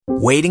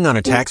Waiting on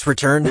a tax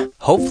return?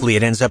 Hopefully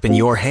it ends up in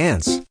your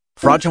hands.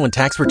 Fraudulent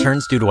tax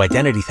returns due to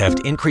identity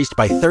theft increased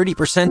by 30%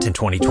 in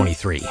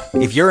 2023.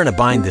 If you're in a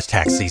bind this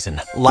tax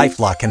season,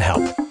 LifeLock can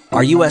help.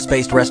 Our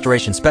U.S.-based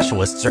restoration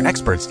specialists are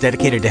experts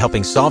dedicated to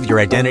helping solve your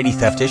identity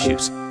theft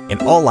issues.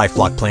 And all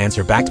LifeLock plans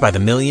are backed by the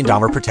 $1 Million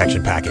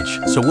Protection Package.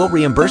 So we'll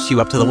reimburse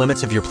you up to the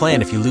limits of your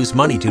plan if you lose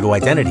money due to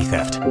identity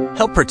theft.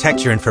 Help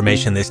protect your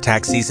information this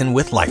tax season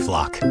with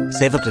LifeLock.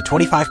 Save up to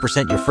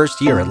 25% your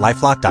first year at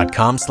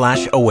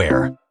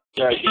LifeLock.com/aware.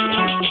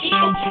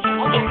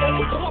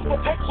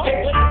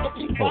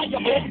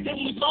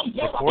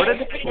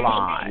 Recorded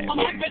live.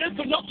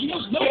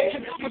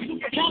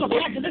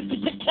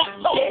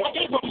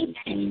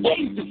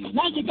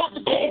 Now you got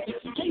the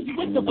crazy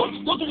with the books,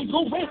 looking to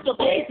go with the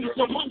baby.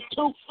 So 1,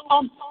 2,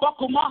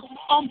 buckle my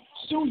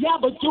shoe,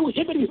 yabba do,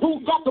 hibbity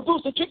who, got the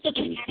booster, trick the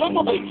trick, run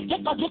away,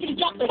 get my diggity,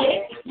 got the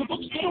head, the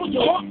books get on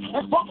your walk,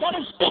 and fuck that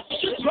and stuff,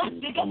 shit, right,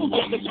 the double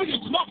get the trigger,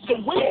 knocks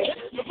and weight,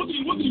 the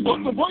boogity woogity, book,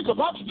 the boys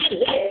about to get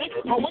hit,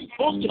 my weight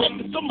bones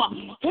connected to my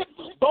hip,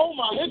 bone,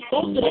 my hip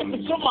bones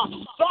connected to my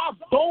thigh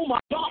bone, my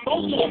thigh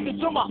bones connected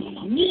to my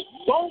knee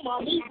bone,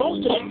 my knee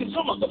bones connected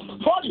to my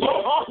party,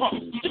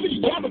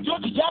 hibbity, yabba,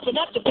 Georgia, yabbing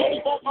at the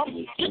baby,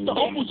 get the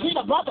whole routine,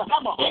 I'd rather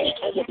have my own,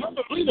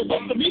 perfectly the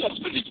best of me, that's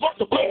really fuck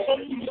the place, well,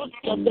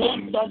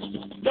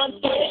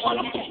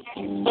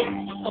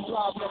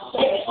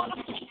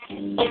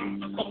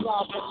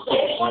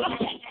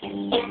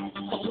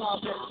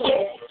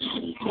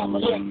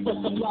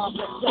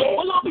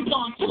 I'll be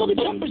gone. Till we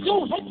jump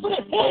you, head for the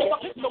head. I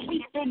hit the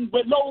weeping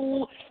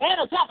below.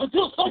 And a top of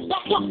two, so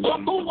stop, go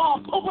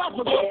on, go right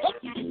for it.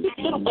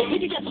 Little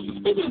baby, get the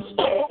speaking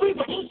stuff. We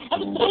were in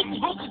heaven, the hit,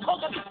 house, and call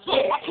that I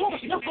told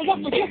us, never what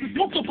to do.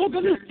 Smoke the book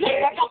and this.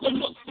 I got the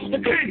look, the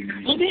gritty,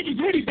 the nitty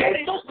gritty,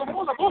 baby. Those the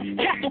one of us.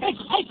 Have to wait,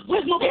 hey,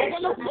 where's no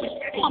no.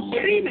 I'm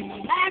screaming,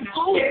 I'm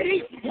so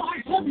ready. Why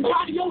is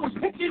everybody always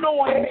picking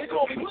on me? It's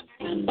all good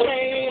and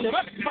pain, and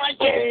that's my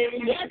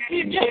game. That's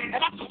it, yeah,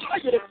 and I can tell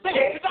you the thing.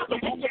 It's not the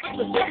book of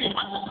the same.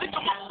 I think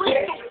I'm a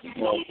freak.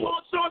 No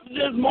more something,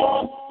 there's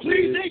more.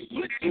 Please, they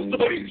split the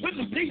beat with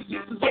the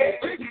pieces. They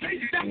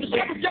step the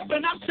shepherd,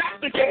 and I'm shot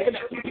the game.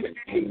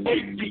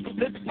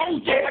 Let's go,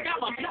 yeah, I got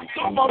my caps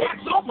off, my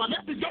rocks off, my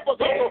left is up, so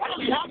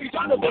really how we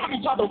try to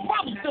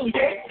probably still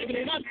get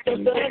it.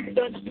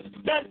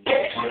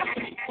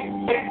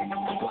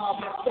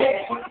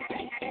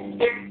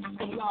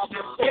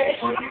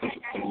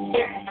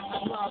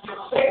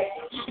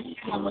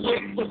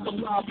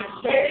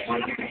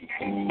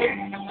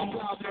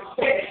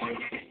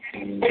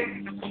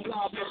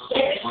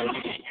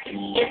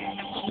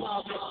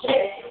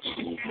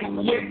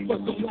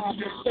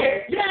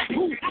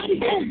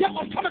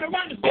 I'm coming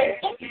around the bed.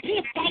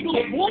 Here, final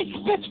boy,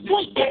 let's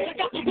wait. I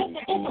got the room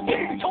over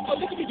here. Look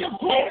at me, just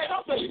blow it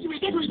up.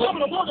 Degree,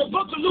 coming along the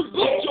book to look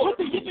good. So, what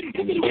the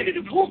hippity, ready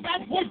to pull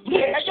bad boy blue.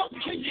 Hey, yo,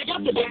 you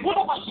got the, what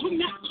am I swing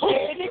that toe?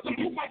 And they can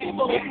pull my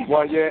name.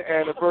 1 year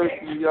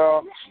anniversary,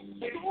 y'all.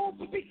 This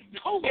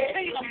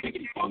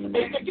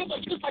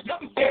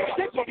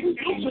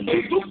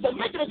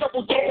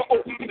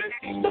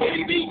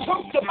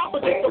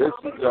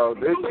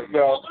is go.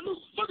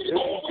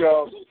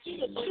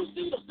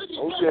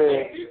 Okay.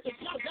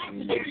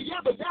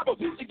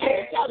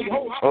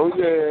 Oh,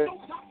 yeah.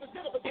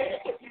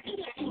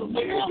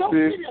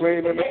 MissTee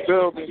IzQueen in the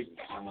building.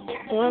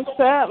 What's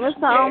up,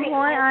 Mr.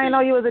 OnPoint? I didn't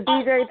know you was a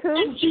DJ, too.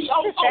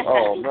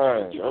 Oh,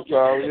 man. That's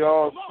how we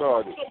all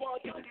started.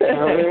 You know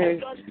what I mean?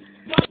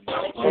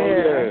 Oh,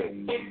 yeah.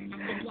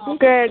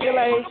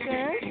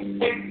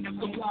 Congratulations.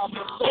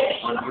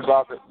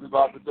 We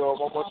about to do it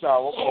one more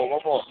time.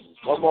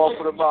 One more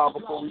for the mom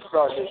before we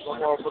start this. One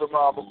more for the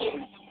mom before we...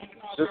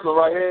 This one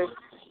right here,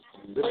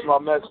 this is my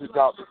message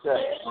out to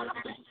catch.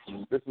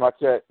 This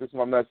is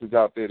my message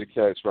out there to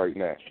catch right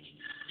now.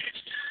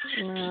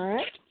 All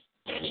right.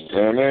 You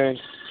know what I mean?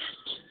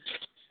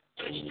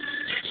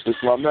 This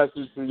is my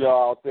message to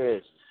y'all out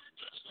there.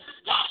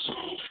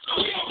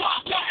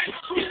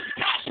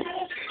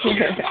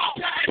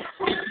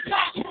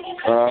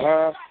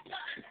 Uh-huh.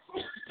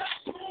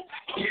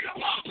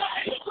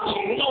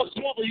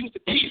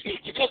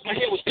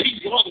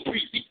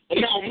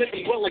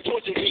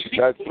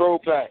 That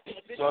throwback.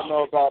 Don't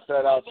know about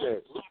that out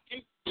there.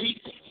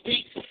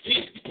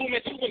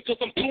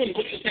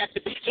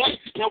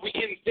 Now we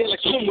in there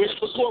like somewhere,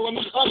 so calling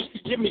me us.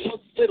 Give me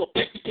a little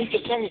bit. Think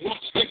your tongue, not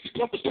straight.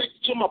 Number straight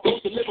to my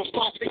bros that live on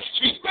 5-6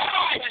 Street.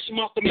 Flashing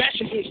off the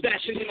mashing boom,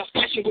 stashing, and I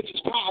flashing with the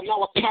pride.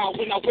 Now I smile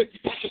when I whip.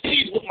 I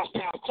succeed with my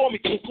style. Call me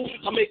cool.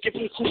 I make it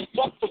cool.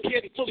 Fuck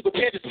prepared and fully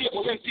prepared to see it.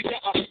 Or MC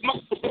that I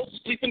must supposed to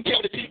sleep and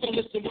tell the people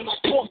listen when I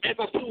talk. As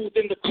I do,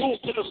 then the cool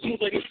to the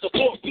smooth like Mr.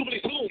 Talk. You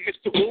really cool,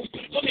 Mr. Rule.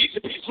 Don't need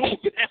to be rude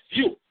with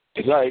F.U.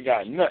 I ain't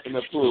got nothing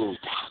to prove.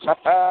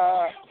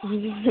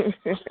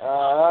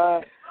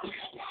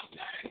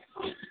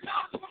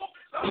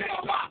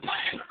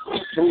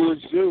 Who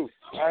is you?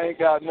 I ain't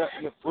got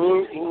nothing to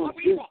prove. Who is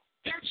you?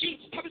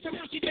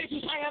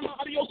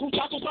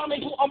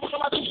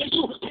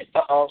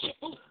 Uh-oh.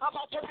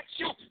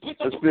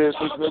 Let's see if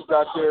this bitch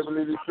out there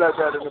believe he said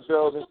that in the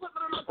building.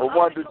 Or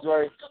Wonder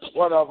DrÄ,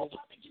 one of them.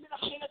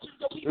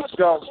 Let's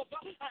go.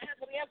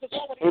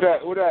 Who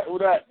that?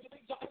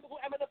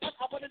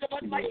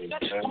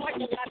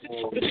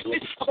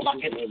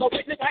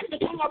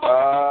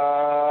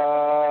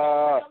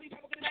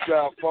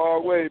 Sound far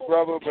away,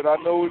 brother, but I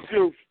know it's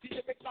you.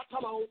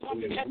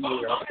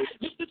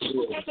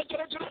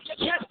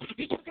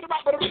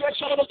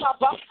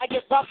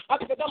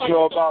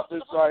 Sure about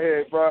this right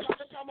here, bro.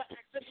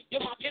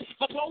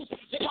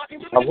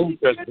 I wrote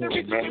that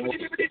thing, man.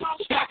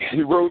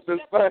 You wrote this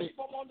thing?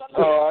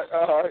 All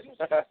right.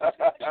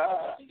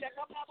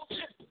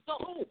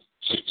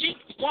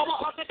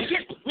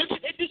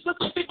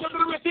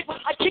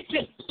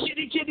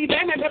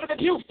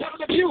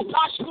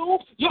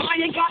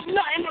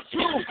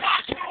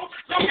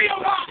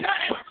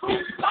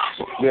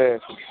 Yeah.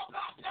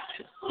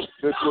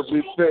 This will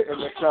be fitting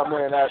to come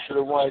in after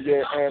the 1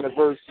 year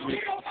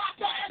anniversary.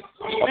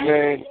 I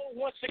mean,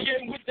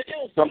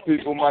 some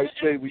people might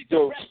say we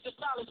do.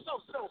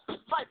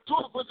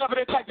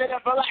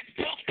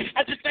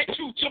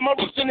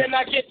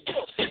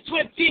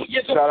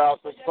 Shout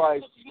out to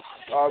Fife.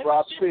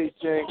 R.I.P.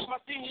 King.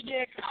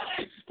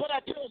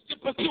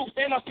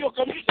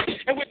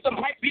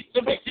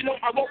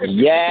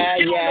 Yeah.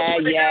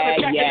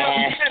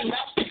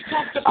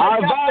 I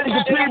advise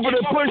the people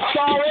to push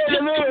forward a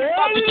little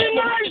early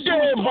tonight,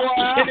 there, boy.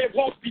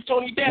 We're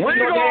going to get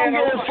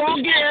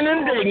funky and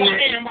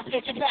indignant.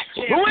 But we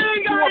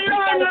ain't got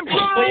nothing to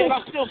prove.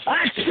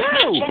 That's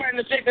true.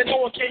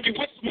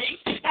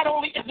 Not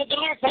only is it the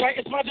lyrics I write,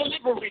 it's my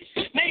delivery.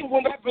 Name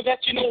one rapper that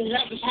you know who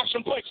has this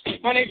passion punch.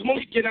 My name's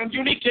Malik and I'm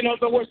unique in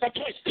other words I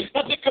place.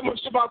 Nothing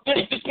commercial about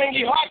this, this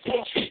mainly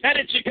hardcore. Now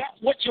that you got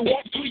what you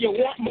want, do you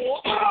want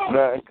more?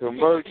 Nothing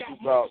commercial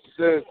about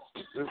this.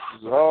 This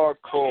is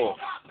hardcore.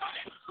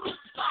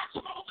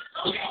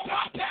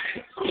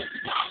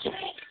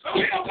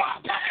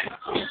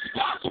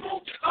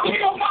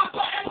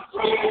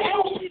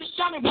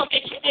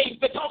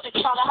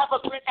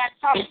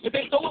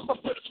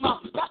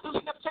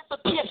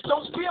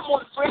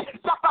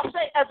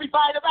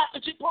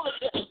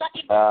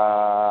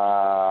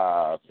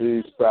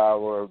 Peace,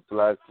 power,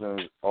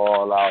 blessings,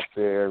 all out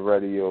there,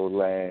 radio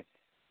land.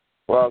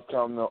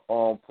 Welcome to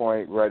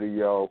OnPoint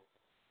Radio.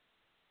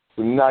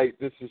 Tonight,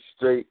 this is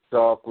Straight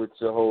Talk with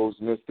your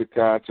host, Mr.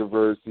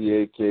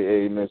 Controversy,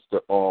 a.k.a. Mr.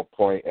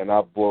 OnPoint, and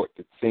I brought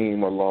the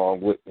team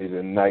along with me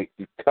tonight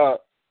because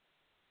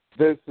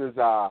this is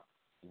our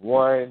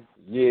 1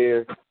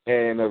 year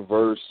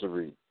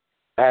anniversary.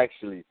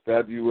 Actually,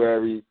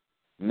 February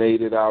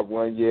made it our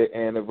 1 year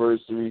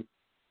anniversary,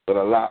 but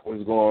a lot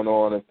was going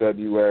on in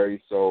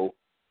February, so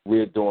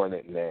we're doing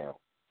it now.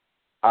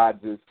 I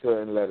just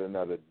couldn't let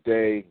another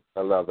day,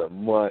 another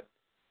month,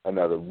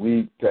 another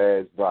week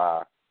pass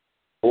by,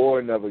 or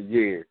another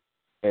year,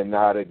 and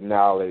not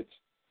acknowledge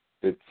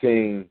the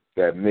team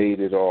that made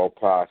it all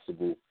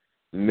possible,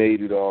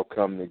 made it all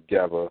come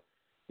together,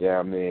 you know what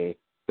I mean,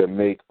 to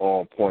make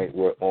OnPoint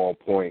what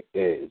OnPoint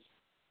is.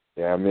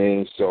 You know what I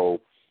mean? So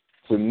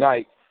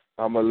tonight,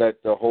 I'm going to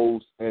let the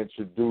hosts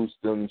introduce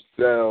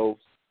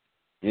themselves,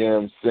 you know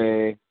what I'm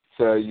saying,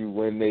 tell you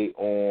when they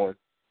on,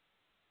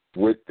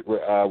 what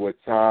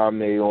time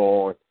they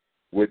on,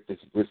 what's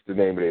the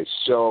name of their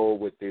show,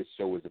 what their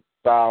show is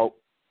about,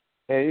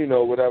 and, you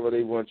know, whatever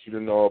they want you to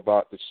know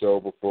about the show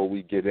before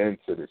we get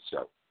into the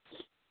show.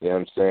 You know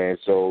what I'm saying?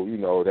 So, you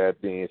know,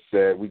 that being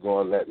said, we're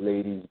going to let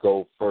ladies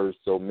go first.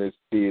 So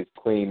MissTee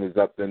IzQueen is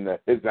up in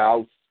his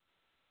house.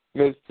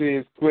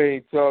 MissTee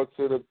IzQueen, talk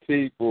to the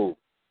people.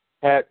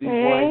 Happy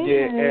 1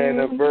 year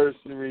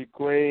anniversary,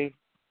 Queen.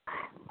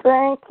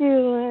 Thank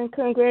you, and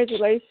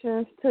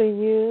congratulations to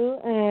you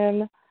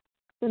and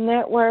the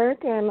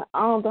network and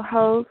all the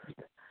hosts.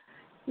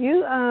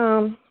 You,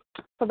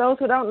 for those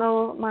who don't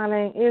know, my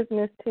name is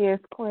MissTee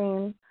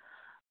IzQueen.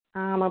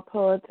 I'm a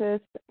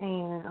poetess,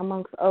 and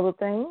amongst other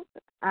things,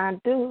 I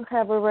do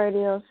have a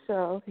radio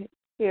show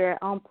here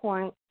at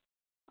OnPoint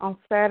on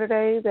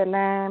Saturdays at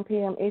 9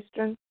 p.m.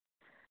 Eastern.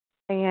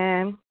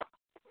 And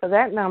for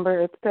that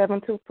number, it's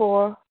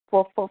 724-444.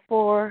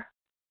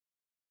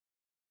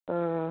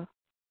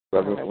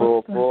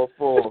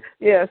 7444.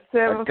 Yes,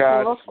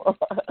 744.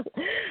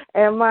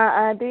 And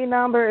my ID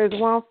number is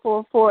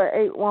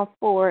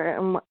 144814.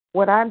 And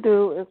what I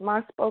do is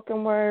my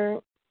spoken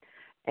word,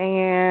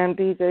 and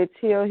DJ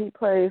Chill, he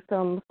plays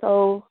some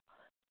soul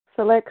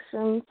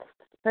selections,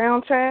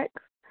 soundtracks,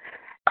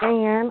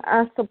 and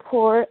I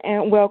support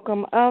and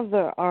welcome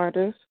other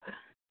artists,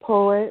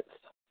 poets,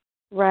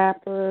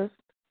 rappers,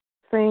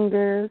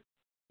 singers,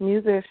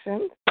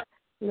 musicians.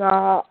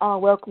 Y'all are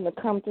welcome to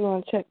come through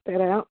and check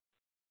that out.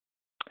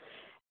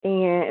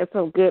 And it's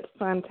a good,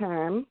 fun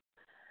time.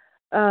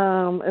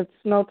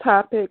 It's no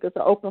topic. It's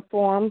an open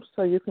forum,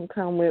 so you can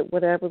come with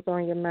whatever's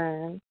on your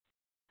mind.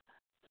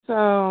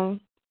 So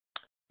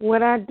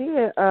what I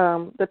did,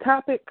 the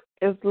topic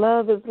is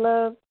Love is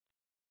Love,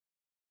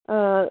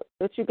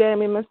 that you gave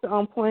me, Mr.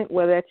 OnPoint,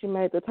 that you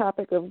made the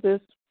topic of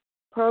this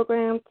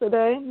program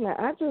today. Now,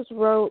 I just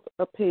wrote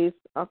a piece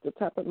off the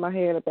top of my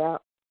head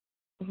about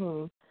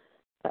an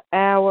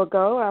hour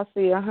ago. I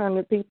see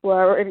 100 people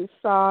already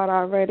saw it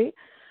already.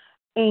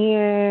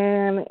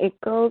 And it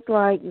goes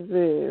like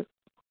this.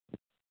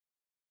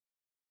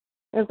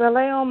 As I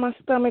lay on my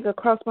stomach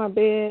across my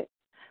bed,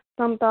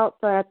 some thoughts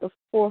are at the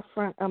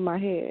forefront of my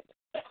head.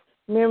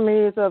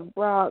 Memories of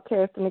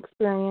broadcasting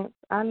experience.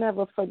 I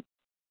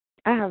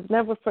have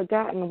never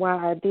forgotten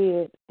why I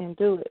did and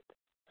do it.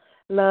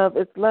 Love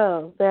is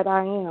love, that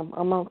I am,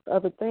 amongst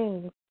other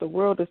things. The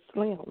world is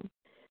slim.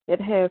 It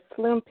has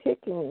slim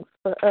pickings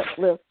for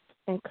uplift,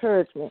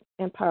 encouragement,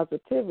 and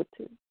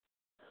positivity.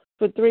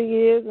 For 3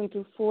 years and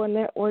through 4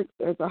 networks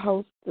as a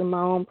host and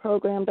my own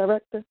program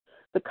director,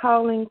 the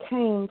calling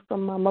came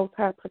from my Most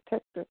High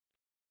Protector.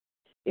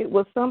 It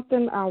was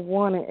something I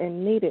wanted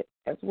and needed,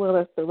 as well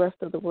as the rest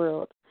of the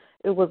world.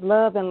 It was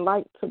love and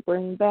light to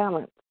bring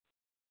balance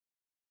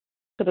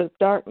to the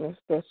darkness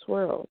that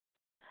swirls.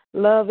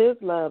 Love is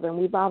love, and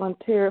we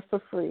volunteer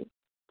for free.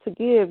 To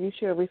give, you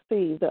shall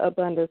receive the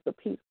abundance of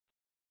peace.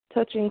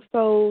 Touching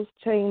souls,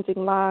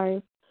 changing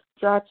lives,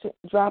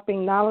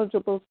 dropping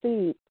knowledgeable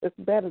seeds is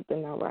better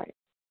than I write.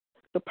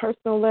 The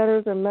personal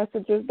letters and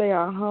messages, they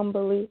are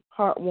humbly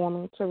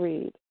heartwarming to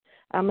read.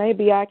 I may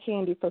be eye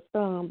candy for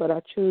some, but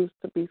I choose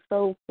to be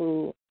soul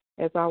food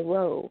as I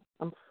roll.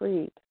 I'm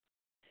freed.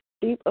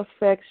 Deep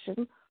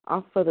affection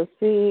are for the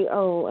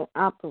CEO and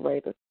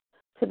operators,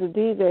 to the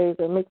DJs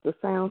that mix the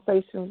sound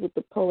stations with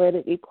the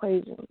poetic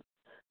equations,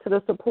 to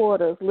the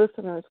supporters,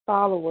 listeners,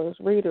 followers,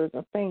 readers,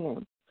 and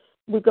fans.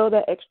 We go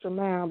that extra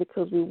mile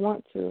because we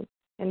want to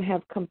and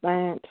have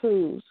combined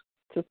tools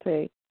to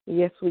say,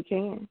 yes, we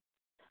can.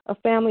 A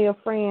family of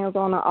friends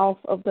on or off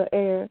of the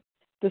air,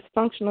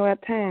 dysfunctional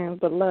at times,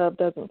 but love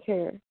doesn't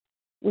care.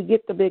 We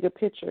get the bigger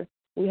picture.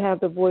 We have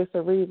the voice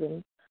of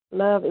reason.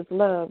 Love is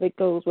love. It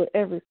goes with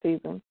every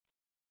season.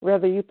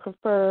 Whether you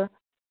prefer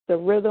the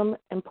rhythm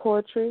and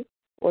poetry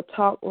or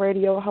talk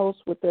radio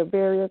hosts with their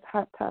various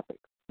hot topics,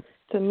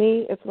 to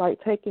me, it's like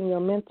taking your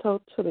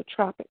mental to the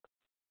tropics,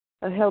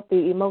 a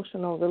healthy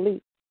emotional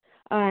release.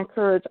 I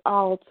encourage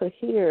all to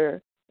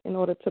hear in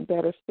order to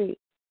better see.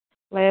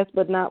 Last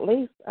but not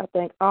least, I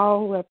thank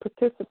all who have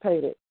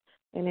participated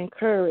and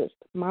encouraged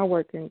my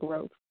work and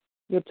growth.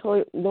 Your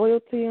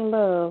loyalty and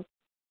love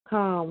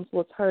calms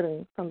what's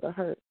hurting from the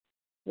hurt.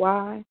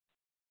 Why?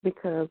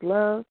 Because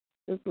love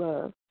is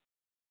love.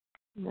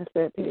 And that's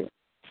that piece.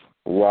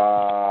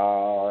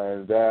 Wow,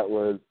 and that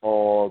was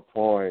on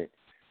point.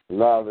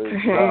 Love is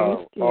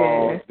love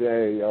all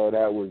day. Oh,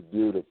 that was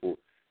beautiful.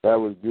 That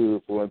was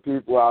beautiful. And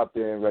people out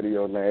there in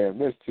radio land,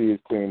 MissTee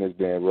IzQueen is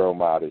being real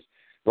modest.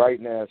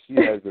 Right now, she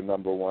has the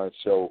 #1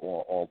 show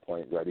on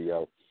OnPoint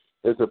Radio.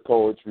 It's a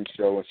poetry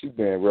show, and she's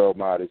being real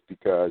modest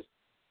because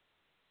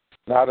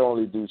not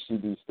only do she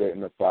be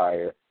spitting the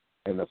fire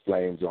and the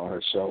flames on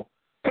her show,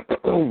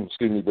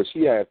 excuse me, but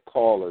she has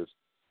callers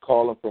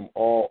calling from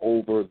all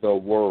over the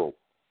world,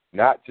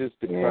 not just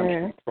the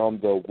country, from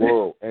the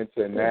world,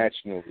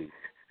 internationally,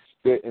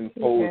 spitting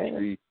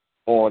poetry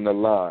on the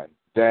line.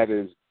 That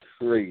is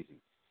crazy.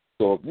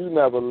 So if you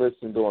never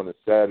listened on a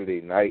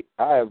Saturday night,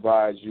 I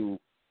advise you,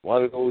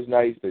 one of those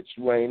nights that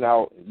you ain't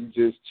out and you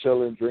just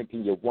chilling,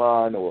 drinking your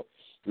wine or,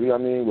 you know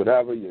what I mean,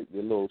 whatever, your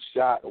little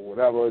shot or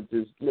whatever,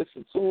 just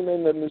listen, tune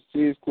in to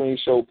MissTee IzQueen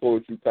Show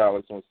Poetry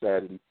Palace on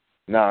Saturday,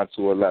 9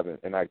 to 11,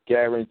 and I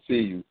guarantee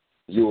you,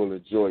 you will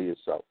enjoy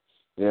yourself.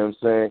 You know what I'm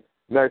saying?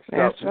 Next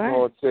up, we're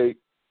going to take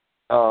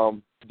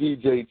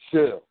DJ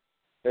Chill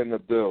in the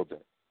building,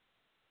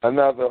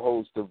 another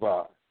host of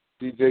ours.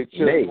 DJ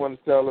Chill, you want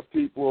to tell the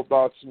people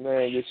about you,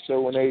 man, your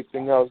show and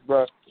everything else,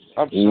 bro?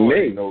 I'm sure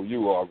they know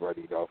you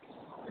already, though.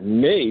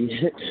 Me?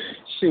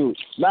 Shoot.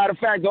 Matter of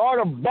fact, all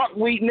the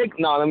buckwheat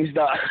no, let me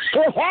stop.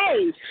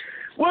 Hey,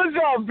 what's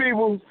up,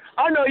 people?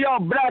 I know y'all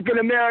black in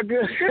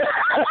America.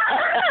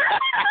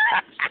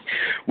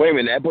 Wait a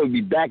minute, that supposed to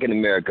be back in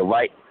America,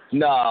 right?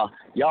 Nah,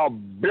 y'all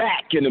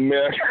black in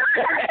America.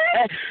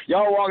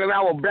 Y'all walking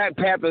around with Black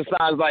Panther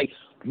signs like,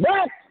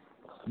 black,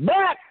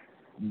 black,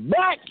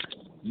 black.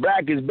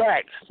 Black is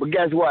back. But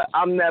guess what?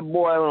 I'm that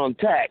boy on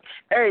tack.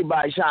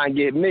 Everybody trying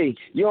to get me.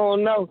 You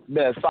don't know?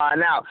 Better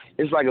find out.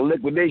 It's like a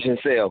liquidation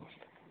sale.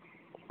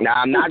 Now,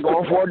 I'm not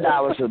going for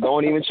 $1, so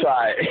don't even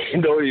try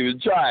it. Don't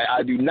even try it.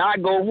 I do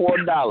not go for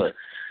 $1.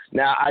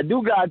 Now, I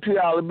do got a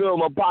 $2 bill in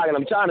my pocket.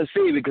 I'm trying to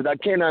save it because I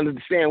can't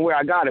understand where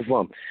I got it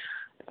from.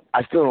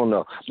 I still don't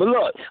know. But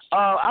look,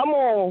 I'm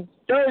on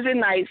Thursday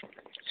nights,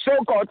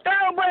 so-called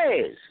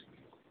Thoroughbreds.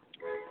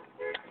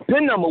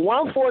 Pin number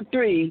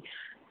 143.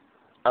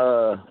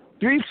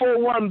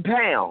 341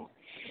 pound.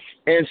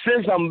 And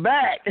since I'm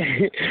back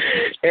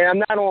and I'm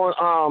not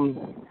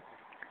on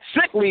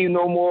sick leave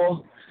no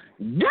more,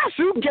 guess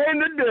who came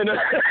to dinner?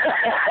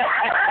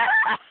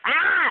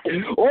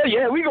 Oh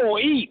yeah, we gonna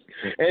eat.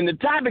 And the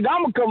topic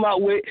I'm gonna come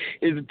out with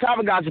is the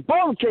topic I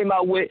supposed to came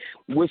out with,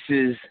 which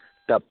is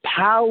the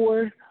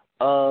power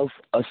of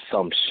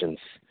assumptions.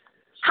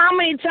 How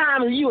many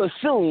times have you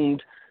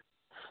assumed?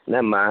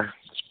 Never mind.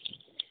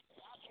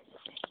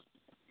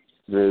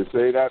 Yeah,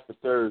 say that for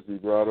Thursday,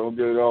 bro. Don't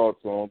get it all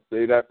to him.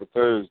 Say that for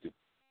Thursday.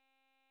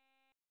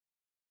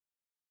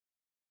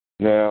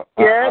 Now,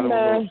 yeah, I don't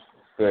man. know.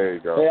 There you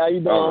go. Hey, how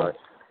you doing? All right.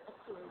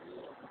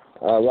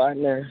 All right,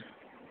 man.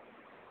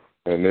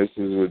 And this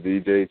is what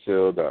DJ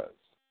Chill does.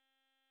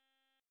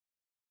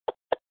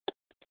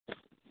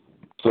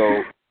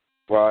 So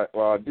while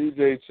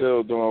DJ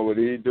Chill doing what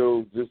he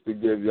do, just to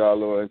give y'all a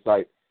little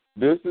insight,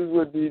 this is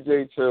what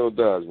DJ Chill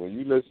does. When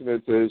you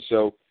listening to his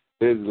show,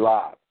 it's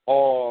live,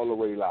 all the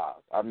way live.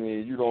 I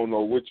mean, you don't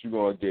know what you're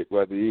going to get,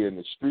 whether he in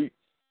the street,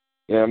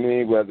 you know what I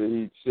mean, whether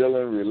he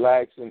chilling,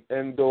 relaxing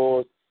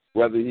indoors,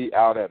 whether he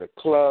out at a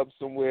club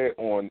somewhere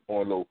on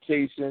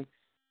location,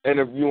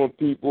 interviewing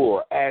people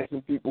or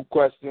asking people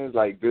questions.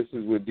 Like, this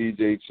is what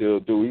DJ Chill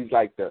do. He's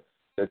like the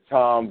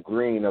Tom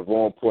Green of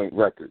OnPoint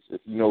Records, if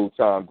you know who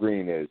Tom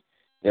Green is.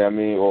 You know what I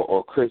mean?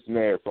 Or Chris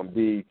Mayer from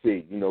BET.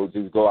 You know,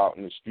 just go out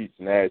in the streets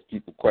and ask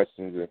people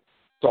questions and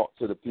talk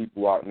to the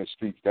people out in the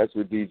streets. That's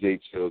what DJ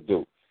Chill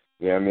do.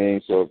 You know what I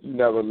mean? So if you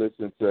never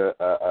listen to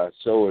a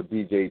show of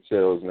DJ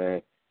Chill's,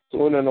 man,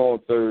 tune in on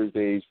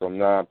Thursdays from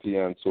 9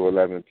 p.m. to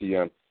 11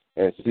 p.m.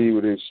 and see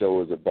what his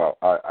show is about.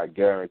 I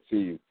guarantee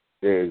you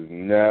there is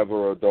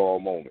never a dull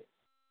moment.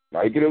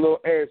 Now, you get a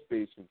little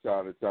airspace from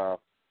time to time,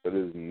 but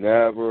there's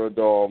never a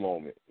dull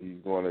moment. He's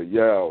going to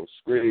yell,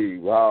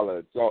 scream,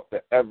 holler, talk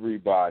to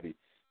everybody,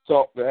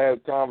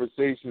 have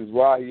conversations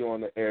while he's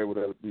on the air with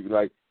other people.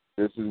 Like,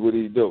 this is what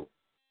he do.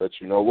 But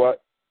you know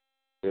what?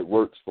 It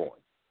works for him.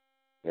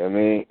 You know what I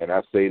mean? And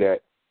I say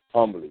that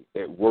humbly.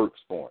 It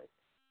works for him.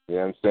 You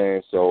know what I'm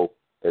saying? So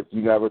if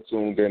you never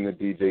tuned in to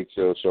DJ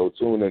Chill Show,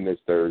 tune in this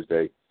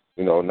Thursday,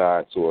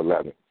 9 to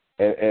 11.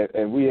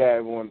 And we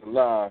have on the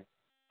line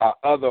our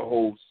other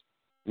host,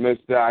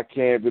 Mr. I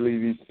Can't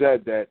Believe He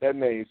Said That. That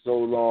name so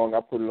long, I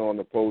put it on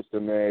the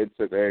poster, man. It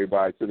took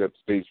up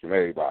space from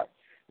everybody.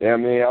 You know what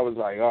I mean? I was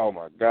like, oh,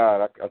 my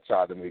God. I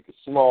tried to make it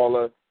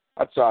smaller.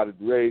 I tried to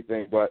do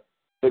everything, but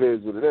it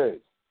is what it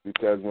is.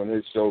 Because when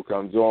his show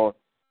comes on,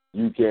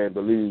 you can't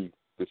believe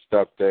the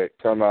stuff that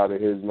come out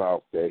of his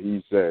mouth that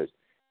he says.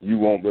 You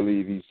won't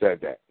believe he said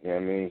that. You know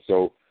what I mean?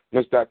 So,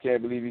 Mr. I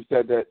Can't Believe He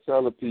Said That.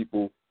 Tell the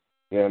people,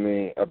 you know what I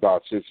mean,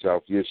 about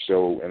yourself, your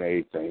show, and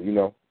everything,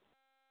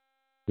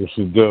 What's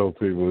the deal,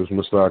 people? It's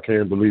Mr. I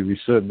Can't Believe He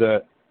Said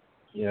That.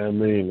 You know what I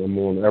mean? I'm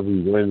on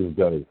every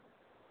Wednesday.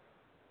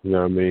 You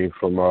know what I mean?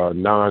 From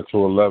 9 to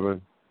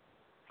 11.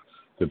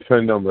 The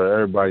PIN number,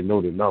 everybody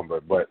know the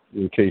number, but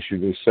in case you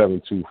get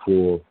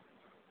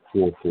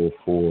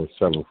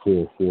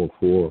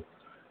 724-444-7444,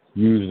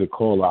 use the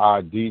caller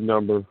ID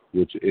number,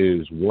 which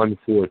is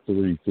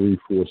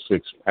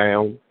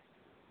 143346#.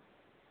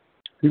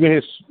 You can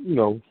hit,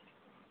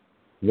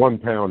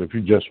 £1 if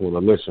you just want to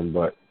listen,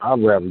 but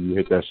I'd rather you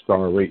hit that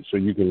 *8 so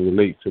you can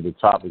relate to the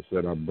topics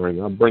that I bring.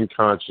 I bring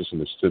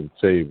consciousness to the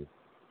table.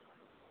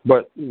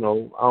 But, I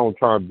don't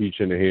try to beat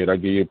you in the head. I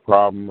give you a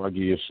problem, I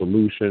give you a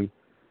solution,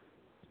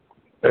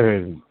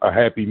 and a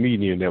happy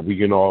medium that we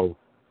can all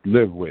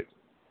live with.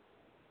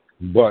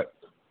 But,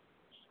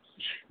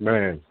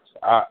 man,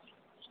 I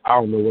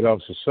don't know what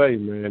else to say,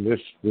 man. This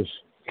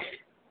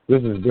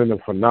has been a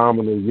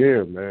phenomenal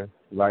year, man.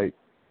 Like,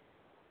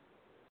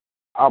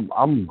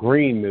 I'm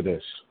green to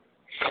this.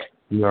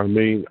 You know what I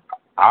mean?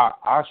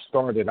 I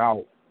started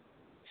out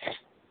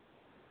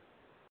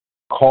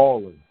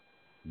calling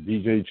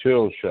DJ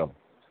Chill Show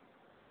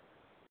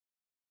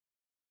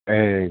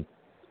and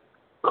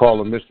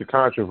calling Mr.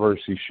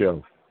 Controversy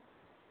Show,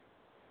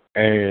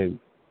 and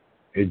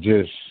it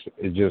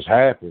just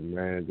happened,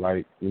 man.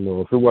 Like,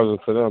 if it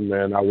wasn't for them,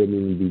 man, I wouldn't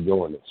even be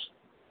doing this.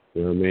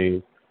 You know what I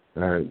mean?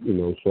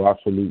 And so I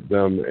salute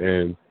them,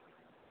 and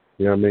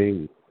you know what I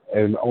mean,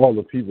 and all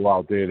the people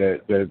out there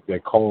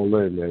that call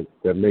in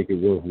that make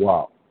it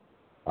worthwhile.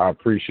 I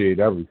appreciate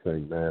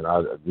everything, man.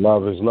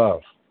 Love is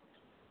love.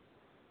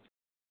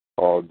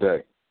 All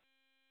day.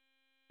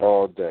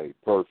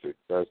 Perfect.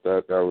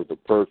 That was the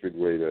perfect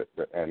way to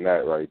end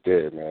that right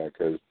there, man.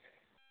 Because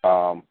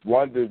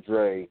Wonder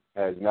DrÄ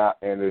has not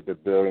entered the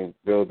building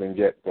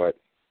yet, but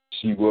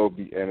she will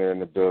be entering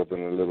the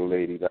building a little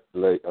later.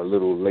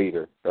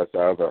 That's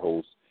our other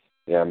host.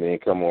 You know what I mean?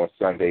 Come on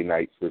Sunday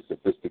nights with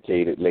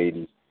Sophisticated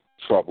Ladies,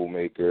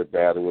 Troublemaker,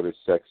 Battle of the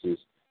Sexes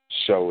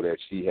show that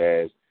she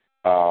has.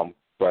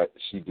 But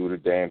she do the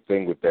damn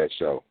thing with that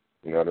show.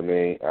 You know what I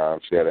mean?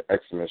 She had an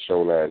excellent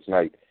show last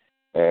night,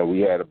 and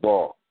we had a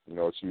ball.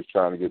 She was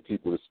trying to get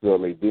people to spill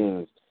their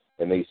beans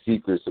and their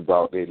secrets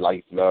about their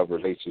life, love,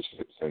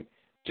 relationships, and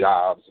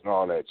jobs and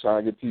all that,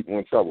 trying to get people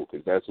in trouble,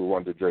 because that's what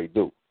Wonder DrÄ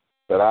do.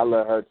 But I'll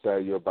let her tell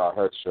you about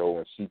her show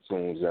when she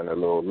tunes in a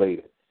little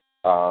later.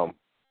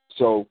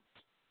 So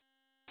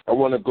I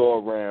want to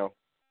go around,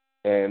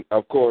 and,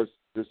 of course,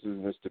 this is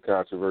Mr.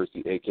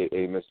 Controversy,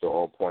 a.k.a. Mr.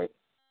 OnPoint.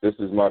 This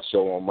is my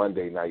show on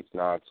Monday nights,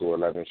 9 to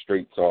 11,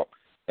 Straight Talk.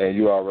 And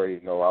you already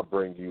know I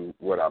bring you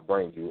what I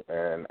bring you,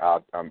 and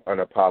I'm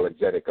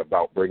unapologetic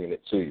about bringing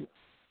it to you.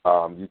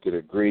 You could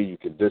agree, you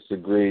could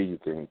disagree, you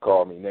can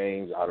call me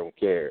names. I don't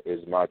care.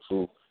 It's my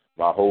truth,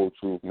 my whole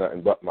truth,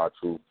 nothing but my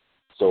truth.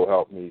 So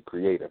help me,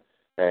 Creator.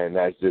 and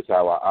that's just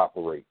how I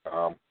operate.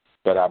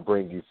 But I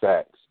bring you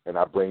facts, and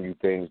I bring you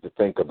things to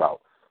think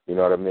about. You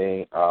know what I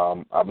mean?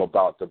 I'm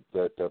about the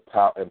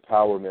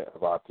empowerment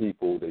of our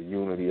people, the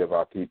unity of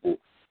our people,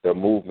 the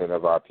movement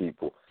of our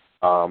people,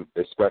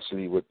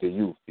 especially with the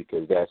youth,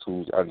 because that's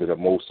who's under the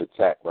most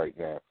attack right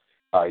now,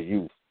 our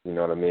youth. You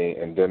know what I mean?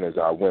 And then there's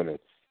our women.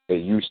 They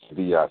used to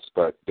be us,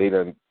 but they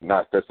done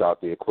knocked us out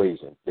the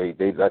equation.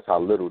 That's how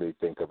little they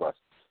think of us.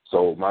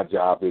 So my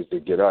job is to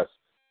get us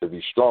to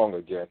be strong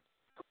again,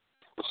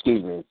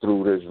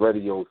 through this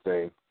radio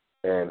thing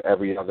and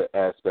every other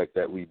aspect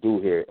that we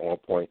do here at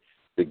OnPoint,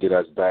 to get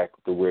us back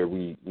to where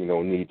we,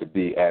 need to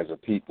be as a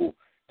people,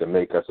 to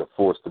make us a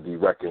force to be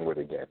reckoned with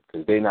again.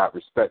 Because they not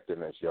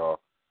respecting us, y'all,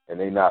 and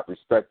they not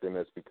respecting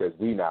us because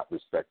we not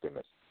respecting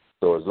us.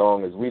 So as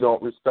long as we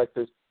don't respect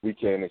us, we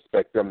can't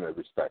expect them to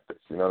respect us.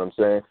 You know what I'm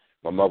saying?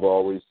 My mother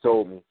always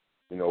told me,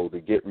 to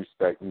get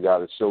respect, you got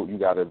to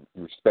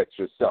respect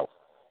yourself.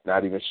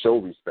 Not even show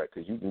respect,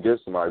 because you can give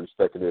somebody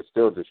respect and they'll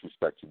still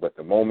disrespect you. But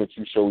the moment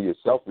you show your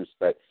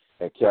self-respect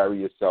and carry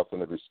yourself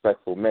in a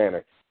respectful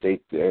manner,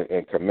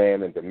 and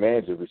command and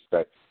demand your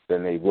respect,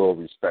 then they will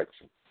respect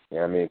you. You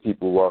know what I mean?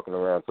 People walking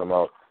around talking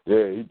about,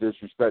 yeah, he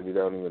disrespected me. They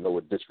don't even know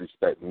what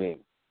disrespect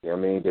means. You know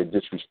what I mean? They're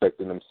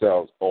disrespecting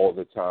themselves all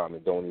the time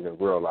and don't even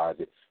realize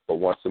it, but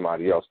want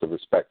somebody else to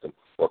respect them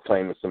or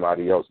claiming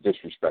somebody else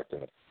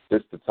disrespecting them.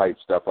 This is the type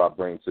of stuff I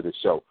bring to the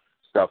show,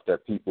 stuff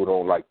that people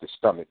don't like to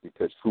stomach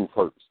because truth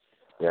hurts.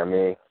 You know what I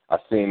mean? I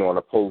seen on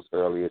a post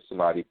earlier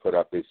somebody put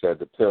up, they said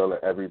the pill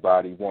that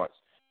everybody wants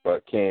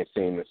but can't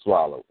seem to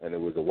swallow. And it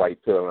was a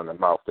white pill in the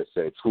mouth that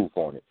said truth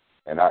on it.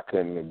 And I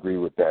couldn't agree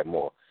with that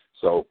more.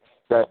 So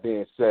that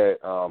being said,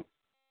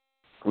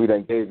 we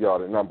done gave y'all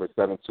the number,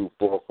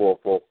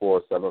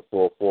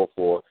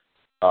 724-444-7444.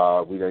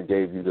 We done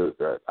gave you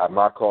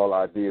my call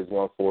ID is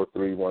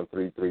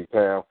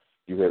 143133#.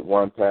 You hit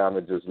 £1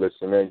 and just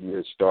listen in. You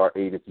hit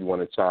 *8 if you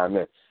want to chime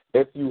in.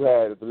 If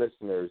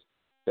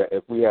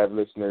we have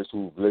listeners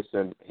who've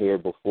listened here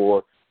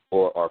before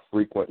or are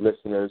frequent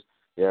listeners,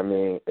 you know what I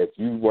mean? If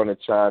you want to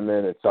chime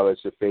in and tell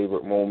us your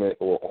favorite moment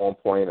or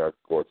OnPoint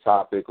or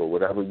topic or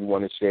whatever you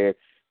want to share,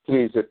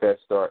 please hit that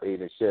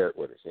 *8 and share it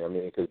with us. You know what I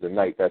mean? Because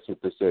tonight, that's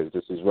what this is.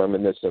 This is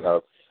reminiscent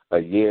of a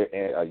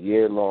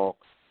year-long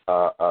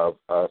of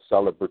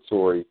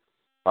celebratory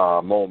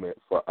moment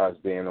for us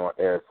being on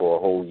air for a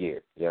whole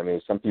year. You know what I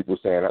mean? Some people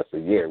saying that's a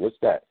year. What's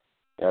that?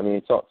 You know what I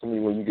mean? Talk to me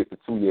when you get to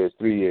 2 years,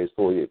 3 years,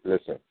 4 years.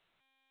 Listen,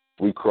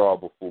 we crawl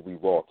before we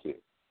walk here.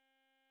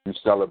 You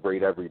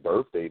celebrate every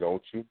birthday,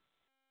 don't you?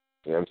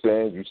 You know what I'm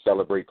saying? You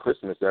celebrate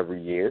Christmas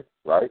every year,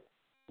 right?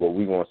 Well,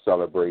 we want to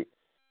celebrate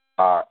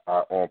our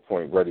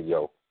OnPoint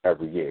Radio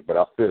every year. But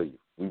I feel you.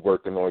 We're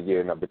working on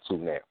year number 2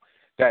 now.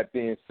 That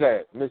being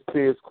said,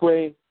 MissTee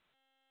IzQueen,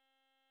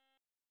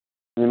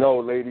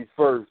 ladies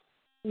first.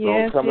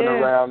 Yes, so I'm coming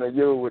around to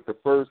you with the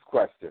first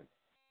question.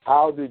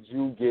 How did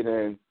you get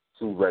into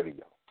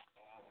radio?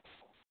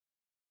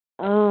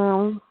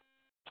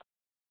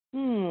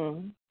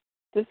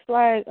 Just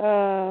like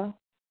I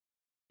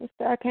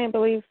can't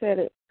believe said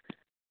it.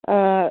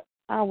 I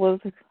was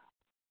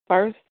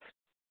first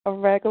a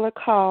regular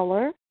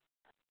caller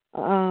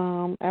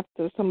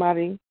after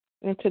somebody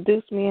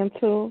introduced me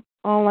into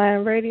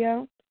online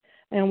radio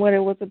and what it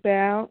was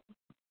about.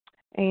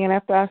 And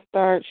after I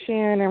started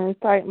sharing and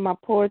reciting my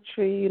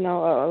poetry, a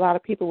lot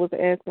of people was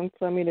asking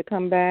for me to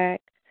come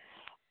back.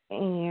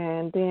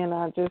 And then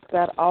I just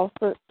got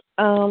offered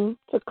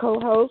to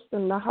co-host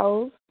and the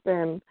host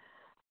and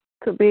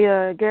could be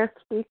a guest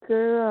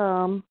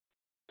speaker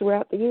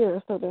throughout the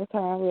year. So that's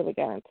how I really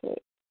got into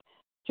it.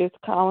 Just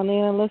calling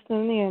in and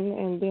listening in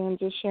and then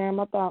just sharing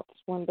my thoughts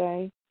one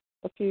day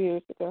a few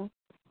years ago.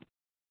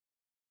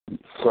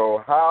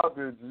 So how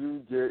did you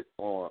get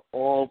on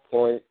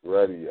OnPoint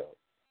Radio?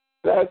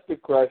 That's the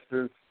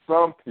question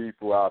some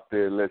people out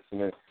there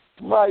listening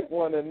might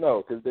want to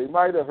know, because they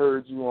might have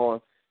heard you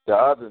on the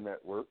other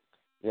network.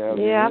 You know what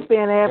I mean? I've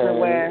been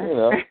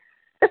everywhere.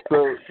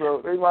 And,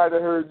 so they might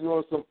have heard you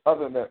on some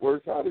other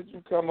networks. How did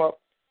you come about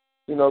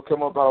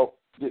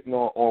getting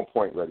on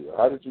OnPoint Radio?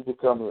 How did you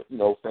become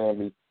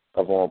family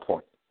of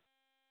OnPoint?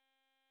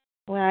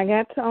 Well, I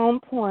got to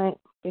OnPoint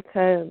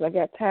because I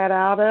got tired of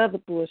all the other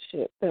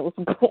bullshit that was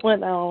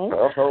going on.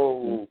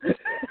 Oh.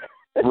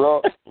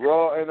 Raw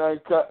and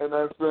uncut and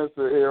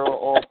uncensored here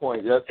on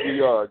OnPoint. Yes,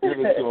 we are. Give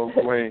it to him,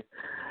 Queen.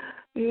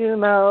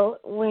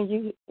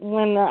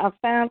 When I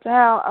found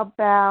out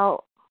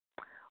about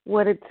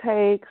what it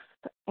takes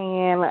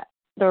and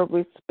the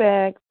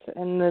respect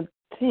and the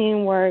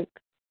teamwork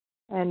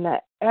and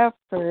the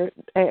effort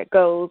that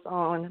goes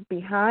on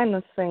behind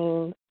the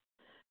scenes,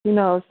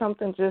 if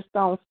something just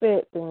don't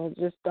fit, then it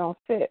just don't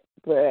fit.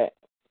 But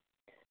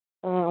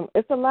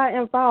it's a lot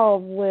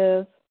involved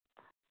with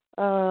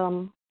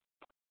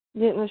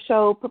getting the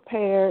show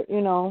prepared,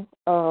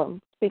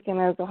 speaking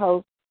as a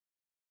host.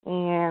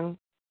 And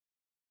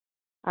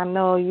I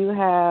know you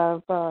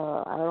have,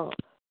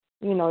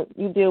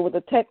 you deal with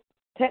the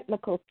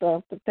technical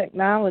stuff, the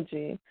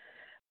technology,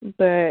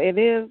 but it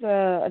is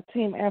a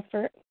team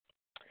effort.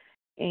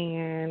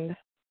 And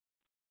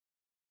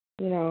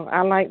You know,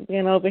 I like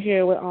being over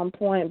here with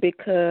OnPoint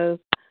because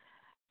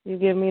you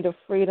give me the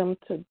freedom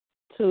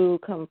to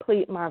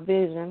complete my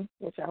vision,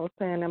 which I was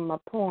saying in my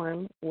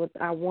poem, what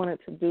I wanted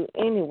to do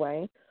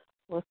anyway,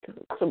 was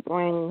to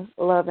bring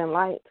love and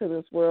light to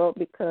this world,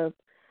 because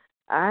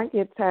I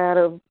get tired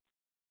of,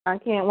 I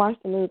can't watch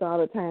the news all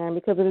the time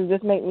because it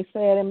just makes me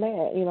sad and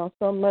mad. You know,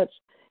 so much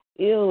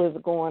ill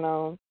is going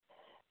on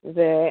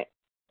that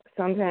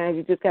sometimes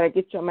you just got to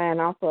get your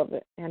mind off of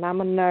it. And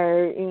I'm a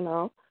nerd, you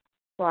know,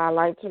 so I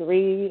like to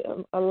read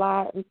a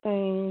lot and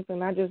things,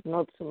 and I just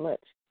know too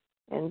much.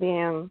 And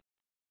then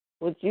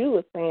what you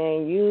were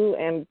saying, you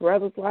and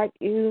brothers like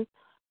you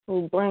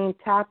who bring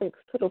topics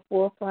to the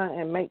forefront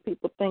and make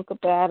people think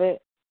about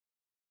it,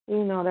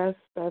 you know,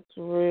 that's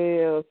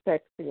real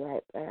sexy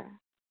right there,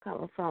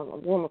 coming from a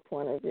woman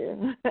point of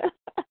view.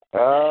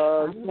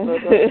 That's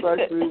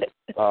sexy.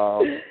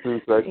 Too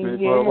sexy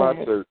for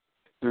my church.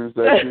 Too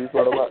sexy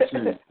for my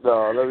shoes.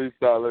 No, let me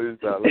stop.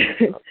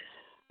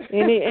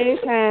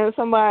 Anytime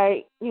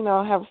somebody, you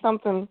know, have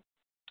something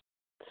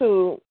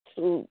to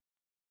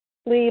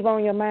leave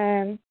on your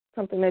mind,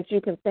 something that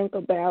you can think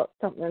about,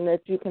 something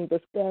that you can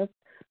discuss,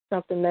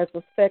 something that's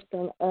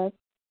affecting us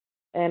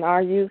and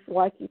our youth,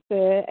 like you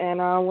said,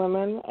 and our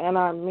women and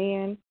our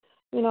men,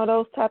 you know,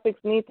 those topics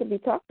need to be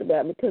talked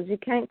about, because you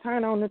can't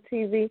turn on the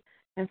TV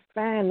and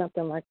find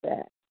nothing like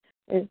that.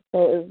 So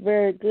it's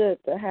very good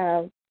to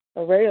have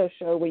a radio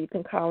show where you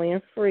can call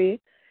in free,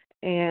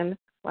 and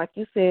like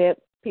you said,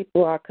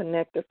 people are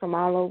connected from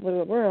all over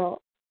the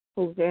world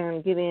who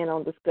can get in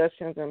on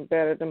discussions and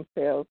better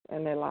themselves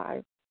and their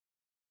lives.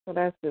 So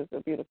that's just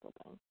a beautiful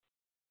thing.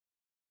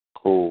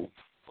 Cool.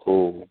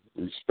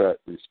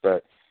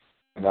 Respect.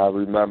 And I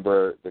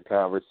remember the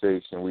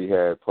conversation we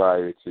had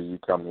prior to you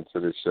coming to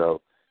the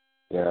show.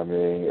 You know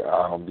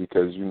what I mean?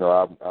 Because, you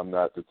know, I'm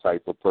not the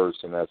type of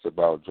person that's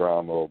about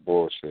drama or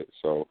bullshit.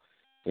 So,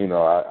 you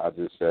know, I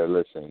just said,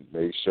 listen,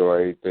 make sure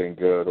everything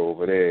good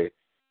over there.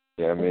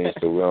 You know what I mean?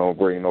 So we don't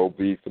bring no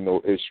beef and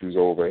no issues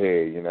over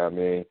here. You know what I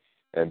mean?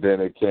 And then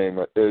it came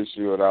an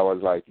issue, and I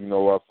was like, you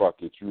know what,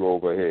 fuck it, you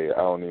over here.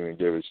 I don't even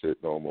give a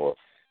shit no more.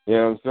 You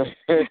know what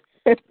I'm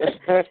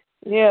saying?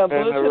 Yeah,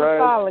 bullshit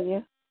follow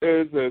you.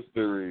 It's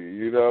history.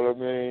 You know what I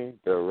mean?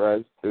 The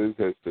rest is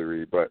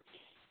history. But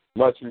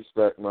much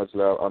respect, much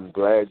love. I'm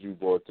glad you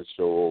brought the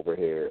show over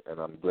here, and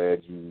I'm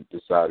glad you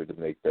decided to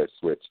make that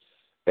switch.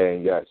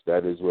 And, yes,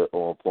 that is what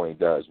OnPoint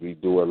does. We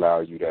do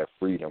allow you that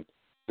freedom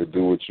to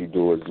do what you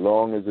do, as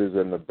long as it's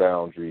in the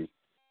boundary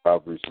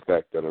of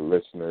respect of the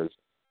listeners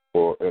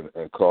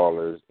and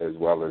callers, as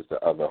well as the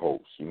other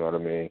hosts. You know what I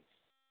mean?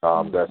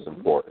 That's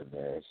important,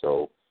 man.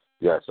 So,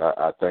 yes,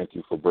 I thank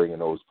you for bringing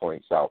those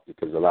points out,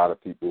 because a lot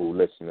of people who are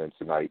listening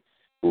tonight,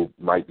 who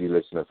might be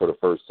listening for the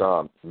first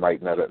time,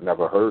 might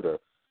never heard an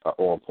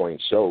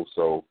OnPoint show.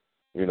 So,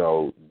 you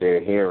know,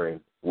 they're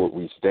hearing what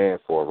we stand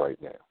for right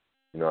now.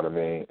 You know what I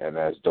mean? And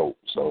that's dope.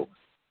 So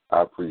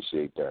I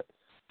appreciate that.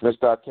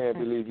 Mister, I can't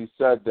believe you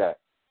said that.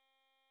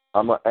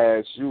 I'm going to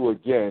ask you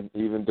again,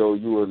 even though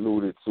you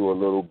alluded to a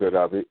little bit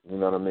of it, you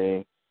know what I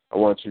mean? I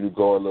want you to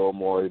go a little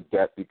more in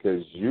depth,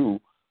 because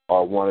you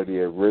are one of the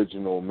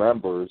original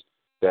members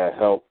that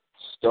helped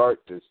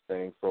start this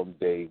thing from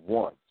day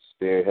one,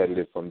 spearheaded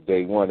it from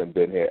day one, and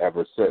been here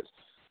ever since.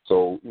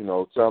 So, you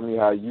know, tell me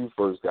how you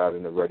first got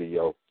in the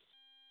radio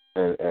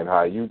and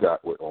how you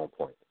got with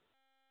OnPoint.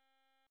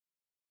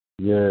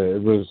 Yeah,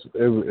 it was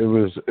a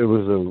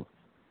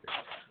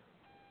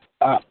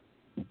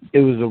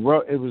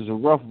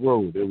rough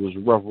road. It was a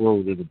rough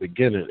road at the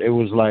beginning. It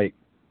was like,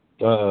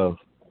 if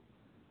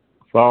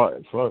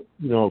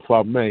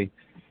I may,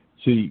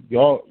 see,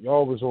 y'all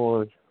was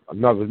on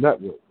another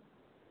network,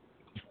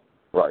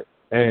 right?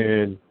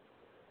 And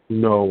you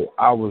know,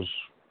 I was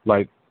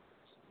like,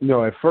 you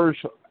know, at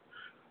first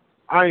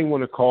I didn't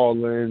want to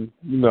call in.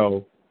 You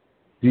know,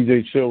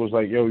 DJ Chill was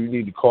like, "Yo, you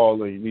need to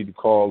call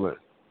in."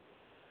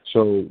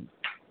 So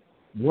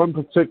one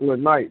particular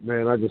night,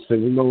 man, I just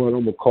said, you know what,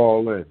 I'm gonna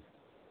call in.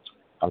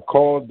 I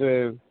called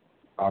in,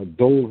 I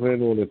dove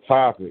in on the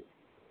topic,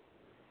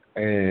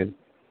 and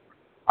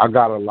I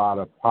got a lot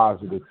of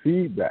positive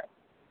feedback,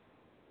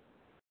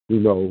 you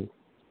know,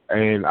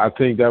 and I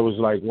think that was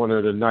like one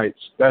of the nights,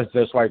 that's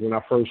just like when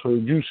I first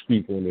heard you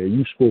speak on there.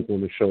 You spoke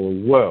on the show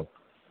as well.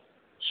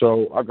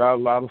 So I got a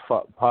lot of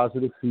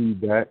positive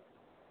feedback.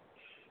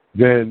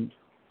 Then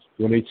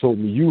when they told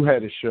me you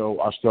had a show,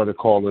 I started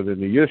calling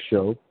into your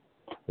show,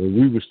 and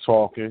we was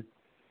talking,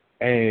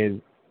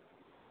 and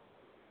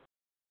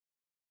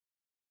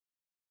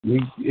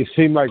it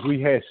seemed like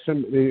we had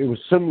it was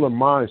similar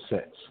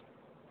mindsets,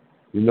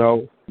 you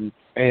know,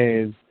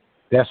 and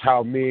that's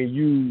how me and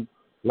you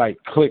like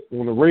clicked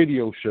on the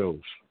radio shows,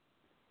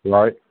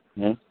 right?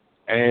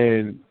 Mm-hmm.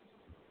 And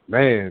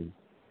man,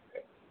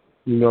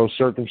 you know,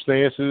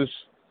 circumstances,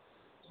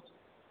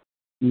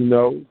 you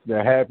know,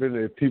 that happened,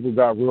 and people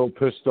got real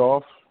pissed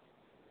off.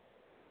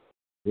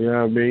 You know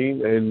what I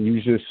mean? And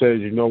you just said,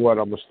 you know what,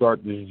 I'm gonna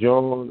start this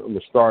joint, I'm gonna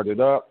start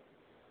it up.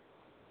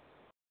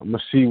 I'm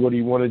gonna see what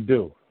he want to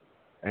do.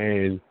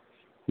 And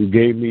he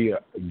gave me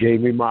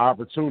my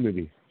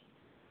opportunity.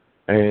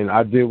 And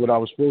I did what I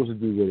was supposed to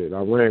do with it.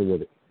 I ran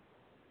with it.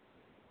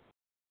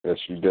 Yes,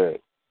 you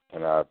did.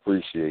 And I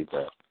appreciate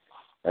that.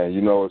 And,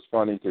 you know, it's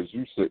funny because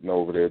you sitting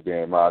over there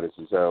being modest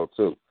as hell,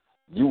 too.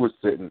 You were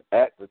sitting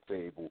at the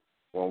table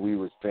when we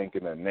was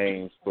thinking of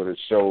names for the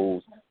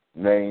shows,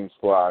 names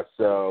for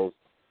ourselves.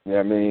 You know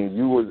what I mean?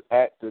 You was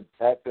at the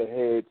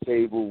head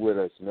table with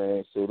us,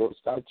 man. So don't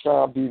stop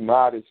trying to be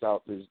modest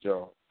out this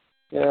job.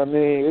 You know what I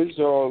mean? It's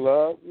all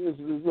love. This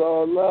is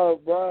all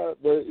love, bro.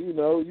 But, you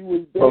know, you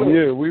was there. Oh,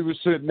 yeah, we was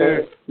sitting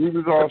there. We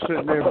was all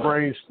sitting there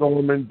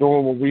brainstorming,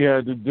 doing what we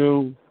had to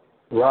do.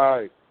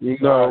 Right. You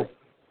know,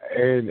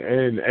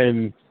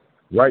 and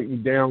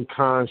writing down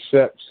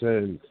concepts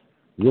and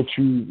what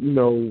you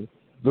know,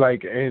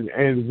 like,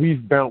 and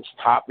we've bounced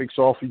topics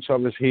off each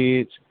other's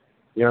heads.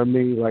 You know what I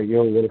mean? Like,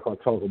 yo, what if I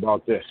talk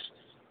about this?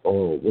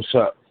 Or what's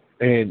up?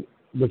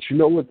 But you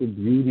know what the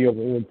beauty of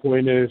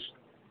OnPoint is?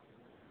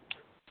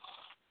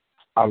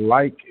 I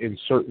like in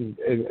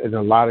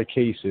a lot of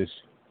cases,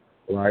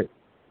 right?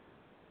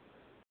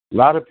 A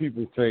lot of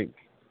people think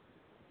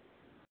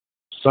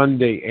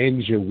Sunday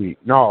ends your week.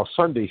 No,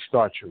 Sunday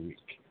starts your week.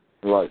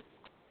 Right.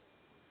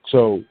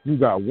 So you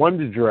got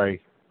Wonder DrÄ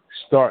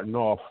starting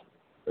off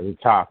at the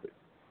topic.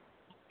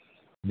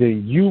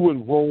 Then you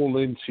would roll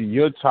into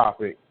your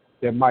topic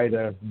that might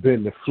have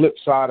been the flip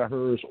side of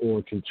hers or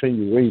a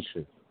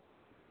continuation.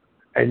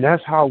 And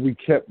that's how we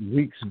kept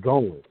weeks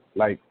going.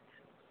 Like,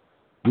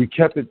 we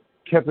kept it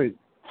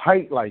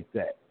tight like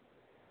that.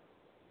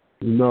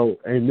 You know,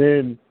 and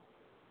then,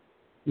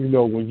 you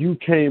know, when you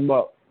came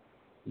up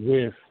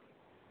with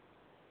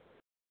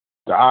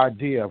the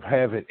idea of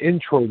having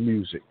intro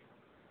music,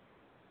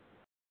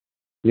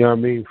 you know what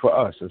I mean, for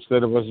us,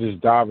 instead of us just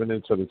diving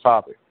into the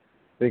topic,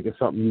 thinking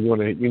something you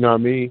want to, you know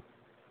what I mean?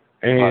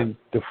 And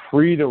the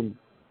freedom,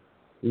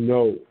 you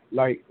know,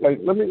 like let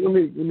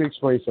me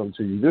explain something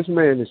to you. This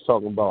man is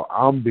talking about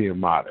I'm being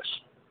modest.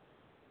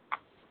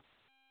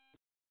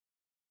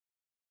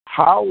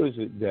 How is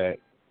it that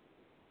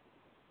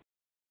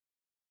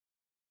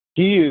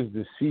he is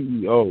the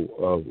CEO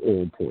of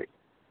OnPoint?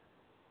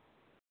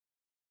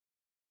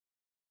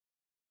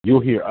 You'll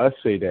hear us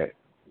say that,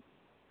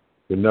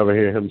 but never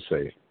hear him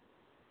say it.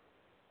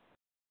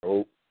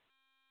 Oh.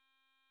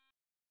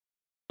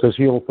 Because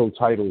he don't throw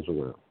titles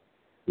around.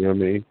 You know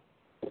what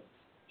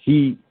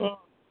I mean?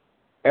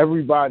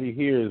 Everybody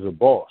here is a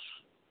boss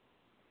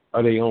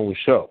of their own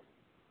show.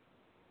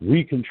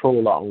 We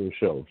control our own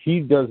show. He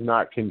does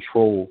not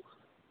control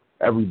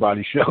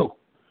everybody's show.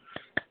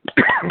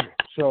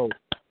 So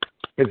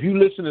if you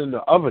listen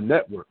to other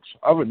networks,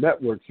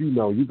 you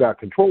know, you got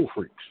control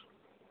freaks.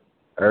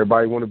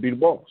 Everybody want to be the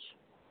boss,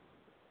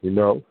 you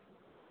know.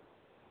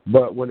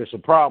 But when it's a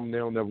problem, they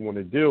don't ever want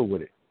to deal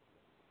with it.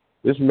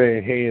 This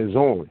man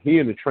hands-on. He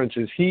in the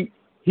trenches. He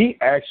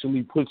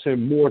actually puts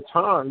in more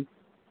time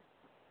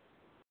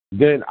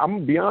than, I'm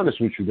going to be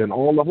honest with you, than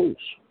all the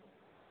hosts.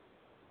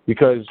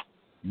 Because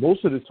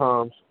most of the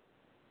times,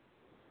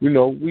 you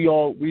know, we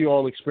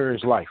all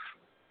experience life.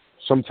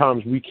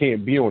 Sometimes we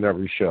can't be on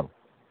every show,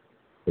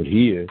 but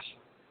he is.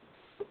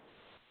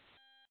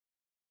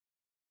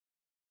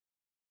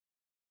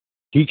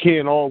 He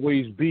can't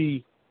always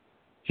be.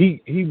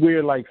 He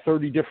wear like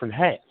 30 different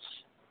hats.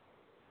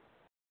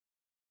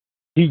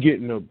 He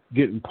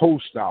getting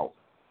posts out.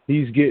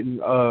 He's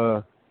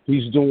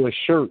doing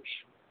shirts,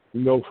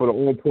 you know, for the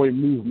OnPoint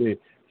movement.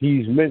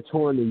 He's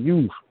mentoring the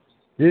youth.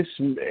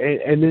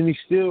 And then he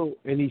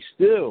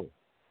still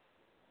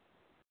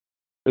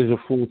is a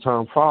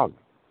full-time father.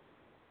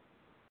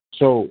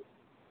 So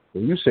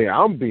when you say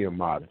I'm being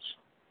modest,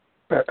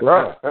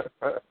 bruh,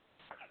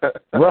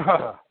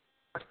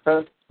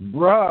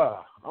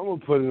 I'm gonna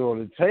put it on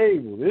the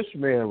table. This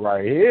man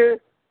right here,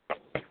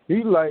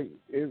 he like,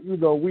 you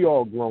know, we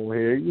all grown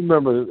here. You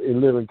remember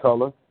in Living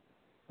Color?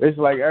 It's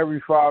like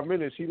every 5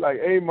 minutes he like,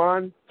 hey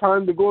man,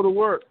 time to go to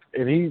work,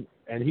 and he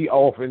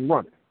off and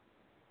running.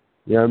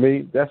 You know what I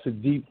mean? That's a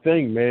deep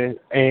thing, man.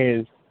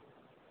 And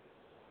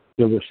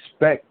the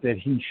respect that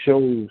he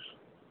shows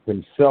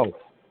himself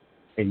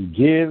and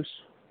gives,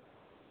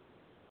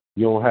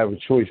 you don't have a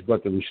choice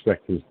but to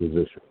respect his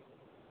position.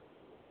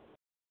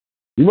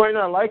 You might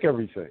not like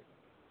everything,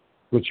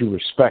 but you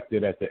respect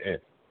it at the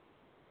end.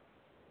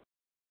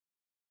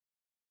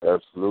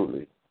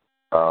 Absolutely.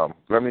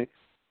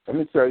 Let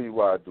me tell you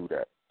why I do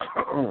that.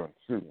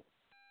 Excuse me.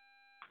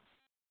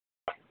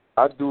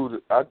 I do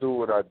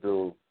what I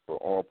do for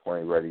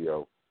OnPoint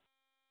Radio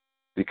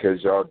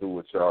because y'all do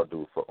what y'all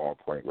do for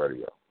OnPoint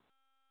Radio.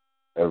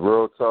 And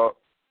real talk,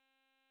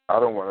 I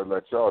don't want to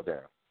let y'all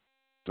down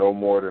no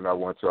more than I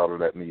want y'all to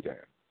let me down.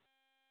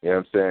 You know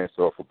what I'm saying?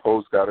 So if a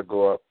post got to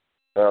go up,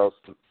 else,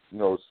 you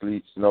know,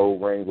 sleet, snow,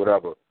 rain,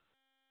 whatever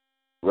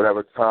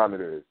time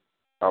it is,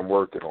 I'm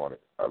working on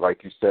it.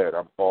 Like you said,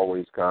 I'm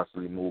always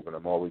constantly moving.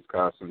 I'm always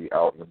constantly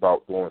out and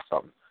about doing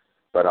something.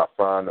 But I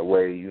find a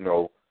way, you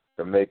know,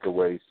 to make a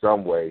way,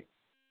 some way,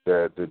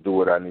 to do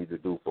what I need to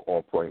do for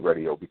OnPoint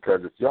Radio.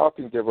 Because if y'all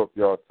can give up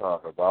your time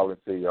and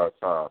volunteer your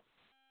time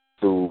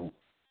to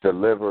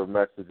deliver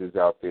messages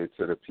out there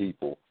to the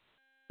people,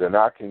 then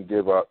I can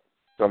give up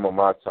some of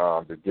my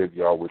time to give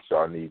y'all what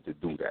y'all need to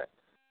do that.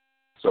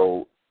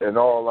 So, in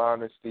all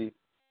honesty,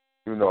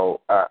 you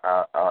know,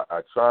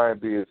 I try and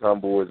be as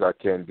humble as I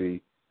can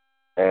be,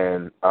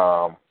 and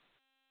I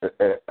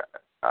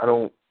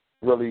don't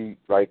really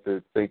like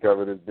to think of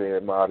it as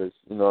being modest,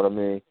 you know what I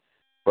mean?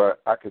 But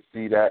I could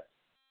see that,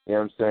 you know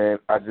what I'm saying?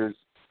 I just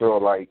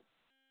feel like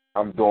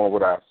I'm doing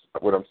what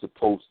I'm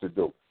supposed to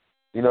do.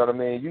 You know what I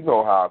mean? You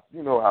know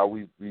how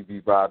we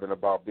be vibing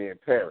about being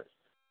parents.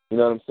 You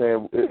know what I'm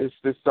saying? It's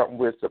just something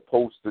we're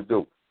supposed to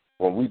do.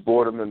 When we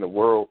brought them in the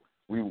world,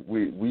 we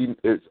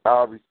it's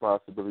our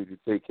responsibility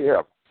to take care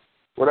of them.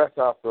 Well, that's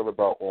how I feel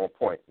about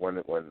OnPoint.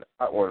 When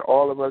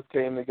all of us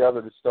came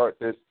together to start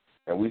this,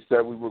 and we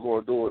said we were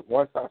going to do it,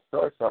 once I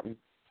start something,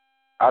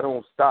 I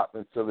don't stop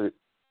until it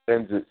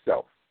ends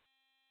itself.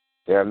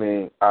 You know what I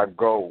mean? I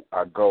go,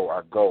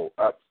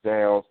 ups,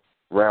 downs,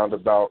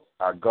 roundabouts,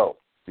 I go,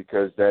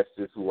 because that's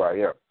just who I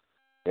am.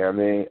 You know what I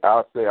mean?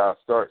 I'll say I'll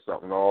start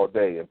something all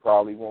day and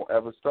probably won't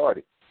ever start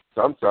it.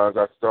 Sometimes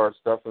I start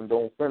stuff and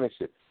don't finish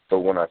it. But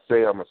when I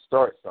say I'm going to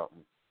start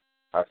something,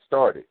 I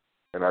start it,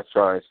 and I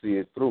try and see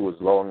it through as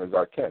long as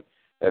I can.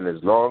 And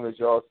as long as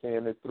y'all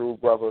seeing it through,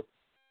 brother,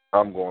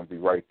 I'm going to be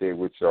right there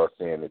with y'all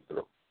seeing it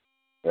through.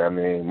 You know what I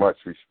mean? Much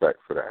respect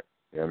for that.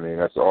 You know what I mean?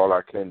 That's all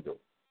I can do.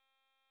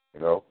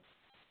 You know?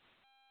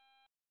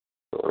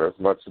 So that's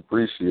much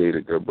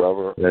appreciated, good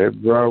brother. Hey,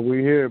 bro, we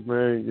here,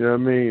 man. You know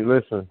what I mean?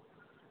 Listen,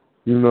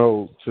 you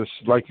know, just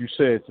like you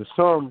said, to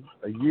some,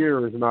 a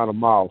year is not a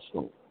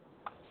milestone,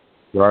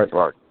 right?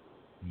 Right.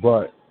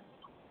 But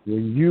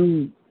when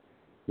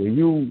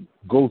you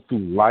go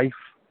through life,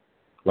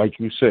 like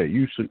you said,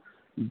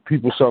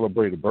 people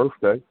celebrate a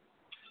birthday.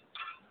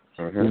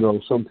 Mm-hmm. You know,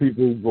 some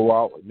people go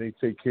out and they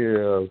take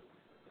care of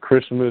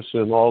Christmas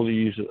and all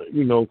these,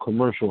 you know,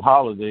 commercial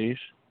holidays,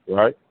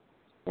 right?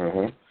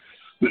 Mm-hmm.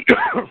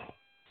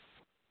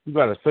 You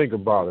got to think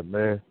about it,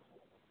 man.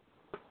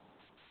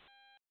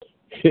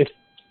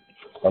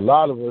 A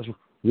lot of us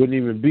wouldn't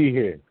even be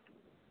here.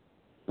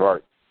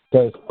 Right.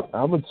 Because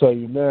I'm going to tell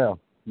you now,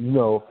 you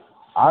know,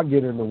 I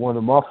get into one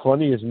of my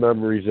funniest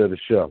memories of the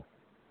show.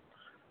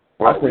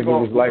 Well, I think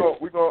we're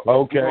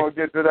gonna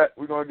get to that.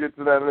 We're gonna get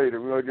to that later.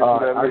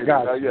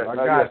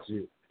 I got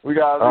you. We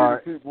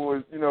gotta leave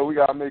people. You know, we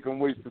gotta make them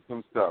wait for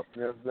some stuff.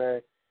 You know what I'm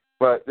saying?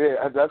 But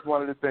yeah, that's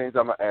one of the things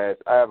I'm gonna ask.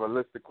 I have a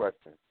list of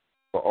questions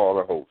for all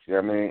the hosts. You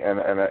know what I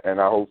mean?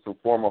 And I hope some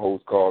former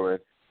hosts call in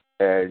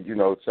and, you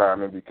know,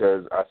 chime in,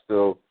 because I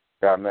still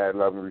got mad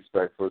love and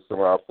respect for some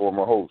of our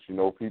former hosts. You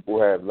know, people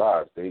have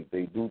lives. They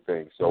do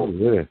things. So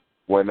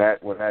when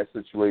that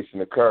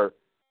situation occurs,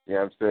 you know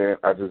what I'm saying,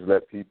 I just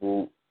let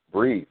people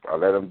breathe. I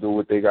let them do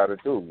what they got to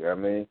do. You know what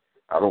I mean?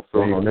 I don't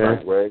feel no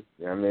right way.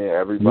 You know what I mean?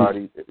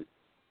 Everybody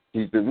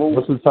keep it moving.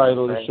 What's the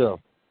title of the show?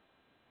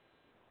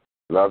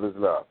 Love is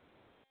love.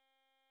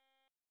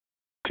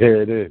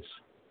 There it is.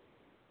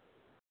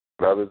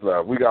 Love is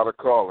love. We got a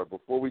caller.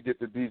 Before we get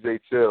to DJ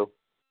Chill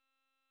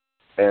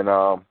and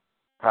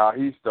how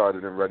he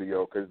started in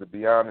radio, because to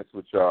be honest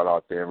with y'all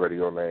out there in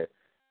radio land,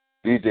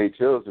 DJ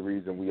Chill is the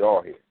reason we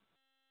all here,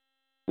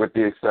 with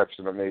the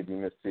exception of maybe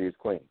MissTee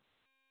IzQueen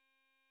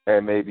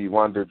and maybe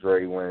Wonder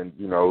DrÄ when,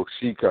 you know,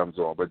 she comes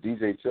on. But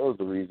DJ Chill is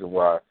the reason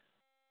why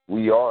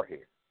we are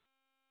here,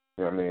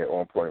 you know what I mean, at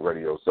OnPoint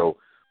Radio. So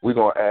we're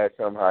going to ask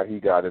him how he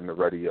got in the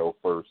radio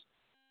first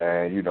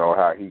and, you know,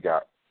 how he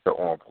got to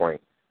OnPoint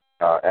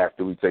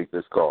after we take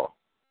this call.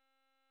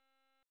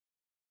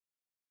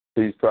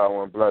 Peace,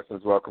 power, and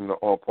blessings. Welcome to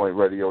OnPoint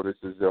Radio. This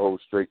is your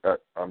host, this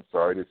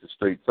is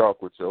Straight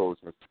Talk with your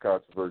host, Mr.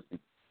 Controversy,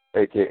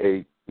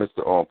 a.k.a.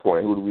 Mr.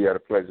 OnPoint. Who do we have the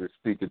pleasure of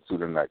speaking to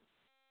tonight?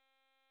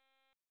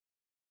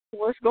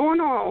 What's going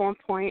on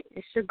OnPoint?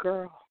 It's your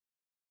girl.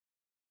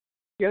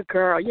 Your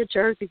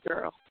Jersey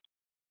girl.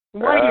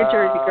 One of your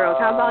Jersey girls.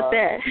 How about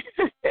that?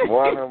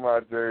 One of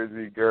my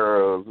Jersey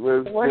girls.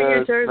 One of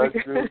your Jersey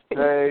girls.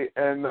 Stay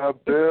in the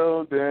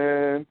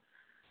building.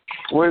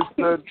 What's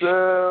the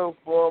deal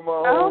for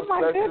my Oh,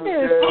 my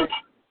goodness.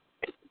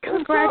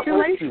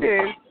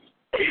 Congratulations.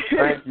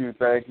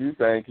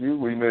 Thank you.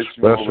 We miss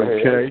you over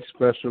here.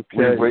 Special K.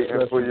 We're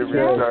waiting for your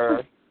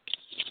return.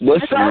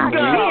 What's up,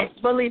 girl?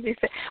 Believe me.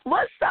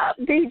 What's up,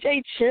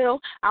 DJ Chill?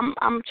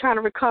 I'm trying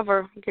to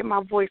recover, get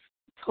my voice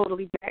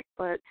totally back,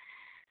 but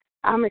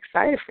I'm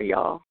excited for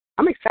y'all.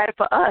 I'm excited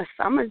for us.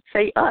 I'm going to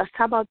say us.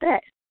 How about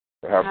that?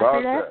 How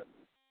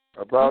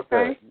about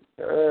that?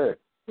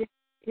 Yeah.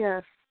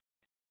 Yes.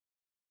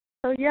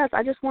 So, yes,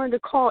 I just wanted to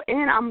call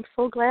in. I'm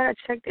so glad I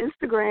checked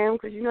Instagram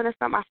because, you know, that's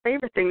not my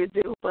favorite thing to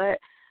do, but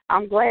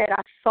I'm glad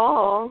I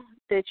saw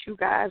that you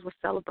guys were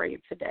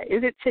celebrating today.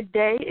 Is it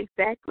today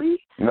exactly?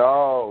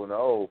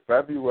 No,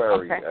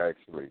 February,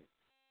 actually.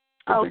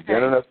 The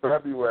beginning of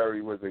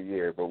February was a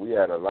year, but we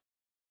had a lot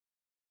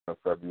of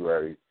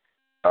February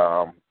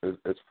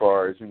as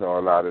far as, you know,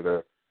 a lot of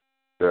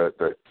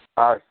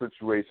our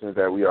situations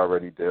that we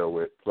already deal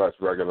with, plus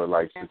regular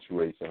life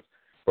situations.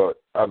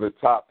 But other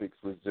topics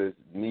was just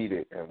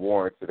needed and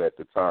warranted at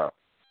the time.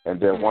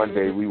 And then one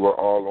day we were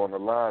all on the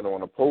line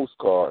on a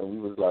postcard, and we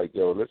was like,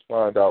 yo, let's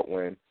find out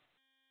when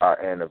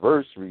our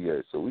anniversary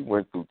is. So we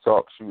went through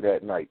Talk Shoe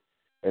that night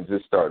and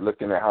just started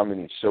looking at how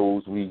many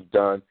shows we've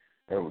done.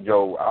 And,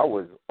 yo, I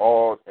was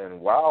awed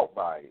and wowed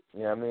by it.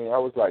 You know what I mean? I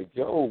was like,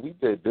 yo, we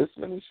did this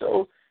many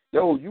shows.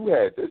 Yo, you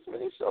had this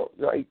many shows.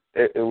 Like,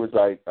 it was,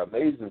 like,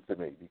 amazing to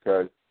me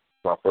because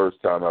it's my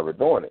first time ever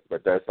doing it.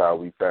 But that's how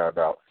we found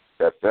out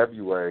that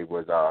February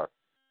was our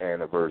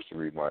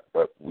anniversary month.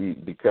 But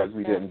because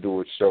we didn't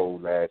do a show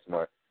last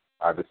month,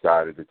 I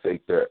decided to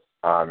take the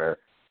honor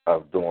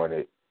of doing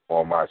it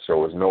on my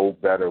show. There's no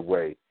better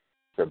way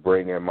to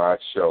bring in my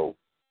show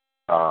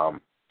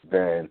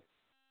than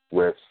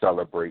with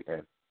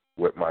celebrating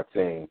with my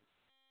team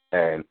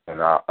and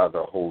our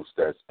other hosts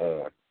that's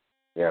on,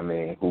 you know what I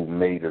mean, who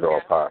made it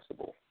all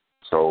possible.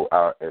 So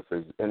if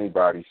there's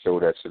anybody's show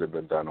that should have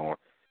been done on,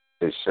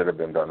 it should have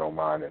been done on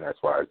mine, and that's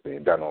why it's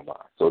being done on mine.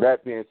 So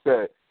that being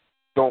said,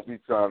 don't be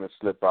trying to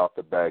slip out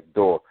the back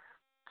door.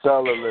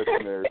 Tell the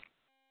listeners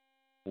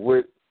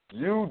what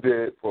you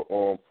did for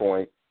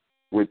OnPoint,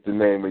 what the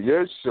name of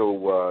your show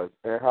was,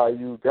 and how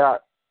you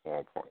got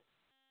OnPoint.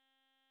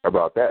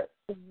 About that.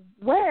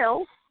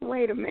 Well,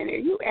 wait a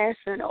minute. You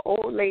asking an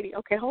old lady.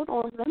 Okay, hold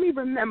on. Let me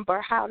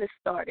remember how this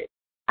started.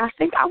 I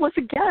think I was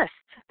a guest.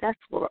 That's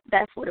what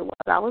it was.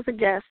 I was a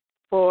guest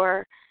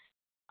for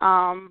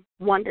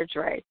Wonder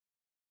DrÄ.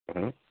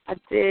 Mm-hmm. I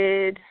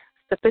did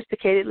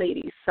Sophisticated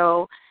Ladies.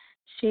 So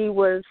she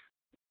was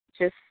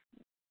just,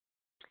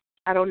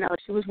 I don't know,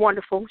 she was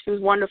wonderful. She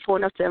was wonderful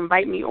enough to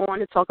invite me on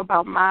to talk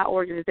about my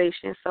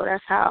organization. So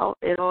that's how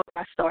it all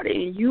got started.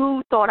 And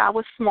you thought I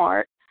was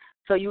smart,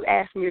 so you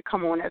asked me to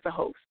come on as a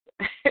host.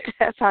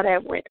 That's how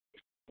that went.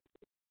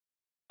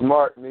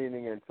 Smart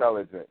meaning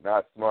intelligent,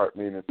 not smart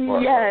meaning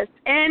smart. Yes,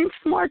 and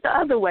smart the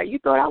other way. You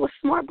thought I was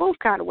smart both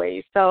kind of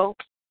ways. So,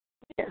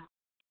 yeah.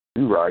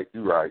 You're right.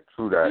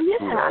 True that. Yeah,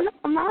 True that.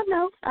 I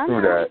know.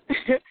 True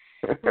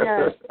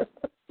that.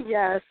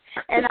 Yes.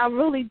 And I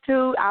really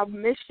do. I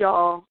miss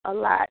y'all a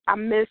lot. I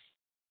miss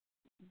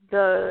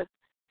the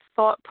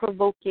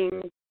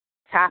thought-provoking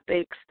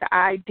topics, the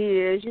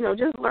ideas,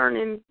 just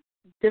learning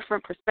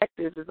different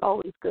perspectives is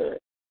always good.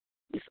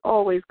 It's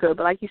always good.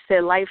 But like you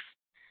said, life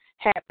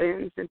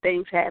happens and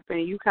things happen.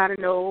 You kind of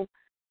know,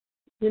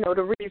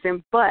 the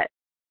reason. But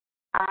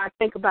I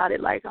think about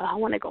it like, I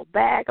want to go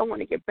back. I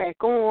want to get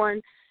back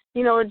on.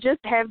 Just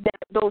have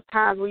those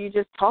times where you're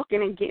just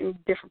talking and getting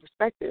different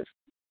perspectives.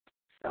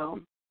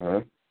 So,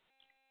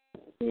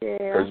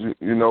 yeah. 'Cause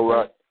you know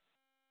what?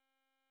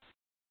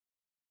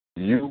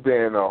 You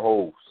being a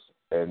host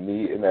and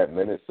needing that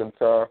minute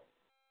sometime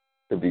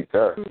to be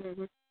there.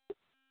 Mm-hmm.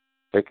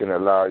 It can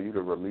allow you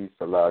to release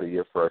a lot of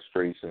your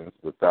frustrations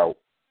without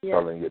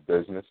telling your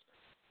business.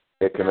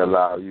 It can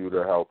allow you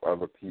to help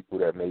other people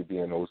that may be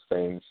in those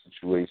same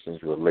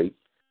situations relate.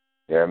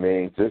 You know what I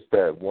mean? Just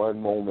that one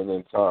moment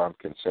in time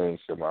can change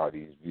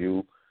somebody's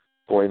view,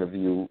 point of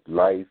view,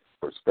 life,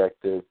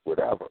 perspective,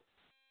 whatever.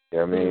 You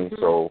know what I mean?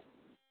 Mm-hmm. So,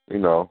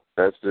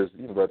 that's just,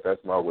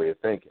 that's my way of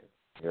thinking.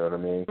 You know what I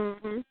mean?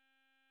 Mm-hmm.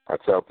 I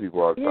tell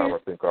people all the time I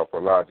think off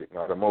of logic,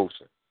 not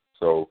emotion.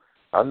 So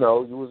I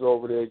know you was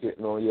over there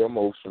getting on your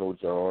emotional,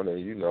 John, and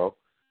you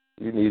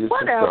needed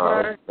some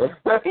time.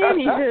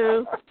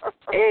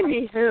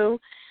 Anywho.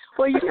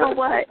 Well, you know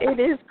what? It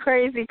is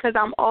crazy because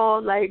I'm all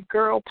like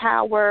girl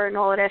power and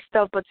all of that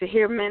stuff, but to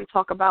hear men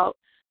talk about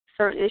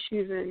certain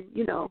issues and,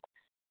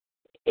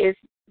 it's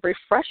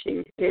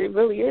refreshing. It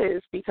really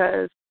is,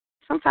 because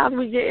sometimes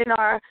we get in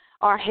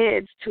our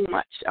heads too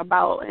much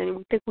about, and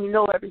we think we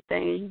know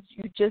everything.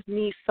 You just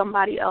need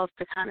somebody else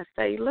to kind of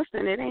say,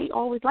 listen, it ain't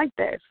always like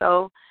that.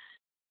 So,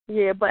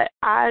 yeah, but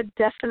I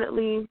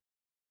definitely,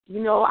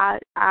 I'm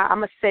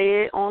going to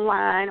say it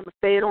online. I'm going to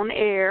say it on the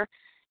air.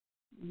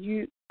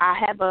 I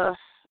have a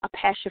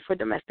passion for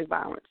domestic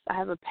violence. I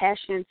have a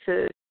passion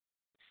to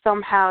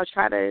somehow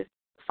try to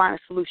find a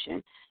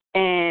solution.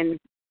 And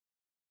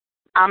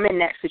I'm in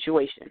that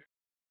situation.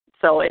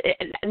 So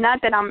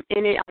not that I'm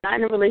in it, I'm not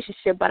in a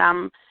relationship, but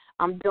I'm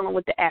dealing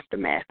with the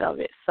aftermath of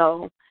it.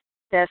 So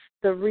that's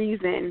the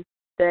reason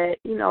that,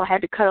 I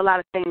had to cut a lot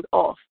of things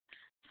off.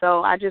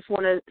 So I just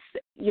want to,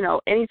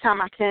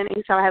 anytime I can,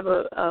 anytime I have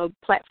a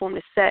platform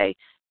to say,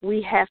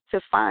 we have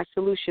to find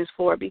solutions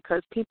for it,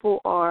 because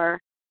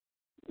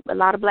a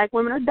lot of black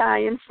women are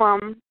dying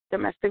from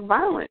domestic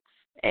violence,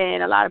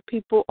 and a lot of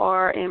people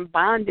are in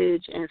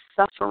bondage and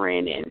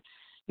suffering and,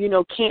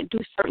 can't do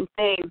certain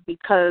things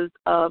because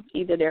of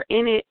either they're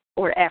in it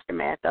or the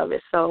aftermath of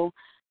it. So,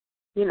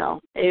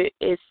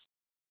 it's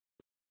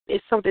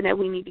something that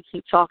we need to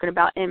keep talking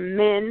about.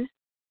 And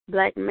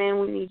black men,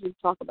 we need to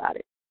talk about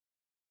it.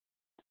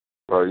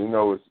 Well,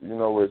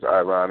 what's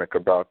ironic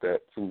about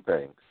that? Two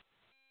things.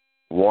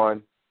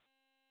 One,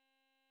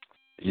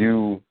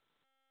 you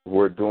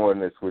were doing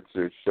this with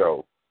your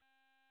show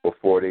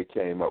before they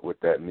came up with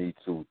that Me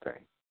Too thing.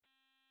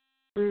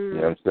 You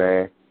know what I'm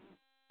saying?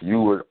 You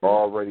were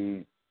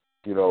already,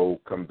 trying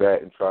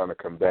to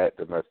combat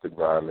domestic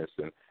violence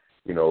and,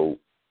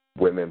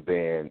 women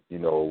being,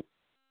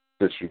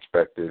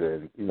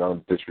 disrespected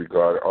and,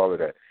 disregarded, all of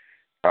that.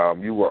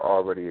 you were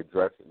already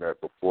addressing that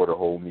before the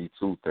whole Me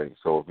Too thing.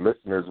 So if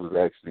listeners was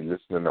actually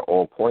listening to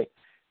OnPoint,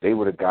 they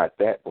would have got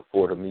that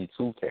before the Me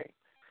Too came.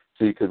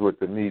 See, because with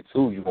the Me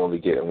Too, you only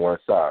get in one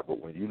side. But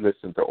when you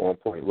listen to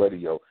OnPoint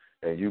Radio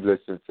and you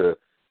listen to,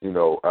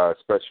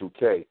 Special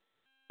K,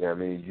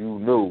 you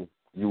knew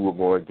you were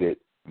going to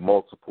get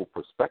multiple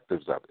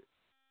perspectives of it,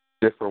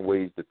 different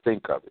ways to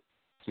think of it.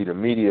 See, the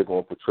media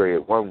going to portray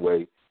it one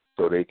way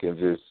so they can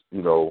just,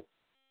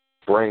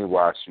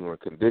 brainwash you and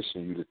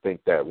condition you to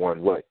think that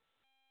one way,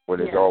 when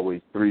there's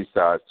always three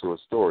sides to a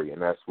story,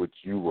 and that's what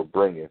you were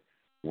bringing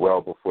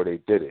well before they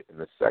did it. And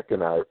the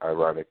second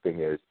ironic thing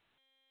is,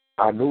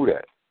 I knew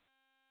that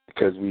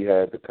because we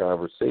had the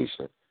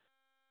conversation.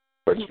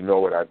 But you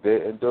know what I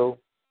didn't do?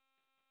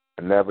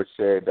 I never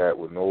shared that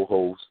with no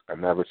host. I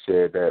never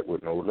shared that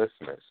with no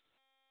listeners.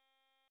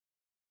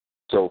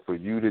 So for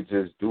you to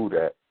just do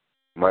that,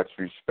 much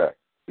respect,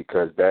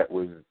 because that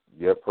was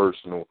your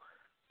personal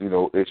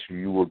issue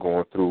you were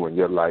going through in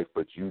your life,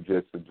 but you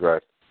just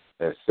addressed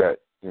and set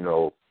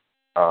the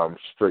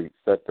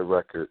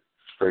record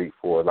straight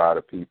for a lot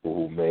of people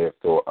who may have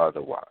thought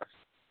otherwise,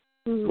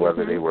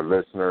 whether they were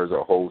listeners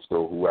or hosts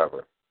or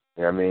whoever.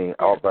 You know what I mean?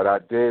 But I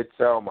did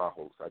tell our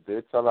host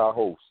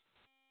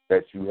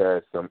that you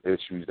had some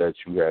issues that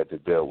you had to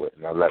deal with,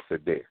 and I left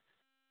it there.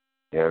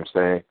 You know what I'm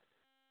saying?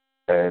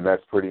 And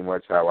that's pretty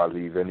much how I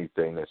leave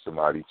anything that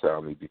somebody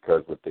tell me,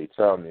 because what they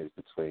tell me is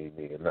between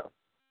me and them.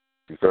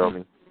 You feel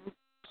me?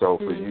 So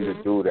for you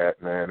to do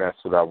that, man, that's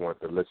what I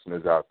want the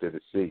listeners out there to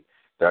see.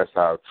 That's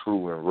how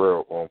true and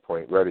real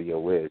OnPoint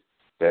Radio is,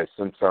 that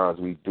sometimes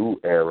we do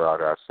air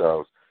out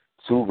ourselves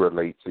to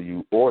relate to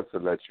you or to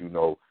let you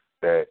know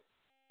that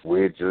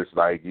we're just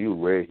like you.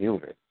 We're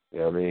human. You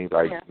know what I mean?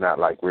 Not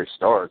like we're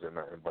stars or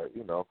nothing, but,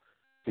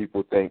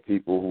 people think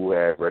people who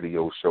have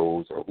radio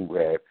shows or who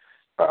have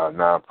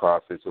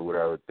nonprofits or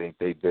whatever think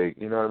they big.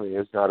 You know what I mean?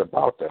 It's not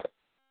about that.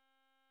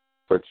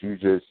 But you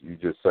just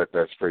set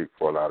that straight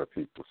for a lot of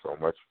people. So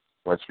much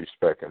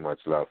respect and much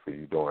love for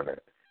you doing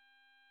that.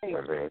 You know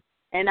what I mean?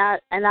 And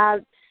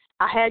I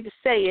had to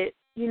say it,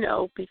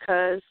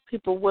 because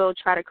people will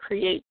try to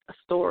create a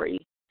story.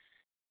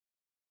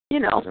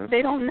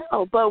 They don't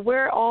know. But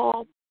we're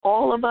all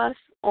of us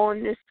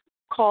on this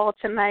call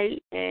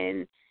tonight,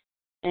 and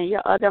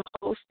your other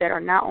hosts that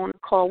are not on the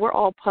call, we're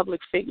all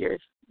public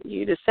figures.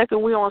 The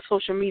second we're on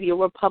social media,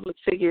 we're public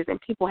figures,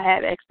 and people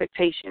have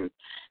expectations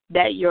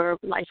that your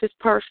life is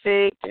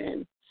perfect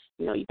and,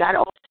 you got it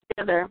all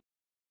together.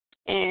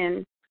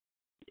 And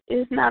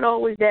it's not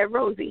always that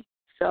rosy.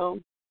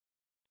 So,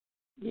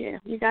 yeah,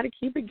 you got to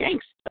keep it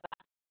gangster.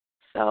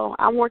 So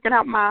I'm working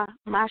out my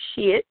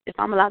shit, if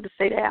I'm allowed to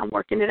say that. I'm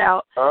working it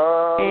out.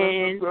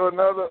 And so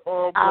another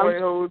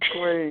OnPoint host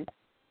queen.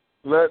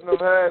 Letting them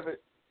have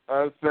it.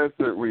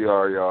 Uncensored we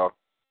are, y'all.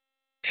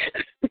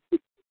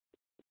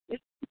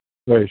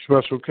 Hey,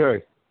 Special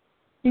K.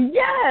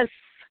 Yes.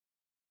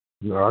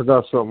 No, I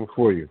got something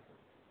for you.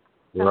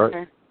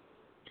 Right?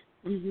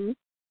 Okay.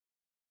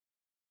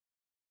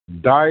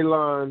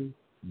 Dylan.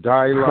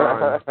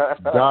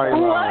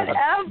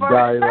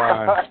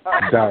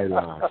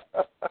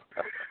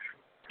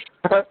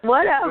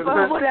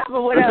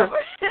 Whatever.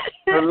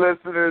 The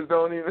listeners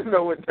don't even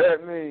know what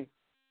that means.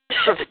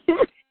 They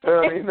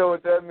don't even know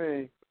what that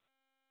means.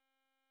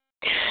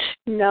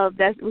 No,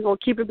 we're gonna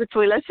keep it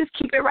between. Let's just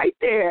keep it right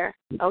there.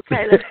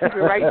 Okay, let's keep it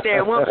right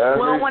there. We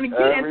don't want to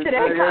get into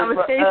that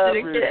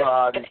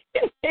conversation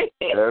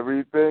again.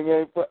 Everything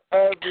ain't for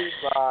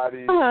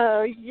everybody.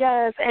 Oh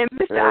yes, and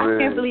Mr. I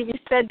can't believe you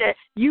said that.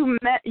 You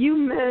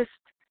missed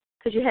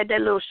because you had that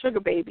little sugar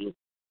baby.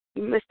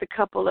 You missed a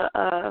couple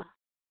of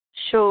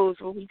shows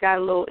where we got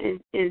a little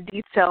in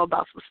detail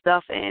about some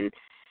stuff, and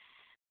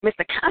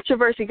Mr.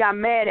 Controversy got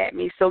mad at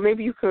me. So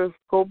maybe you could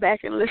go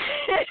back and listen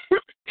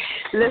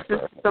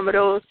to some of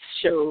those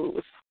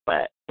shows.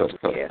 But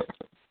yeah.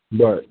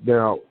 But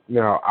now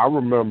I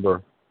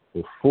remember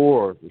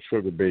before the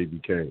sugar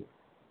baby came,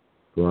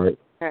 right?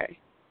 Okay.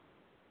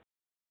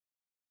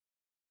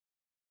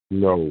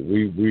 No,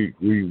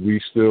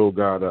 we still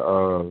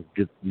gotta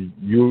get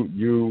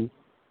you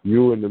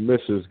and the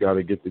missus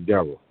gotta get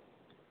together.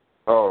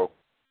 Oh,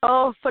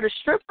 for the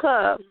strip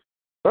club.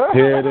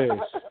 Here it is.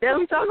 That's what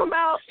I'm talking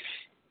about?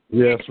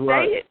 Yes,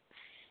 right.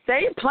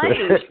 Say it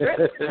plain,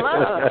 strip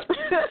club.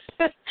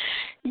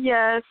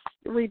 Yes,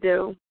 we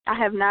do. I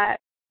have not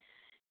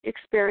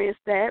experienced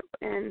that,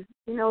 and,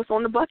 it's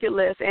on the bucket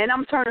list. And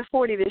I'm turning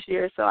 40 this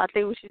year, so I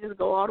think we should just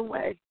go all the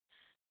way.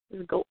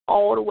 Just go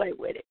all the way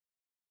with it.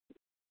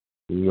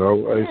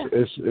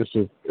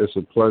 It's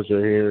a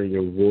pleasure hearing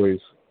your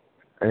voice,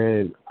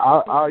 and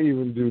I'll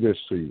even do this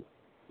to you,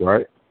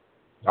 right?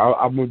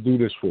 I'm gonna do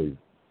this for you.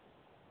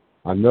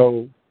 I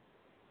know,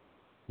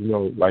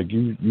 like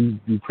you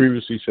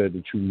previously said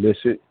that you miss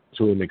it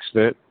to an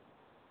extent,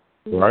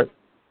 right?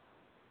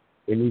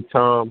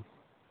 Anytime,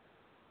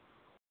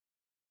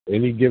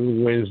 any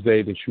given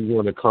Wednesday that you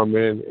want to come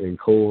in and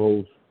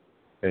co-host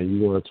and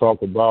you want to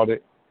talk about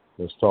it,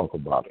 let's talk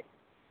about it.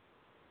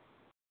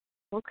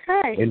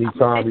 Okay.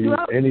 Anytime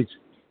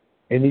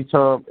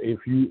anytime, if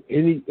you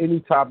any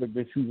topic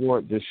that you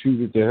want, just shoot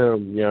it to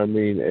him. You know what I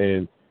mean?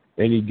 And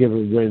any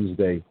given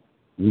Wednesday,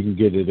 we can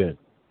get it in.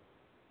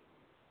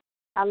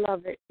 I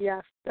love it.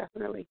 Yes,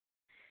 definitely.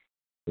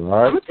 All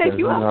right? I'm gonna take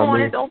you up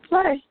on it. Don't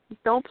play.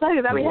 Don't play.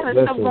 Because I be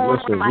having stuff going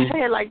on in my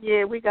head. Like,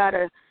 yeah, we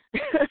gotta.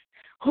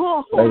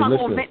 who am I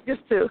gonna make this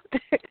to?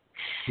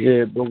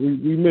 Yeah, but we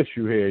miss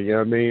you here. You know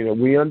what I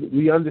mean?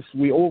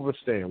 We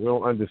overstand. We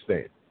don't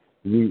understand.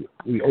 We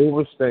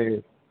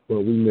overstand,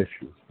 but we miss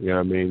you. You know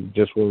what I mean?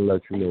 Just want to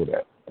let you know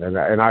that. And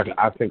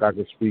I think I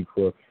can speak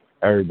for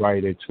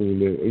everybody that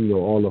tuned in. You know,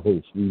 all the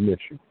hosts. We miss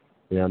you.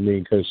 You know what I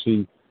mean? Because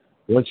see,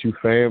 once you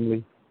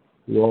family,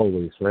 you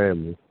always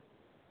family.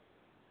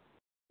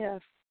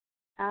 Yes,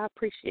 I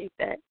appreciate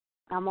that.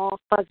 I'm all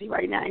fuzzy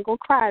right now. I ain't gonna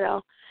cry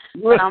though.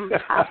 But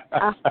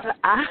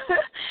I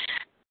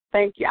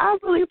thank you. I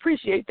really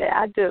appreciate that.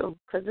 I do,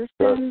 because it's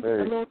been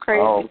a little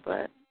crazy,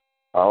 but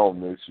I don't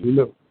miss you.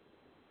 No.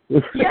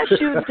 Yes,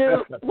 you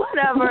do.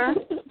 Whatever.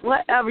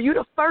 You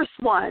the first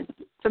one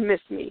to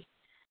miss me.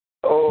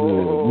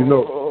 Oh, you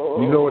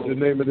know what the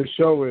name of the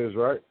show is,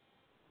 right?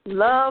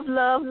 Love,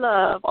 love,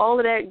 love. All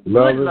of that.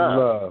 Love good is love.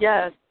 love.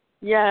 Yes.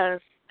 Yeah,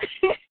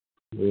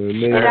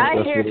 man, and I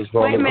that's hear. what it's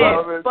all Wait a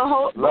about. minute. But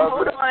hold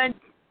on.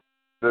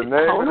 The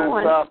name of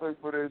the topic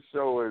for this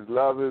show is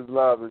Love is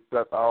Love,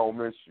 except I don't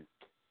miss you.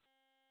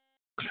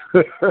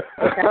 Okay.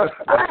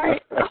 All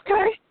right.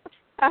 Okay.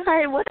 All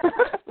right.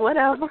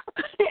 Whatever.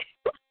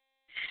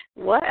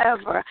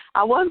 Whatever.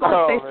 I was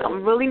gonna say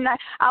something really nice.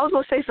 I was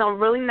gonna say something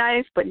really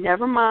nice, but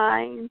never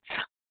mind.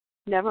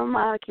 Never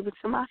mind. Keep it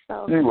to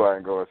myself. You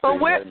weren't gonna say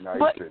nothing nice.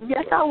 But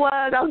yes, I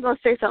was. I was gonna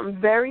say something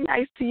very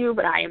nice to you,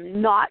 but I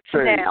am not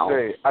now.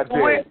 Say, I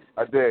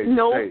did.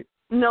 No. Say.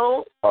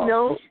 No. Oh,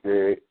 no.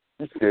 You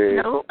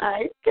scared. No,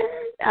 I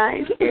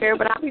ain't scared.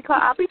 But I'll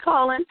be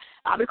calling.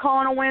 I'll be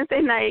calling on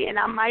Wednesday night, and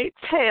I might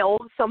tell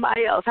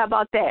somebody else. How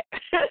about that?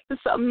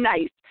 Something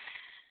nice.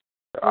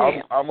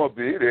 I'm gonna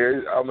be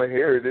there. I'm gonna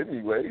hear it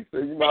anyway. So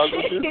you might as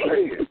well just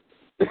say it.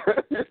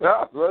 You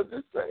might as well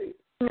just say it.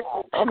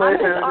 I'm gonna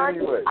hear it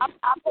anyway. I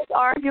was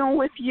arguing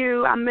with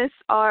you. I miss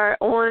our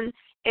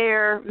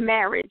on-air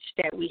marriage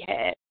that we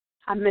had.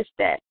 I miss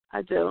that.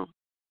 I do.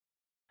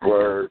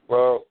 Word.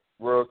 Well,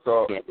 real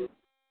talk. Yeah.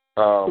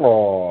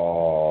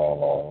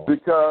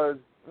 Because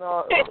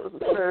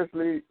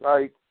seriously,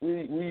 like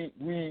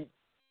we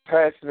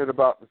passionate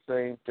about the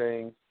same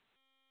things.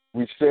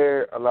 We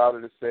share a lot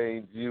of the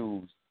same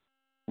views.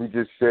 We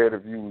just share the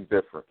views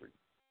differently.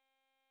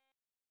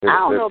 I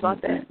don't know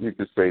about that. You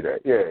could say that.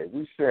 Yeah,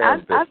 we share.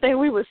 I think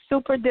we were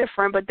super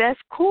different, but that's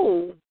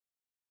cool.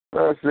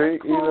 See,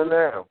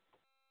 cool.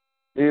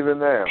 Even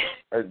now.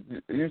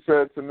 You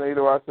said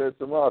tomato, I said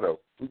tomato.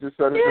 We just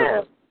said it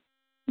different.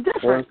 You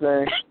know what I'm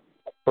saying?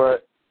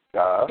 But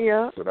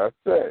that's what I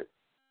said.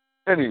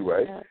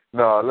 Anyway,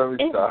 no, let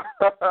me stop.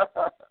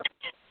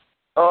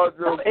 All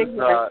jokes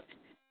aside.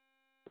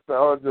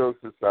 All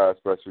jokes aside,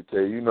 Special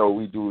K, you know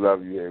we do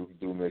love you here. We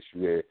do miss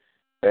you here.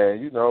 And,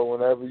 you know,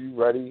 whenever you're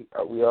ready,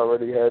 we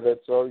already had that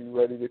show. You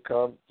ready to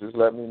come, just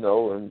let me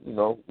know. And, you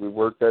know, we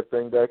work that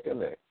thing back in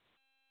there.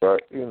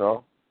 But, you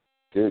know,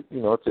 take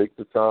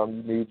the time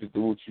you need to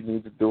do what you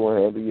need to do and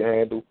handle your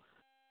handle.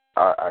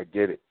 I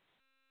get it.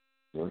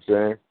 You know what I'm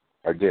saying?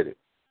 I get it.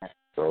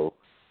 So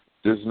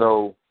just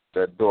know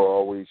that door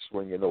always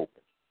swinging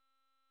open.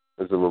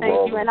 There's a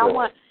revolving door. And I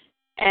want...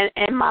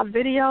 And my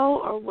video,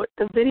 or what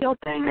the video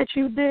thing that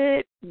you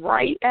did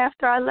right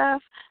after I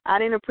left, I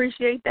didn't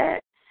appreciate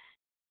that.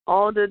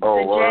 All the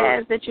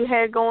jazz that you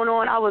had going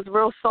on, I was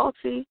real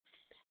salty.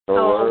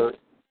 So,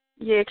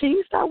 yeah, can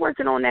you start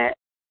working on that?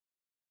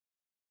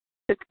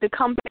 The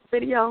comeback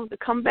video, the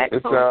comeback.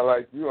 It sounds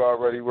like you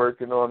already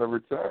working on the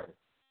return.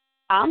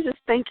 I'm just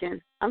thinking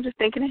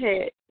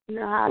ahead. You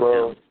know how I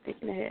do,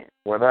 thinking ahead.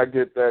 When I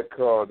get that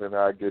call, then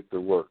I get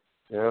to work.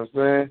 You know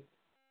what I'm saying?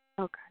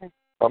 Okay.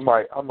 I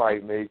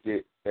might make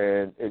it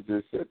and it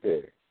just sit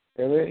there.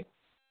 You know what I mean?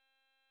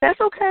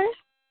 That's okay.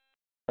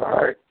 All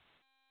right.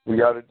 We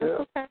got to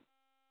do. Okay.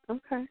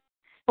 Okay.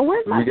 And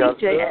where's my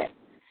DJ at?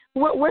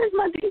 Where's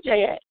my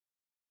DJ at?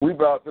 We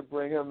about to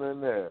bring him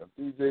in there.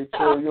 DJ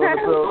Chill, you on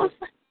the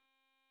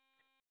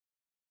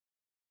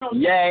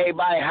building? Yeah,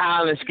 everybody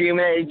hollering,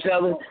 screaming at each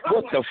other.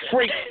 What the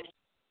freak?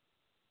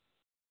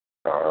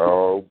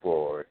 Oh,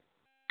 boy.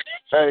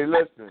 Hey,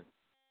 listen.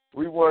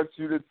 We want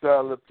you to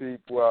tell the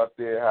people out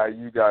there how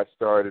you got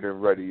started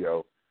in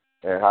radio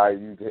and how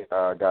you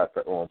got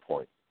to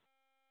OnPoint.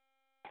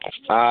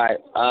 All right.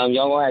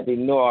 Y'all going to have to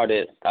ignore all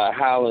that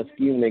howling,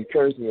 screaming, and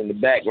cursing in the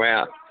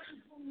background.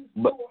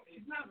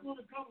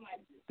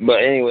 But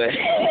anyway,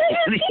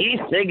 these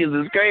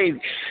niggas is crazy.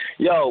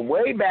 Yo,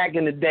 way back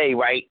in the day,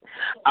 right,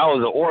 I was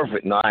an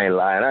orphan. No, I ain't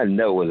lying. I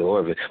know I was an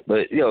orphan.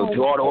 But, to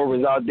all the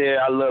orphans out there,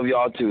 I love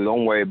y'all, too.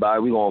 Don't worry about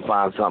it. We going to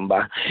find something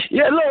by.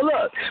 Yeah,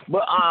 look.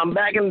 But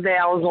back in the day,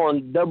 I was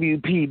on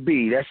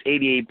WPB. That's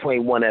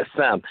 88.1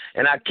 FM.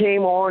 And I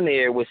came on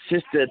there with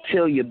Sister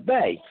Atilia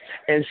Bay.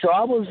 And so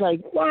I was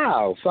like,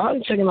 wow. So I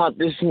was checking out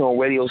this,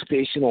 radio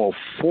station on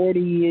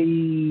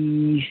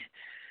 40...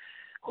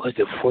 What is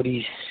it,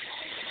 40...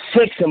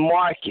 fix and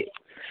market.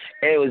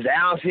 And it was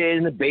downstairs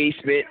in the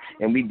basement,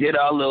 and we did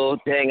our little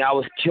thing. I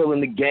was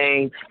killing the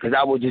game because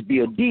I would just be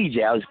a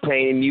DJ. I was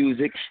playing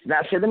music, and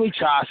I said, let me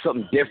try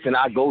something different.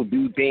 I go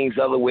do things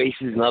other ways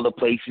and other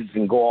places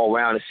and go all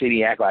around the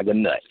city and act like a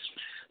nut.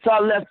 So I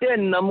left there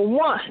number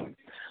one.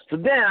 So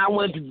then I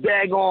went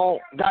to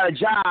got a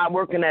job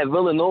working at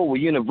Villanova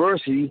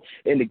University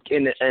in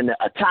the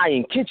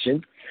Italian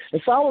kitchen.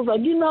 And so I was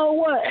like, you know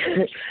what?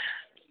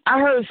 I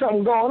heard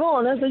something going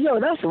on. I said, yo,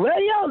 that's a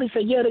radio? They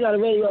said, yeah, they got a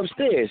radio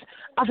upstairs.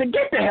 I said,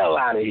 get the hell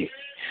out of here.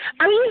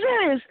 I mean, you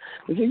serious?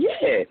 They said,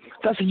 yeah.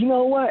 So I said, you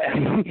know what?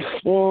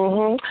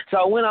 So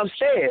I went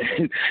upstairs.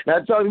 And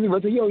I talked to people.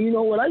 I said, yo, you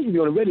know what? I used to be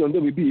on the radio on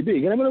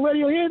WBB. Can I be on the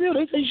radio here, dude?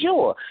 They said,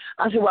 sure.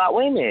 I said, well,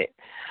 wait a minute.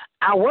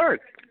 I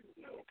work.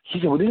 She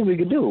said, well, this is what we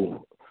could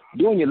do.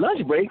 During your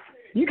lunch break,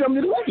 you come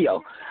to the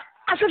radio.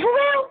 I said, for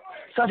real?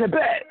 So I said,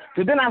 bet.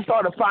 So then I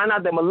started to find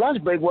out that my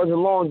lunch break wasn't as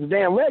long as the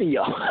damn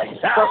radio. I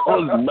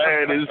was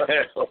mad as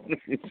hell.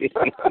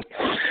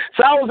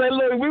 So I was like,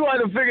 look, we want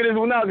to figure this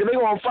one out because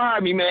they're going to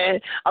fire me, man.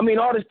 I mean,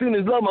 all the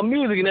students love my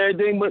music and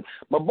everything, but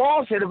my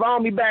boss said if I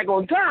don't be back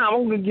on time,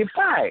 I'm going to get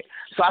fired.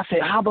 So I said,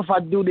 how about if I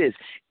do this?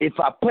 If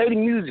I play the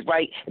music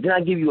right, and then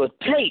I give you a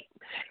tape,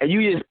 and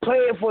you just play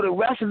it for the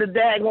rest of the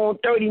daggone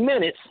 30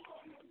 minutes,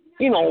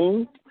 you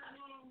know,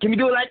 can we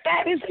do it like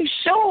that? They said,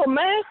 sure,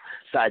 man.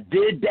 So I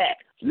did that.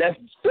 Left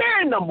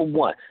there number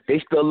one. They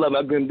still love me.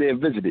 I go there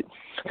and visited.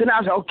 So now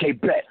I said, okay,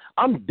 bet.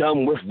 I'm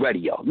done with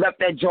radio. Left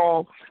that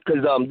job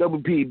because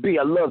WPB,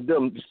 I love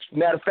them.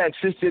 Matter of fact,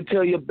 sister,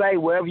 tell your babe,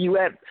 wherever you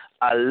at,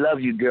 I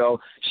love you,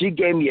 girl. She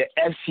gave me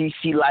an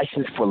FCC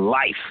license for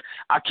life.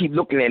 I keep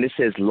looking at it. It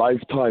says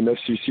lifetime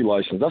FCC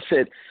license. I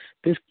said,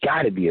 this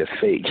got to be a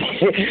fake.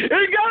 It got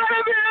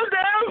to be a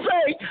damn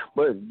fake.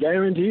 But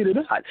guaranteed it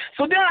not.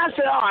 So then I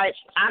said, all right,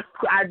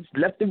 I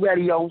left the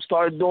radio,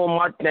 started doing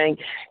my thing.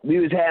 We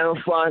was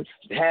having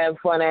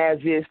fun as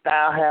is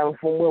style, having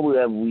fun,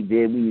 whatever we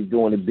did. We was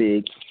doing it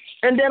big.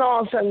 And then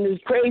all of a sudden, this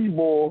crazy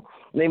boy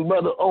named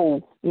Brother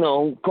O, you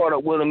know, caught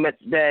up with him at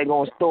the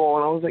daggone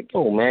store. And I was like,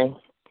 oh, man.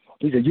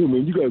 He said, yo,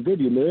 man, you got a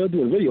video, man. I'm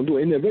doing radio. I'm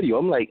doing internet radio.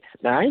 I'm like,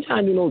 nah, I ain't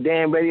trying to do no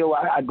damn radio.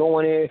 I go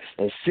in there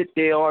and sit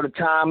there all the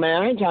time,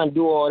 man. I ain't trying to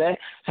do all that.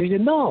 So he said,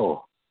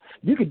 no,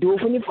 you could do it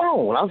from your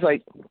phone. I was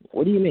like,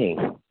 what do you mean?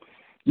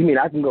 You mean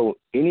I can go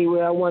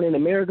anywhere I want in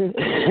America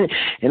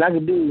and I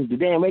can do the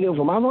damn radio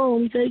from my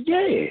phone? He said,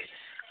 yeah.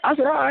 I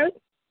said, all right,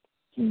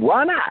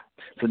 why not?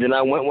 So then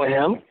I went with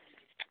him,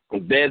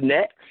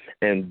 BevNet,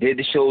 and did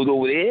the shows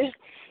over there.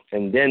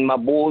 And then my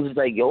boys was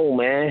like, yo,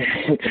 man,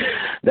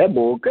 that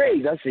boy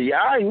crazy. I said, yeah,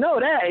 I already know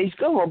that. He's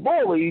still my boy,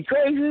 but he's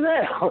crazy as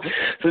hell.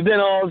 So then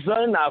all of a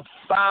sudden,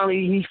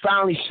 he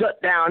finally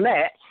shut down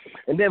that.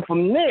 And then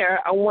from there,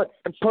 I went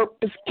to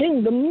Purpose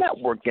Kingdom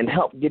Network and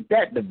helped get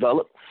that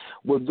developed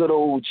with good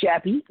old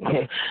Chappie.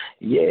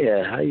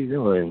 Yeah, how you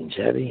doing,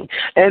 Chappie?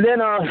 And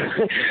then I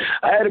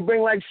had to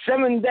bring like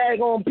 7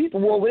 daggone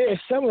people over there,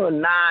 7 or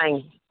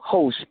 9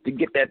 hosts to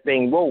get that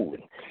thing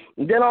rolling.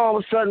 And then all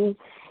of a sudden,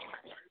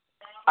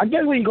 I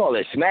guess what you call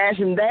it, smash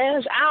and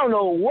dash? I don't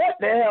know what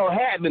the hell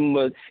happened,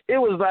 but it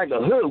was like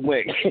a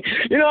hoodwink.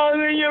 You know what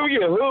I mean? You ever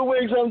get a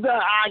hoodwink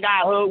sometimes? I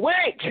got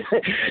hoodwinked.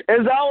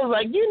 And so I was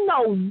like, you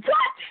know what?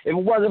 If it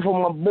wasn't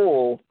for my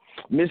boy,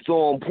 Mr.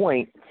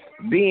 OnPoint,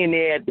 being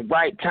there at the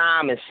right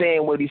time and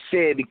saying what he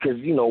said because,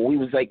 you know, he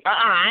was like,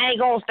 I ain't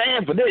going to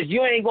stand for this.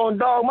 You ain't going to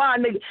dog my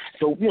nigga.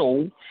 So, you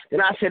know,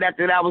 then I said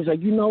after that, I was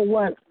like, you know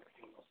what?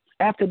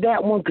 After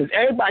that one, because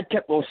everybody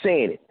kept on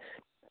saying it.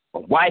 My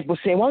wife was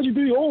saying, why don't you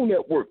do your own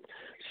network?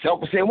 Self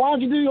was saying, why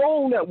don't you do your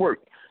own network?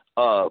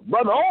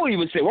 Brother O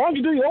even said, why don't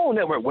you do your own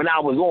network when I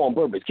was on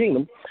Purpose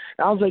Kingdom?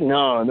 And I was like,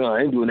 no,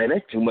 I ain't doing that.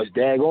 That's too much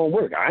daggone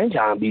work. I ain't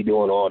trying to be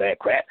doing all that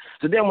crap.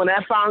 So then when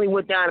I finally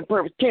went down to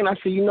Purpose Kingdom,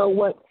 I said, you know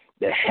what?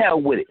 The hell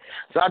with it.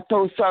 So I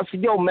told Sal, I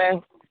said, yo, man,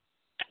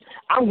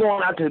 I'm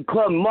going out to the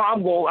club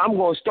tomorrow. I'm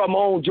going to start my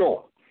own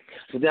joint.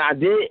 So then I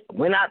did,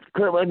 went out to the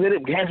club, I did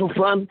it, had some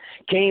fun,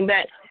 came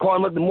back,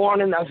 called him up in the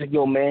morning. I said,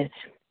 yo, man,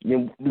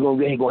 then we're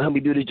going to help me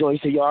do the joint.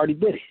 He said, you already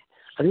did it.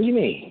 I said, what do you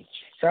mean?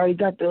 So I already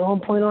got the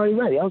OnPoint already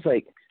ready. I was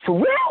like, for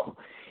real?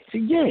 He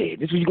said, yeah,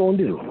 this is what you're going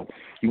to do.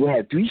 You're going to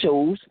have 3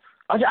 shows.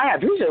 I said, I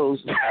have 3 shows.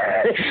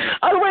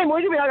 I said, wait, what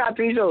do you mean I got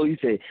 3 shows? He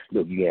said,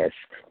 look, you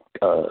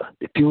got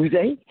the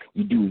Tuesday,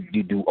 you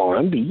do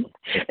R&B,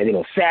 and then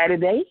on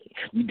Saturday,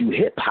 you do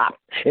hip-hop,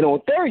 and on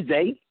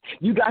Thursday,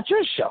 you got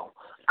your show.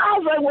 I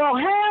was like, well,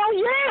 hell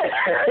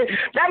yeah.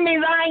 That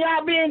means I ain't got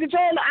to be in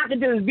control. I can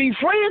just be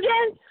free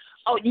again?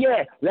 Oh,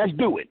 yeah, let's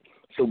do it.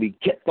 So we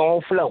kept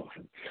on flowing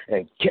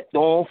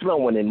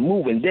and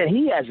moving. Then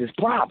he has his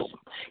problem.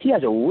 He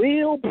has a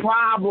real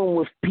problem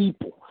with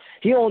people.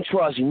 He don't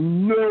trust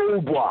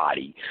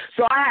nobody.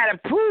 So I had to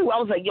prove. I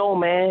was like, yo,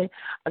 man,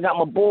 I got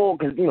my ball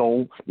because, you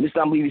know, Mr.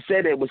 I believe he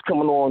said it was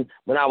coming on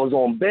when I was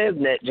on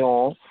BevNet,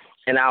 John.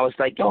 And I was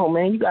like, yo,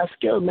 man, you got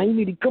skills, man. You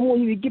need to come on,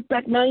 you need to get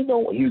back, man. You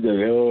know. He was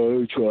like,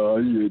 oh,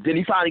 try. Then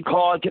he finally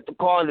called, kept the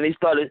call, and then he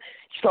started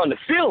to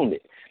film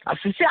it. I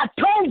said, see, I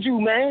told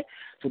you, man.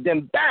 So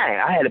then,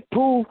 bang, I had to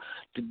prove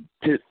to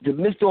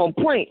Mr.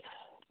 OnPoint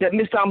that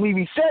Mr. Tom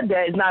Levy said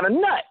that is not a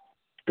nut.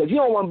 Because you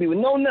don't want to be with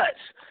no nuts.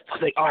 So I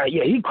was like, all right,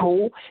 yeah, he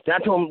cool. Then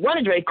I told him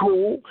Wonder DrÄ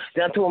cool.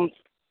 Then I told him,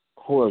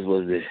 who else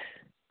was it?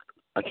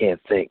 I can't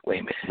think.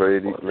 Wait a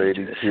minute.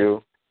 Lady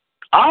Q.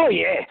 Oh,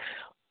 yeah.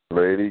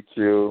 Lady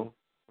Q.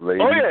 Lady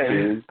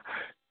T.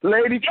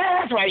 Lady T,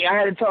 that's right. I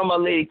had to tell my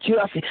Lady Q.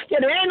 I said, yeah,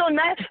 there ain't no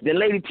nut. Then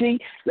Lady T,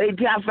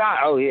 I found,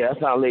 oh, yeah, I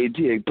found Lady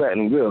T at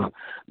Platinum Grill.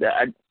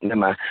 Never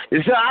mind.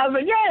 And so I was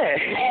like, yeah,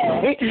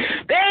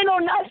 there ain't no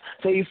nuts.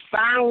 So he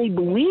finally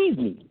believed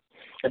me.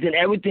 And then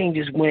everything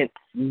just went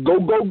go,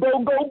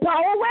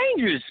 Power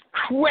Rangers.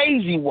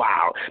 Crazy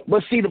wild.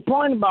 But see, the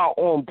point about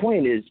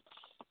OnPoint is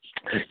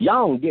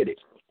y'all don't get it.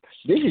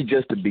 This is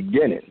just the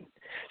beginning.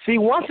 See,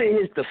 once it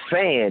hits the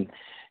fan,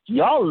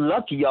 y'all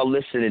lucky y'all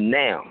listening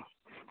now.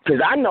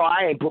 Because I know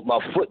I ain't put my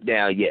foot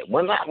down yet.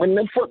 When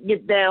the foot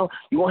get down,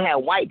 you're going to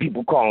have white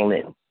people calling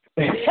in.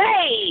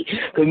 Hey!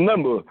 Because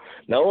remember,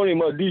 not only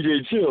my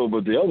DJ Chill,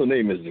 but the other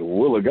name is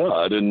Will of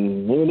God,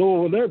 and we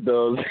know what that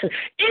does.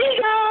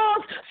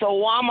 Eagles!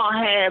 So I'm going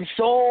to have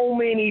so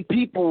many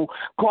people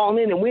call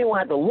in, and we don't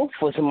have to look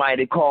for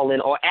somebody to call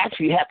in or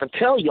actually have to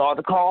tell y'all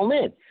to call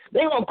in.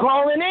 They're going to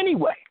call in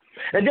anyway.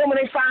 And then when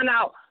they find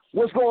out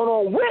what's going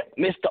on with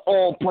Mr.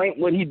 OnPoint,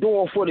 what he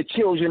doing for the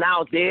children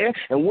out there,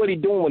 and what he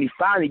doing when he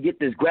finally get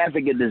this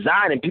graphic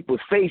design in people's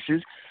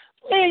faces,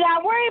 we ain't got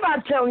to worry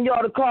about telling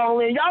y'all to call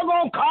in. Y'all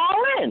going to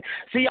call in.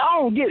 See,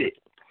 y'all don't get it.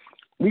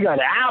 We got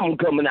an album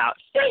coming out.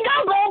 Then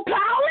y'all going to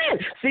call in.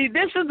 See,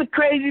 this is the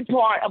crazy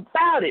part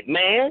about it,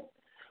 man.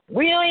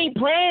 We ain't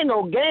playing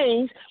no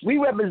games. We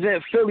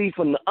represent Philly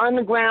from the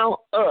underground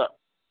up.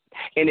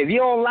 And if you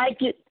don't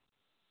like it,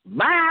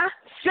 bye.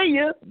 See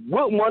ya.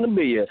 Wouldn't want to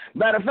be you.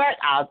 Matter of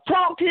fact, I'll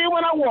talk to you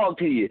when I walk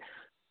to you.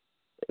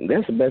 And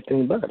that's the best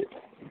thing about it.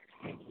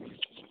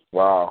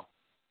 Wow.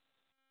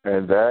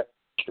 And that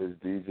is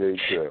DJ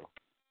Chill.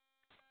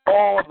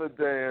 All the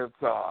damn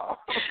time.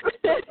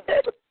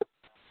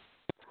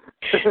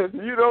 If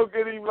you don't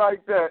get him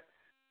like that,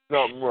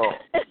 something wrong.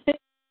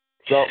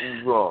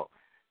 Something's wrong.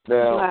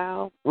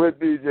 Now, what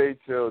DJ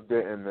Chill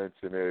didn't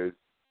mention is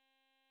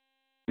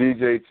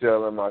DJ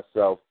Chill and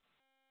myself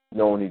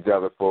known each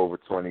other for over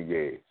 20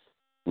 years.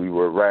 We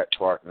were rap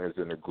partners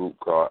in a group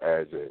called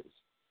As Is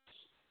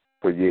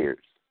for years.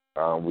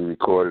 We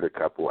recorded a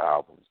couple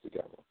albums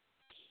together.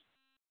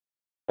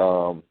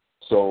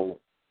 So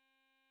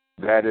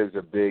that is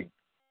a big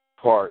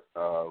part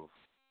of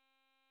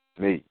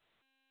me.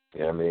 You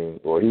know what I mean?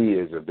 Or he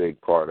is a big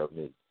part of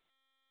me.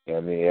 You know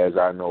what I mean? As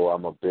I know,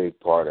 I'm a big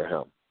part of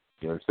him.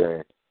 You know what I'm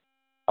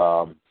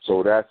saying?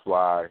 So that's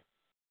why,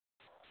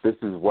 this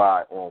is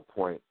why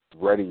OnPoint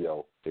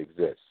Radio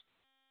exists.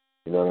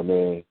 You know what I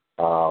mean?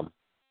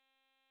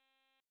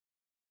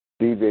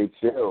 DJ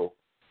Chill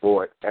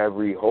brought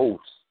every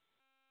host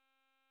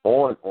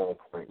on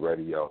OnPoint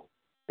Radio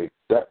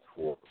except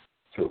for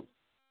two,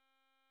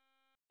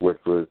 which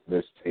was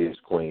MissTee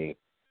IzQueen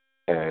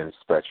and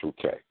Special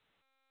K.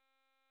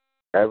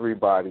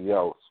 Everybody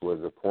else was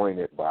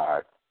appointed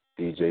by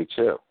DJ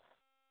Chill.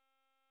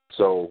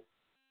 So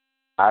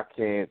I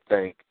can't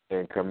thank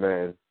and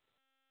commend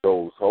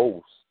those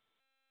hosts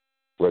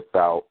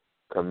without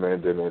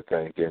commending and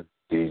thanking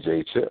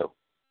DJ Chill.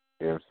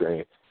 You know what I'm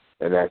saying?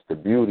 And that's the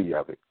beauty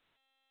of it,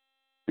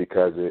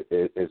 because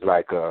it's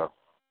like a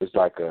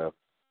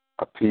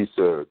piece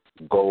of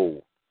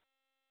gold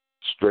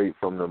straight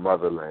from the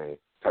motherland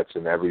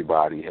touching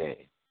everybody's hand,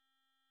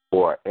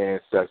 or an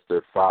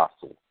ancestor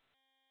fossil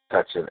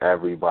touching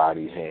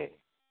everybody's hand.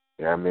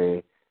 You know what I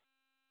mean?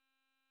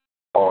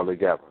 All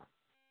together.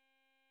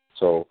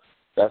 So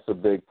that's a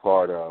big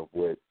part of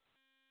what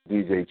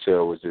DJ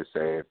Chill was just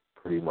saying,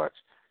 pretty much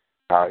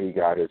how he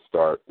got his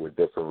start with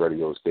different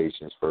radio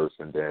stations first,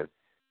 and then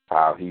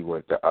how he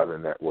went to other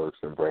networks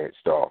and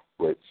branched off,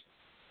 which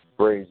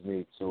brings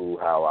me to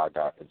how I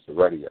got into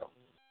radio.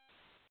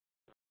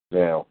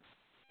 Now,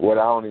 what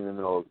I don't even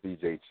know if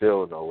DJ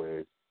Chill know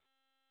is,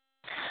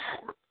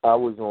 I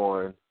was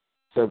on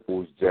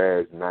Simple's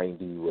Jazz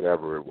 90,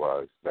 whatever it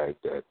was, like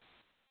that.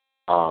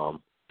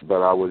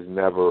 But I was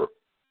never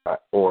an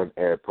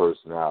on-air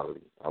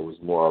personality. I was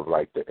more of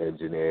like the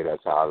engineer.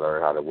 That's how I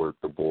learned how to work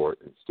the board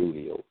in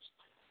studios.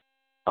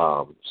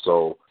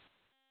 So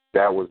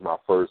that was my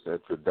first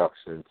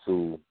introduction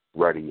to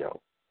radio.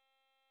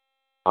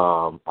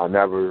 I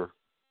never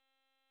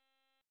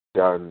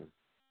done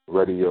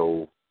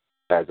radio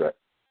as an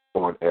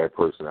on-air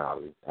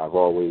personality. I've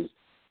always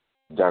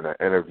done an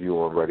interview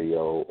on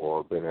radio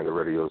or been at a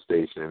radio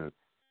station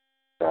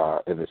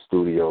in the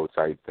studio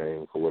type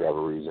thing for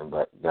whatever reason,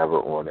 but never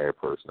on-air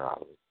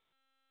personality.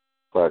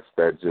 Plus,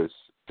 that just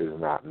is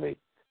not me.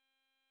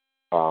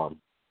 For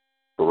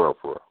real.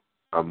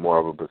 I'm more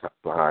of a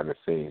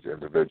behind-the-scenes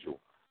individual.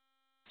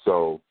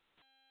 So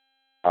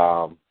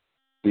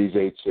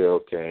DJ Chill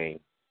came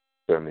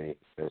to me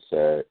and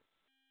said,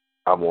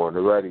 I'm on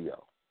the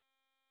radio.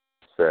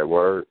 I said,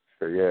 word?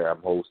 I said, yeah,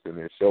 I'm hosting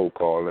this show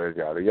called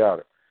yada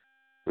yada.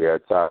 We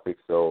had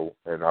topics,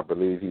 and I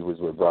believe he was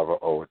with Brother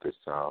O at this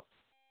time.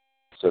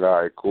 I said,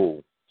 all right,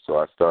 cool. So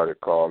I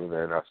started calling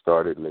and I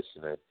started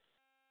listening.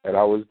 And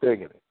I was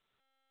digging it.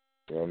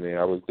 You know what I mean?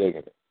 I was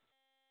digging it.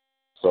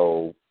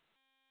 So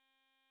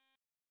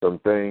some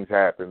things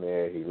happened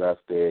there. He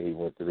left there. He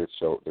went to this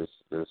show,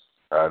 this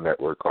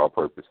network called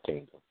Purpose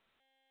Kingdom.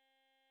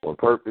 When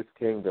Purpose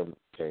Kingdom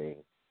came,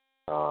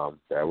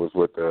 that was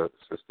with the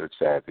Sister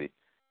Chavy.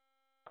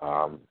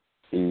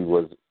 He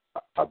was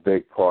a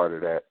big part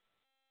of that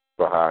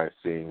behind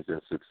scenes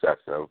and success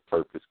of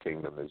Purpose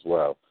Kingdom as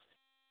well.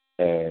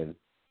 And,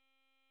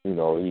 you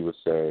know, he was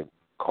saying,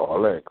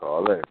 call in.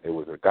 It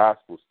was a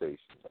gospel station,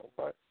 though,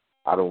 but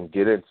I don't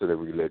get into the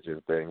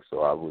religion thing, so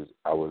I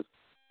was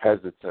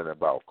hesitant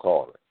about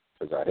calling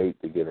because I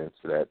hate to get into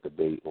that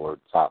debate or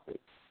topic.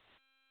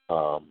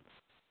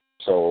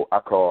 So I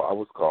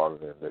was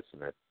calling and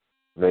listening,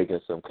 making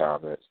some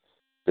comments.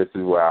 This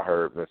is where I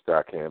heard Mr.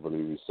 I Can't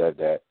Believe He Said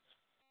That,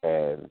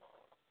 and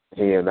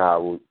he and I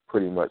were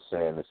pretty much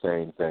saying the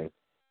same thing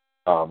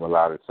a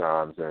lot of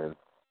times. And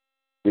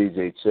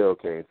DJ Chill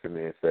came to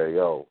me and said,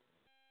 yo,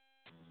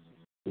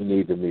 you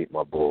need to meet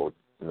my boy,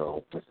 you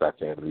know, Mr. I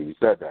Can't Believe He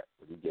Said That.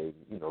 He gave,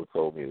 you know,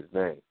 told me his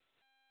name.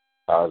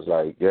 I was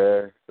like,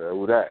 yeah, said,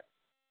 who that?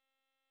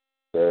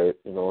 Said,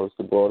 you know, it's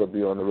the boy to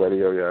be on the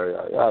radio, yada,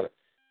 yada, yada.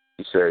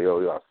 He said, yo,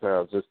 y'all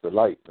sound just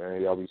alike,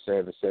 man. Y'all be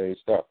saying the same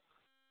stuff,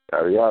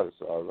 yada, yada.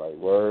 So I was like,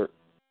 word.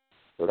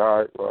 But all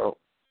right, well,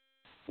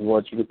 he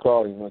wants you to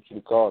call him.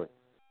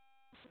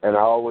 And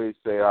I always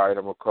say, all right,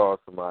 I'm going to call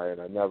somebody,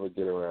 and I never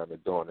get around to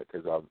doing it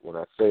because when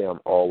I say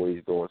I'm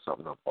always doing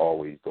something, I'm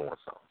always doing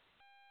something.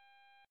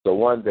 So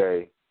one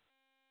day,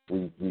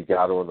 we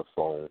got on the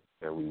phone,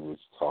 and we was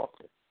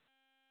talking.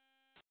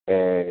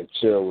 And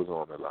Chill was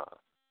on the line.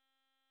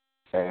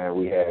 And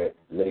we had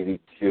Lady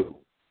Q.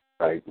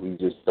 Like, we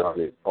just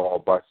started all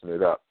busting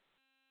it up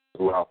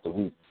throughout the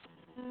week.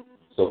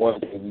 So one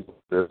day we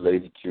went to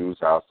Lady Q's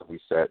house, and we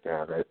sat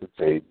down at the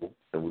table,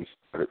 and we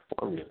started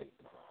formulating.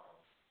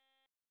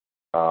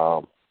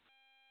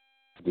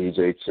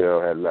 DJ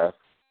Chill had left.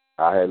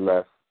 I had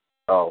left.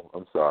 Oh,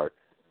 I'm sorry.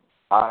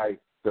 I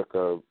took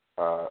a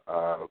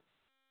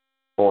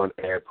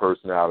on-air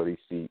personality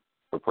seat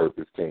for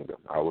Purpose Kingdom.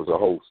 I was a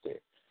host there.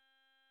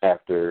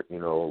 After, you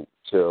know,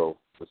 Chill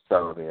was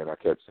telling me, and I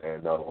kept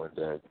saying no, and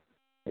then,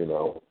 you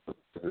know, the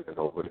president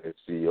over there,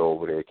 CEO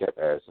over there kept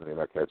asking me,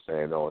 and I kept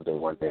saying no, and then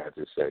one day I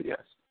just said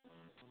yes.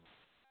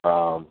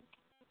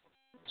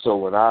 So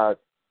when I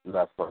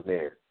left from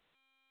there,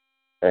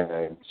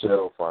 and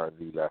Chill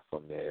finally left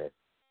from there,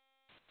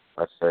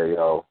 I say,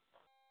 yo,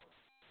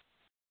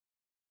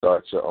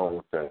 start your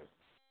own thing.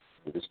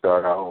 We just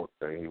start our own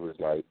thing. He was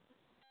like,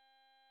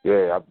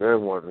 yeah, I've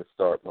been wanting to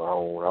start my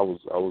own. I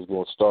was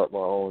going to start my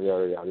own,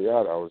 yada, yada,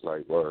 yada. I was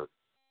like, word.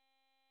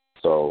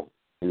 So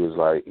he was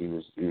like, he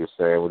was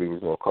saying what he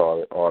was going to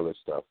call it, all this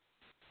stuff.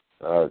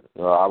 I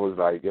was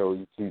like, yo,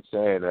 you keep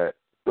saying that,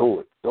 do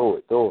it. So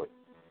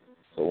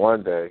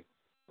one day,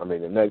 the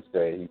next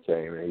day he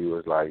came and he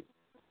was like,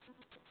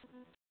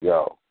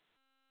 yo,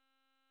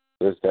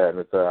 this, that, and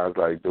the third. I was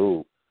like,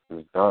 dude,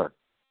 it's done.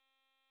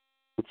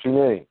 What you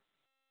mean?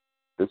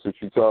 This is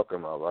what you talking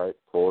about, right?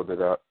 Pulled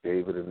it up,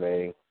 gave it a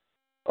name,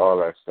 all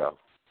that stuff.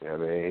 You know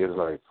what I mean? He was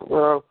like,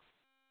 well,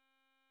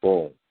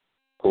 boom,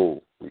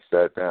 cool. We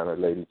sat down at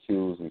Lady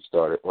Q's. We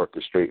started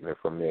orchestrating it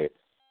from there.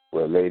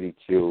 With Lady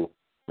Q,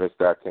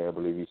 Mr. I Can't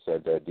Believe He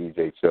Said That,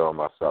 DJ Chill, and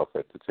myself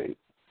at the table.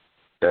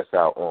 That's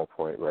how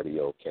OnPoint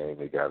Radio came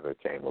together,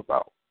 came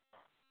about.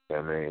 You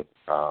know what I mean?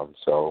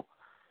 So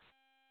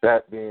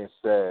that being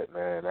said,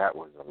 man, that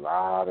was a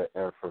lot of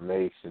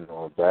information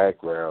on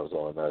backgrounds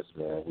on us,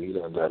 man. We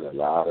done let a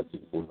lot of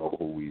people know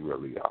who we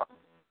really are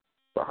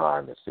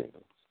behind the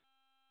scenes.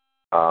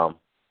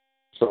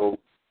 So,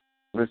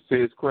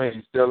 MissTee IzQueen,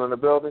 you still in the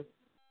building?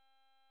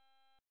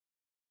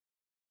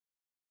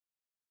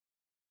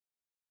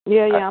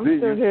 Yeah, I'm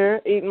still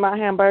here eating my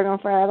hamburger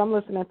and fries. I'm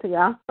listening to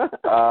y'all.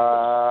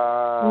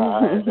 I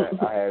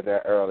had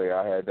that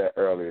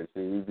earlier.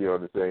 See, we be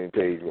on the same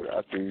page with it.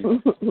 I see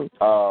you.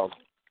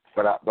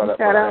 But I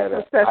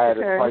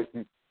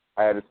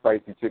had a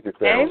spicy chicken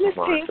sandwich with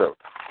mine too.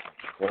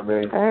 You know what I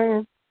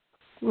mean?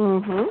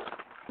 Mm-hmm.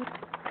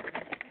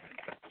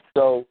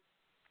 So,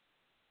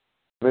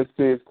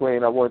 MissTee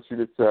IzQueen, I want you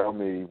to tell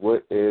me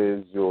what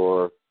is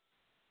your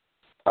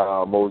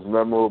most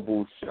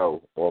memorable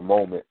show or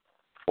moment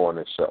on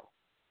the show.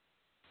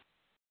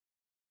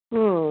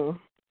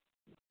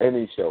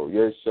 Any show,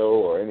 your show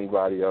or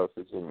anybody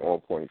else's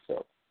OnPoint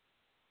show.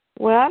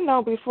 Well, I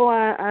know before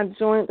I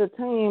joined the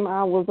team,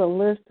 I was a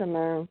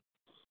listener,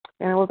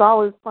 and it was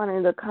always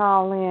funny to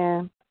call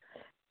in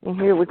and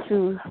hear what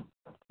you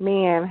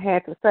men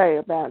had to say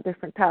about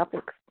different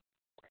topics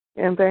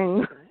and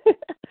things.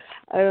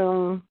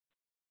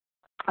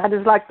 I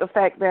just liked the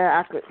fact that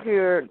I could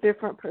hear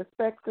different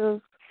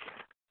perspectives.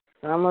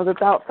 Some of the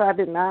thoughts I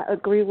did not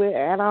agree with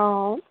at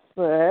all,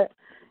 but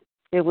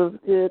it was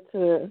good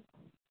to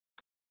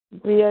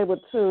be able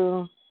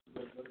to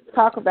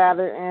talk about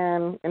it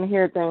and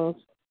hear things,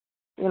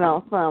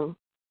 from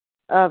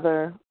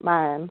other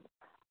minds.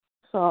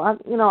 So,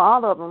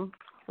 all of them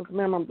was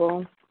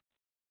memorable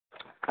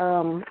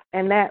in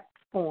that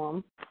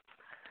form.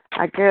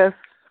 I guess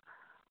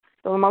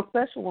So the most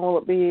special one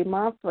would be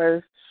my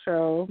first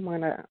show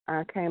when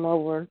I came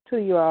over to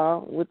you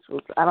all, which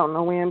was, I don't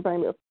know when,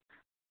 maybe a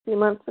few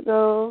months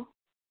ago.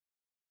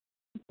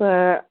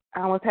 But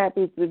I was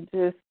happy to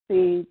just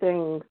see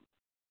things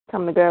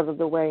come together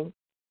the way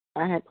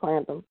I had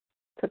planned them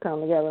to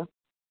come together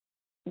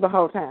the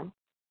whole time.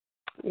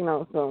 You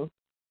know, so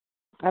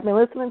I've been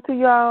listening to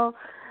y'all,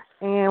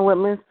 and what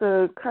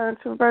Mr.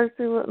 Controversy,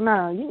 you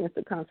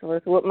Mr.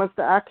 Controversy, what Mr.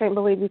 I Can't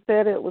Believe You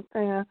Said It was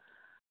saying,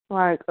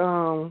 like,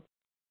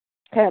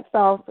 hats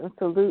off and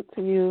salute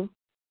to you,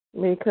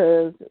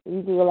 because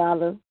you do a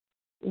lot of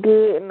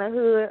good in the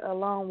hood,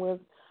 along with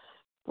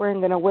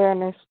bringing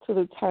awareness to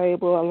the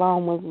table,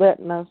 along with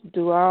letting us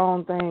do our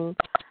own thing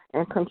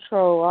and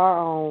control our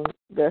own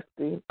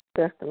destiny.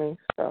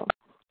 So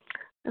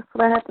that's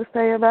what I have to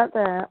say about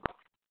that.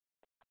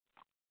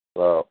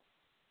 Well,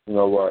 you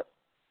know what?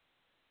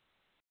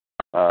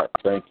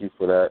 Thank you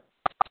for that.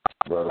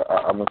 But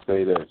I'm going to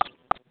say this.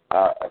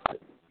 I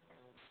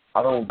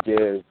don't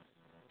give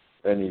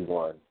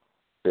anyone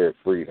their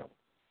freedom.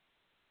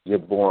 You're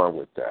born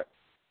with that.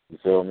 You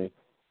feel me?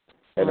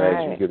 And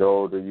right. As you get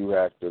older, you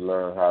have to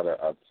learn how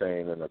to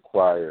obtain and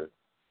acquire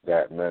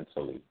that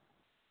mentally.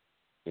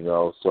 You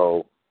know,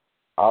 so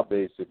I'll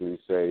basically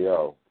say,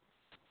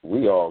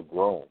 we all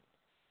grown.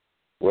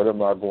 What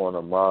am I going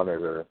to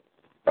monitor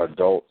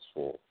adults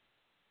for?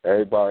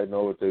 Everybody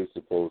know what they're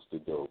supposed to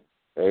do.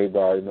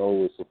 Everybody know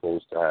what's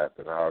supposed to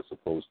happen, how it's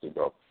supposed to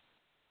go.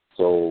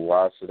 So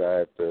why should I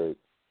have to,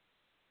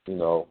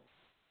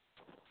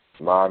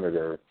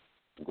 monitor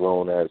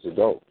grown-ass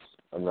adults?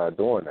 I'm not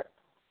doing that.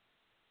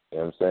 You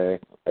know what I'm saying?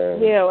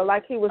 And yeah, well,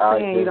 like he was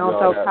saying, you don't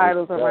throw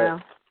titles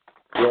around.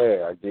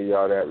 Yeah, I give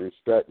y'all that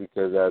respect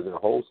because as a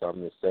host,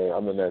 I'm just saying,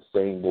 I'm in that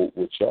same boat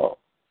with y'all.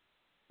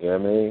 You know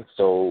what I mean?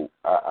 So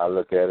I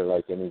look at it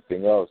like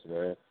anything else,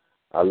 man.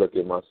 I look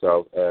at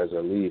myself as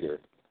a leader.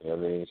 You know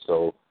what I mean?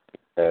 So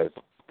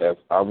if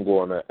I'm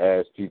going to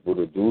ask people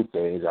to do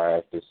things, I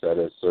have to set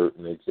a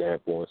certain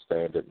example and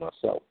standard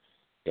myself.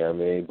 You know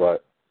what I mean?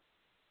 But,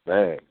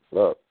 man,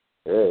 look,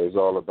 it's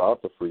all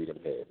about the freedom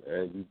here,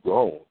 man. You've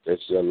grown.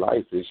 It's your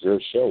life. It's your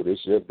show.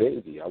 It's your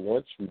baby. I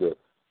want you to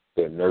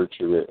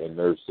nurture it and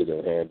nurse it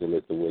and handle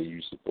it the way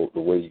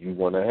you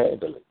want to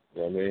handle it.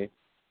 You know what I mean?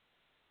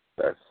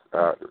 That's,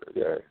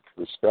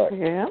 respect.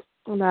 Yeah,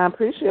 and I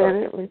appreciate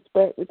it.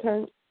 Respect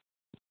return.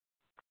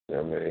 You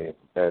know what I mean?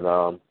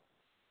 And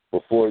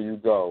before you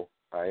go,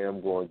 I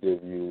am going to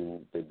give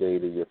you the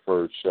date of your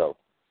first show.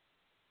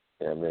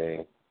 You know what I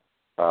mean?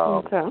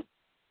 Okay.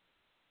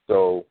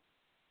 So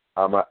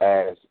I'm going to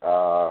ask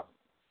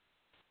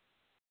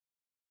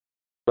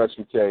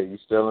Special K, you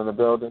still in the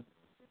building?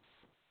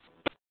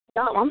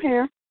 No, I'm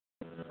here.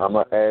 I'm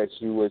going to ask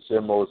you what's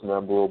your most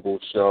memorable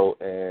show.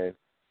 And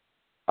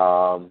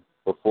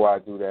before I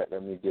do that,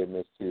 let me give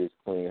MissTee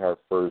IzQueen her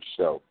first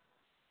show.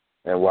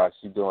 And while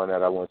she's doing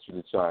that, I want you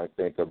to try and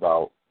think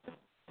about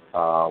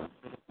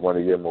one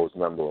of your most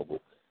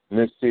memorable.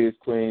 MissTee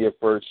IzQueen, your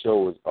first show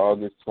was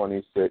August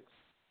 26,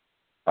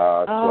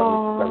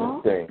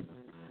 2017.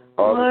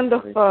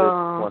 Wonderful.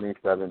 August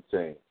 26,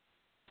 2017.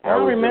 I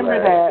remember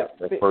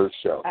that. The first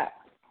show.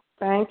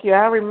 Thank you.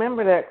 I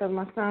remember that because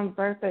my son's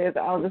birthday is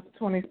August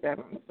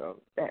 27th, so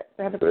that's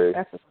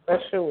a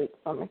special week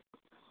for me.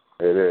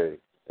 It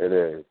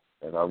is.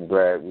 And I'm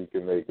glad we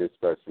can make it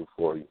special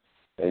for you.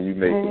 And you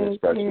make it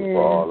special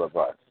for all of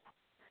us.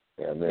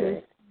 Yeah,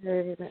 man.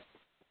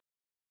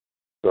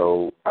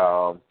 So,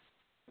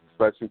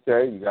 Special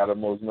K, you got a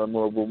most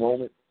memorable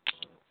moment?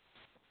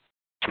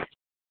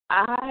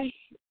 I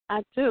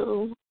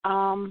do.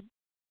 All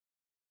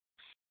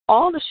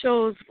the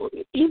shows,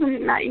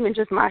 not even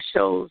just my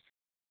shows,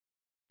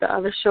 the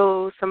other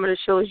shows, some of the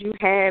shows you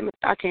had,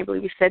 I can't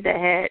believe you said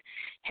that,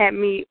 had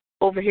me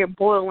over here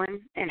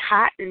boiling and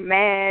hot and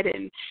mad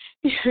and,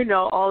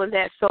 all of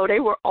that. So they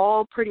were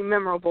all pretty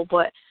memorable,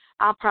 but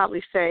I'll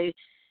probably say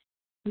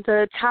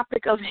the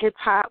topic of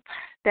hip-hop,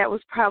 that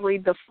was probably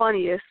the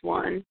funniest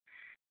one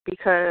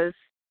because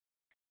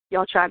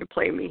y'all tried to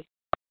play me.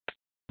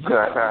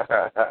 Yeah.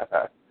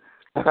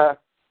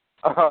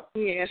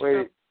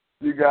 Wait,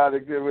 you got to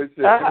give us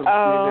your MC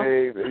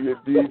name and your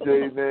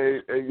DJ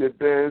name and your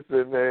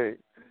dancer name.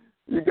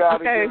 You got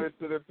to give it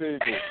to the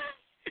people.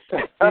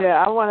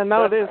 Yeah, I want to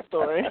know this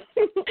story.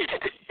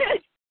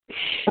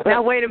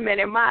 Now, wait a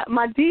minute. My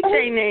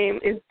DJ name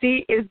is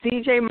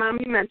DJ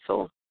Mommy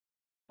Mental.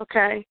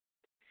 Okay?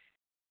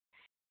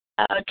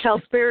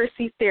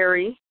 Conspiracy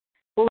Theory.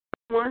 What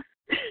one?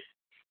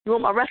 You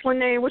want my wrestling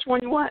name? Which one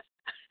you want?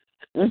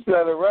 You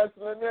said a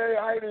wrestling name?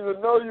 I didn't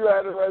even know you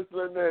had a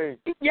wrestling name.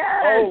 Yes.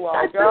 Oh,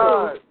 my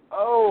God. Do.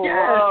 Oh, yes.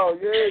 Wow.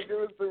 Yeah, give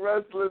us the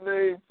wrestling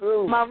name,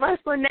 too. My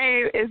wrestling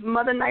name is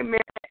Mother Nightmare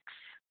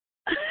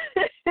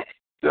X.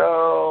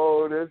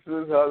 Yo, this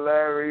is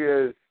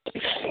hilarious.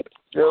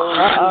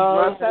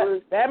 Yo,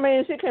 that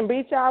means she can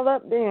beat y'all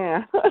up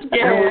then.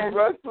 Yeah. It was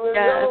wrestling,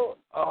 yo?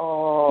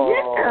 Oh,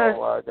 yeah.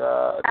 My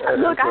God. That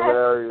is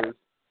hilarious.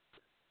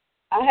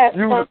 I had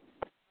fun.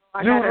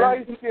 You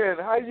light-skinned.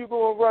 How you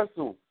going to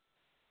wrestle?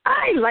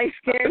 I ain't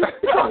light-skinned.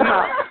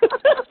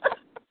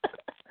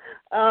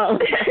 I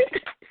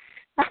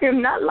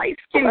am not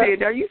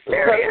light-skinned. Are you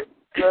serious?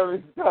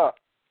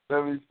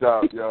 Let me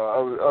stop,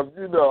 y'all.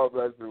 You know I'm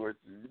messing with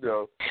you. You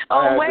know.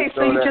 Oh wait,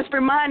 so you just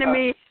reminded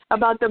me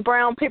about the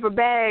brown paper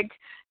bag,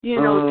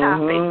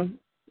 topic.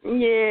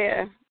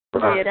 Yeah,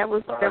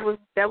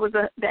 that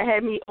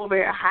had me over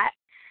here hot.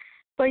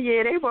 But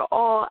yeah, they were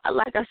all,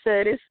 like I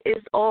said,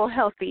 it's all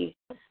healthy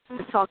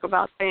to talk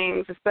about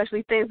things,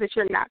 especially things that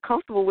you're not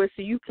comfortable with,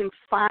 so you can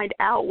find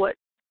out what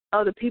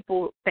other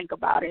people think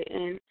about it,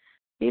 and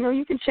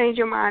you can change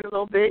your mind a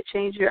little bit.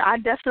 I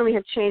definitely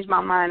have changed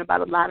my mind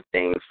about a lot of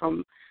things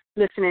from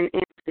listening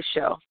into the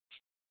show.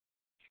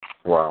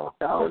 Wow,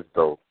 so, that's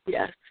dope.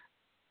 Yes,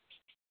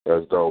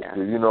 that's dope. Yes.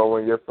 Do you know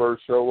when your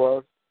first show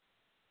was?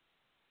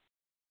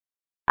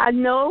 I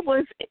know it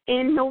was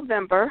in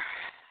November.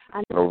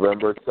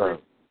 November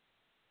 10th.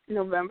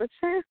 November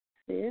 10th.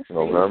 Yes.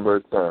 November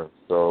 10th.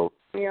 So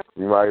you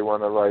might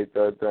want to write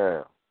that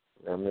down.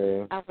 I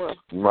mean, I will.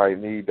 You might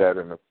need that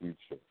in the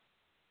future.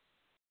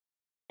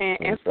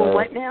 And for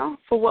what now?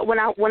 For what when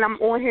I'm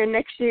on here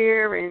next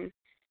year and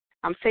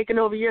I'm taking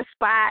over your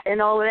spot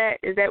and all of that?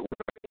 Is that?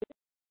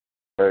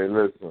 Hey,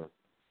 listen.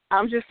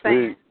 I'm just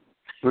saying.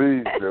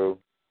 Please do.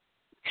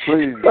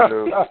 Please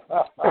do.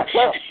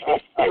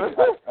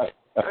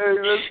 Hey,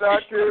 listen, I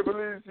can't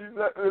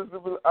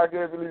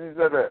believe you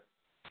said that.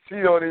 She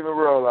don't even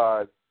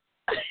realize.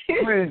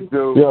 Please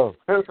do. Yo,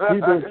 he's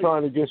been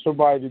trying to get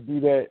somebody to do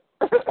that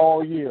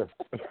all year.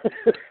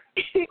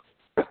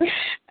 I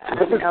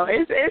know.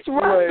 It's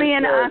rough being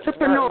an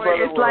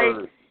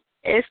entrepreneur.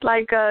 It's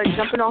like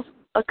jumping off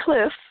a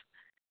cliff,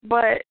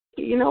 but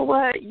you know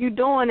what? You're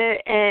doing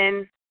it,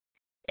 and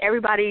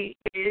everybody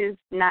is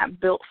not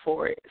built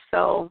for it.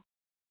 So,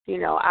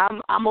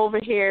 I'm over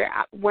here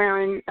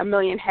wearing a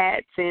million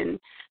hats and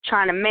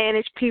trying to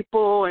manage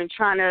people and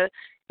trying to,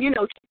 keep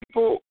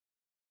people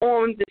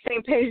on the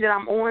same page that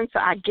I'm on. So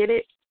I get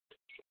it,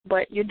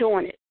 but you're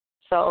doing it.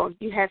 So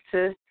you have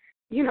to,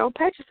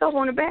 pat yourself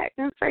on the back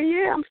and say,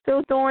 yeah, I'm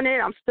still doing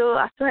it. I still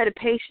had the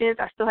patience.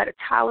 I still had a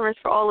tolerance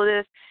for all of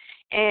this.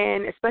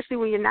 And especially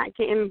when you're not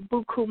getting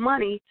buku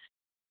money,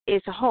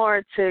 it's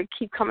hard to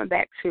keep coming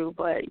back to,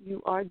 but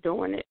you are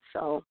doing it.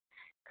 So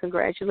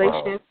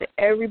congratulations to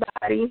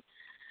everybody.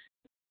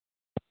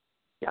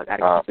 Y'all got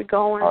to keep it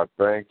going. I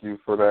thank you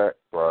for that,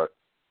 but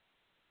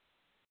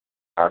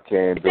I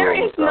can't do it. There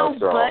is no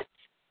but.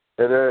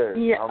 It is.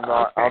 Yeah,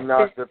 I'm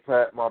not the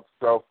pat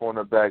myself on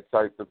the back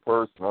type of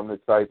person. I'm the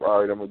type,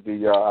 all right, I'm going to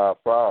give y'all a high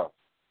five.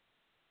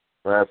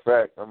 Matter of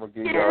fact, I'm going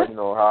to give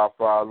y'all, high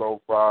five,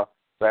 low five,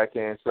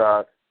 backhand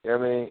shot. You know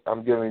what I mean?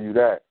 I'm giving you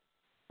that.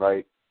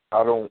 Like,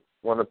 I don't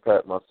want to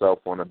pat myself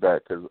on the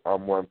back because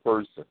I'm one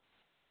person.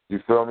 You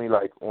feel me?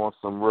 Like, on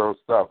some real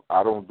stuff.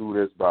 I don't do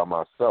this by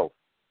myself.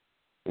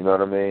 You know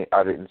what I mean?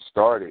 I didn't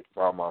start it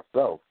by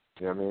myself.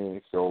 You know what I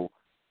mean? So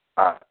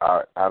I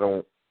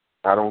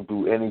don't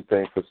do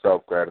anything for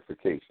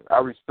self-gratification. I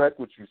respect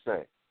what you're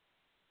saying.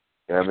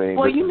 You know what I mean?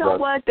 Well, you know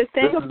what? The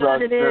thing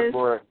about it is,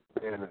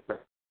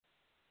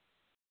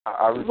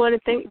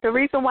 the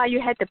reason why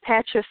you had to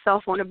pat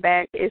yourself on the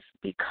back is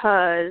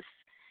because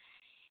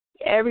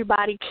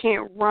everybody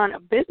can't run a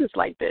business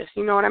like this.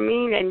 You know what I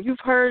mean? And you've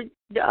heard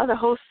the other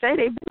hosts say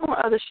they've been on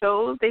other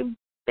shows. They've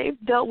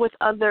dealt with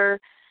other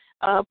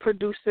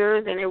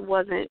producers, and it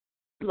wasn't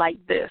like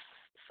this.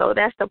 So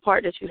that's the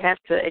part that you have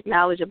to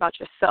acknowledge about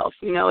yourself.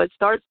 It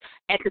starts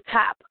at the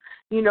top.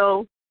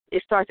 It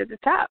starts at the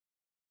top.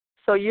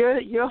 So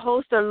your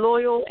hosts are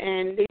loyal,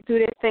 and they do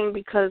their thing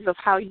because of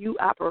how you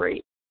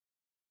operate.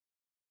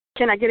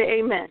 Can I get an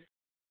amen?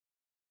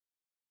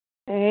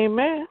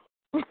 Amen.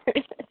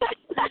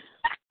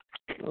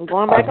 I'm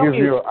going back on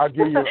mute. I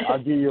give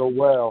you a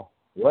well.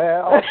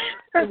 Well.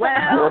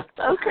 Well,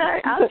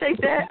 okay, I'll take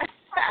that.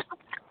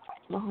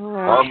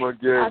 I'm gonna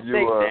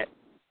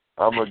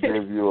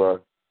give you a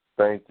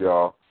thank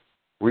y'all.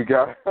 We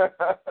got a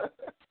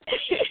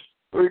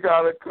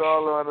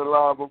caller on the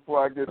line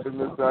before I get to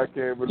this. I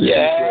can't believe it.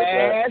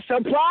 Yeah,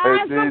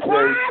 surprise,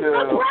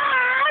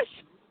 surprise.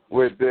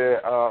 With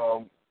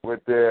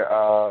their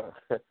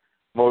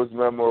most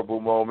memorable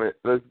moment.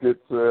 Let's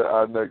get to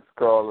our next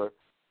caller.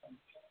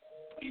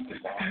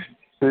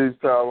 Peace,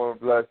 power, and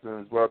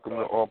blessings. Welcome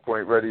to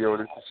OnPoint Radio.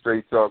 This is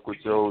Straight Talk with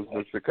your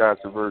host, Mr.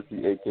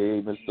 Controversy,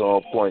 a.k.a. Mr.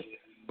 OnPoint.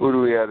 Who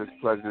do we have this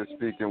pleasure of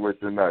speaking with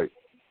tonight?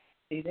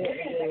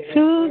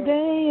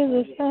 Today is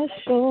a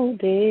special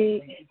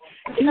day.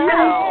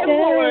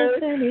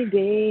 Any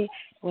day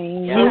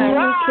when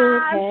you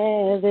could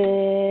have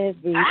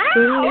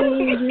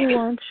everything you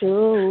want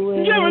your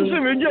way. Give it to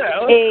me,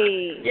 girl.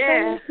 Hey,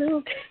 yeah.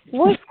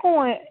 What's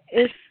going?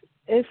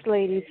 It's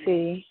Lady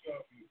T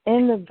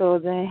in the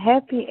building.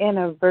 Happy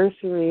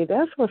anniversary.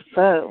 That's what's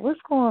up. What's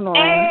going on?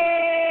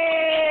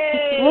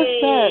 Hey.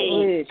 What's up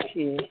with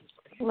you?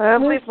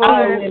 Lovely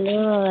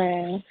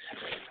boy.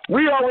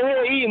 We over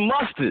here eating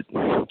mustard.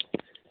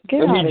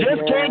 Get and out you of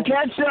just here. can't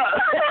catch up.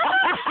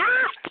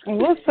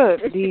 What's up,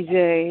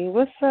 DJ?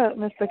 What's up,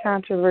 Mr.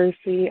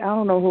 Controversy? I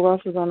don't know who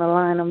else is on the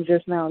line. I'm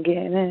just now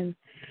getting in.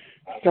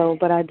 So,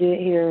 but I did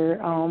hear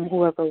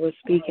whoever was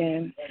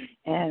speaking,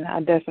 and I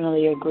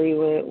definitely agree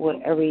with what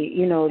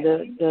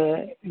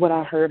the what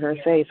I heard her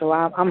say. So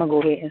I'm gonna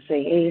go ahead and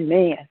say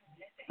amen.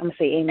 I'm gonna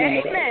say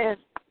amen. Amen.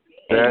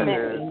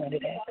 Amen to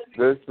that.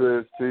 This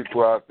is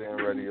people out there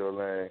in Radio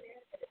Land.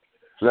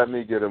 Let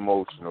me get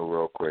emotional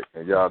real quick,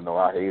 and y'all know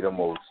I hate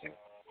emotion.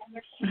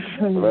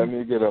 Let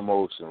me get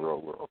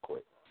emotional real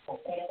quick.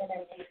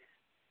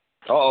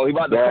 Oh, he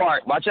about to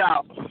fart. Watch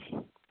out.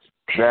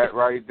 That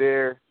right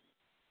there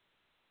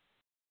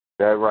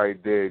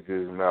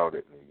just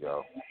melted me,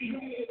 yo.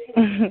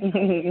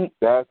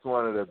 That's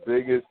one of the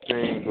biggest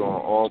things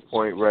on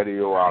OnPoint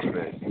Radio I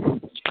missed,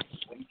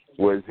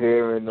 was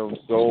hearing them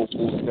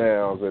soulful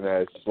sounds and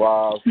that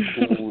suave,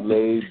 cool,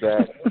 laid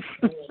back.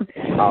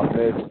 I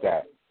missed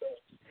that.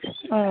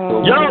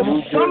 So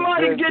yo,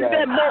 somebody get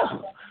that boy.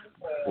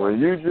 When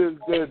you just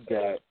did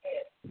that,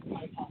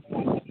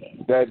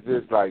 that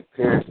just like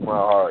pierced my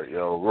heart,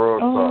 yo. Real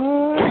talk.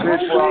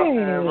 People out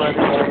there in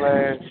Radio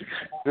Land,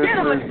 this is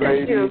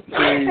Lady T,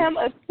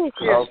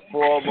 a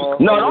former.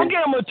 No, don't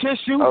get him a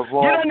tissue. Get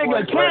that nigga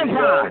a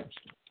tampon.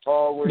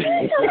 Always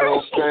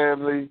still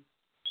family.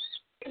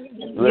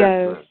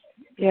 Listen.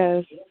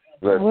 Yes.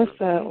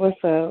 Listen.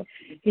 What's up?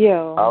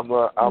 Yo. I'm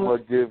gonna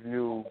give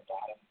you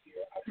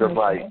the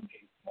mic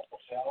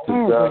to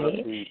tell the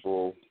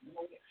people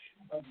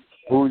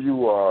who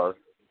you are,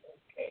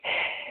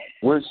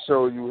 which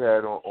show you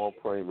had on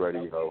OnPoint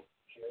Radio.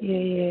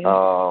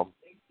 Yeah.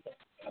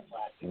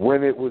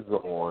 When it was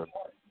on,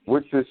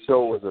 what the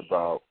show was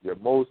about, your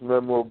most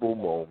memorable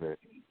moment,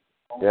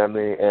 you know what I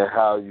mean, and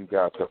how you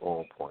got to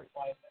OnPoint.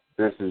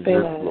 This is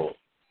your floor.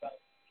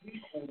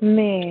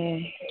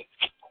 Man.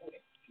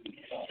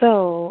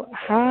 So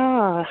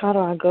how do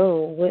I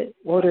go? What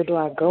order do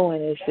I go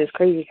in? It's just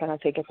crazy. Can I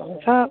take it from the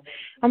top?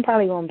 I'm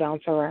probably going to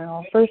bounce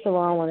around. First of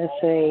all, I want to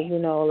say,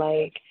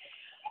 like,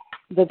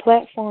 the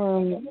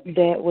platform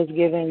that was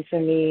given to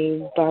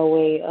me by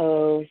way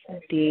of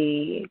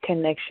the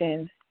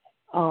connection,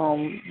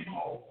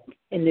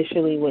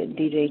 initially with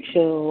DJ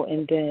Chill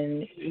and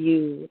then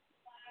you,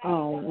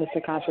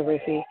 Mr.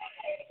 Controversy,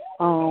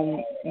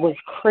 was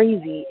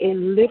crazy. It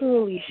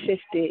literally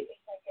shifted.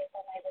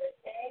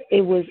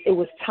 It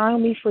was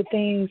timely for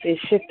things. It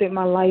shifted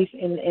my life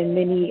in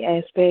many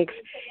aspects.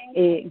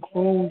 It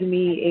groomed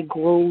me. It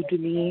growed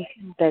me.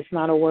 That's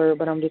not a word,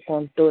 but I'm just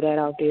going to throw that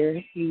out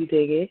there. You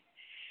dig it.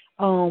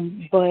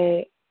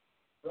 But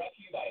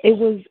it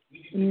was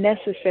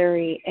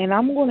necessary, and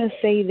I'm going to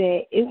say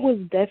that it was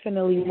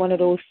definitely one of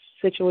those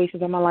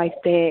situations in my life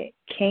that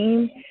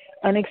came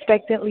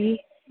unexpectedly,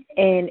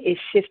 and it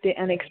shifted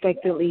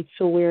unexpectedly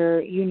to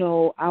where,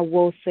 I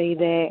will say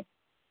that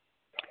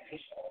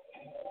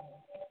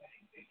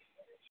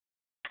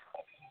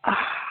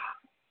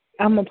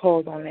I'm going to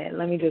pause on that.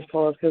 Let me just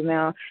pause because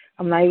now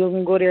I'm not even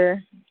going to go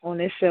there on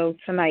this show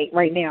tonight,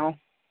 right now.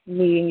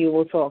 Me and you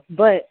will talk.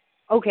 But,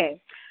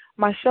 okay,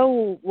 my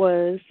show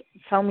was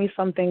Tell Me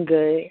Something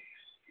Good.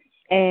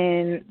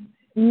 And,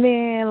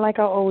 man, like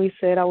I always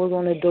said, I was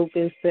on the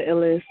dopest, the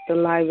illest, the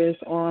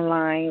livest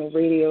online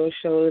radio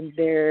show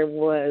there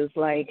was.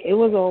 Like, it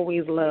was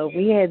always love.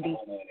 We had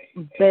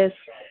the best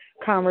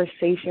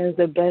conversations,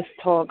 the best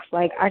talks.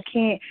 Like, I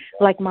can't,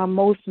 like, my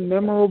most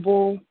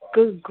memorable,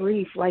 good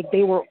grief, like,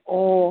 they were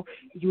all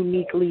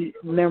uniquely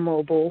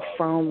memorable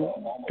from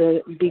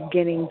the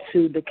beginning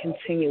to the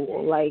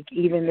continual. Like,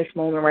 even this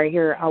moment right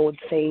here, I would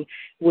say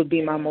would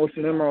be my most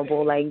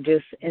memorable, like,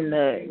 just in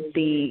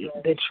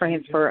the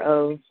transfer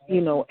of,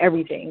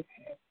 everything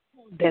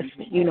that's,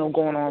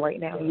 going on right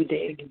now, you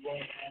dig.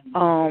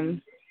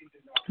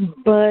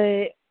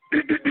 But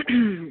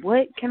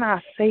what can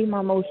I say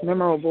my most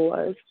memorable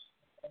was?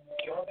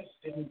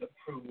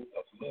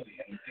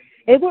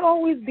 It would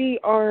always be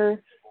our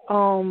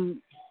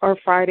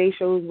Friday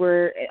shows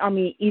where,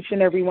 each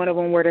and every one of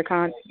them where the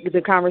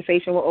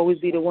conversation will always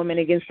be the women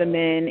against the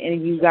men,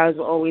 and you guys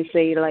will always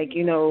say, like,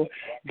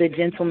 the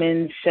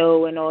gentleman's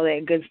show and all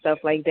that good stuff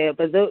like that.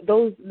 But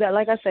those, that,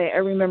 like I said,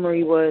 every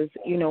memory was,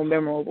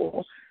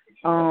 memorable.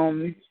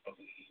 And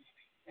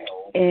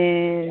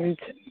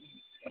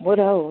what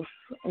else?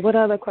 What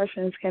other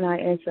questions can I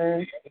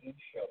answer?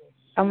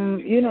 I'm,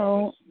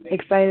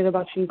 excited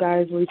about you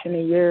guys reaching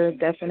a year.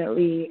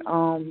 Definitely,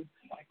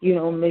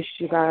 missed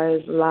you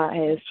guys. A lot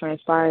has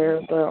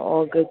transpired, but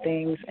all good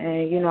things.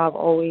 And, I've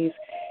always,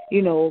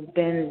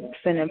 been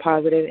sending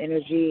positive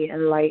energy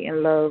and light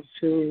and love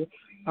to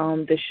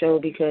the show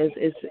because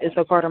it's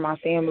a part of my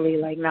family,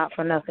 like, not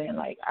for nothing.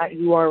 Like,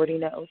 you already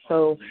know.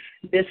 So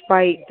this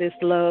fight, this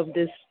love,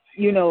 this,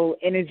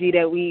 energy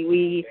that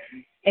we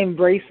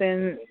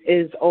embracing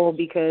is all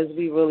because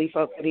we really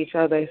fuck with each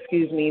other,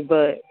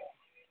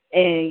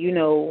 and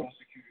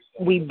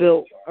we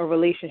built a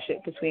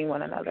relationship between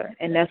one another.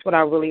 And that's what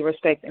I really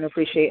respect and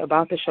appreciate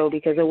about the show,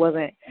 because it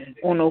wasn't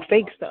on no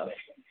fake stuff.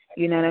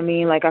 You know what I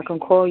mean? Like, I can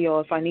call y'all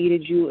if I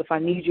needed you. If I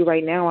need you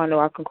right now, I know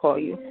I can call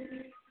you.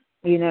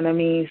 You know what I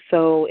mean?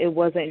 So it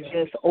wasn't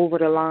just over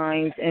the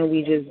lines and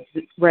we just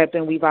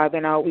rapping, we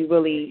vibing out. We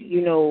really,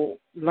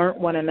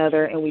 learned one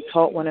another and we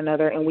taught one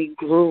another and we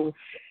grew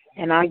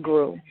and I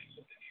grew.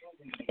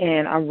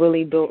 And I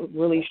really built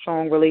really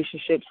strong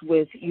relationships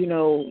with,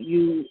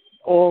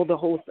 all the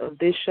hosts of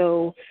this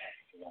show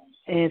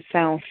and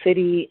Sound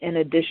City and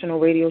additional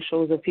radio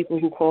shows of people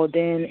who called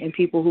in and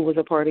people who was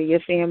a part of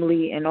your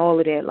family and all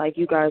of that. Like,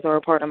 you guys are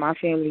a part of my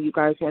family. You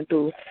guys went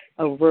through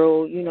a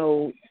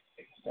real,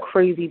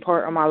 crazy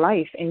part of my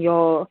life, and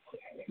y'all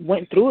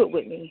went through it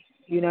with me,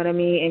 you know what I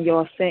mean? And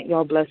y'all sent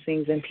y'all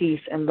blessings and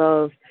peace and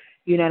love,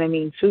 you know what I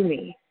mean, to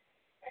me.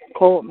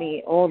 Called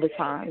me all the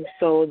time.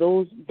 So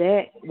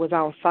that was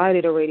outside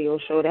of the radio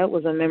show. That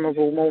was a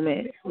memorable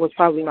moment, was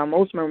probably my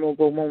most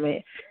memorable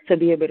moment, to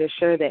be able to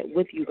share that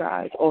with you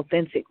guys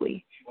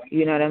authentically.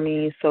 You know what I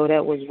mean? So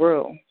that was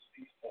real.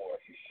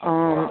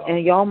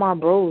 And y'all my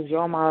bros,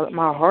 y'all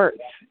my hearts.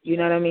 You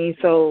know what I mean?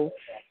 So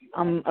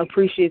I'm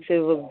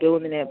appreciative of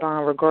building that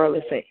bond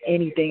regardless of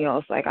anything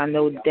else. Like, I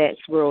know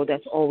that's real.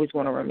 That's always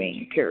going to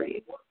remain,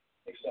 period.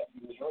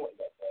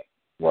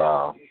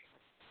 Wow.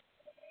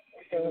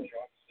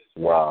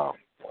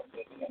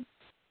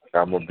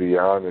 I'm going to be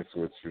honest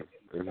with you.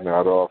 It's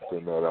not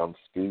often that I'm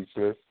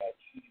speechless.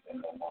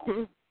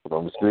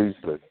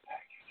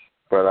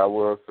 But I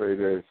will say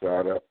this,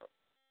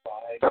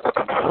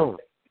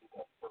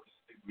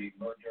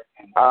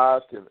 I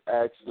can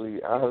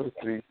actually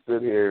honestly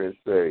sit here and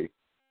say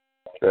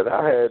that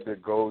I had to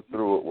go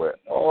through it with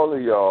all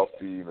of y'all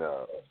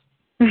females.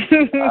 I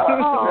think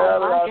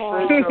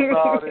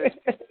about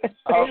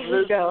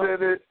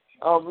it.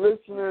 I'm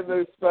listening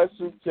to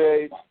Special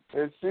K,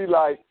 and she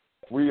like,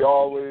 we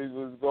always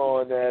was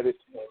going at it.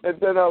 And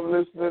then I'm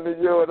listening to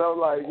you, and I'm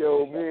like,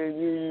 yo, me and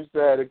you used to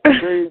have the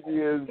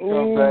craziest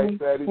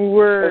comebacks at it.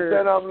 And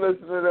then I'm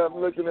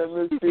looking at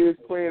MissTee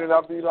IzQueen, and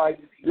I'll be like,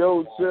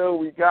 yo, chill,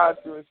 we got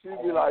you. And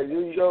she'd be like,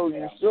 you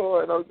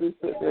sure? And I'm just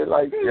sitting there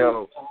like,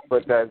 yo,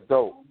 but that's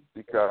dope,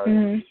 because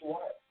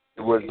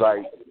it was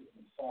like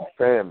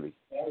family.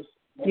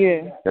 Yeah.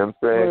 You know what I'm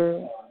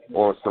saying?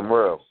 On some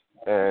real.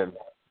 And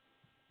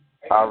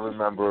I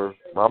remember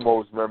my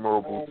most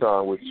memorable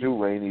time with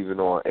you ain't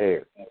even on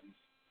air.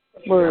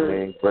 You know what I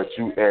mean? But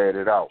you aired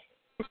it out.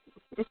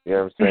 You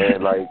know what I'm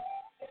saying? Like,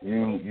 I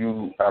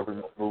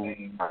remember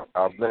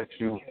I met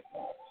you.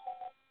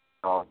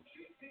 I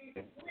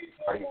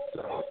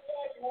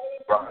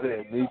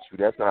didn't meet you.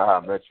 That's not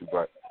how I met you,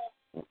 but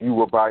you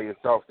were by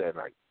yourself that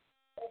night.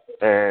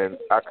 And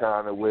I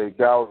kind of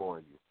wigged out on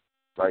you.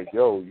 Like,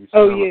 yo, you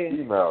still a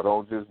female.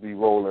 Don't just be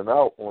rolling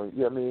out on, you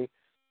know what I mean?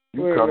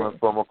 You coming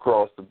from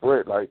across the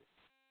bridge, like,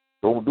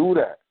 don't do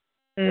that.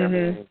 You know what I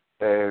mean?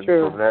 And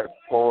from that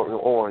point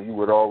on, you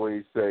would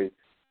always say,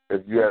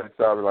 if you had to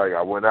tell me, like,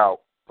 I went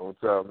out, don't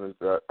tell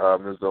Mr.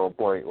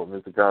 OnPoint or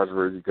Mr.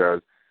 Controversy,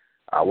 because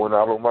I went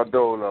out on my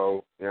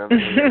dolo. You know what I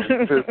mean?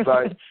 It's just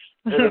like,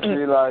 it'd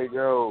be like,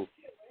 yo,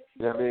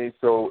 you know what I mean?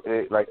 So,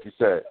 like you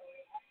said,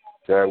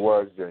 that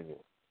was genuine.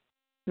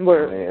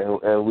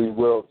 And we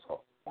will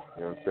talk.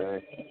 You know what I'm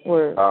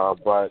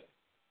saying? But,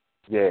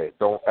 yeah,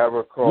 don't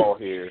ever call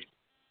here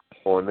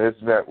on this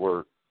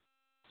network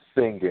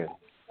singing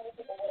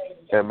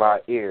in my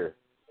ear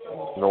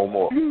no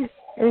more.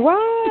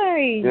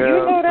 Right. You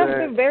know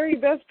that's the very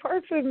best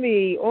parts of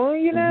me. Oh,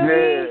 you know?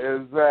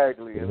 Yeah,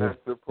 exactly. And that's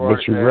the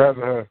part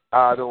that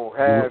I don't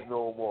have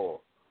no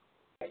more.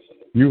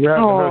 You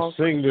rather her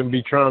sing than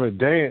be trying to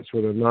dance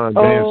with a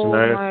non-dancing ass. Oh,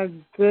 my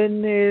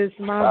goodness.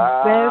 My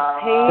best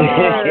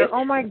hater.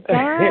 Oh, my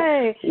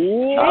God.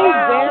 Hey,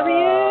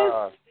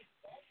 Darius.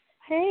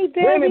 Hey,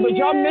 Darius. Wait a minute, but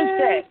y'all missed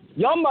that.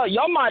 Y'all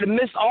might have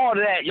missed all of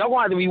that. Y'all going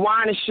to have to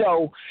rewind the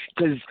show,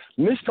 because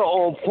Mr.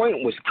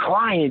 OnPoint was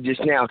crying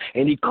just now,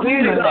 and he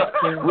cleared it up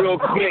real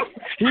quick.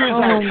 He was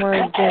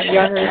my God.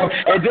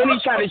 And then he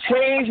tried to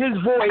change his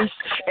voice,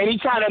 and he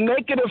tried to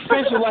make it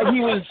official like he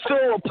was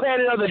still a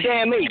planet of the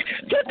damn apes.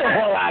 Get the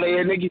hell out of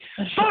here, nigga.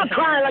 Stop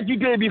crying like you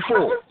did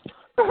before.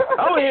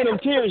 I want to hear them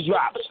tears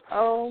drops.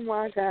 Oh,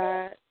 my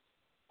God.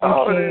 I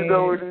don't even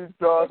know what he's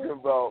talking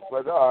about,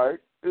 but all right.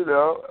 You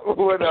know,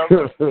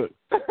 whatever.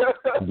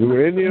 Do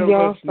any of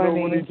us know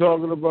what he's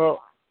talking about?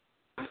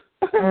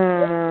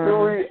 Why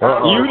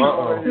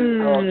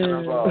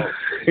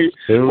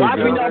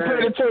we not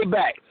putting the tape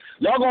back?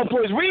 Y'all gonna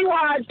put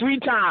rewind 3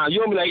 times.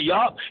 You gonna be like,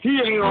 y'all, he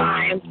ain't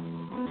lying.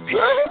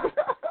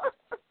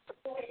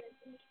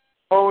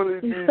 Only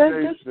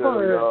DJ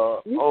Chill,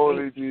 y'all.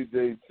 Only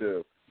DJ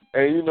Chill.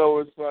 And you know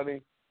what's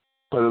funny?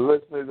 For the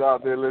listeners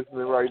out there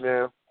listening right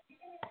now,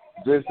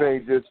 this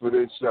ain't just for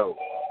this show.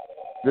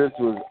 This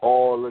was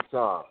all the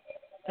time.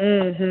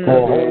 For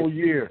a whole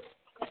year.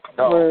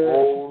 A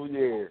whole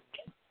year.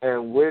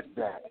 And with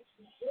that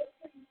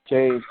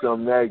came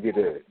some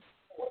negative.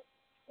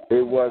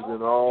 It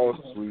wasn't all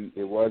sweet.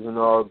 It wasn't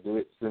all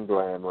glitz and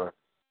glamour.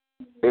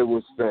 It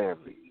was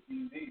family.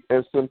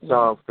 And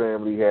sometimes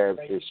family have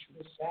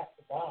issues.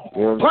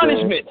 You know what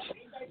I'm saying?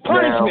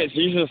 Punishments,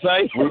 you should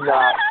say.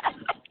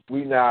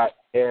 We not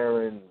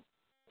airing,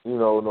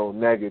 no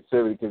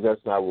negativity, because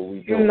that's not what we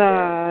do.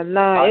 Nah,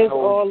 it's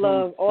all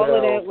love. All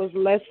of that was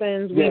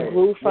lessons. We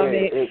grew from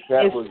it. It's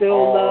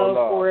still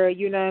love for,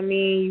 you know what I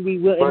mean? We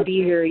wouldn't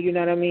be here, you know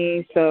what I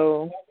mean?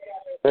 So.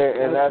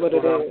 And that's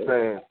what I'm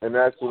saying. And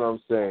that's what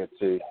I'm saying,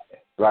 T.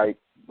 Like,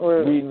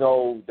 we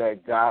know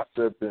that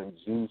gossip and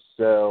juice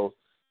sells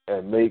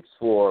and makes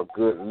for a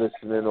good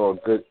listening or a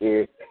good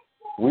ear.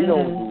 We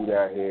don't do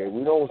that here.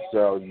 We don't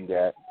sell you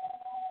that.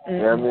 You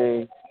know what I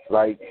mean?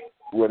 Like,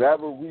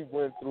 whatever we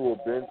went through or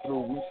been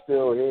through, we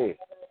still here.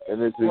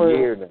 And it's a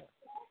year now.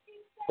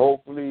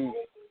 Hopefully,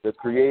 the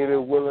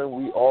Creator willing,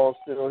 we all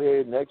still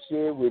here next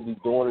year. We'll be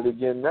doing it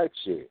again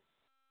next year.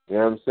 You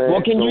know what I'm saying?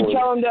 Well, can you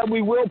tell them that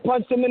we will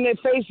punch them in their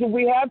face if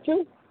we have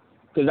to?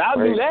 Because I'll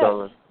do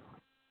that.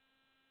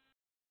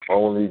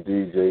 Only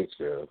DJ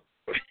Chill.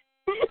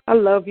 I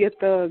love your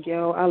thug,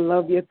 yo. I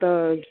love your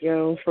thug,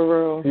 yo,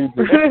 for real. He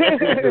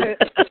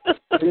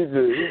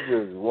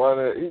just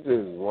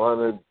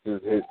wanna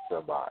just hit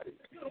somebody.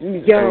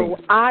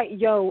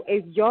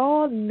 If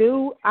y'all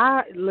knew,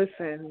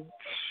 listen.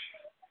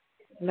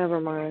 Never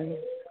mind.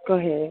 Go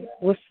ahead.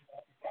 What's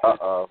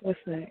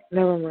that?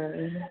 Never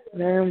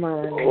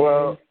mind.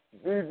 Well,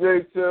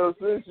 DJ Chill,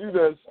 since you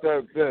done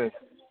stepped in,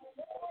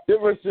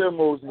 give us your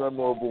most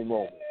memorable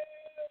moment.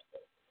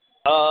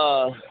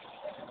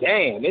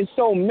 Damn, it's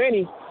so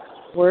many.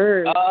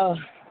 Words.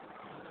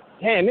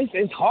 Damn,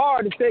 it's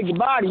hard to say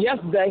goodbye to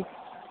yesterday.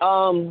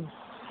 I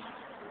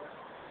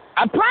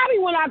probably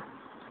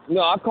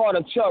I called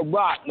her Chuck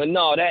Rock, but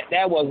no,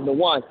 that wasn't the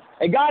one.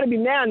 It got to be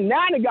now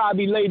it got to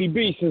be Lady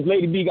B since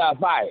Lady B got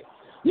fired.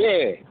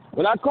 Yeah,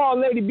 when I called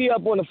Lady B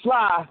up on the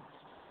fly,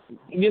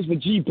 just for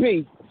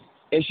GP,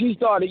 and she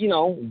started,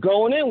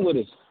 going in with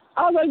us.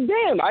 I was like,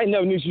 damn, I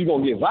never knew she was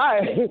going to get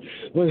fired.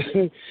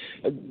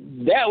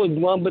 That was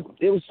one, but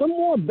there was some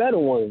more better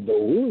ones, though.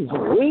 It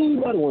was way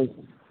better ones.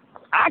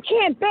 I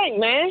can't think,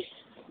 man.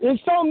 There's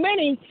so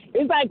many.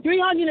 It's like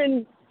 300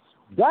 and...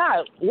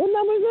 God, what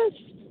number is this?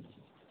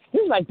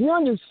 It's like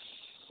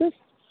 306.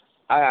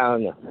 I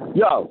don't know.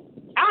 Yo,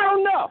 I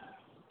don't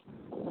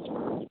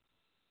know.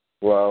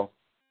 Well,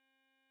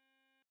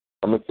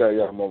 I'm going to tell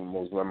you my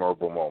most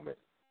memorable moment.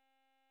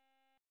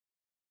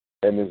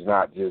 And it's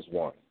not just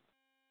one.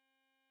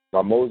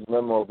 My most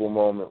memorable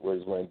moment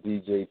was when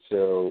DJ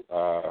Chill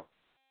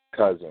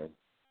cousin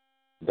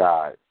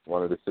died,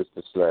 one of the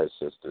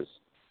sisters,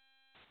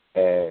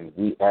 and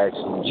we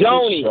actually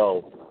did his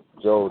show,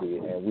 Jody,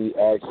 and he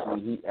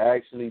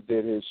actually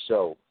did his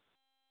show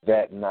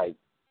that night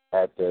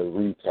at the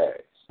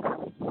repast.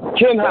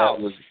 Kim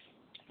House.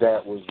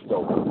 That was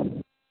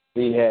dope.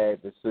 He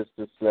had the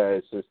sisters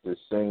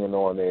singing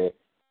on there.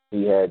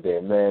 He had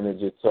their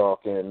manager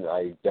talking.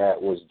 Like,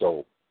 that was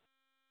dope.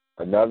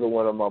 Another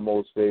one of my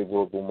most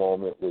favorable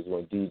moments was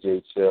when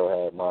DJ Chill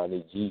had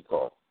Monty G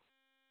call.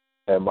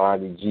 And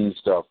Monty G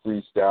started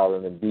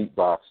freestyling and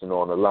beatboxing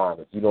on the line.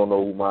 If you don't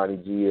know who Monty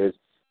G is,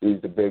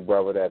 he's the big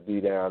brother that be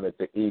down at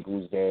the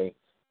Eagles game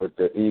with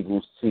the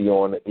Eagles T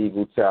on, the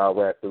Eagle towel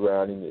wrapped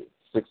around him. The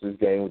Sixers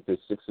game with the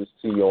Sixers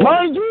T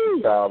on,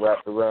 the towel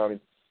wrapped around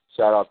him.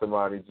 Shout out to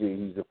Monty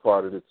G. He's a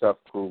part of the Tough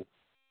Crew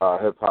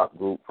hip-hop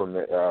group from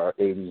the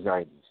 80s,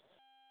 90s.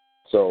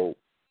 So,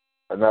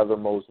 another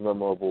most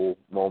memorable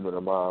moment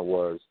of mine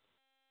was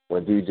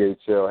when DJ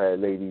Chill had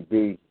Lady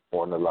B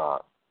on the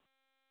line.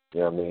 You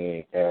know what I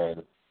mean?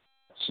 And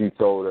she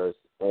told us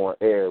on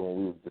air when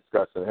we were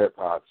discussing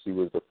hip-hop, she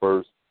was the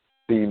first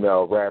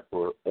female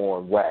rapper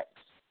on Wax.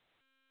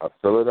 A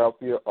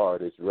Philadelphia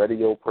artist,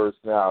 radio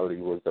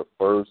personality, was the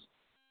first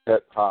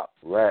hip-hop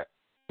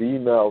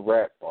female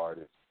rap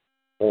artist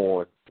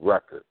on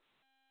record.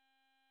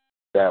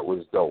 That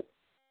was dope.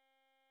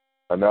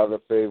 Another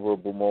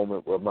favorable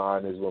moment of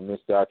mine is when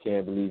Mr. I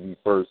Can't Believe You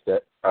first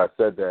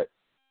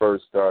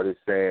started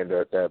saying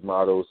that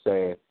motto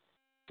saying,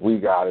 we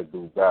got to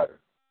do better.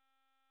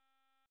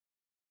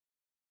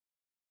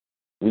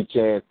 We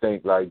can't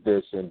think like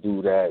this and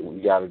do that.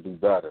 We got to do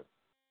better.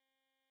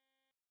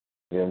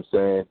 You know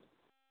what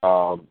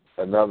I'm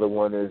saying? Another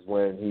one is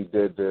when he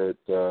did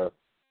the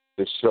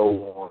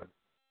show on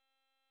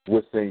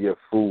What's in Your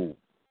Food.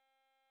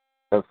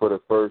 And for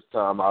the first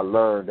time, I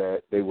learned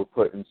that they were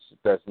putting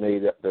that's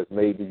made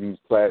to use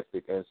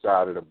plastic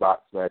inside of the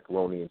box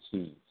macaroni and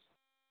cheese.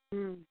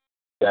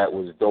 That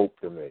was dope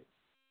to me.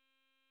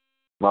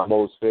 My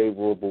most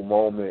favorable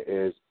moment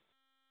is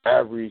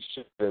every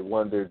shit that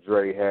Wonder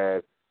DrÄ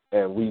had,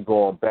 and we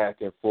going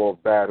back and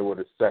forth battle of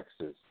the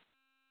sexes.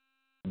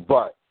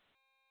 But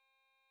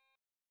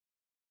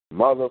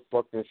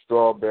motherfucking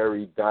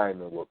Strawberry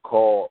Diamond would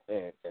call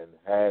in and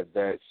have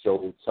that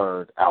show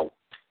turned out.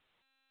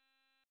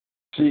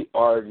 She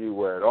argued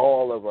with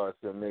all of us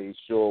and made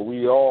sure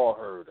we all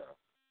heard her.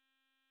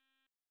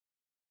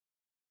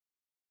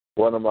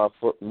 One of my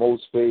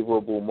most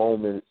favorable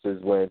moments is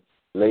when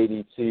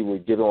Lady T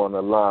would get on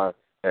the line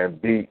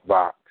and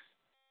beatbox,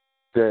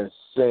 then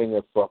sing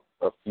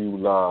a few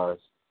lines,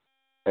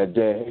 and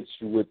then hit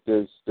you with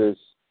this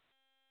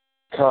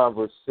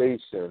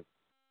conversation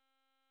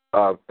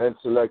of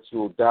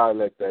intellectual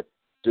dialect that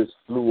just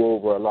flew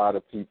over a lot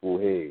of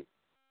people's heads.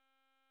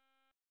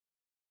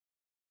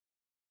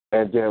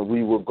 And then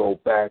we would go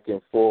back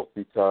and forth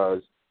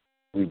because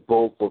we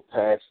both were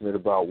passionate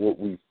about what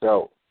we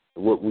felt,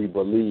 what we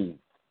believed.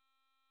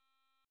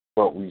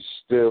 but we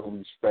still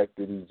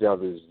respected each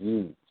other's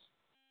views.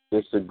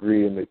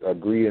 Agree and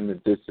to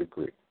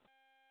disagree.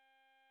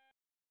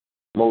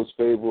 Most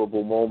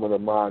favorable moment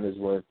of mine is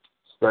when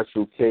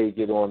Special K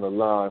get on the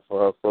line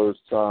for her first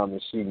time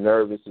and she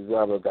nervous as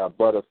ever, got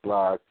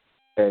butterflies,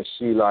 and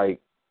she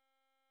like,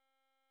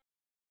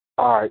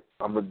 all right,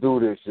 I'm going to do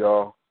this,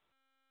 y'all.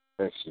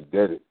 And she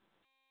did it.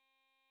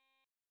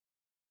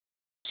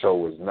 Show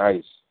was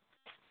nice.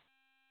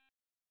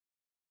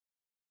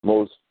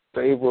 Most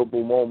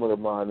favorable moment of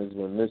mine is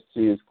when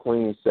MissTee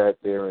IzQueen sat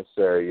there and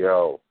said,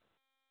 yo,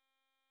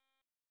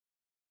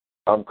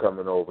 I'm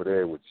coming over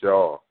there with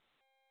y'all.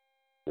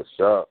 What's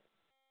up?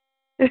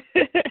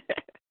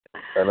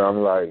 And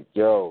I'm like,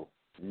 yo,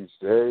 you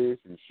serious?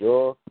 You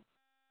sure?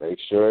 Make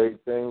sure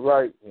everything's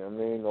right. You know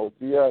what I mean? No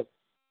BS.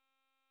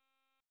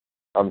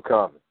 I'm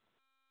coming.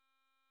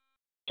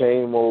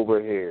 Came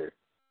over here.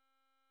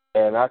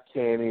 And I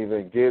can't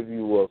even give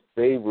you a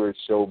favorite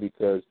show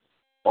because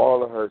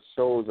all of her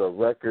shows are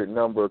record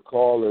number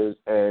callers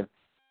and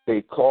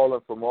they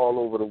calling from all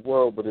over the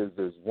world, but there's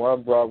this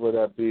one brother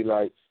that be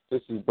like,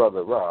 this is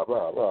Brother Rah,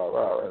 Rah, Rah,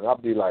 Rah. And I'll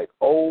be like,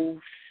 oh,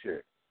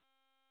 shit.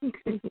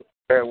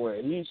 And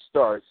when he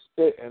starts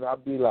spitting, I'll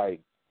be like,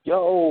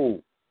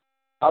 yo,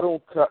 I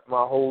don't cut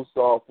my host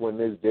off when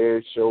it's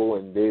their show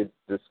and they're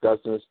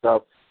discussing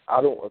stuff.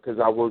 I don't, because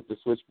I work the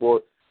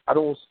switchboard, I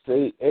don't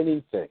say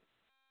anything.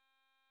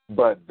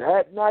 But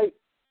that night,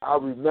 I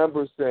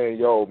remember saying,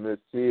 yo,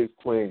 MissTee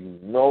IzQueen, you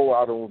know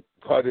I don't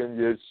cut in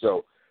your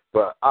show.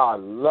 But I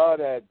love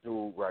that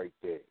dude right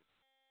there.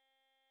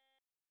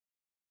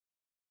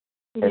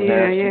 And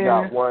then she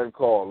got one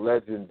called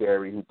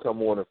Legendary who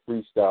come on and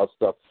freestyle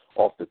stuff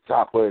off the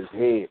top of his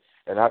head.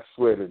 And I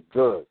swear to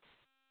God.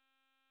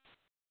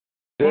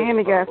 And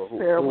he got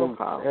cerebral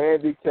palsy.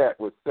 Handicapped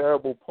with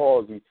cerebral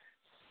palsy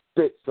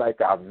spits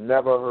like I've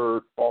never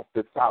heard off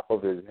the top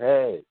of his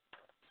head.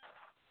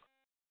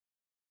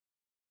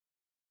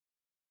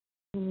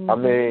 I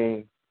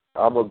mean,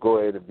 I'm going to go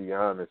ahead and be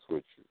honest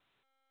with you.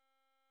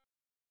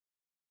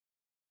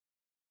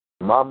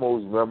 My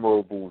most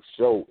memorable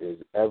show is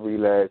every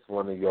last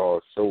one of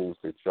y'all shows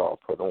that y'all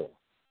put on.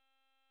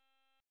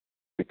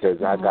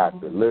 Because I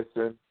got to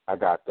listen, I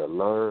got to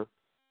learn,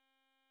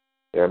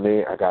 you know what I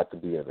mean? I got to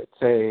be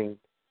entertained,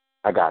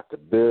 I got to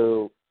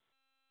build.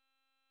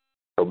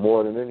 But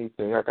more than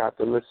anything, I got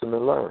to listen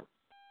and learn.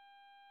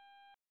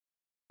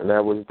 And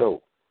that was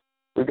dope.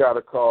 We got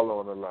a caller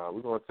on the line.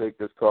 We're going to take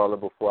this caller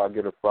before I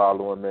get a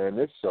follow-on, man.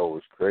 This show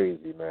is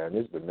crazy, man.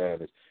 It's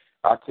bananas.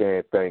 I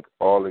can't thank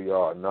all of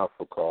y'all enough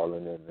for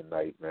calling in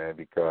tonight, man,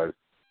 because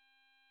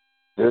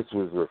this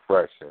was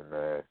refreshing,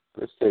 man.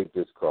 Let's take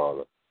this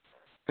caller.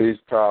 Peace,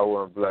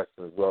 power, and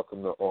blessings.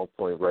 Welcome to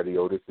OnPoint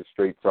Radio. This is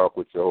Straight Talk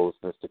with your host,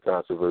 Mr.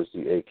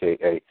 Controversy,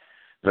 a.k.a.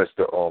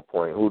 Mr.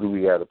 OnPoint. Who do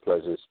we have the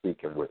pleasure of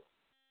speaking with?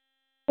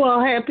 Well,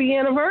 happy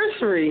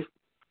anniversary.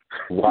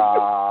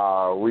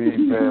 Wow, we've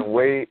been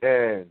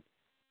waiting.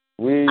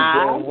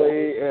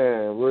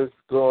 What's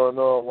going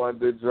on,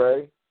 Wonder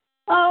DrÄ?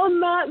 Oh,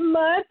 not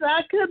much.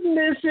 I couldn't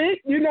miss it,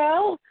 you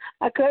know.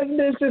 I couldn't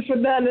miss it for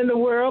nothing in the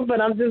world,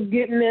 but I'm just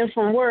getting in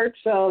from work,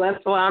 so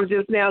that's why I'm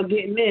just now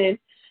getting in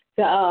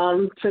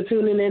to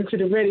tuning into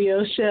the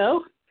radio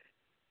show.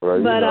 Well,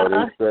 you know,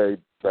 they say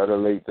better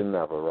late than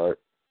never, right?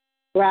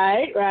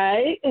 Right.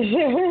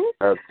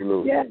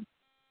 Absolutely. Yeah.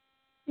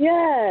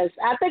 Yes,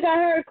 I think I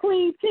heard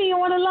Queen T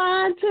on the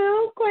line,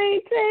 too.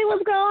 Queen T,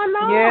 what's going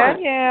on?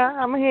 Yeah,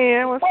 I'm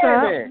here. What's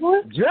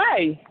up?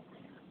 Jay.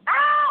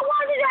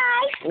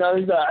 No,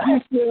 he's not.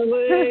 You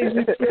silly.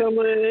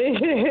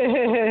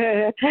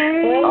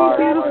 Hey,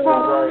 beautiful.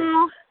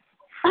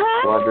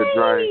 Wonder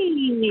DrÄ.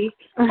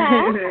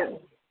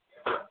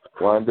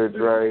 Wonder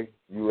DrÄ.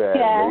 You have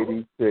Lady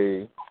T.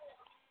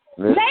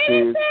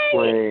 MissTee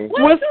IzQueen.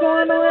 What's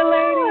going on,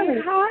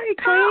 lady? Hi,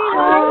 Queen.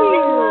 How are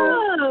you?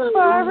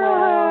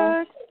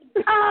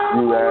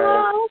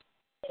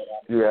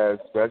 You have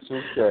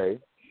Special K.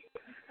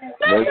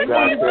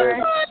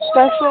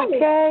 Special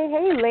K.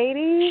 Hey,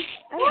 ladies.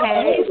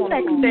 Hey,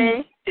 sexy.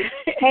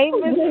 Hey,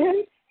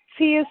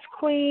 MissTee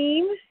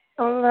IzQueen.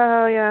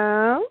 Hello,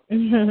 y'all.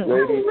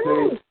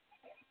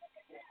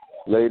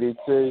 Lady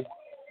T.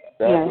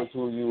 That was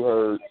who you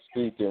heard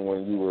speaking when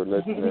you were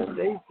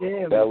listening.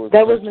 That was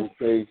Special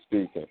K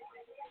speaking.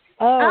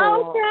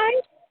 Oh, okay.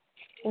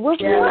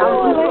 What's going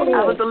on?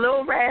 I was a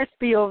little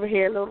raspy over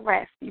here,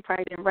 You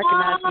probably didn't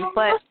recognize me,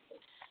 but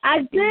I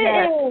did.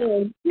 Yes.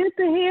 Good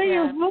to hear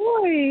your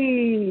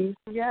voice.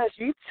 Yes,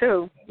 you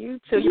too. You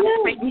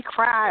make me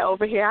cry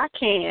over here. I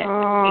can't.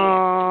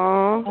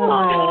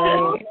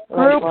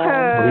 Group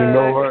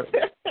hug.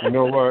 You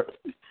know what?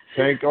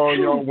 Thank all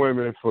y'all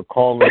women for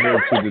calling in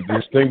to the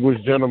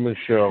Distinguished Gentleman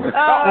Show.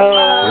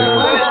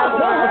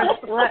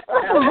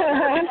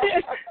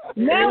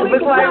 Now we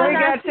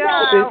got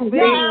y'all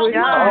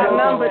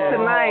number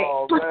tonight.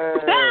 Oh,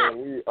 man,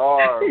 we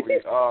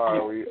are.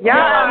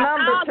 Y'all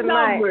number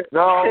tonight.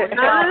 No, we're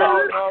not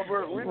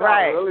outnumbered. We're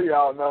not really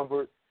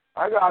outnumbered.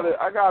 I got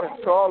a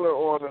caller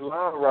on the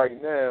line right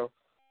now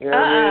You know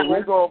what I mean?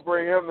 We're going to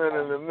bring him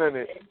in a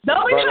minute.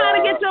 Don't be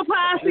trying to get your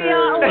posse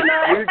on.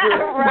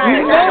 Right.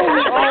 You know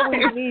we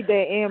always need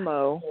that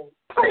ammo.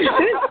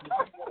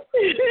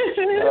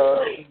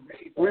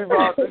 We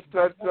about to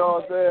touch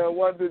on there.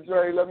 Wonder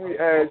DrÄ, let me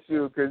ask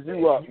you, because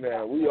you up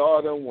now. We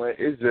all done went.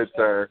 It's your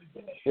turn.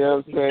 You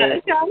know what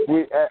I'm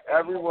saying?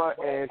 Everyone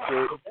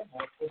answered.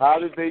 How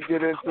did they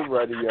get into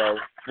radio?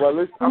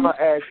 Well, I'm going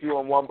to ask you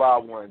on one by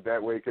one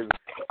that way, because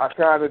I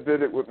kind of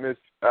did it with with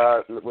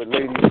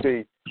Lady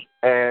T,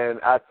 and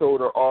I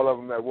told her all of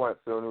them at once,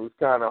 so it was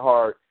kind of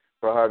hard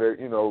for her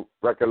to,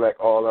 recollect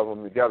all of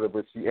them together,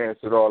 but she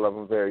answered all of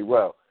them very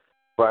well.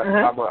 But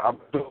I'm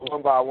doing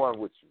one by one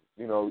with you.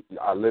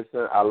 I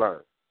listen, I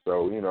learn.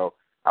 So,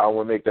 I don't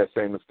want to make that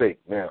same mistake.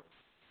 Now,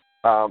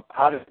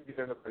 how did you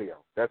get into radio?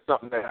 That's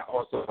something that I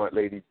also want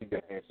Lady T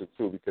to answer,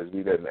 too, because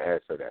we didn't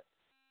ask her that.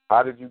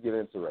 How did you get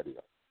into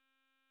radio?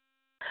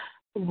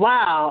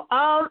 Wow.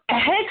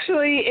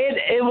 Actually,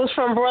 it was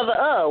from Brother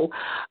O.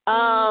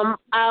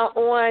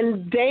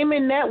 On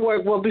Damon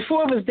Network. Well,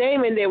 before it was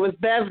Damon, there was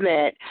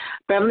BevNet,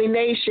 Beverly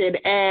Nation,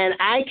 and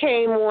I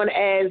came on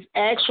as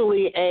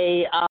actually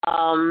I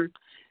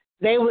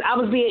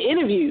was being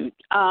interviewed,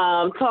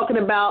 talking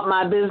about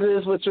my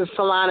business, which was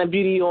Salon and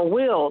Beauty on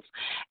Wheels,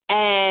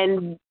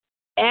 and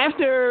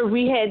after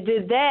we had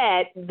did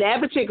that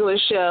particular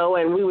show,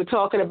 and we were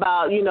talking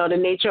about, the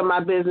nature of my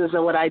business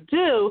and what I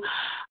do,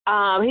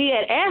 he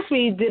had asked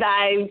me, did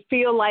I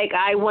feel like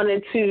I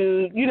wanted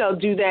to,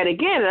 do that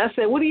again? And I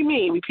said, what do you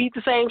mean, repeat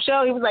the same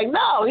show? He was like,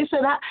 no. He said,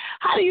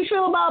 how do you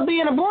feel about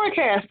being a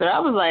broadcaster? I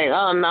was like,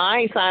 oh, no, I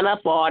ain't signed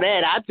up for all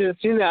that. I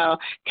just,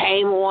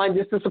 came on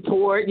just to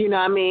support, you know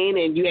what I mean?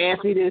 And you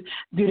asked me to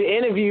do the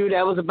interview.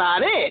 That was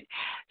about it.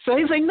 So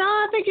he's like, no,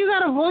 I think you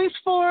got a voice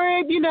for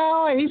it,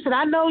 And he said,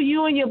 I know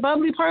you and your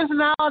bubbly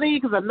personality,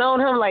 because I've known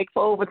him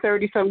for over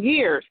 30-some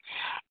years.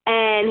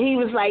 And he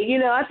was like,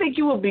 I think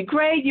you would be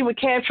great. You would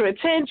capture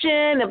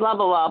attention and blah,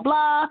 blah, blah,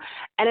 blah.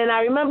 And then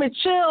I remember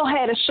Chill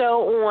had a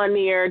show on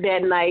there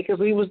that night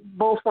because we was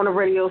both on a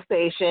radio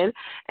station.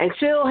 And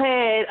Chill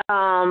had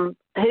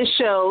his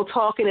show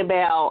talking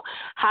about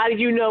how do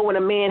you know when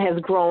a man has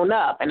grown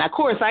up. And, of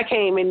course, I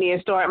came in there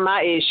and started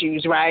my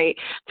issues, right?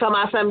 Talking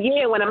about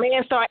when a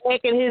man started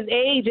acting his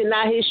age and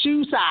not his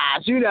shoe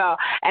size, And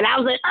I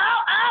was like,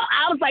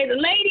 I was like, the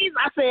ladies,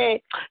 I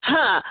said,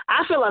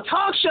 I feel a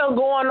talk show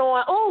going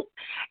on. Ooh.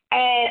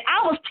 And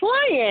I was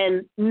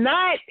playing,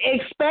 not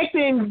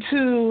expecting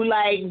to,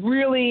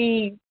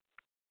 really,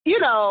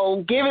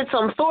 give it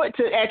some thought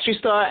to actually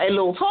start a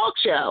little talk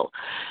show.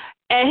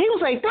 And he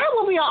was like, that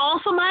would be an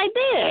awesome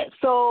idea.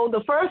 So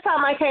the first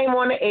time I came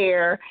on the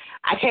air,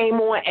 I came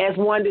on as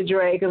Wonder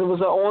DrÄ because it was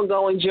an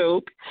ongoing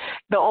joke.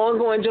 The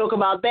ongoing joke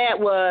about that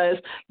was,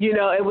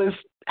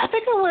 I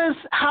think it was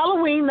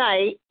Halloween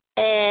night.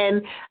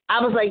 And I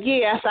was like,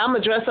 I'm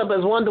going to dress up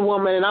as Wonder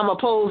Woman and I'm going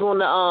to pose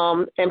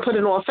on and put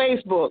it on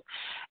Facebook.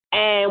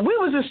 And we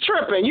was just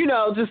tripping,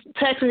 just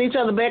texting each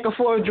other back and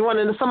forth,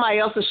 joining somebody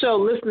else's show,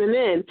 listening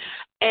in.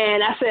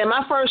 And I said,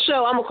 my first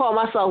show, I'm going to call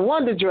myself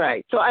Wonder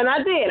DrÄ. So, and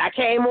I did. I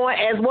came on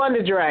as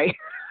Wonder DrÄ.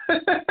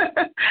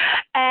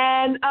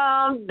 And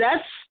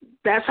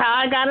that's how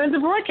I got into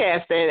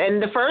broadcasting.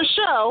 And the first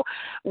show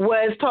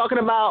was talking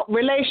about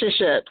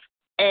relationships.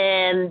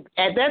 And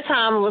at that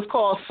time, it was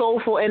called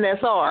Soulful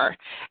NSR.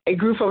 It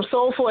grew from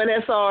Soulful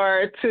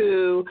NSR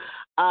to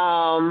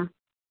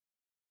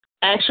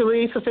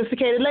actually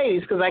Sophisticated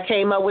Ladies, because I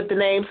came up with the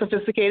name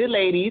Sophisticated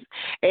Ladies.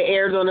 It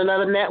aired on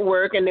another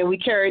network, and then we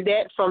carried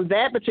that from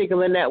that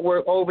particular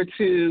network over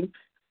to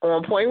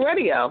OnPoint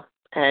Radio.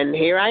 And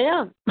here I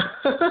am.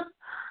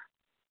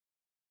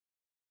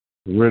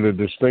 We're the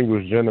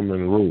distinguished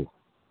gentleman rule.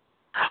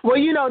 Well,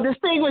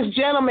 distinguished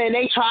gentlemen,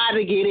 they tried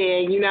to get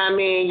in, you know what I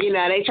mean?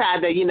 They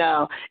tried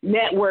to,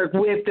 network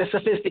with the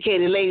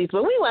Sophisticated Ladies,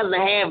 but we wasn't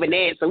having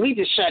that, so we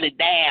just shut it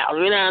down,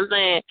 you know what I'm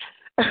saying?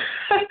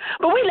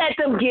 But we let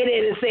them get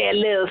in and say a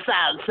little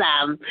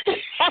something.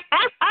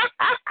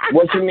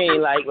 What you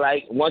mean? Like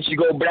once you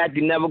go black,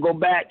 you never go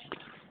back?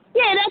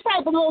 Yeah, that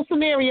type of little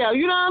scenario,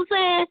 you know what I'm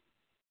saying?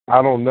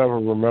 I don't never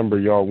remember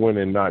y'all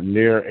winning not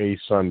near a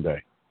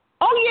Sunday.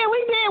 Oh, yeah, we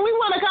did. We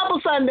won a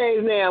couple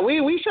Sundays now.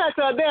 We shut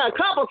her down a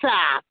couple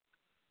times.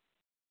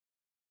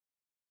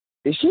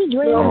 Is she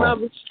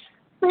dreaming?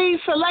 See,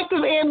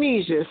 selective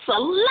amnesia.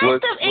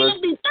 Selective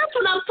amnesia. That's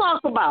what I'm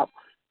talking about.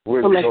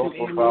 What's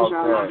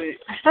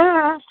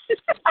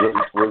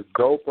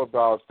dope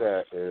about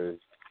that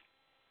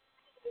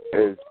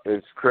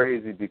is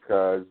crazy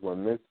because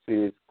when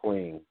MissTee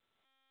IzQueen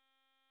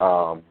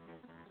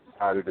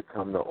decided to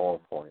come to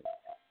OnPoint,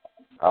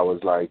 I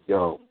was like,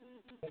 yo,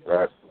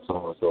 that's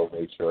so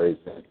make sure it's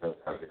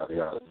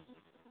yada.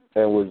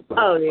 And what's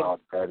dope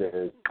about that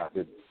is I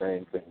did the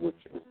same thing with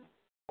you.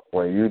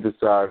 When you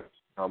decided to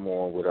come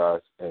on with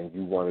us and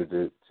you wanted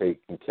to take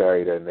and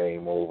carry that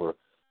name over,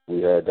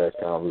 we had that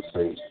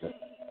conversation,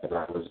 and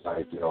I was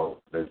like, yo,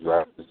 let's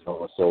wrap this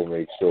on so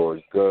make sure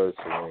it's good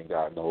so we ain't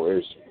got no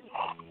issue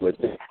with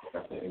it.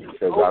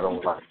 Because I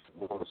don't like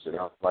bullshit. I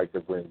don't like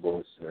to bring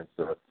bullshit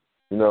into,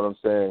 you know what I'm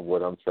saying,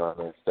 what I'm trying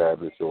to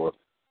establish or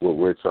what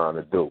we're trying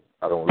to do.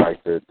 I don't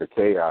like the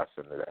chaos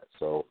into that.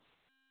 So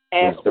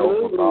what's dope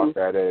Absolutely. about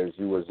that is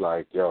you was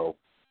like, yo,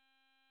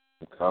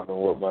 I'm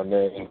coming with my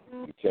name.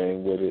 You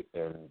came with it,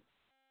 and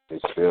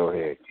it's still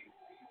here.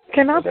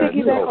 Can I And that's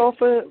piggyback dope.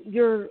 off of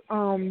your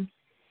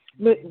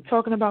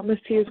talking about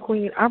MissTee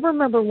IzQueen? I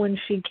remember when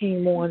she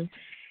came on,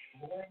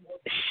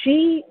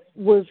 she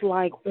was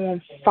like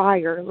on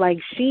fire. Like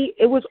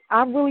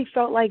I really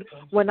felt like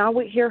when I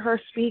would hear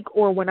her speak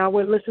or when I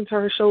would listen to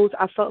her shows,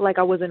 I felt like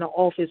I was in an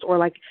office, or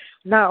like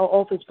not an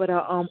office but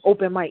a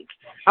open mic.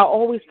 I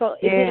always felt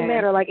it didn't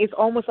matter. Like it's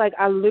almost like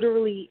I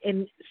literally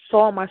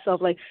saw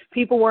myself. Like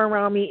people were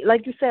around me,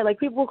 like you said, like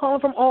people were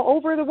calling from all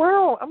over the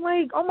world. I'm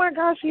like, oh my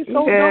gosh, she's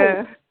so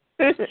dope.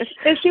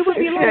 And she would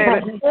be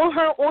like on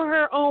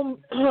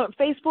her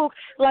Facebook,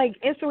 like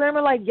Instagram,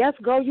 and like, yes,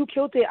 girl, you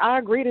killed it. I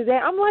agree to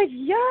that. I'm like,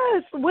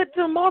 yes, with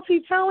the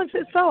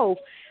multi-talented self,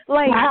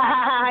 like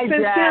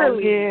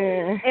sincerely.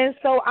 Yeah. And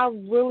so I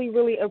really,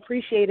 really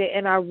appreciate it,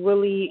 and I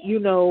really,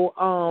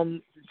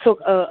 took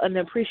an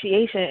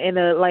appreciation and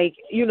a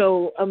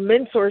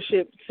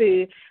mentorship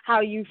to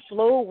how you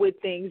flow with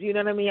things. You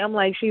know what I mean? I'm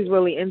like, she's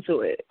really into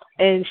it,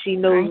 and she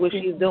knows what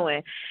she's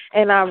doing,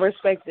 and I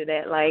respected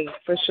that, like,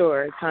 for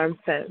sure, times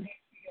 10.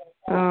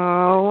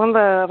 Oh, one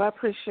love. I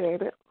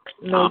appreciate it.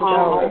 No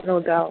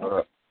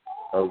doubt.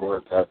 Her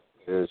work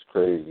is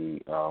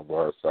crazy.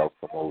 Her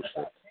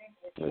self-promotion,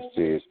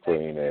 MissTee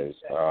IzQueen is.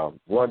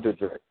 Wonder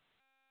DrÄ.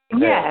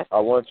 Yes. I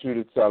want you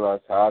to tell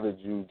us, how did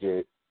you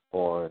get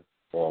on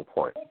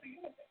OnPoint?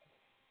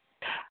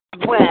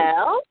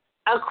 Well,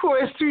 of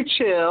course, through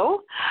Chill.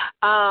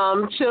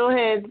 Chill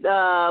had,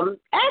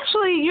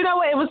 actually, you know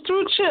what, it was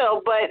through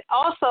Chill, but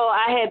also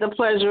I had the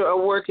pleasure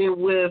of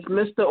working with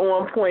Mr.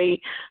 OnPoint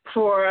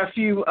for a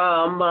few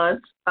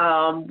months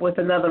with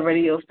another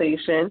radio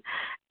station.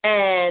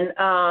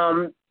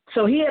 And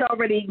so he had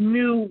already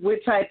knew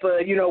what type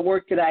of,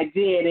 work that I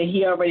did, and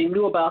he already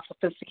knew about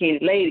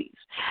Sophisticated Ladies.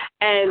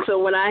 And so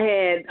when I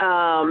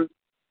had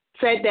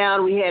sat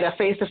down, we had a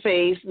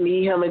face-to-face,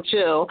 me, him, and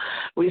Chill.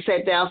 We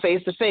sat down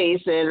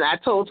face-to-face, and I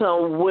told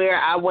him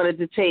where I wanted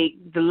to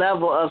take the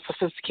level of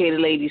Sophisticated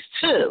Ladies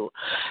to,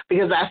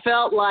 because I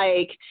felt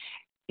like,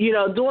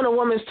 doing a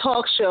women's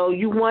talk show,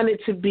 you wanted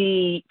to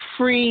be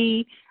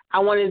free. I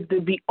wanted to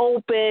be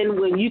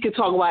open when you could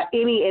talk about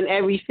any and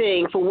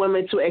everything for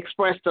women to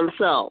express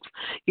themselves.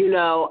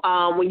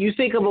 When you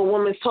think of a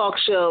women's talk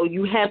show,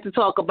 you have to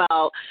talk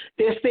about,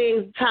 there's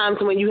times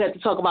when you have to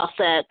talk about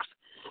sex.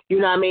 You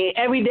know what I mean?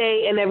 Every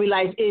day and every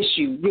life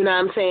issue. You know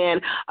what I'm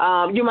saying?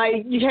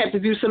 You have to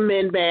do some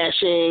men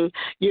bashing.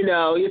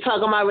 You're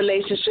talking about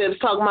relationships,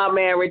 talking about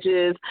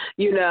marriages.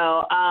 And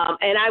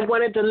I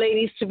wanted the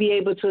ladies to be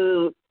able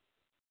to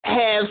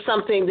have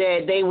something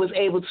that they was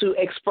able to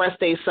express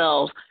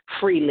themselves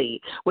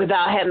freely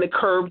without having to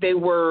curb their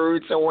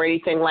words or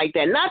anything like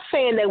that. Not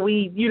saying that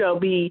we,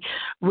 be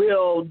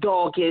real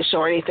doggish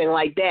or anything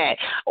like that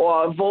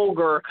or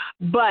vulgar,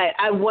 but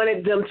I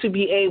wanted them to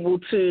be able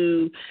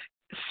to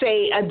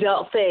say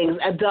adult things,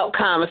 adult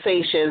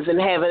conversations, and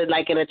have it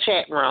like in a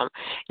chat room,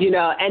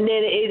 and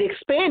then it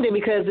expanded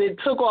because it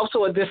took off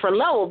to a different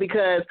level,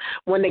 because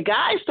when the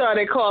guys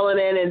started calling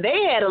in and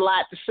they had a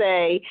lot to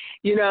say,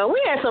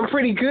 we had some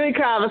pretty good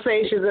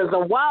conversations and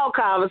some wild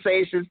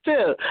conversations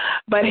too,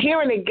 but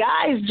hearing the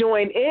guys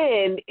join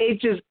in, it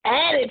just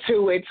added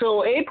to it.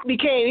 So it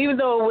became, even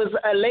though it was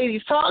a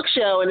ladies talk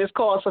show and it's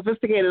called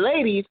Sophisticated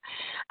Ladies,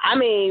 I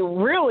mean,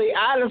 really,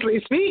 honestly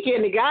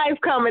speaking, the guys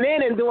coming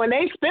in and doing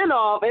their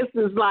spin-off, it's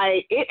just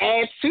like, it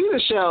adds to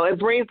the show. It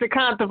brings the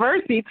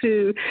controversy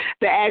to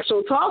the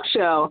actual talk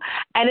show.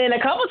 And then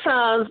a couple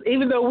times,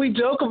 even though we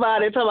joke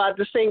about it, talk about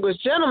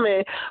Distinguished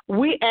Gentlemen,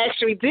 we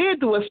actually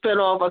did do a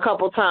spin-off a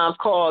couple times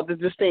called The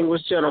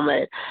Distinguished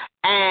Gentlemen.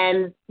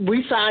 And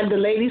the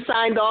ladies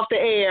signed off the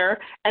air,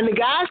 and the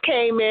guys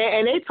came in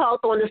and they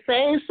talked on the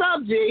same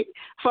subject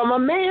from a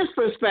man's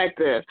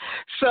perspective.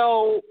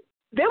 So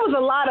there was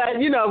a lot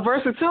of,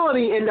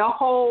 versatility in the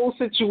whole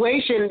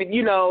situation,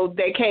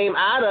 that came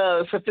out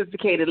of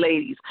Sophisticated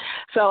Ladies.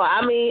 So,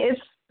 I mean,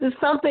 it's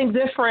something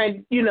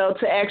different,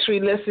 to actually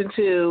listen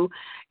to,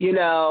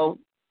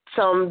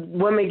 some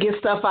women get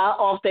stuff out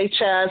off their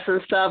chest and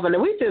stuff,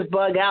 and we just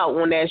bug out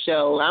on that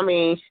show. I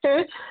mean,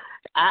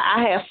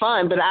 I have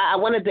fun, but I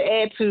wanted to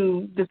add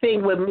to the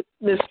thing with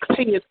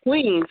MissTee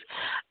IzQueen.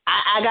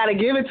 I got to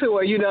give it to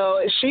her.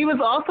 She was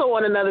also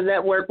on another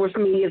network with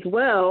me as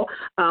well,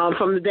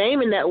 from the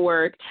Damon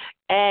Network,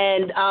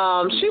 and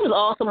she was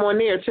awesome on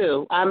there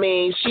too. I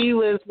mean, she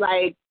was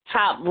like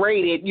top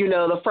rated,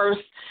 the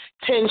first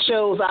 10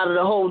 shows out of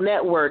the whole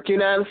network, you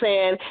know what I'm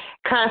saying?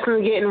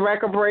 Constantly getting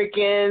record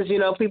break-ins,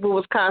 people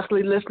was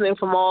constantly listening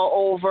from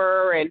all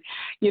over, and,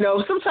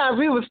 sometimes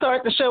we would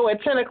start the show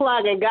at 10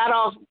 o'clock and got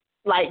off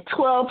like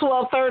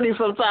 12:30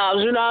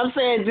 sometimes, you know what I'm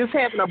saying? Just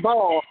having a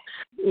ball.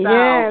 So,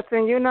 yes,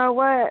 and you know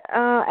what?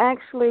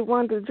 Actually,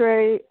 Wonder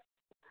DrÄ,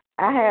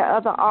 I had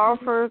other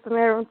offers and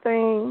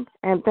everything,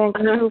 and thank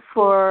you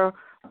for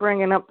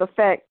bringing up the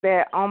fact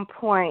that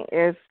OnPoint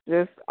is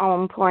just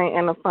OnPoint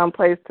and a fun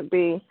place to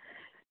be.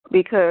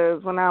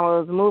 because when I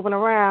was moving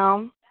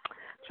around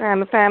trying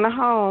to find the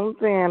homes,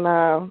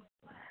 and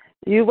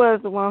you was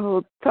the one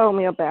who told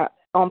me about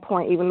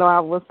OnPoint, even though I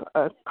was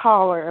a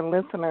caller and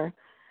listener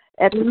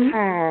at the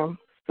time.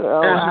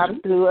 So I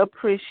do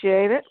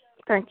appreciate it.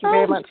 Thank you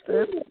very much,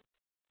 sis.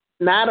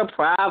 Not a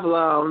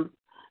problem.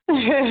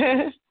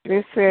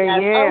 You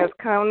said, yes,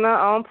 come to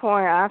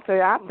OnPoint. I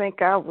said, I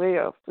think I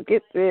will.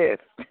 Forget this.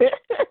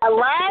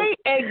 Right?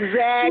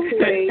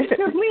 Exactly.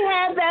 Because we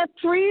have that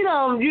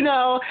freedom,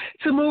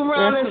 to move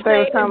around and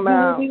say and do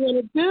what we want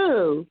to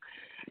do.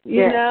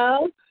 You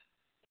know?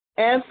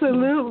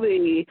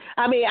 Absolutely.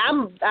 I mean,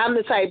 I'm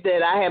the type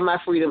that I have my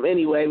freedom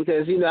anyway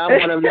because, I'm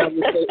one of them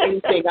to say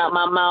anything out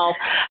my mouth.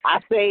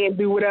 I say and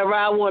do whatever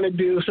I want to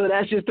do. So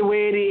that's just the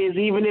way it is,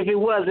 even if it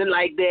wasn't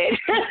like that.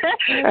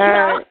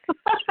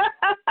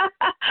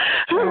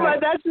 But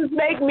that just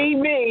make me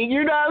me.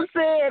 You know what I'm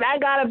saying? I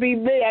got to be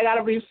me. I got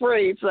to be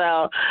free.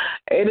 So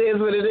it is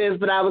what it is.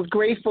 But I was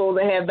grateful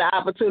to have the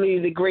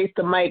opportunity to grace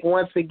the mic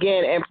once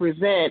again and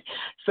present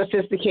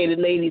sophisticated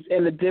ladies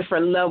in a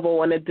different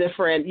level and a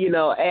different,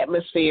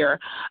 atmosphere.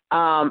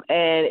 And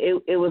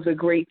it was a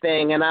great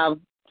thing. And I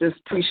just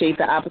appreciate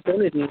the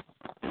opportunity.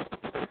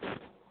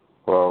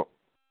 Well,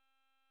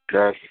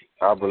 I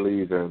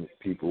believe in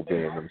people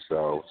being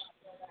themselves.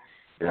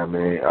 You know what I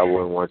mean? I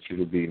wouldn't want you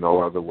to be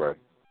no other way.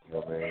 You know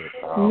what I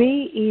mean?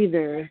 Me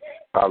either.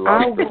 I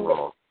like the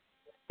raw.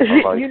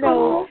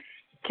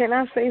 Can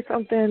I say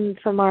something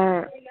to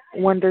my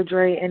Wonder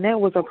DrÄ? And that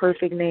was a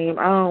perfect name.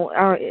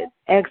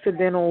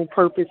 Accidental,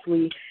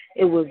 purposely,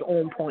 it was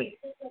OnPoint,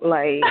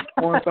 like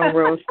on some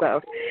real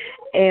stuff.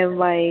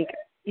 And I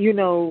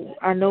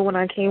know when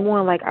I came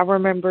on, I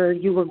remember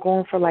you were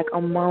gone for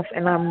a month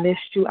and I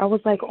missed you. I was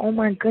like, oh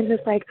my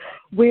goodness,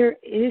 where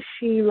is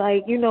she?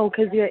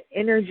 Because your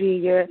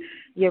energy,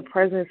 your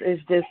presence is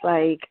just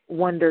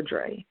Wonder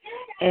DrÄ.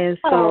 And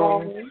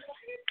so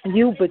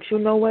but you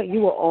know what?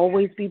 You will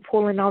always be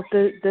pulling out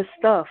the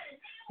stuff.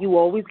 You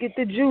always get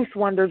the juice,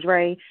 Wonder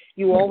DrÄ.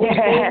 You always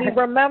made me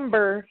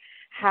remember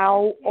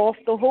how off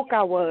the hook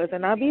I was.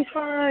 And I be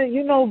trying,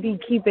 be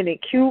keeping it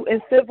cute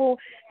and civil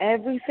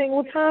every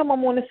single time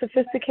I'm on a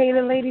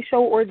sophisticated lady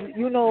show or,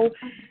 on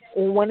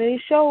one of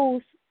these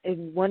shows, if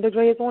Wonder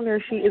DrÄ is on there,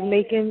 she is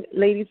making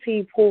Lady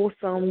T pull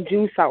some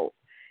juice out.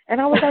 And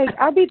I was like,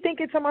 I be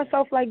thinking to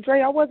myself,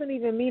 DrÄ, I wasn't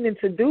even meaning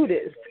to do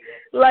this.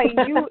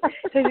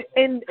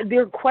 And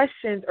their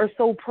questions are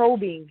so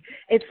probing.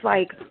 It's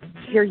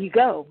here you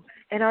go.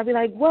 And I'll be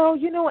like, well,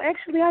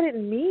 actually I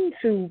didn't mean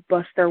to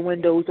bust their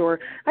windows or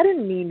I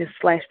didn't mean to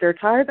slash their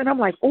tires. And I'm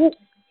like, oh,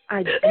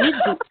 I did do,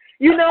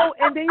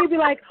 and then you'd be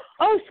like,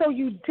 oh, so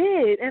you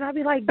did. And I'll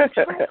be like,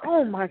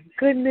 oh, my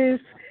goodness.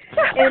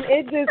 And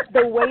it just,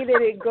 the way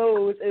that it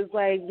goes is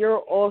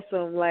you're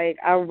awesome. I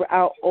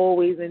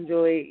always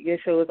enjoy your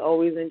shows,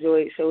 always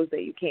enjoyed shows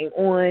that you came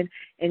on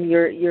and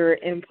your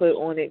input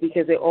on it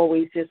because it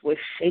always just would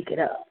shake it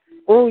up.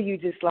 Oh, you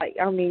just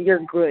you're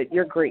good.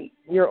 You're great.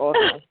 You're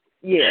awesome.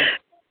 Yeah.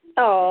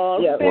 Oh,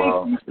 yeah,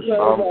 thank you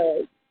so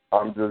much.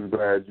 I'm just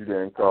glad you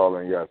didn't call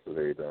in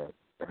yesterday, then.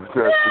 That's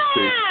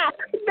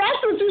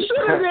what you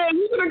should have done.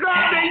 You should have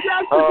called in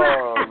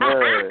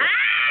yesterday.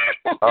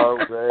 Oh,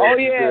 man. Oh,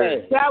 yeah.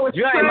 That was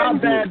DrÄ, my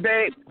bad,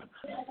 babe.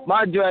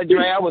 My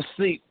DrÄ, I was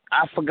asleep.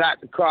 I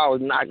forgot the car. I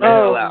was knocking the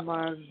hell out. Oh,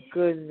 my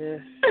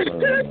goodness.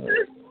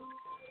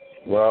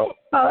 Well,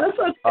 that's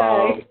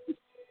okay.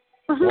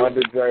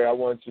 Wonder DrÄ, I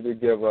want you to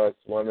give us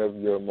one of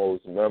your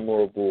most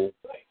memorable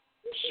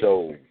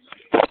shows.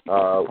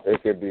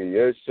 It could be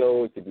your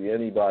show. It could be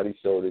anybody's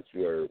show that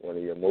you heard. One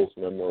of your most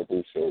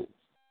memorable shows.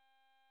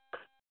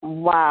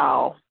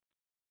 Wow.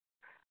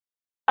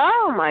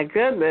 Oh, my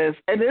goodness.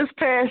 And this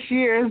past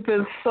year has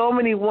been so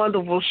many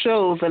wonderful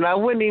shows, and I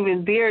wouldn't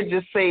even dare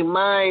just say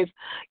mine,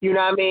 you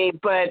know what I mean?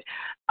 But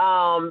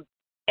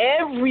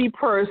every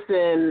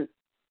person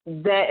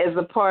that is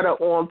a part of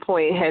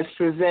OnPoint has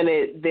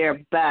presented their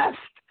best.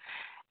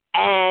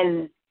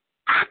 And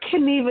I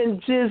couldn't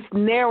even just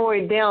narrow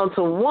it down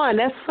to one.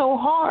 That's so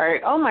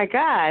hard. Oh, my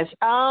gosh.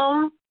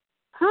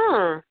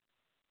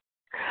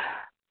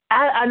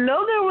 I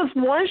know there was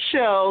one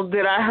show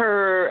that I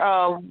heard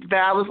that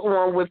I was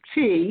on with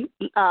T,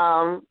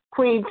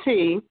 Queen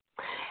T,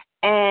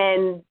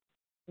 and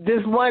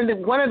this one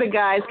of the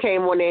guys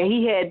came on there.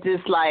 He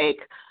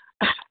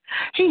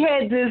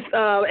had this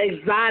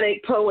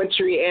exotic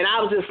poetry, and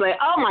I was just like,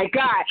 oh my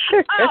God,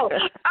 oh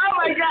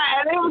my God,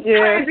 and it was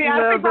crazy.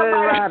 I think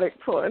erotic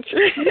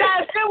poetry.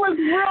 Yes, it was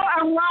real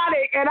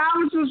erotic, and I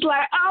was just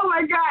like, oh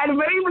my God,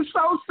 but he was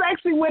so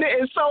sexy with it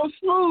and so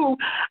smooth.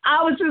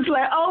 I was just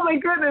like, oh my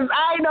goodness,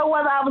 I didn't know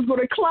whether I was going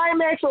to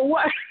climax or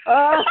what.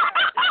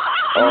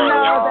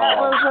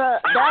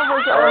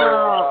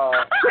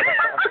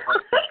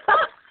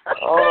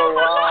 Oh,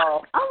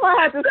 wow. I'm going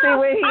to have to see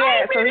where he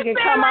at so he can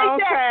come on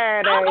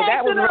Saturday.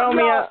 That was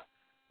Romeo.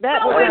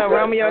 That was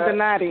Romeo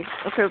Donati.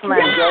 What's his name?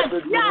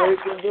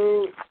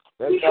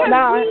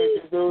 No,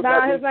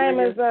 his name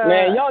is...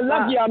 Man, y'all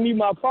lucky I mute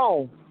my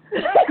phone.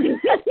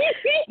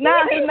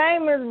 No, his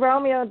name is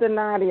Romeo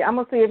Donati. I'm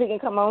going to see if he can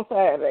come on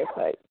Saturday.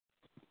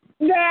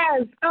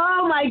 Yes.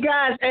 Oh my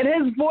gosh. And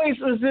his voice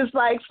was just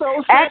like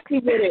so sexy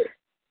with it.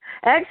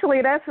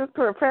 Actually, that's his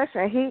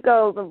profession. He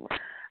goes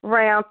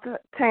around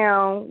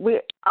town.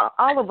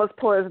 All of us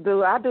poets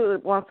do. I do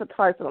it once or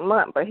twice a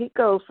month, but he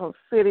goes from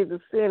city to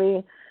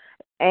city,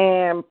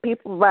 and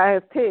people buy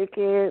his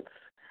tickets,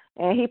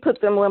 and he put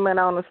them women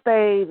on the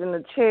stage in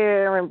the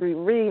chair and be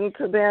reading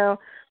to them,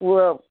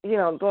 well, you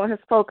know, doing his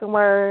spoken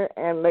word,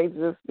 and they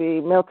just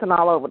be melting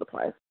all over the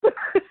place.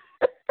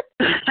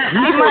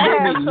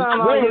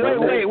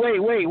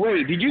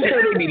 Wait. Did you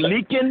say they be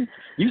leaking?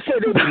 You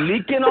said they be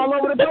leaking all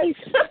over the place?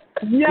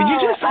 Yo, did you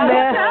just say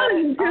that?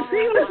 Because he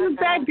was just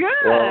that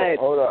good.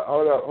 Well,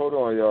 hold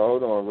on, y'all.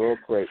 Hold on real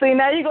quick. See,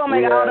 now you're going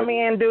to make all the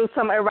men do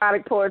some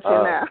erotic poetry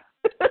now.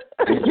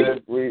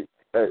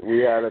 we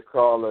had a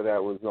caller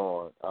that was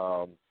on,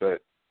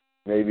 but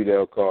maybe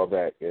they'll call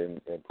back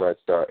and press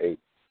star 8.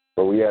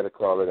 But we had a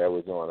caller that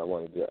was on. I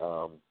wanted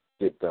to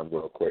get them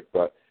real quick.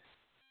 But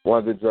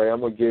Wonder DrÄ,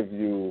 I'm going to give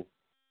you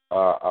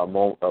a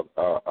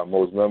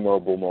most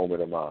memorable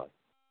moment of mine.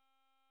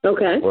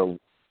 Okay. When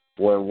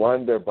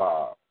Wonder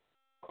Bob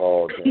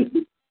called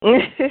him,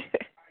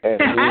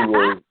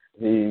 and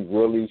he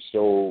really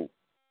showed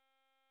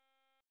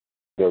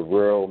the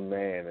real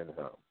man in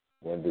him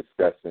when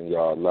discussing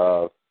y'all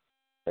love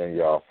and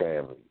y'all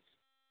families.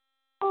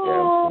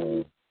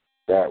 And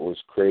that was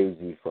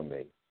crazy for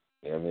me.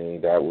 I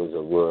mean, that was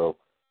a real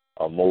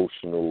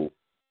emotional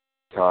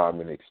time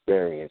and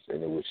experience,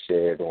 and it was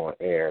shared on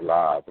air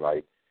live.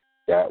 Like,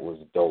 that was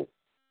dope.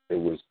 It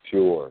was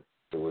pure.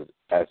 It was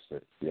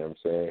essence. You know what I'm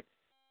saying?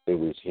 It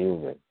was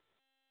human.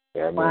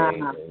 You know what I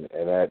mean?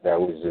 And that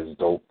was just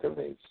dope to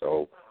me.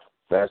 So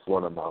that's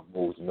one of my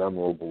most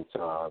memorable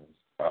times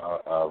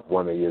of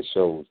one of your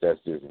shows. That's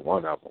just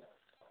one of them.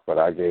 But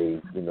I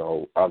gave,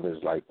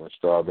 others, like when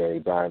Strawberry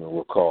Diamond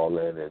would call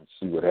in and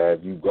she would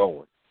have you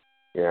going.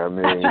 You know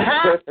what I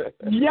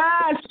mean?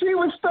 Yes, she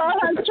would start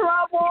her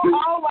trouble.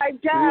 Oh, my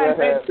God.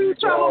 Yeah, and 2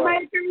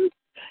 troublemakers.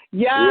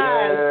 Yes.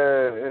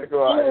 Yeah, here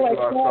go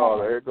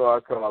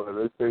our caller.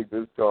 Let's take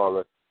this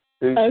caller.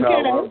 Peace,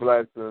 power,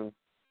 blessings.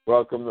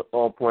 Welcome to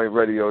OnPoint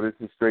Radio. This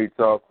is Straight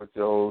Talk with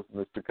your host,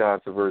 Mr.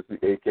 Controversy,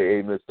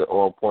 a.k.a. Mr.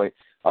 OnPoint,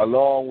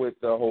 along with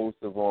the host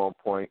of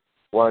OnPoint,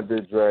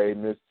 Wonder DrÄ,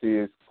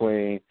 MissTee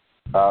IzQueen,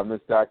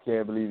 Mr. I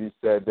Can't Believe He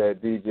Said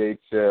That, DJ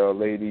Chill,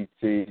 Lady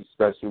T,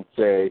 Special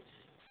K.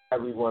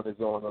 Everyone is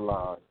on the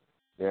line.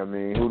 You know what I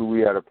mean? Who do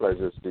we have the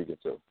pleasure of speaking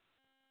to?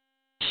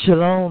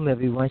 Shalom,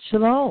 everyone.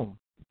 Shalom.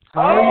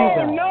 How are you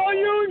guys? No,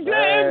 you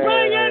didn't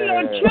bring in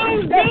the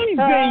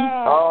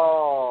QDZ.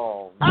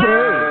 Oh,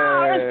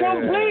 it's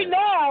complete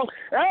now.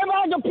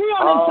 Everybody can pee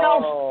on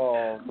themselves.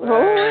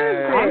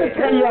 I'm going to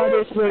tell you all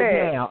this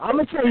right now. I'm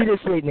going to tell you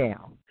this right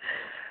now.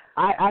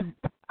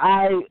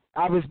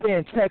 I was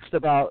being texted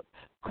about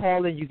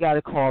calling. You got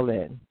to call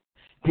in.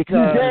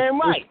 Because damn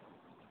right.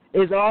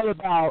 It's all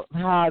about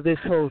how this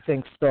whole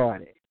thing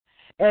started.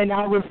 And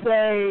I would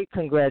say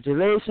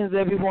congratulations,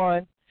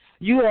 everyone.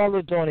 You all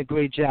are doing a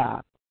great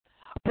job.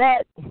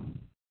 But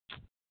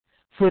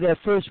for that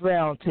first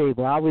round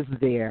table, I was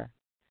there.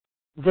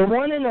 The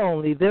one and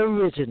only, the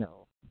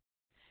original,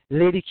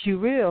 Lady Q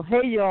Real.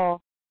 Hey,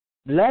 y'all.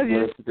 Love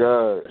you. What's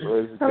good?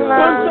 What's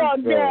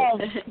up, girl?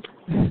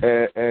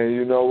 And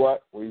you know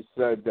what? We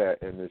said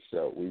that in the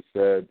show. We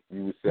said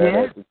you said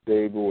at the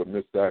table with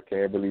Mr. I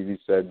Can't Believe He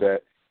Said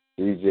That,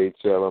 DJ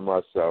Chill and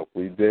myself.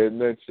 We did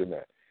mention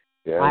that.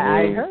 You know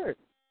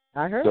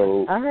I heard.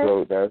 So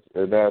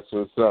that's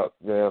what's up.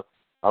 Now,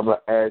 I'm going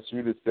to ask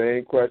you the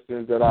same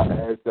questions that I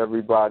asked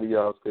everybody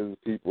else because there's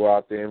people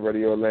out there in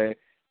Radio Land.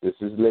 This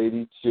is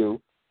Lady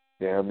Q.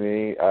 You know what I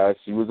mean?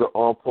 She was an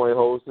OnPoint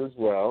host as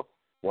well,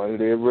 one of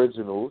the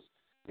originals.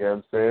 You know what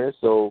I'm saying?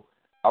 So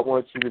I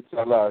want you to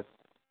tell us,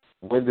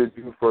 when did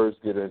you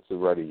first get into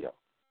radio?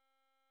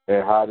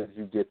 And how did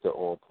you get to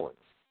OnPoint?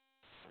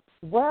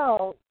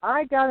 Well,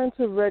 I got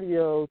into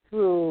radio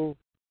through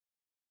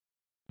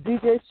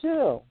DJ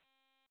Chill.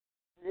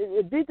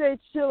 DJ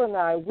Chill and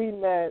I, we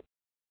met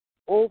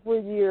over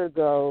a year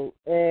ago,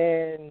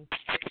 and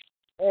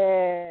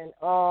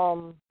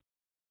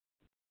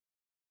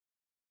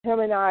him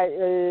and I,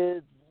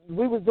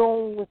 we was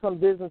doing some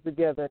business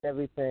together and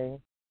everything,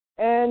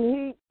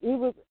 and he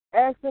was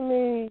asking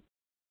me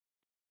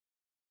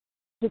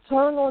to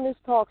turn on this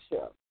talk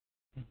show,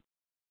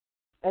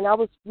 and I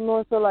was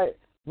so like,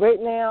 right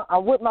now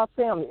I'm with my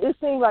family. It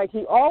seemed like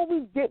he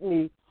always get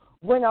me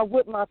when I'm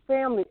with my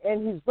family,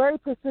 and he's very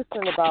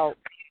persistent about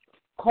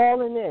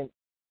calling in.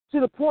 To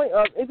the point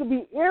of it could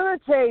be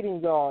irritating,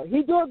 y'all.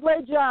 He do a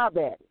great job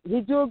at it. He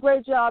do a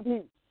great job.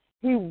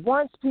 He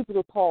wants people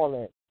to call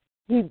in.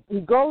 He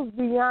goes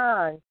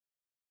beyond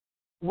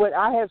what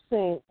I have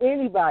seen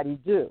anybody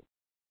do.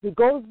 He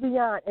goes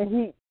beyond,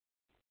 and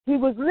he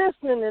was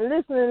listening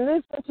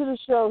to the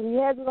show. He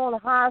had it on a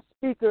high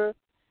speaker.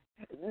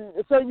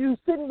 So you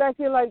sitting back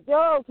here like,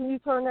 yo, can you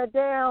turn that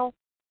down?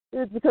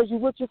 It's because you're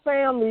with your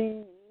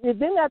family. And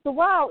then after a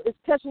while, it's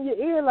catching your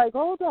ear like,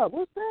 hold up,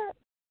 what's that?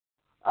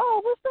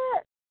 Oh, what's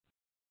that?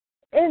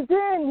 And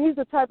then he's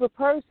the type of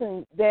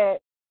person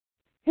that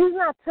He's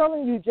not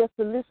telling you just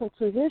to listen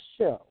to his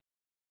show.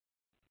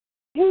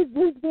 He's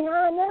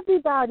behind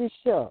everybody's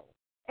show.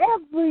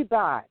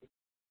 Everybody.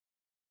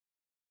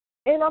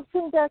 And I'm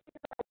sitting back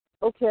like,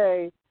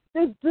 okay,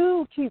 this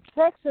dude keeps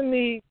texting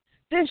me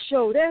this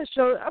show, that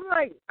show. I'm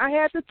like, I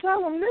had to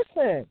tell him,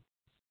 listen,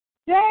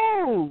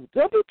 yo,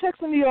 don't be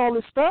texting me all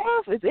this stuff.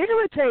 It's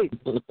irritating.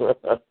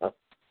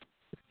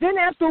 Then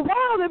after a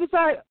while, it was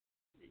like,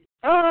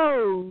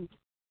 oh,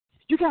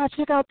 you got to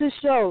check out this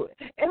show.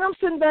 And I'm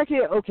sitting back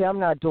here, okay, I'm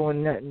not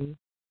doing nothing.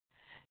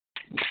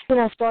 Then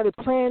I started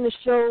playing the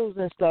shows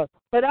and stuff.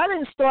 But I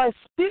didn't start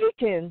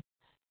speaking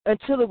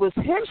until it was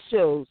his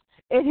shows.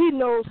 And he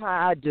knows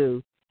how I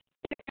do.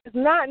 It's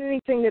not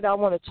anything that I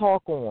want to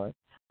talk on.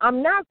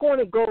 I'm not going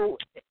to go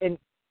and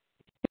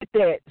hit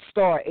that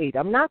STR8.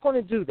 I'm not going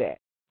to do that.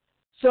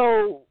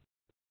 So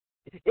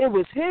it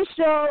was his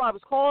show. I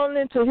was calling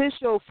into his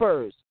show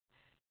first.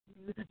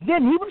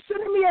 Then he was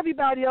sending me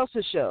everybody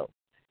else's show.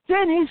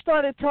 Then he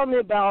started telling me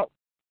about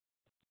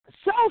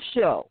Self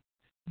Show.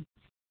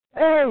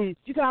 Hey,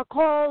 you got to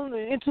call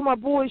into my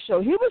boy's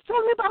show. He was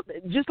telling me about,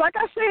 just like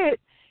I said,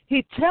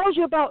 he tells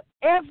you about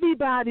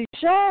everybody's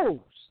shows.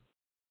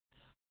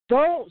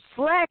 Don't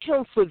slack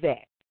him for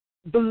that.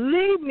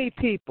 Believe me,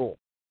 people,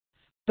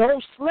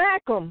 don't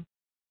slack him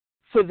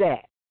for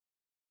that.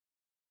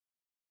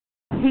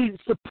 He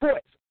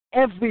supports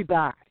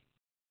everybody.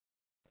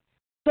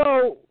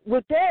 So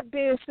with that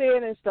being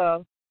said and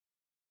stuff,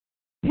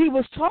 he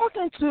was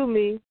talking to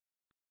me.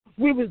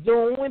 We was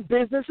doing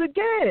business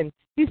again.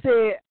 He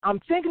said, I'm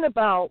thinking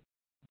about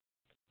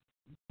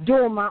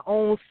doing my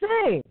own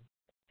thing.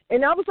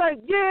 And I was like,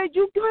 yeah,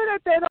 you good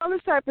at that, all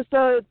this type of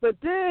stuff. But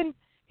then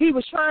he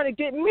was trying to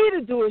get me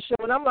to do a show.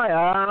 And I'm like,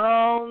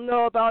 I don't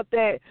know about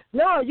that.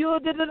 No, you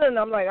did it. And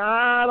I'm like,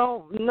 I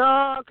don't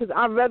know, because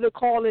I'd rather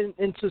call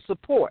into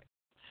support.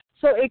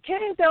 So it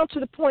came down to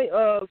the point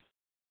of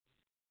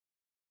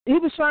he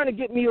was trying to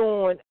get me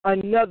on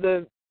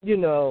another,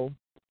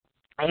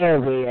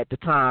 airway at the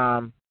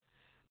time.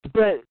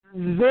 But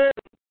then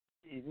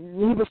he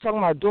was talking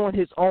about doing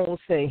his own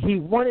thing. He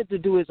wanted to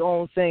do his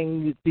own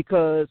thing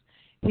because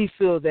he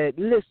feels that,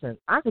 listen,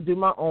 I could do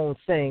my own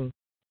thing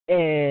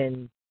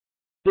and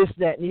this,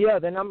 that, and the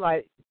other. And I'm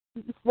like,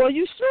 well,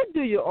 you should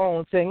do your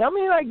own thing. I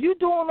mean, like, you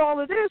doing all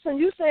of this and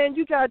you saying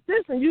you got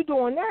this and you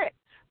doing that.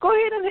 Go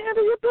ahead and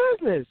handle your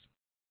business.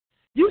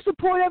 You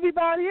support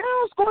everybody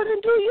else. Go ahead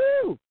and do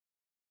you.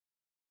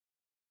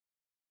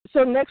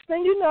 So next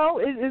thing you know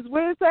is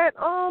where's that?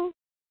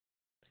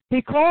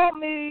 He called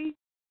me,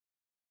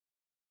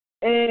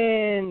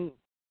 and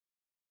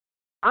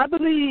I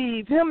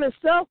believe him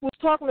himself was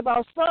talking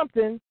about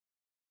something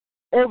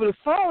over the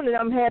phone, and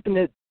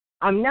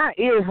I'm not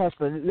ear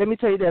hustling. Let me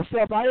tell you that,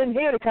 Self. I didn't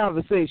hear the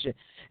conversation.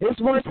 It's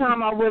one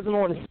time I wasn't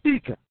on the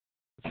speaker.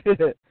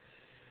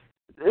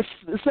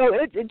 So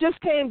it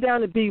just came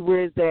down to be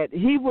where is that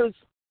he was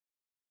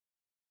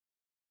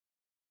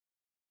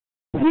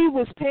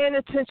paying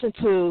attention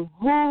to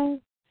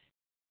who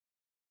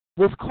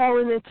was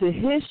calling into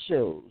his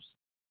shows.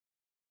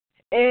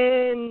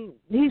 And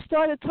he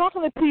started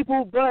talking to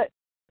people, but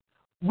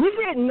we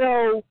didn't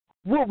know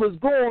what was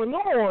going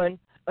on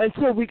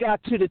until we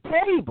got to the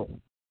table.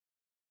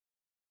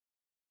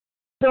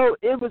 So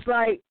it was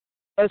like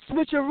a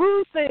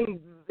switcheroo thing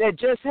that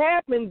just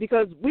happened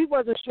because we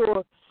wasn't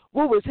sure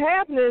what was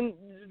happening.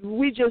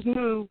 We just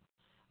knew,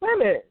 wait a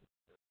minute,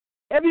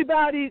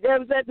 everybody that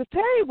was at the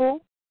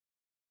table,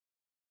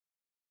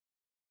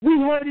 we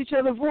heard each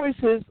other's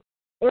voices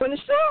on the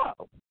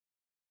show.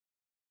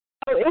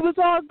 So it was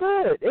all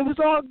good. It was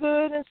all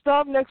good and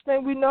stuff. Next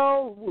thing we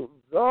know,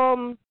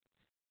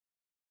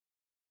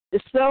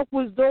 Self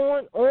was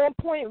doing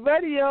OnPoint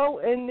Radio,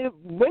 and it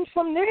went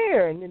from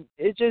there, and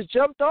it just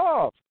jumped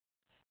off.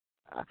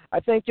 I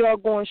think y'all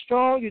going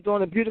strong. You're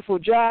doing a beautiful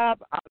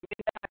job. I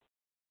may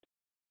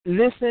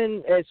not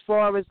listen as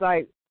far as,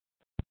 like,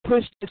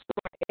 push this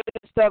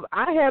stuff.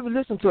 I haven't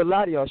listened to a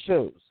lot of y'all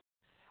shows.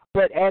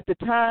 But at the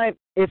time,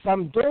 if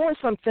I'm doing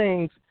some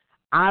things,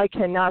 I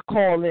cannot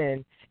call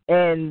in,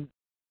 and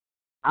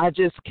I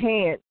just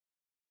can't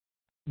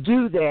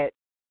do that.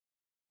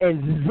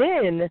 And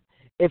then,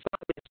 if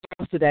I'm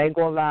exhausted, I ain't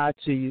going to lie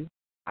to you,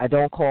 I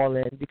don't call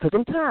in because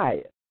I'm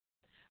tired.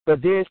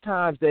 But there's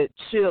times that,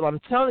 chill, I'm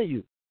telling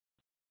you,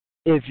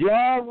 if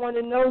y'all want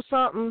to know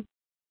something,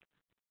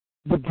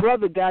 the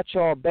brother got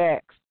y'all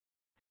backs.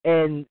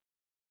 And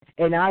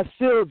I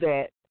feel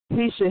that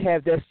he should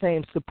have that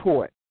same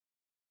support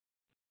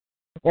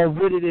on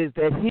what it is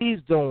that he's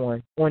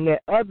doing on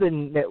that other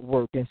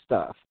network and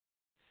stuff.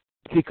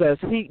 Because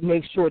he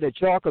makes sure that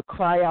y'all could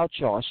cry out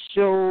y'all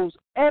shows,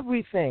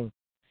 everything.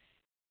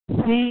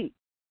 He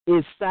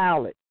is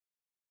solid.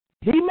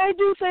 He may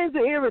do things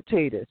that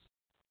irritate us,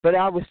 but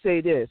I would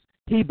say this.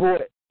 He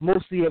brought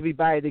mostly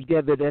everybody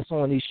together that's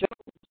on these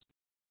shows.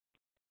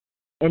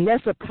 And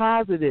that's a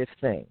positive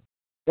thing.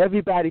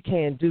 Everybody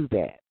can't do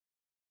that.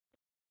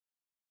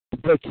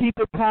 But keep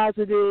it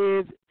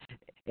positive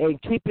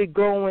and keep it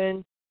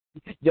going.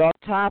 Y'all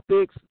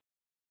topics,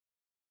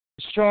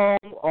 strong,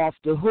 off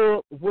the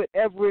hook,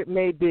 whatever it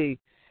may be.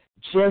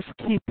 just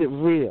keep it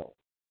real.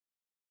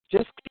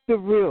 Just keep it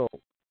real.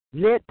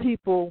 Let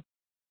people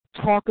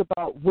talk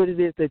about what it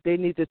is that they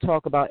need to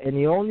talk about, and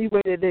the only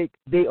way that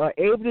they are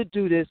able to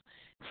do this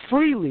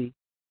freely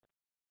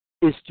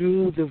is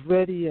through the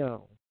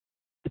radio.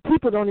 The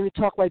people don't even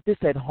talk like this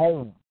at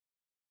home,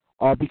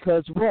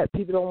 because what?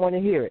 People don't want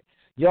to hear it.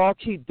 Y'all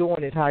keep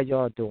doing it how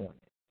y'all doing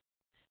it.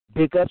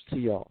 Big ups to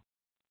y'all.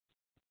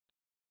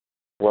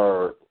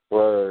 Word,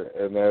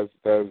 and that's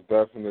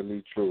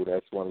definitely true.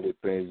 That's one of the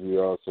things we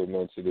also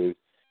mentioned is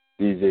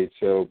DJ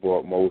Chill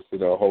brought most of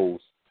the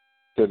hosts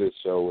to the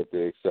show, with the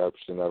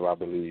exception of, I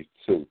believe,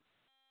 2.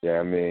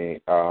 Yeah, I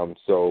mean,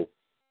 so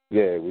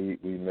yeah, we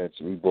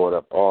brought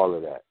up all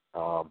of that.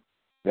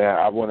 Now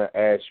I want to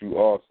ask you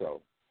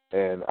also,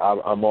 and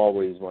I'm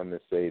always wanting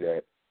to say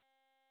that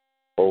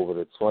over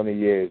the 20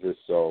 years or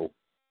so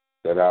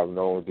that I've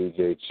known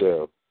DJ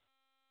Chill,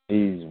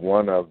 he's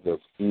one of the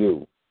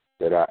few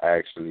that I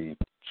actually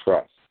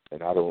trust,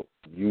 and I don't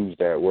use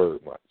that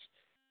word much.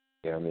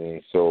 You know what I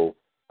mean? So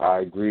I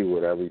agree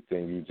with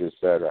everything you just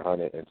said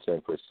 110%.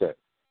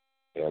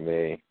 You know what I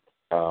mean?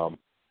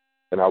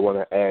 And I want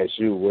to ask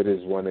you, what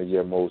is one of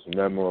your most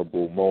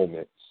memorable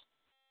moments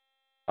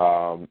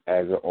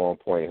as an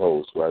OnPoint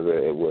host, whether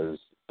it was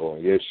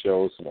on your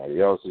show, somebody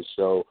else's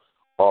show,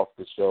 off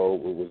the show?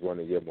 What was one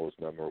of your most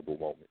memorable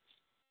moments?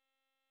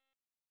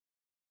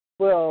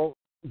 Well,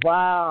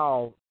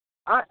 wow.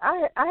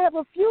 I have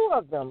a few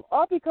of them,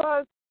 all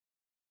because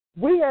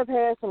we have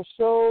had some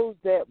shows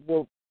that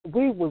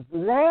we was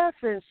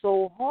laughing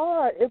so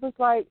hard. It was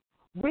like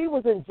we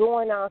was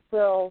enjoying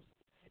ourselves.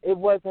 It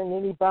wasn't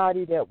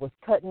anybody that was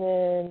cutting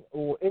in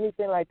or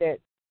anything like that.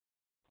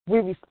 We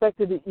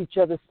respected each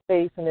other's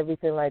space and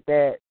everything like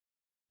that.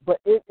 But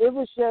it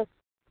was just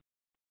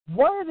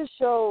one of the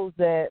shows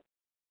that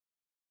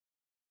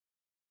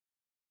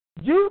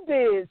you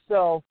did,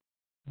 so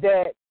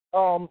that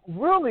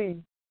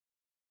really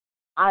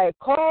I had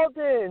called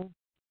in,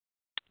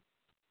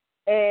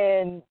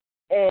 and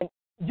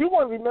you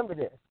won't remember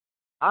this.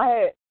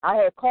 I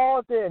had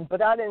called in,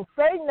 but I didn't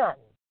say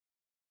nothing.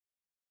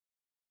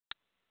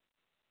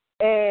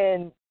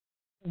 And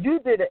you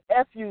did a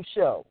FU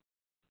show.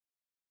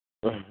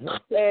 and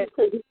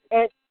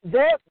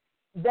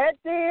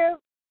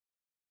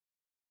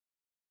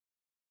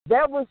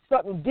that was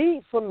something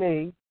deep for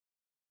me,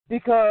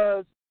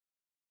 because,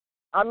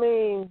 I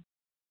mean,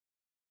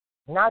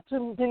 not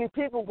too many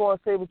people going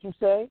to say what you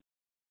say,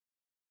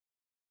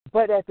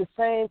 but at the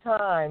same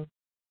time,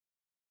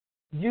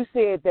 you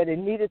said that it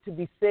needed to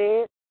be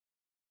said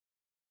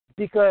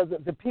because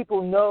the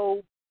people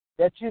know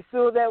that you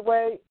feel that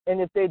way,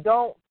 and if they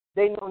don't,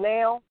 they know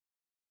now.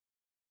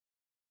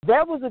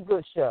 That was a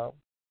good show.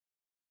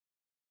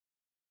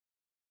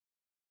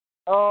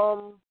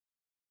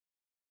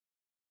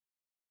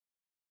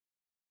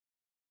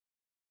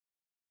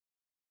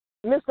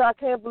 Mister, I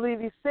can't believe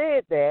he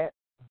said that.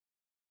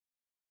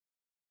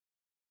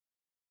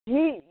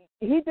 He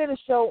did a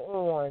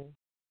show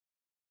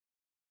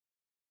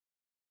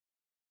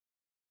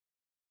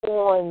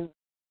on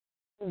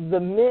the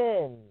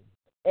men,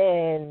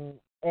 and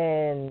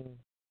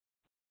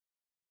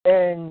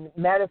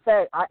matter of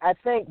fact, I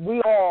think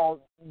we all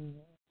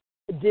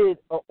did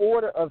an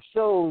order of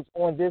shows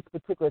on this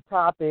particular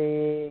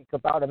topic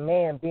about a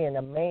man being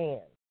a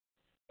man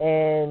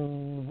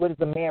and what is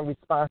a man's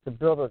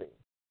responsibility.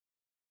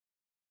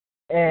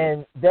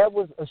 And that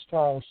was a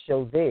strong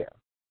show there.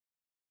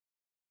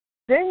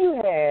 Then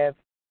you have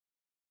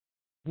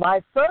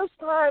my first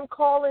time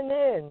calling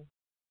in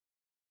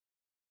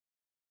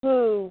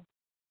to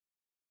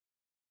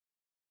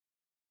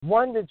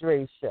Wonder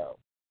DrÄ's show.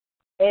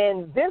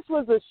 And this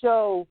was a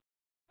show,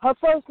 her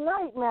first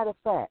night, matter of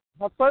fact,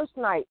 her first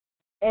night.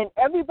 And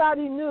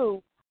everybody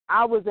knew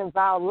I was in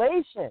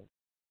violation.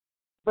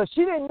 But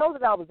she didn't know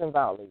that I was in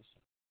violation.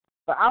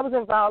 But I was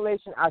in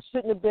violation. I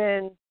shouldn't have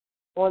been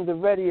on the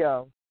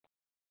radio.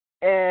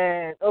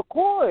 And, of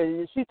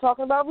course, she's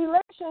talking about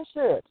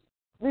relationships,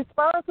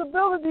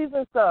 responsibilities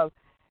and stuff.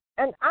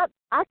 And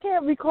I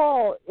can't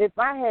recall if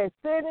I had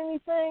said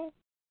anything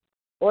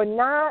or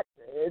not,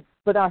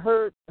 but I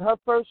heard her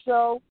first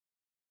show.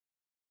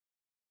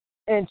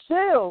 And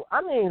Chill,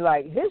 I mean,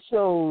 like, his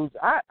shows,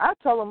 I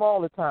tell him all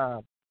the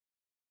time.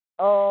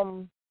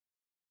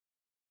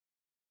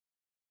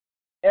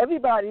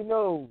 Everybody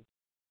knows.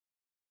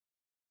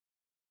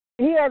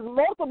 He has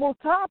multiple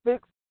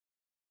topics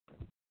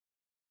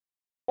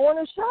on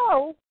the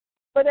show,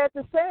 but at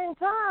the same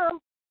time,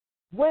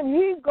 when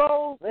he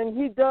goes and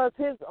he does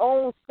his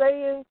own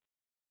sayings,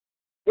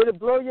 it'll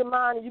blow your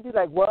mind and you'll be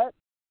like, what?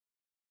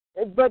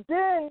 But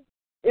then,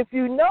 if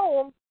you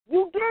know him,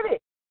 you get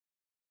it.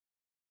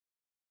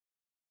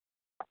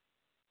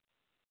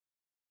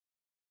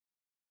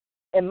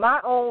 And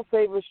my own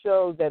favorite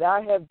show that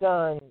I have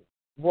done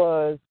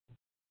was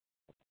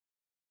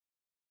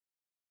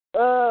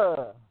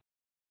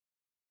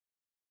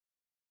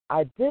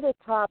I did a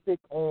topic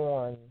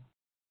on,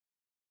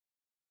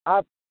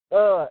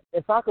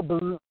 if I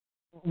could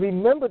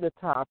remember the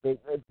topic,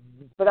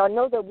 but I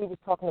know that we were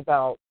talking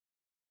about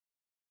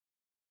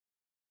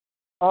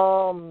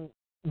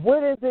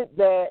what is it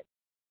that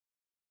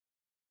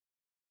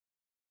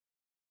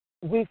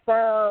we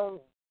found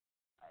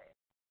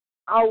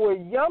our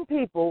young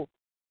people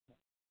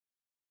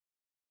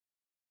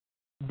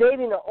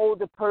dating an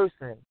older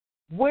person?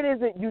 What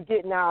is it you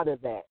getting out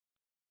of that?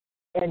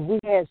 And we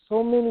had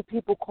so many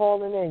people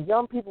calling in.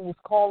 Young people was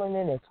calling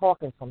in and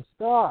talking some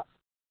stuff.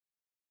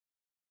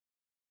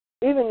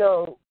 Even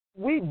though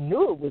we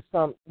knew it was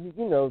some,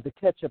 the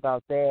catch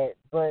about that,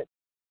 but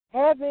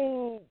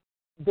having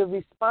the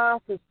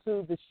responses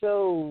to the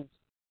shows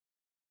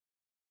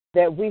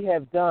that we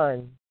have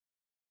done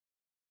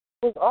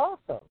was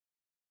awesome.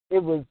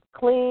 It was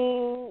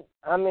clean.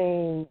 I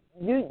mean,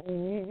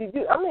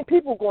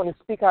 people going to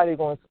speak how they're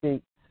going to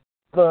speak,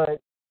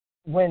 but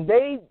when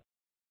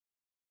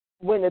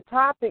the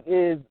topic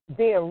is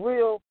being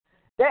real,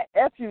 that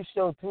FU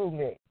show threw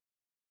me.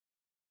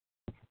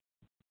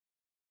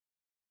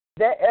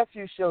 That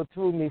FU show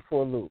threw me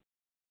for a loop.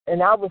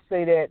 And I would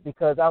say that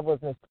because I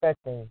wasn't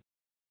expecting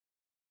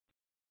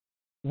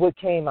what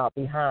came out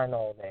behind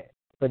all that.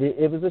 But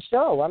it was a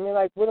show. I mean,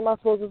 like, what am I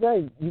supposed to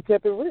say? You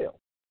kept it real.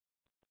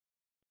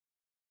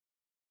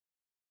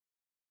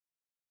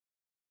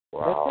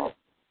 Wow.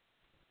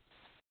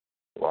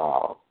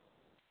 Wow.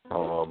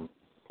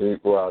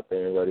 People out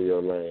there in radio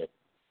land,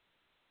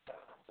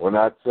 when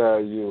I tell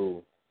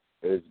you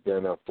it's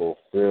been a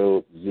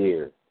fulfilled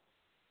year,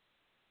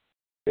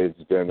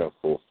 it's been a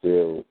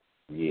fulfilled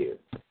year.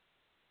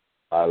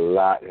 A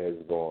lot has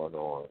gone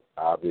on.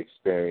 I've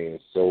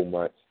experienced so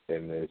much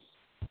in this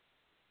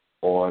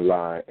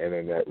online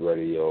internet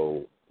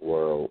radio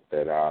world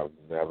that I've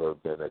never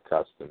been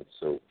accustomed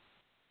to.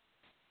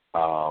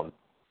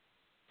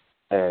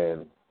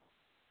 And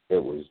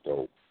it was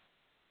dope.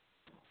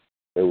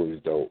 It was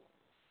dope.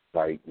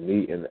 Like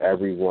meeting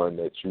everyone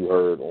that you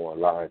heard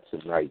online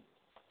tonight.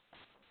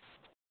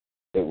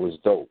 It was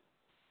dope.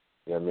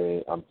 You know what I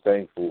mean? I'm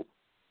thankful,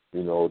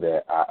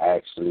 that I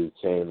actually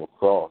came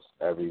across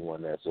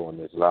everyone that's on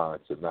this line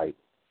tonight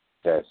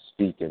that's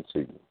speaking to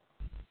you.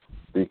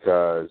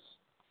 Because,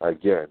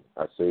 again,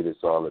 I say this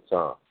all the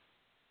time.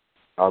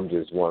 I'm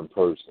just one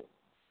person.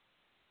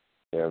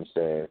 You know what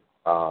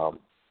I'm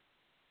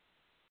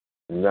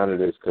saying? None of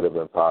this could have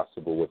been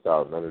possible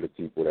without none of the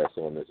people that's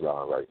on this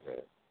line right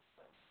now.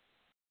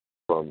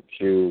 From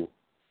Q,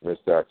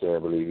 Mr. I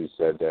can't believe he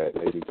said that.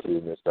 Lady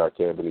Q, Mr. I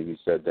can't believe he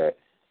said that.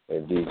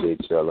 And DJ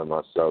Chill and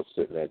myself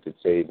sitting at the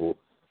table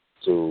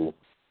to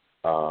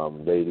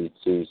Lady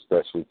T,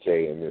 Special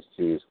K, and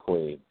MissTee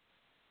IzQueen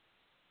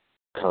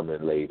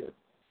coming later.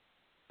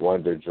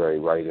 Wonder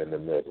DrÄ right in the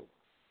middle,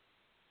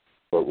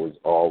 but was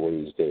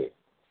always there.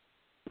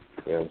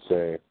 You know what I'm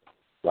saying?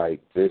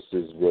 Like, this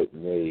is what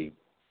made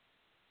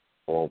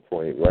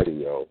OnPoint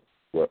Radio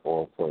what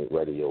OnPoint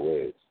Radio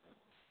is,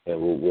 and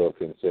what we'll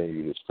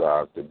continue to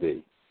strive to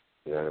be.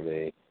 You know what I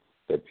mean?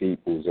 The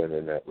people's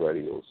internet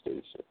radio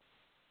station.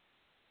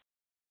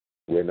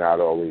 We're not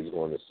always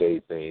going to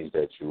say things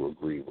that you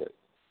agree with.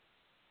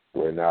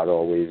 We're not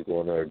always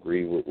going to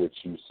agree with what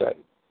you say.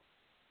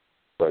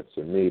 But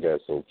to me,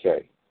 that's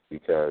okay,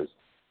 because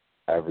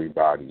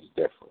everybody's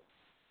different.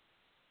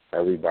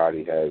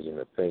 Everybody has an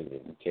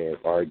opinion. You can't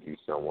argue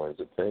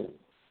someone's opinion.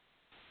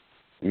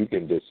 You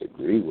can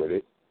disagree with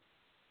it,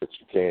 but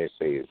you can't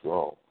say it's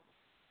wrong.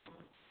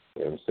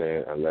 You know what I'm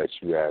saying? Unless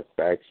you have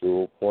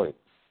factual points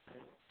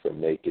to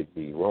make it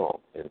be wrong.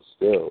 And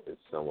still,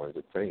 it's someone's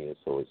opinion,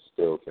 so it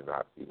still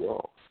cannot be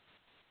wrong.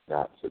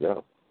 Not to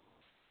them.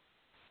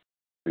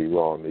 Be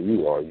wrong to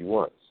you all you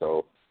want.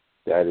 So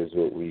that is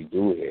what we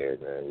do here,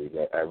 man. We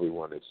let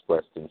everyone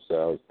express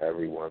themselves,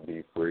 everyone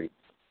be free.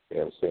 You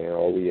know what I'm saying?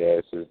 All we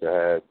ask is to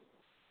have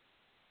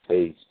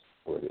taste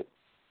with it.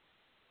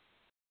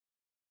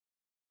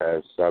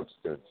 Have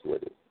substance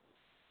with it.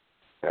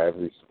 Have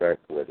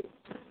respect with it.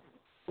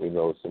 We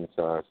know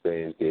sometimes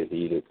things get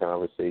heated.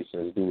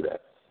 Conversations do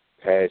that.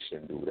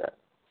 Passion do that.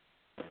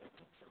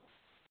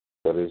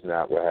 But it's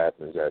not what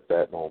happens at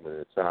that moment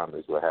in time.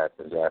 It's what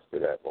happens after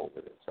that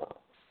moment in time.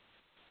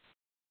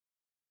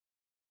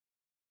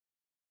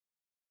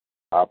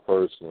 I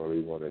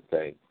personally want to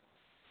thank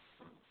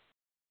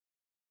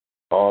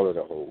all of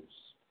the hosts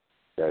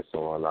that's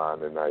online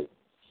tonight.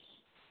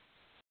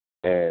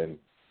 And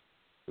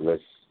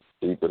let's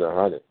keep it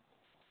 100.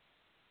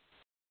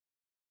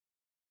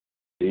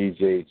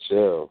 DJ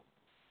Chill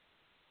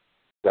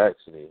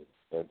texted me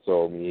and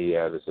told me he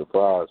had a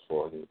surprise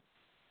for me.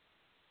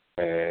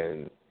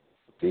 And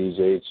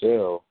DJ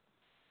Chill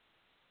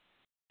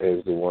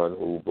is the one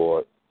who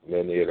brought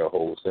many of the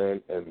hosts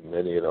in and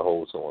many of the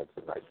hosts on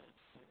tonight.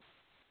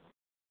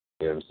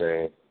 You know what I'm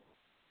saying?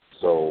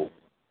 So,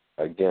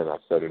 again, I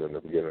said it in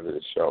the beginning of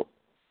the show.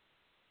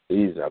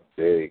 He's a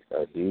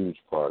huge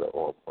part of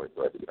OnPoint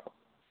Radio.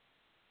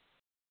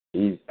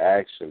 He's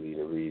actually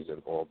the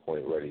reason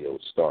OnPoint Radio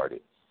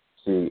started.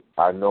 See,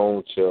 I've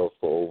known Chill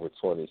for over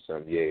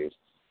 20-some years,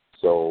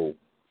 so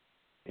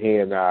he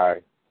and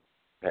I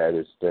had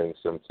this thing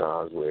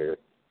sometimes where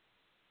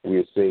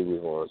we'd say we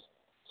want to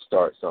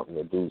start something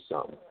or do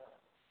something.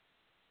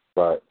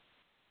 But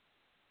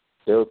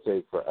He'll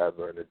take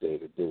forever and a day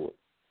to do it.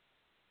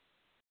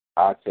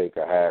 I take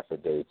a half a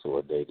day to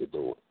a day to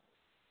do it.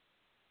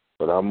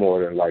 But I'm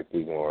more than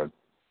likely going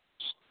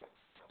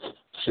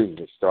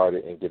to start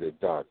it and get it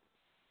done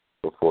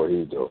before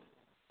he do.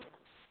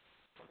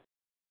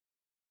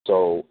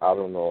 So I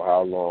don't know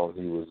how long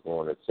he was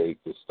going to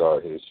take to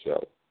start his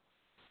show.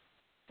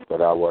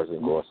 But I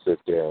wasn't going to sit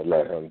there and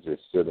let him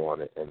just sit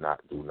on it and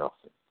not do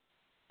nothing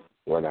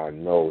when I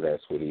know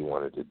that's what he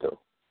wanted to do.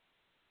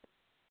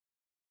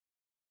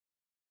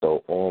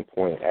 So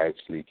OnPoint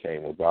actually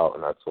came about,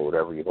 and I told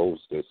every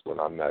host this when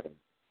I met him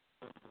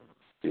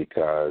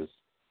because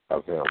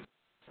of him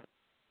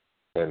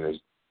and his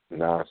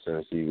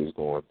nonsense he was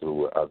going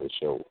through with other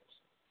shows.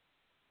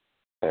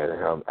 And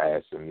him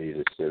asking me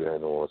to sit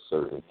in on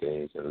certain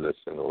things and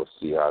listen or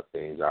see how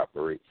things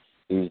operate.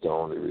 He's the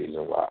only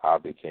reason why I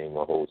became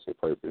a host of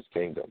Purpose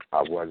Kingdom.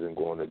 I wasn't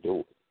going to do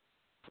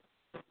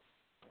it.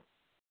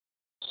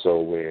 So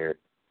where,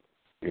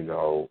 you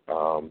know,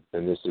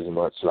 and this is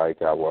much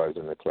like I was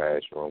in the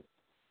classroom,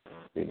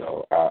 you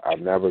know, I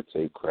never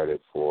take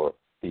credit for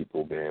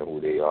people being who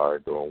they are,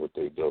 doing what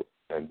they do,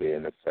 and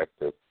being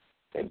effective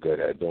and good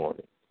at doing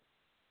it.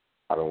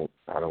 I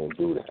don't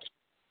do that.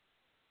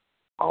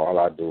 All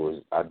I do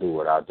is I do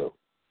what I do.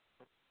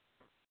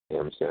 You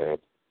know what I'm saying?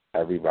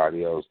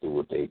 Everybody else do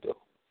what they do.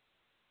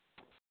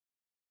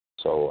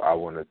 So I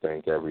want to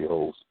thank every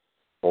host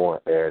on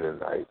air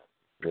tonight.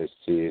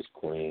 MissTee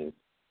IzQueen,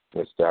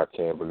 Mr. I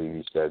can't believe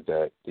you said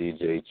that,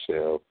 DJ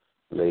Chill,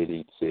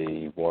 Lady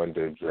T,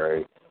 Wonder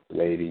DrÄ,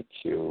 Lady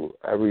Q,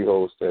 every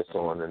host that's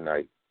on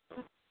tonight.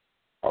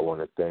 I want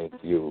to thank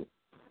you,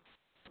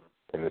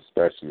 and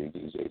especially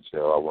DJ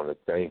Chill. I want to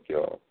thank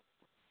y'all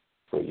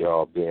for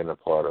y'all being a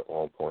part of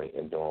OnPoint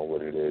and doing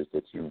what it is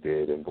that you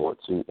did and brought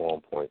to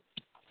OnPoint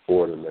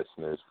for the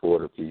listeners, for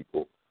the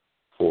people,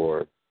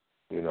 for,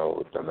 you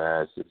know, the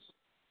masses.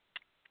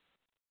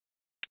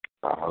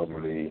 I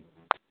humbly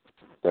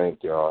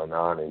thank y'all and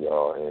honor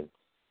y'all, and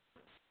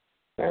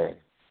man,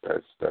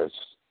 that's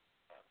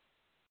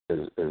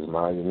is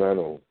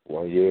monumental.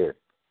 1 year.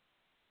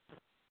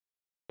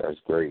 That's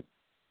great.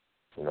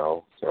 You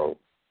know, so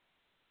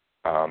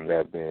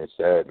that being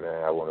said,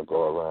 man, I want to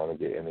go around and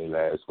get any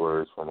last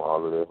words from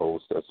all of the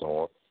hosts that's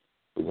on.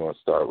 We're going to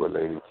start with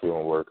Lady Q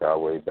and work our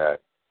way back.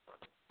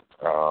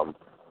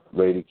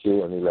 Lady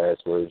Q, any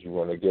last words you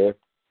want to give?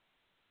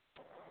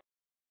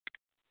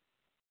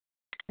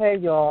 Hey,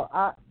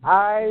 y'all,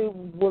 I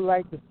would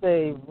like to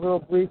say real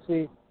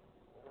briefly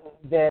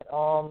that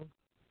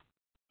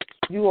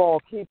you all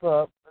keep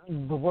up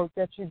the work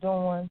that you're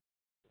doing.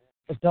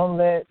 Don't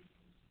let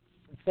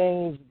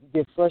things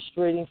get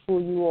frustrating for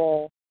you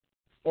all,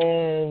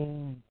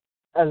 and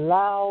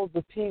allow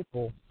the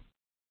people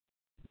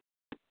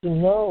to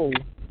know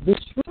the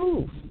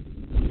truth.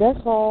 That's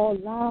all.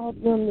 Allow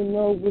them to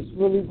know what's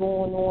really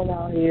going on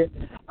out here.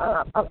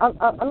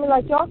 I mean,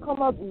 like, y'all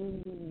come up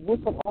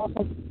with some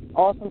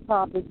awesome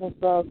topics and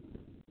stuff.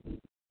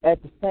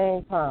 At the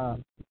same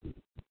time,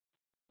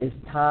 it's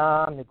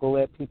time to go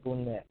at people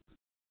next.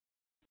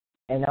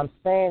 And I'm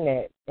saying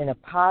that in a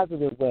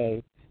positive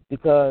way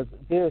because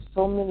there are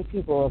so many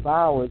people of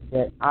ours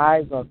that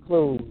eyes are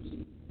closed.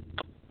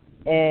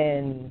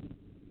 And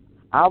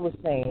I was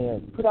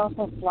saying, put out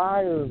some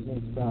flyers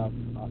and stuff.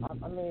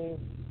 I mean,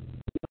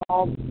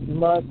 y'all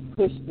must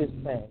push this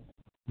thing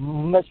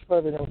much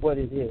further than what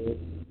it is.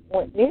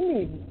 On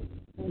any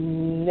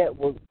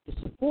network,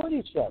 support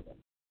each other.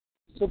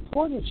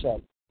 Support each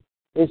other.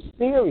 It's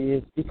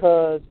serious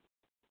because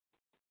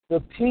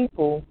the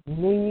people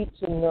need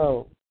to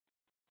know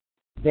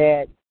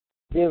that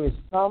there is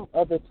some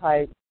other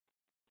type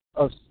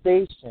of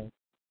station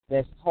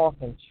that's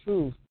talking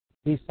truth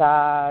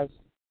besides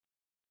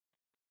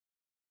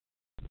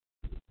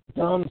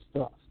dumb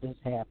stuff that's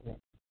happening.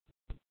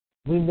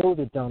 We know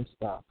the dumb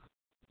stuff.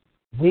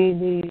 We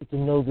need to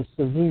know the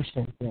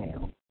solutions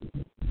now.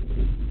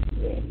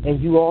 And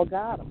you all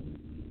got them.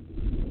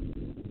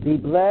 Be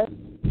blessed.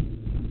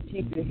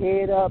 Keep your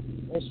head up,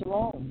 and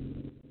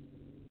shalom.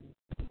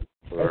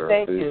 And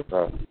thank you.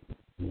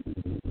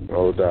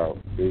 No doubt.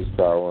 Peace,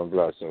 power, and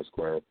blessings,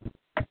 Queen.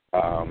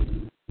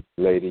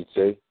 Lady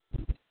T,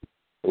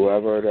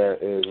 whoever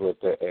that is with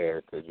the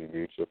air, could you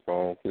mute your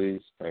phone,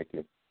 please? Thank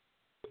you.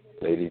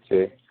 Lady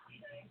T?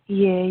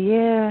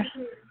 Yeah.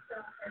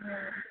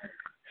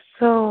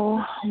 So,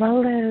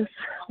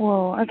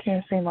 I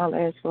can't say my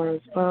last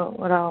words, but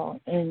what I'll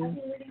end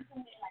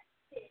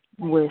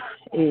with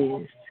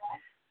is,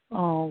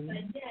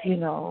 you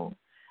know,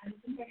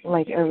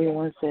 like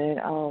everyone said,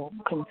 I'll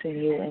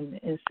continue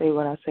and say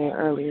what I said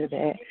earlier,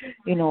 that,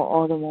 you know,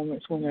 all the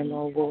moments were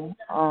memorable.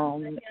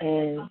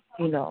 And,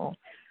 you know,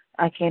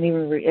 I can't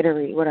even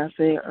reiterate what I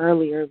said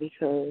earlier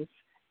because,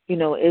 you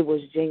know, it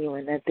was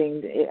genuine.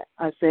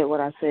 I said what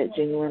I said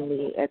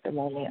genuinely at the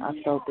moment.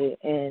 I felt it.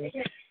 And,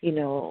 you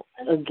know,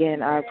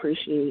 again, I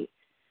appreciate,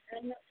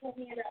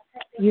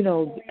 you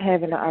know,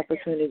 having the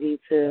opportunity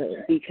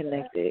to be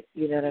connected,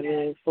 you know what I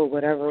mean, for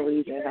whatever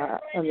reason.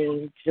 I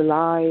mean,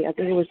 I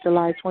think it was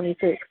July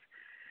 26th,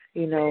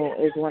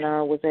 is when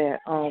I was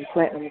at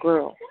Platinum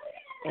Grill,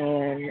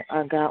 and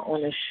I got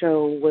on a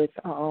show with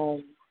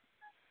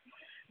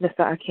Mr.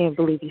 I Can't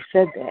Believe He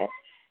Said That.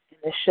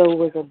 And the show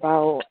was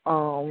about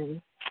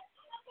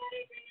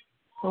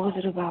what was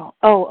it about?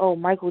 Oh,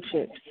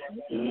 microchips,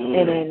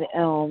 and then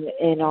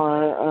in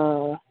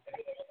our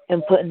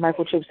and putting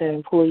microchips in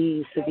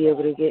employees to be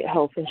able to get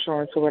health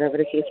insurance or whatever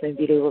the case may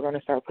be. They were going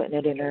to start putting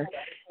it in there.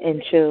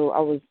 And Chill, I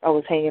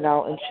was hanging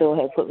out, and Chill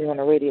had put me on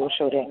a radio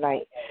show that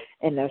night,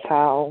 and that's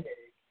how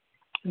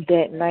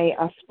that night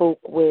I spoke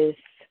with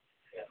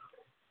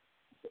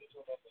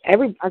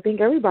I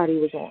think everybody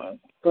was on,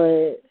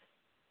 but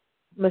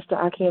Mr.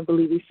 I Can't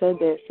Believe He Said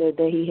that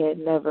he had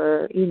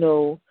never,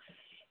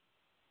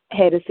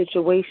 had a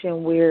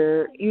situation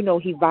where,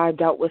 he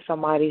vibed out with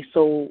somebody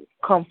so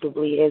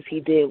comfortably as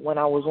he did when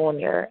I was on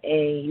there,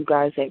 and you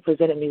guys had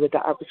presented me with the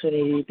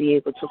opportunity to be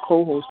able to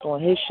co-host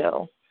on his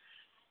show.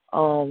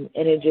 And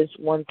it just,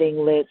 one thing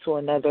led to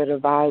another. The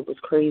vibe was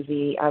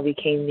crazy. I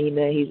became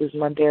Nina. He was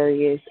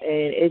Mondarius.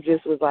 And it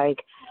just was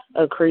like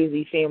a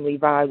crazy family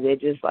vibe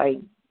that just like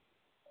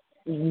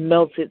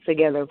melted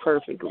together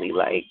perfectly,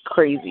 like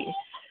crazy.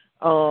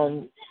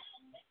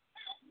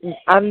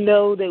 I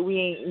know that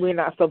we're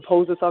not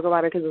supposed to talk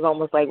about it because it's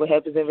almost like what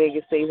happens in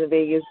Vegas stays in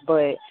Vegas,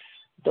 but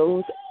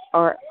those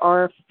are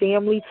our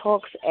family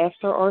talks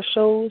after our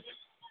shows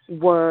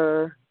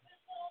were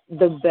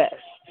the best.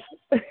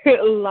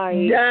 Like,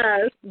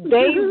 yes.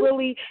 They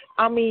really,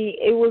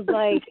 it was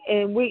like,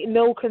 and we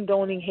no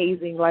condoning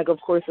hazing, like,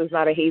 of course it's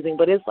not a hazing,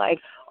 but it's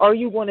like, are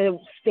you going to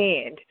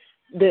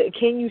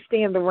can you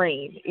stand the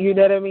rain? You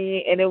know what I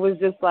mean? And it was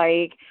just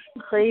like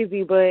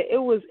crazy, but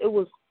it was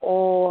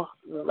all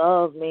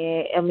love,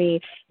 man.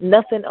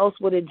 Nothing else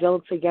would have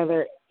gelled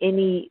together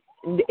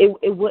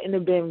it wouldn't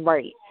have been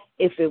right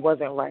if it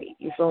wasn't right.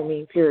 You feel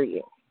me?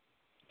 Period.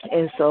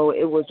 And so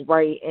it was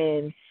right,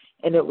 and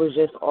it was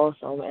just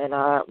awesome, and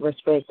I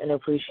respect and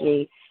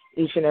appreciate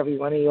each and every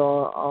one of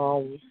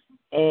y'all.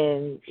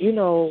 And,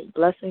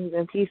 blessings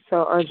and peace to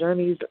our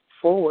journeys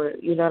forward,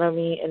 you know what I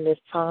mean, in this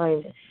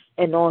time,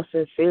 in all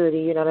sincerity,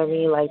 you know what I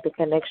mean? Like, the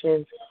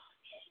connections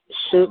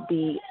should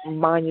be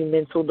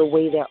monumental the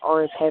way that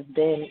ours have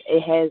been.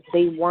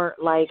 They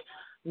weren't like,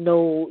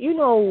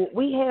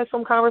 we had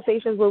some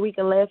conversations where we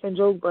can laugh and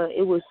joke, but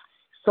it was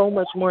so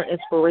much more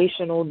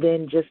inspirational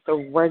than just a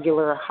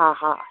regular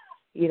ha-ha.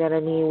 You know what I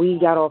mean? We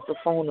got off the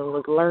phone and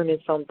was learning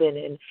something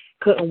and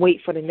couldn't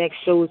wait for the next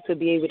shows to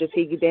be able to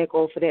piggyback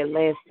off of that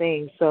last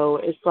thing. So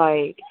it's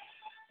like,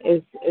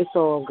 it's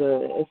all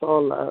good. It's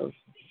all love.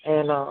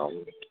 And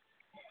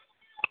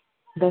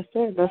that's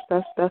it.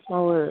 That's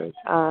my words.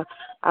 I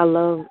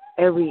love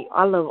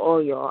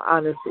all y'all,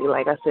 honestly.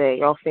 Like I said,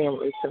 y'all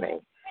families to me.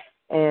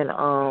 And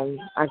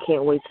I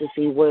can't wait to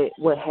see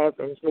what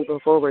happens moving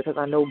forward, because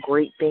I know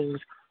great things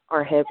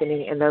are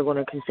happening, and they're going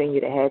to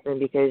continue to happen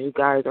because you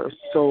guys are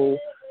so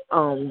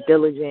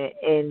diligent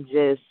and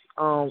just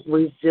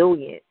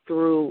resilient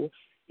through,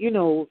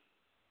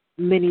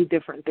 many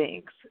different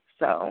things.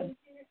 So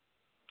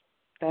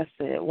that's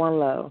it. One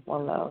love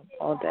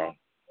all day.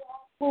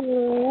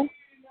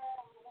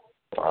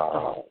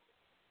 Wow.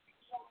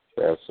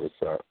 That's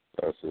what's up.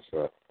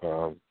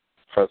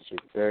 Pastor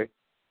K,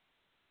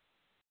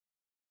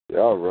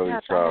 y'all really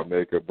trying to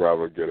make a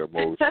brother get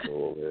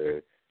emotional,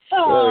 man.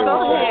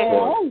 Go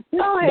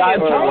ahead. I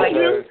told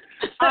you.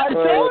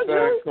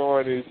 That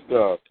corny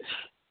stuff.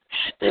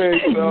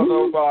 Ain't tell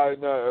nobody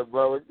nothing,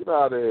 brother. Get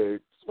out of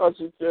here.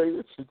 Pastor K,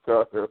 what you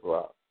talking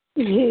about?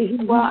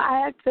 Well,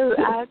 I had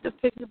to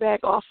piggyback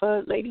off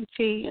of Lady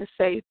T and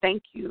say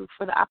thank you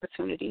for the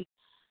opportunity,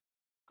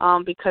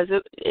 because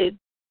it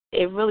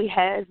really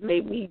has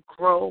made me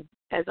grow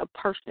as a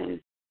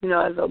person,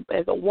 as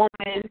a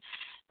woman,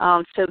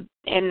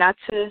 and not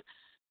to,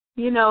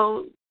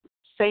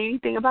 say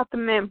anything about the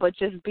men, but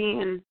just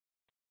being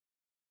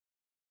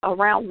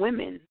around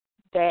women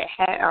that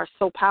are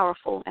so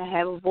powerful and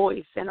have a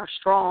voice and are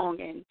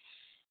strong and,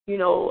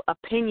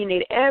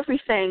 opinionated,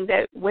 everything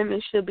that women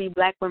should be,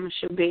 black women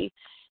should be.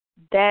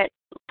 That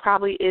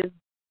probably is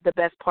the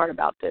best part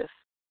about this.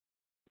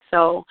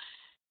 So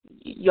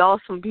y'all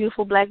some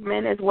beautiful black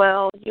men as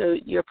well.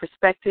 Your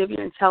perspective,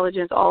 your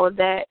intelligence, all of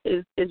that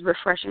is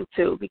refreshing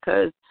too,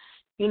 because,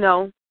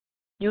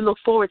 you look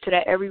forward to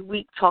that every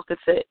week, talking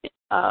to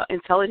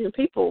intelligent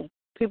people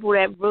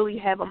that really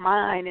have a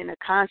mind and a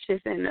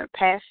conscience and a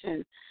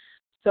passion.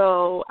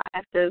 So I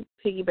have to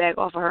piggyback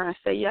off of her and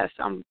say, yes,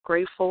 I'm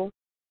grateful,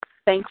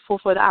 thankful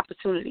for the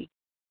opportunity.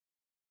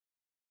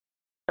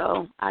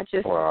 So I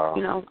just,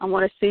 I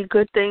want to see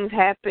good things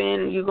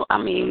happen.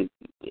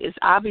 It's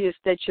obvious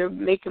that you're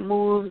making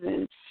moves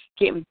and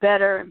getting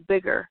better and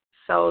bigger.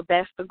 So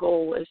that's the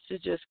goal, is to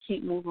just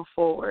keep moving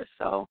forward.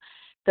 So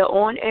the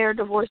on-air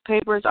divorce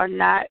papers are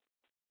not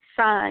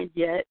signed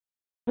yet,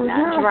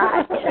 not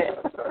dry yet.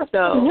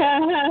 So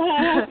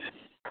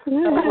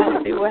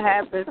we'll see what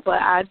happens. But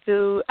I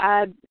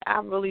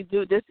really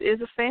do. This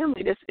is a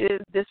family.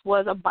 This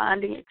was a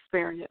bonding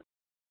experience.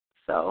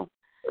 So,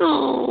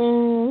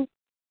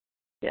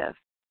 yes.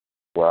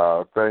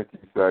 Wow, thank you,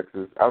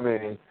 Sexes.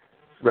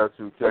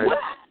 Special K.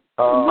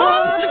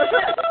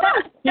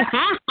 You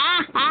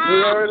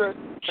heard it?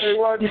 Hey,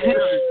 what you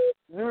know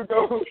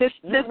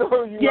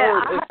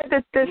yeah, I heard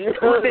that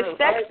was it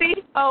sexy?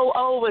 Oh,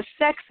 it was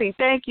sexy.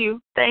 Thank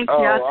you.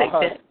 I'll take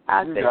that.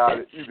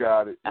 You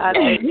got it.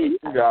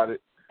 You got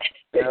it.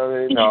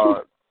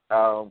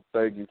 No,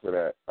 thank you for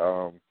that.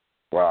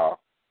 Wow.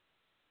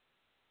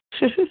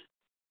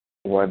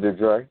 Wonder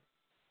DrÄ?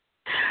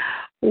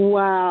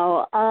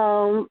 Wow.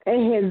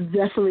 It has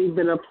definitely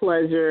been a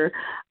pleasure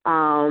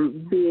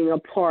being a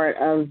part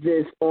of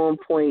this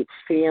OnPoint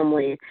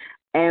family.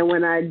 And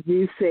when I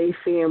do say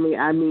family,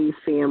 I mean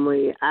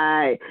family.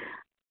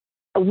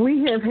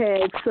 We have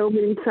had so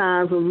many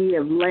times when we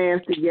have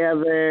laughed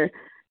together,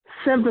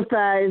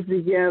 sympathized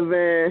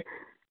together.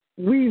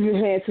 We've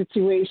even had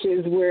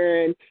situations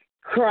where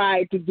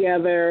cried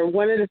together.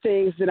 One of the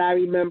things that I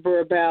remember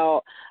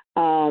about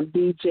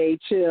DJ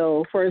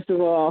Chill, first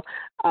of all,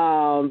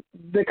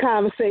 the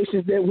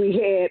conversations that we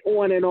had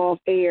on and off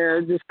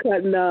air, just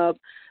cutting up,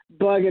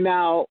 bugging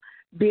out,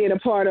 being a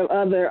part of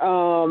other,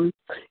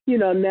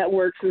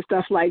 networks and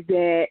stuff like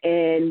that,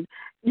 and,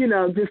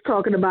 just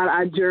talking about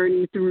our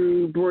journey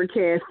through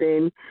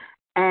broadcasting,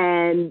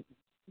 and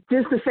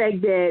just the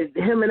fact that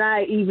him and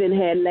I even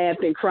had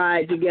laughed and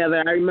cried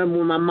together. I remember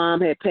when my mom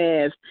had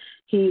passed,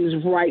 he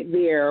was right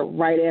there,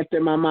 right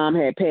after my mom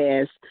had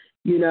passed,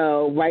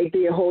 right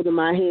there holding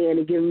my hand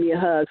and giving me a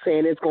hug,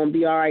 saying it's going to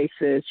be all right,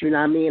 sis. You know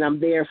what I mean? I'm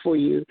there for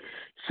you.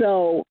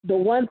 So the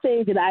one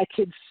thing that I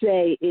could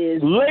say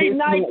is late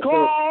night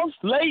calls.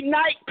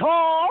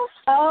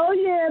 Oh,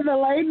 yeah, the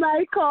late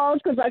night calls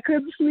because I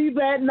couldn't sleep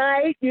at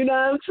night, you know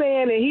what I'm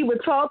saying? And he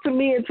would talk to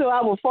me until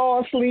I would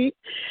fall asleep,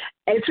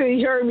 until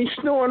he heard me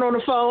snoring on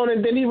the phone,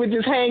 and then he would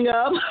just hang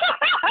up.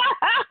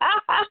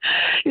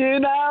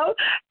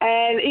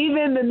 And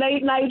even the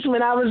late nights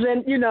when I was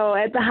in,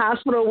 at the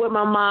hospital with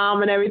my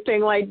mom and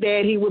everything like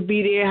that, he would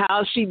be there.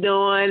 How's she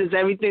doing? Is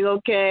everything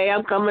okay?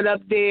 I'm coming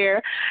up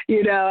there,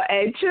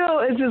 and Chill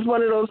is just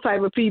one of those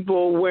type of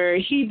people where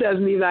he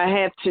doesn't even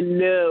have to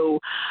know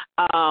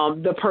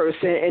the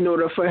person in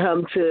order for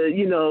him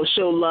to,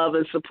 show love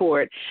and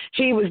support.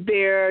 He was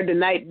there the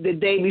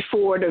day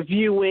before the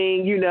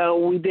viewing,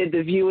 we did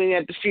the viewing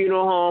at the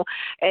funeral home.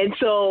 And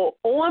so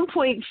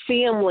OnPoint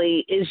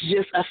family is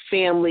just a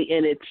family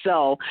in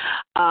itself.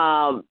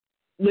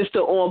 Mr.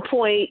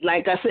 OnPoint,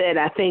 like I said,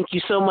 I thank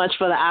you so much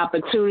for the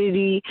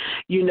opportunity.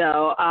 You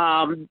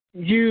have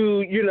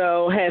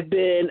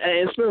been an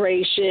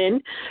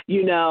inspiration,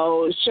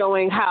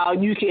 showing how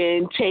you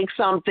can take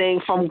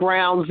something from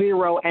ground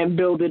zero and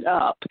build it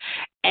up.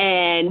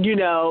 And,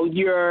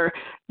 your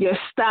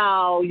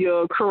style,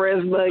 your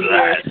charisma,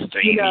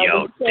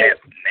 your death,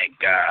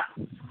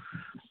 nigga.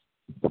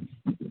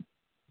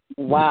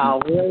 Wow,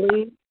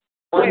 really?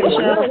 Wait, is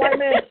that a white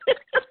man?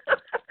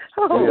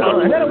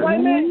 Is that a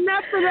white man?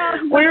 Nothing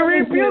else. We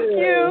rebuke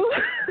you.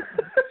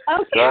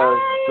 Okay.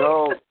 That's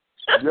dope.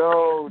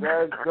 Yo,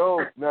 that's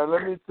dope. Now,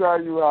 let me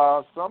tell you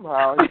how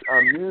somehow he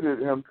unmuted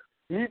him.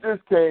 He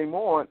just came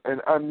on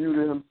and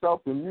unmuted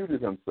himself and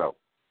muted himself.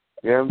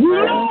 You know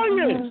what I'm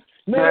saying?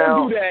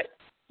 Don't do that.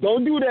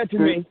 Don't do that to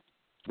me.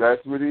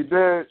 That's what he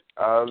did.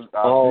 Oh,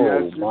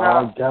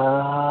 my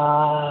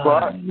God.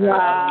 But I don't know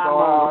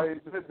how he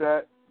did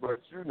that, but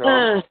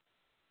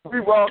we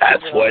welcome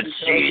That's him what because,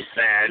 she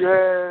said.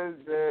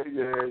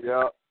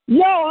 Yeah.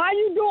 Yo, how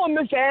you doing,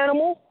 Mr.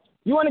 Animal?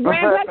 You want a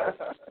grand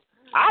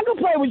I can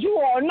play with you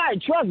all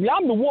night. Trust me,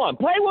 I'm the one.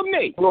 Play with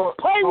me.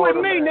 Play with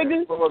me,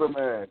 nigga. Florida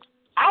man.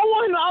 I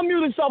want him to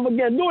unmute himself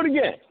again. Do it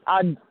again.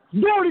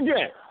 Do it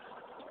again.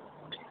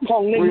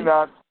 Punk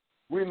nigga.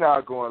 We're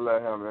not going to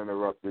let him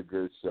interrupt the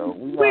good show.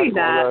 We're not going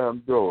to let him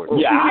do it.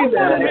 Yeah, I don't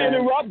want him to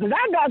interrupt because I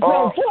got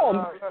something for him.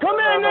 Come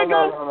here,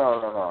 nigga.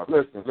 No.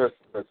 Listen.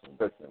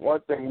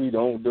 One thing we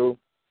don't do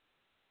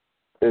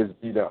is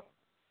beat up.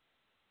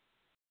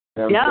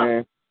 You know what I'm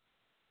saying?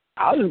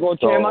 I was just going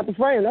to tear him out the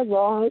frame. That's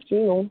all.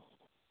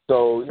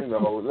 So,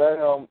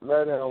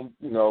 let him,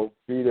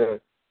 be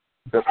the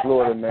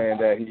Florida man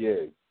that he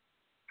is.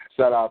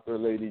 Shout out to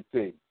Lady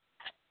T.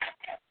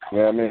 You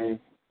know what I mean?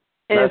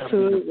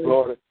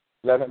 Absolutely.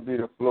 Let him be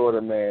the Florida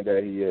man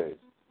that he is.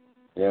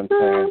 You know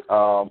what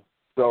I'm saying?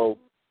 So,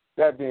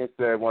 that being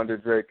said, Wonder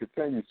DrÄ,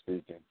 continue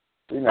speaking.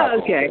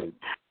 Okay.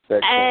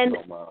 And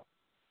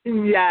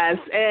yes,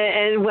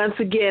 and once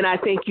again, I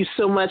thank you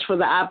so much for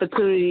the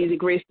opportunity to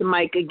grace the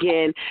mic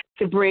again,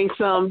 to bring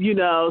some,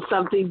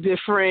 something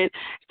different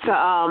to,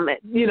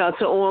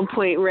 to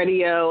OnPoint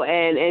Radio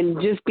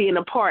and just being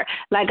a part.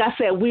 Like I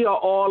said, we are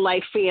all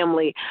like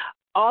family.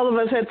 All of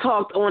us had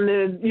talked on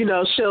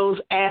the, shows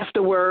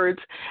afterwards,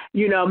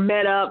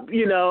 met up,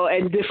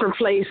 in different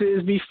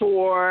places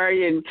before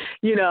and,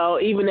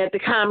 even at the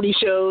comedy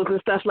shows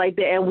and stuff like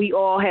that. And we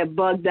all have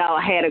bugged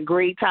out, had a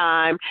great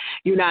time.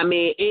 You know what I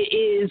mean? It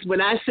is, when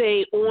I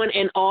say on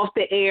and off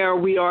the air,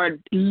 we are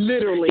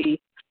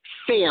literally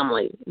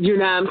family. You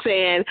know what I'm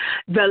saying?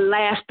 The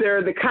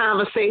laughter, the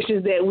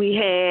conversations that we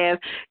have,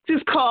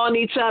 just calling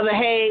each other,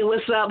 hey,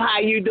 what's up? How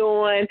you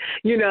doing?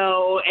 You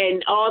know,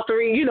 and all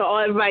three, you know, all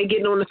everybody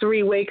getting on the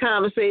three-way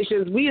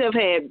conversations. We have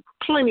had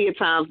plenty of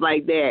times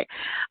like that.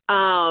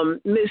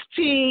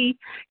 MissTee,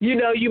 you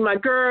know, you my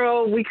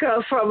girl. We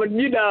come from,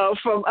 you know,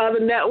 from other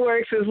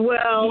networks as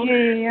well.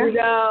 Yeah. You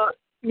know,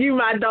 you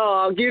my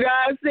dog. You know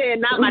what I'm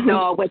saying? Not my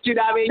dog, but you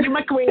know what I mean? You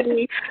my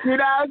queen. You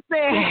know what I'm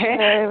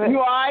saying? You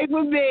all right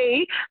with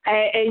me.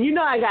 And you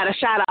know I got to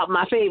shout out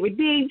my favorite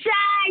DJ.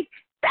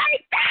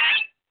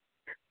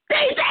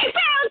 DJ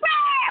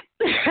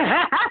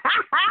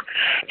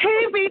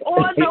He be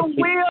on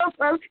the wheels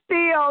of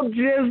steel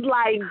just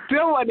like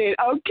doing it,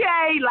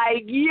 okay?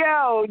 Like,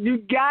 yo, you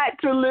got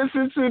to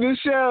listen to the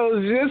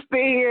shows just to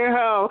hear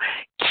him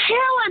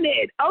killing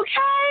it,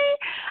 okay?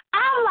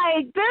 I'm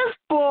like, this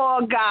boy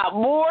got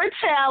more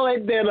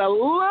talent than a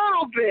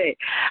little bit.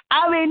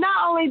 I mean,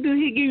 not only does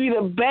he give you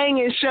the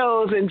banging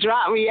shows and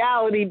drop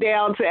reality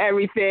down to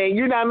everything,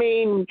 you know what I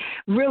mean,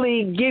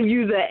 really give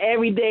you the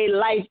everyday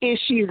life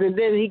issues, and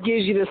then he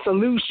gives you the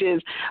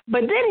solutions,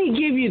 but then he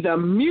give you the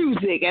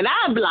music, and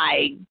I'm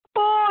like,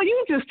 boy,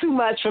 you just too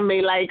much for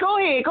me. Like, go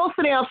ahead, go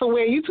sit down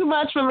somewhere. You too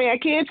much for me. I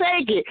can't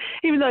take it.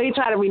 Even though he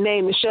tried to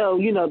rename the show,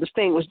 you know,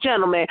 Distinguished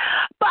Gentleman.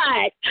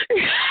 But,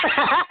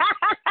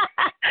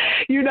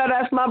 you know,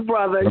 that's my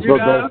brother. You know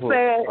what I'm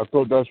saying? I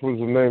thought that was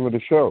the name of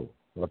the show.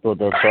 I thought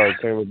that's how it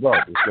came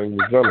about,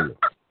 Distinguished Gentleman.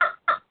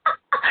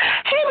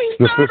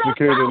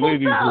 Sophisticated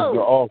Ladies is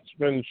the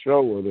off-spin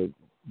show of the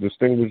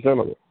Distinguished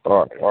Gentleman.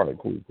 All right,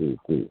 cool.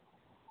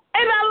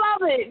 And I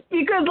love it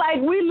because,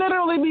 like, we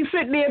literally be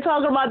sitting there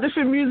talking about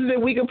different music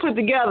that we can put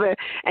together,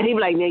 and he be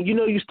like, "Man, you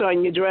know, you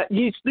starting your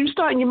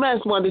mess,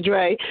 Wonder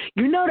DrÄ.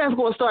 You know that's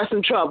going to start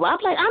some trouble." I'm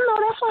like, "I know,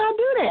 that's why I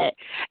do that."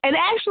 And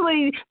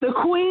actually, the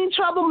Queen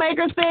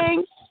Troublemaker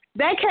thing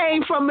that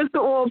came from Mr.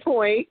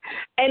 OnPoint,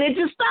 and it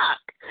just stuck.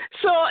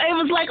 So it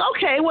was like,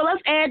 okay, well,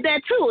 let's add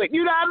that to it.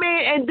 You know what I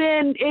mean? And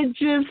then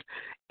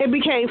it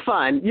became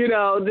fun, you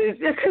know,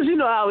 because, you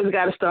know, I always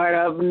got to start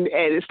up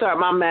and start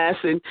my mess.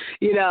 And,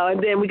 you know,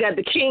 and then we got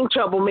the King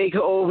Troublemaker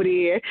over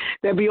there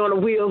that be on the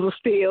wheels of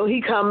steel.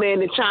 He come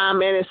in and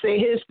chime in and say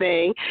his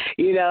thing,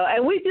 you know,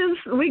 and we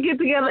get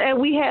together and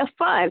we have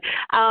fun.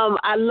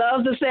 I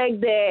love the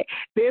fact that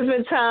there's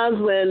been times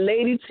when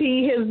Lady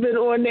T has been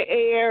on the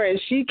air and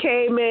she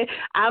came in.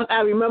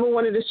 I remember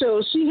one of the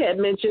shows she had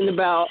mentioned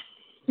about,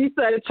 she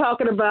started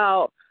talking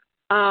about,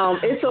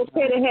 it's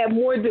okay to have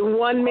more than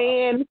one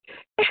man.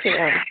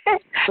 Yeah.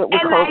 And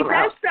like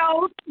that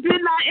show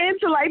did not end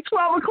till like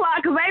 12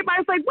 o'clock because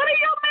everybody's like, what do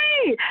you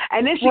mean?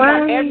 And then she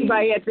got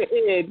everybody at the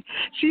end.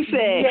 She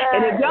said,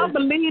 and if y'all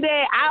believe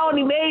that, I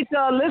only made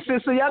y'all listen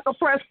so y'all can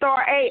press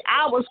star 8.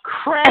 I was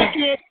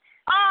cracking.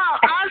 Oh,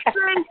 I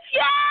said,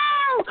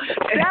 yo,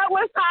 that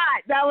was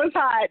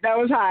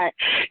hot.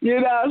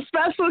 You know,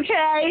 Special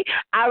K,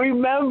 I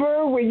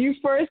remember when you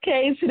first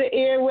came to the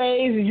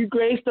airways and you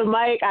graced the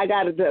mic, I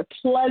got the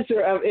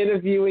pleasure of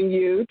interviewing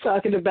you,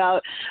 talking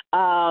about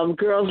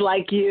Girls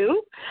Like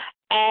You.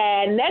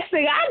 And next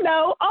thing I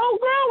know, old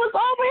girl was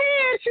over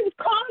here. She was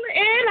calling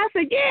in. I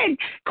said, yeah,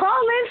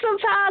 call in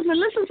sometimes and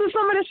listen to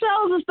some of the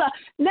shows and stuff.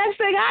 Next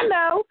thing I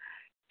know,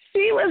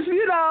 she was,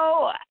 you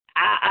know,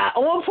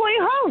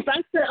 OnPoint host.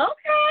 I said,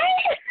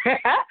 okay.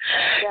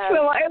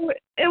 So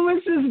it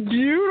was just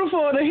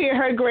beautiful to hear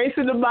her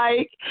gracing the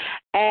mic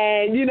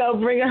and, you know,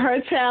 bringing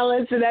her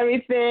talents and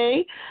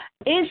everything.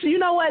 It's, you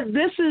know what,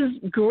 this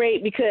is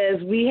great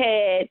because we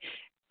had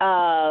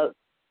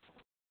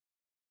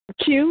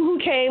Q who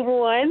came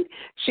on.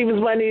 She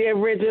was one of the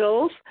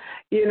originals,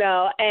 you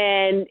know,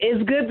 and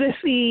it's good to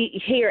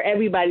hear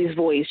everybody's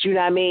voice, you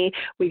know what I mean?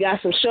 We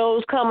got some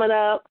shows coming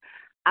up.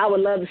 I would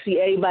love to see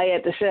everybody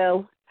at the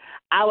show.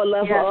 I would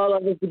love for all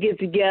of us to get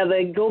together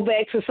and go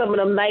back to some of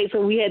them nights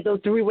when we had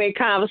those three-way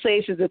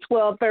conversations at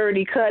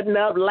 12:30, cutting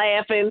up,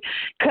 laughing,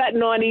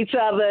 cutting on each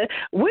other.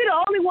 We're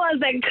the only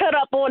ones that can cut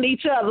up on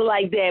each other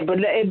like that, but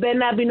it better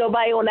not be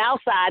nobody on the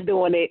outside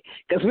doing it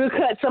because we'll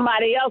cut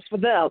somebody else for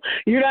them.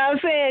 You know what I'm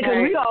saying?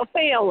 Because we all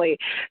family.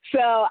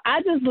 So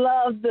I just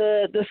love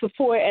the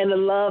support and the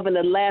love and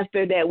the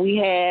laughter that we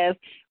have.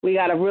 We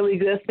got a really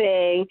good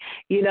thing,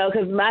 you know,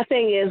 because my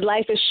thing is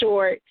life is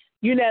short.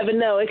 You never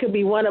know. It could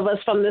be one of us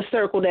from this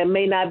circle that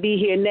may not be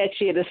here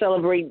next year to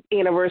celebrate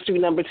anniversary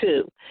number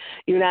 2.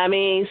 You know what I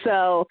mean?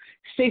 So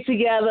stick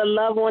together,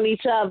 love on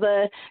each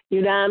other,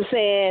 you know what I'm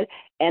saying?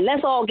 And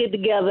let's all get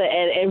together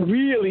and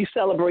really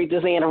celebrate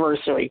this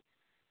anniversary.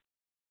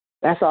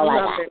 That's all I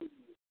got.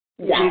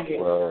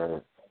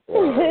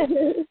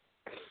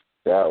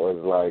 That was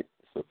like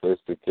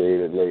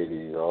Sophisticated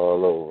Ladies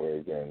all over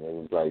again. It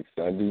was like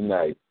Sunday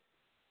night.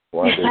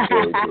 Wonder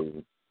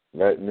DrÄ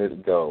letting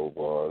it go,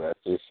 boy. That's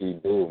what she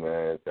do,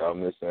 man. If y'all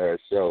missing her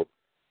show,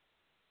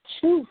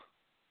 she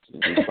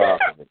be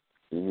popping it.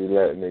 She be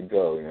letting it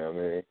go, you know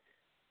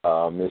what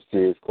I mean?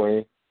 MissTee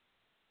IzQueen.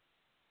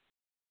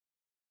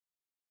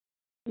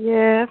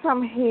 Yes,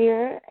 I'm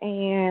here,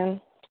 and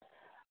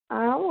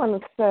I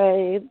want to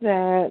say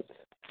that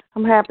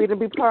I'm happy to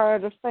be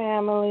part of the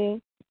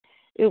family.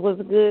 It was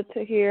good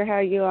to hear how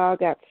you all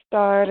got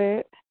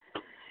started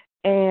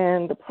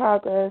and the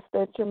progress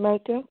that you're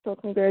making. So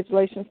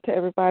congratulations to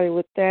everybody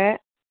with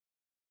that.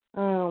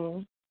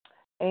 And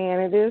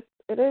it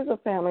is a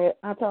family.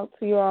 I talk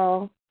to you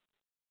all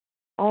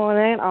on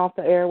and off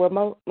the air,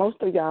 well,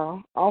 most of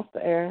y'all off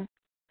the air,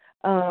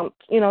 to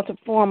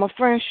form a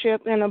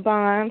friendship and a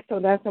bond. So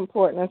that's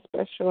important and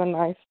special and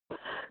nice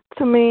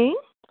to me.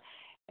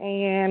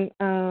 And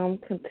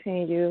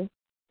continue,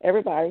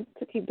 everybody,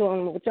 to keep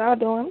doing what y'all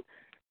doing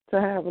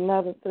to have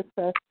another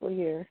successful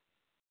year.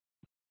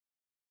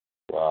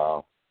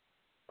 Wow.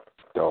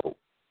 Dope.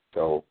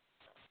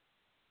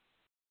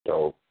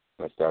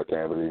 I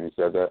can't believe you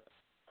said that.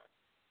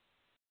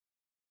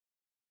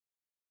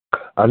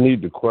 I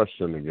need the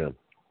question again.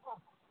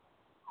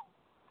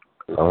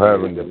 I'm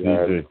having the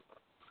DJ.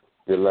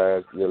 Your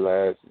last,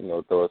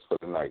 thoughts for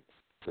the night,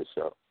 for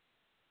sure.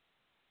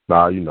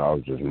 Nah, I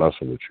was just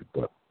messing with you,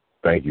 but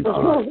thank you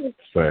for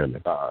saying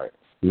it. All right.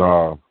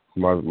 Nah,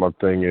 my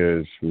thing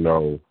is,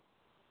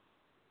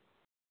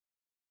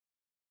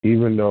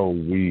 even though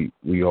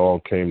we all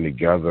came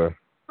together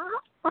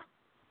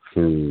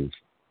through,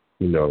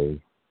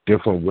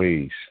 different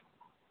ways,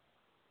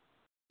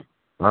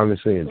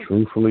 honestly and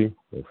truthfully,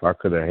 if I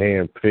could have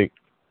handpicked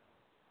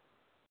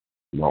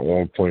my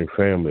OnPoint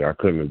family, I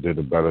couldn't have did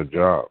a better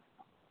job.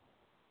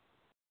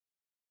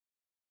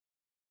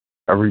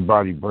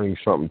 Everybody brings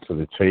something to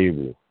the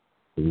table,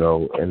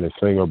 and the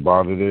thing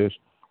about it is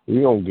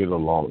we don't get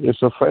along.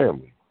 It's a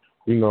family,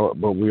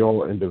 but we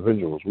all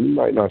individuals. We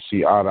might not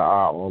see eye to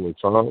eye all the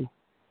time,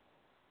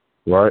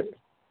 right?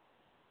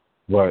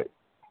 But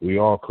we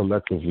all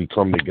collectively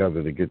come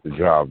together to get the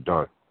job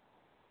done.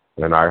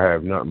 And I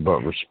have nothing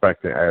but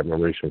respect and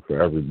admiration for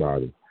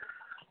everybody,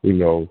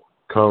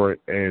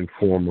 current and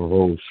former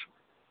hosts.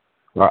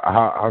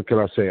 How can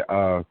I say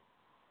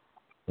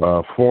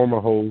former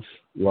hosts,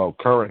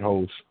 current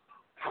hosts,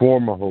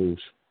 former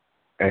hosts,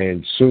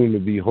 and soon to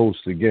be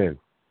host again.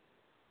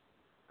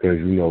 Because,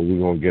 we're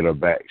going to get her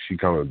back. She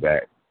coming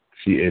back.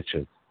 She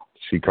itching.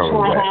 She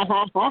coming back.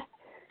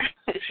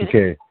 She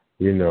can't,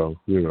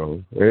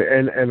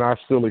 And I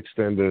still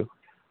extend it,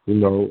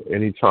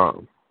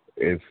 anytime.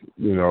 If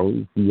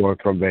you want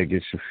to come back,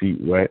 get your feet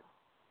wet,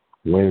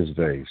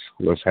 Wednesdays,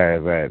 let's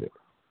have at it.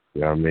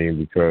 You know what I mean?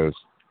 Because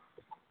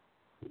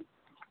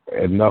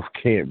enough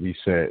can't be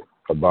said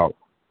about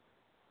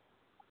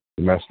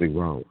domestic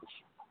violence.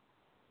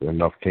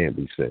 Enough can't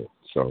be said.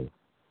 So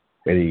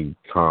any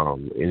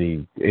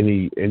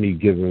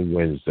given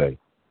Wednesday,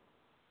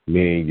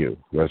 me and you,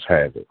 let's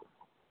have it.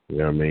 You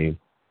know what I mean?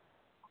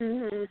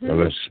 Mm-hmm. And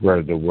let's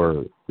spread the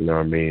word. You know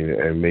what I mean?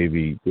 And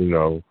maybe, you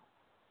know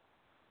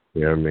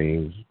what I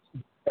mean?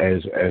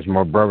 As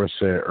my brother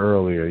said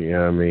earlier, you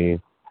know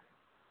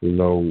what I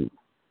mean?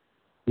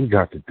 We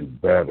got to do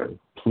better.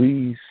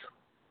 Please.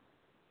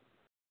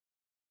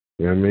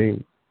 You know what I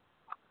mean?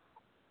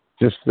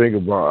 Just think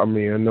about, I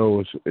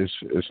know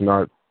it's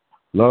not,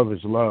 love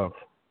is love.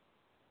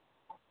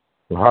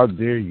 But how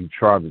dare you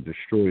try to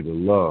destroy the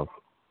love?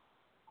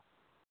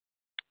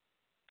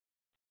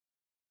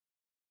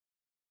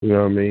 You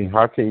know what I mean?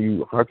 How can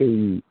you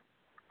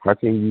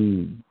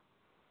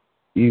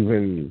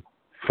even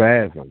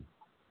fathom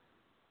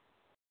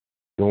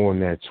doing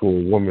that to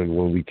a woman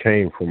when we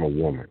came from a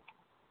woman?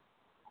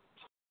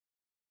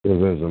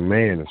 Because as a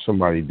man, if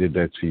somebody did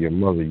that to your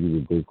mother, you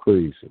would go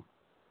crazy.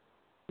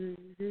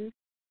 Mm-hmm.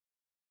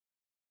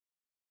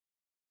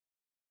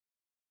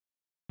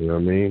 You know what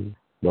I mean?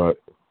 But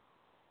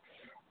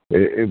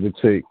it would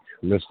take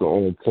Mr.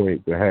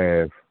 OnPoint to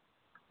have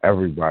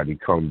everybody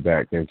come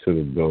back into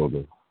the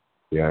building.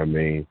 You know what I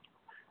mean?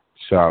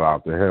 Shout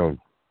out to him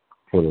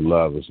for the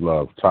Love is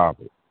Love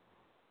topic.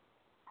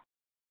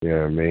 You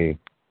know what I mean?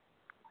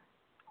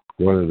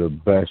 One of the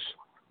best.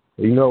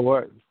 You know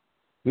what?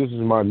 This is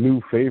my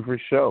new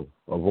favorite show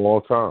of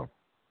all time.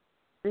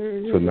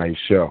 Mm-hmm. Tonight's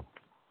show.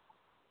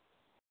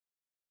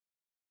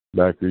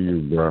 Back to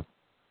you, bro.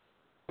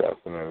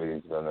 Definitely,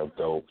 it's been a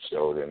dope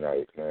show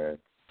tonight, man.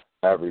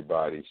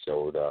 Everybody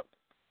showed up.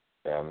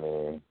 You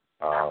know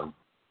what I mean?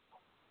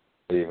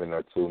 Even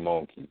the two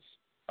monkeys.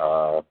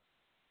 But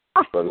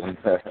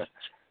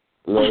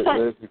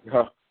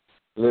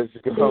let's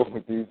go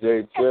with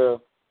DJ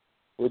Chill.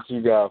 What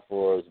you got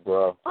for us,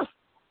 bro?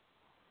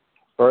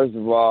 First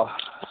of all,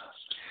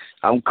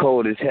 I'm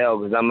cold as hell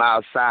because I'm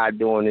outside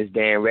doing this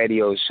damn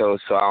radio show,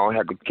 so I don't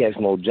have to catch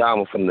no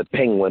drama from the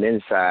penguin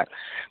inside.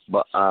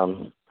 But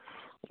you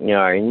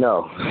already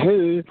know.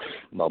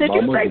 My Did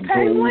you say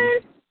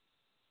penguin?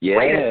 Yeah.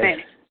 Wait a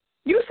minute.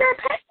 You said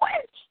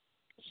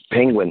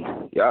penguin?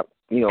 Penguin. Yup.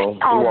 You know, he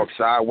walks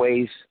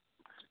sideways.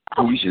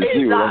 Oh, you should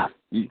see what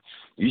you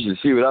should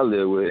see what I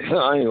live with.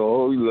 I ain't gonna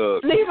hold you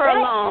up. Leave her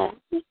alone.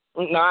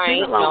 No,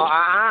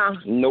 I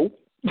ain't. Nope.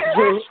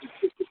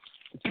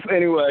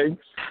 Anyway,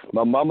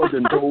 my mama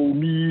done told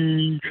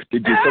me to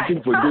get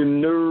something for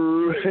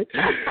dinner.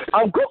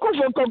 I'm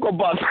cooking for Cocoa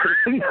Puffs.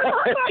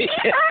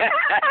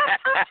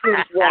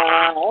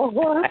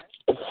 Wow.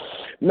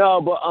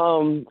 No, but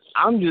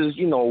I'm just,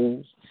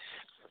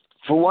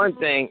 for one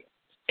thing,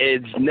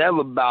 it's never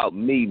about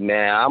me,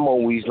 man. I'm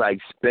always like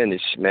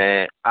spinach,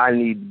 man. I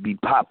need to be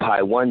pot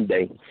pie one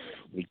day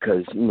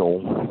because,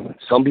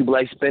 some people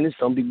like spinach,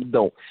 some people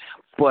don't.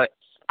 But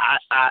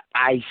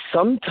I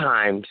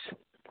sometimes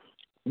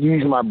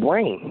use my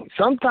brain.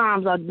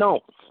 Sometimes I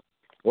don't.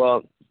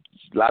 Well,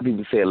 a lot of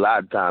people say a lot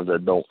of times I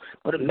don't.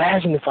 But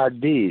imagine if I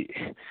did.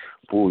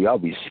 Boy, y'all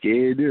be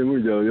scared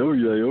then.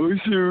 Oh,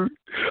 shoot.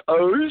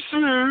 Oh,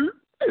 shoot.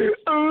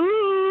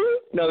 Oh.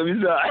 No, let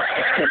me stop.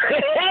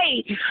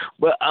 Hey!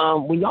 But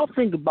when y'all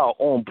think about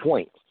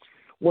OnPoint,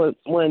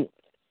 when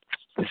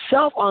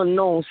Self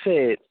Unknown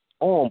said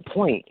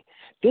OnPoint,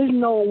 there's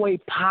no way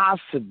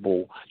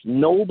possible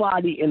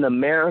nobody in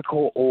America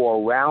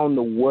or around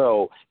the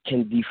world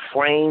can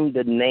deframe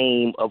the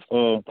name of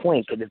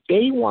OnPoint. Because if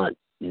they want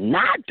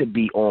not to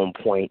be on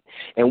point,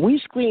 and we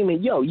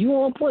screaming, yo, you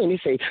on point? They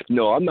say,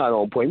 no, I'm not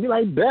on point. We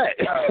like, bet.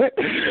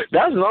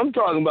 That's what I'm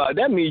talking about.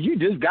 That means you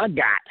just got.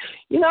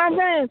 You know what I'm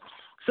saying?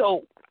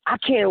 So I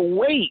can't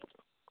wait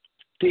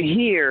to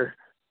hear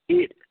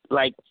it,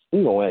 like,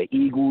 an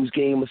Eagles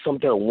game or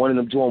something, or one of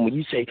them doing when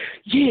you say,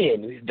 yeah,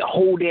 and the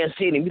whole damn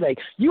city, and be like,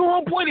 you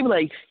on point? They be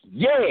like,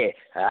 yeah,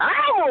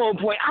 I'm on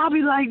point. I'll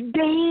be like,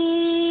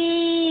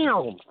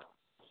 damn.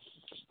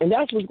 And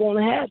that's what's going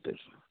to happen.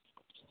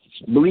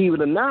 Believe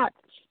it or not,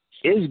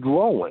 it's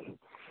growing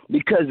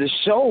because the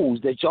shows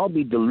that y'all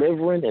be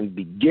delivering and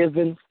be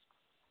giving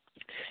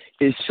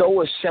is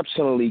so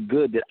exceptionally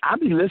good that I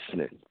be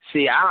listening.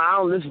 See, I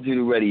don't listen to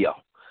the radio.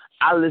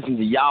 I listen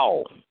to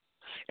y'all.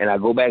 And I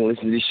go back and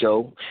listen to this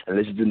show and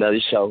listen to another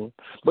show.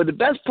 But the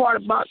best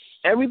part about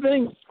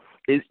everything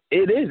is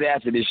it is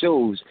after the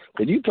shows,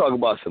 because you talk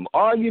about some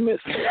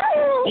arguments.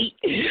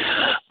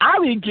 I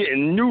be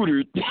getting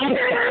neutered.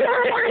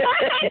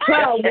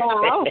 Oh,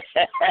 wow.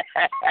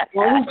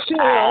 Well,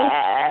 sure.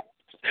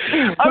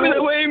 I mean,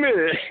 wait a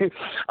minute.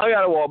 I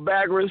got to walk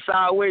backwards,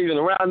 sideways, and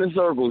around in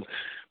circles.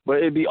 But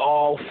it'd be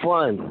all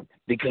fun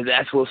because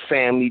that's what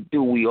family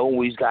do. We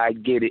always got to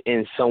get it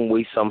in some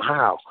way,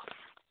 somehow.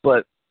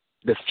 But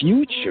the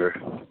future,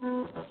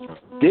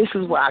 this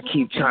is what I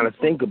keep trying to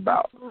think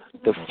about.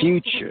 The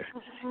future.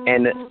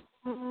 And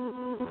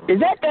is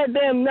that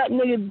damn nut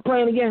nigga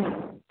playing again?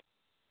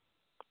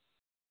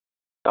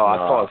 Oh, I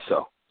thought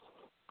so.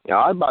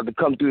 I was about to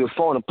come through the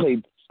phone and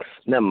play.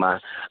 Never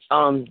mind.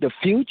 The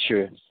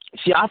future,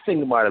 see, I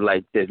think about it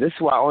like this. This is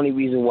the only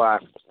reason why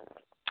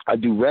I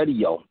do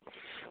radio.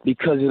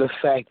 Because of the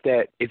fact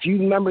that if you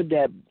remember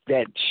that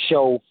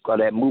show or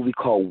that movie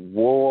called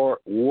War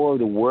of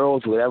the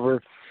Worlds,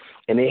 whatever,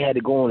 and they had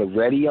to go on the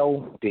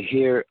radio to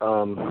hear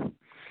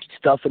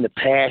stuff in the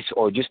past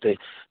or just to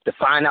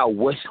find out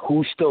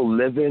who's still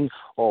living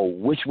or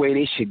which way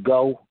they should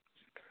go.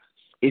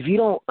 If you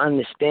don't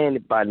understand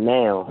it by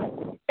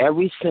now,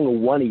 every single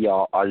one of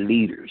y'all are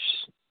leaders,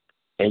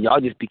 and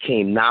y'all just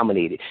became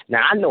nominated.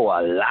 Now, I know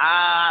a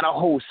lot of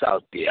hosts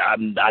out there.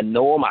 I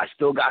know them. I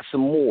still got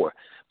some more.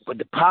 But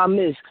the problem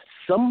is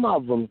some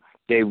of them,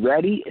 they're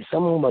ready, and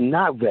some of them are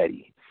not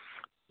ready.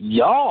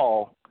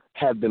 Y'all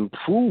have been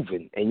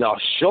proven, and y'all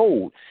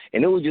showed,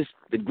 and it was just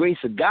the grace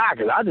of God,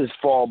 because I just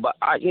fall, but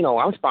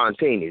I'm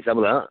spontaneous. I'm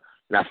like,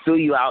 and I fill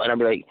you out, and I'll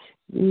be like,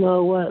 you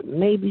know what,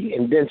 maybe,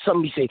 and then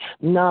somebody say,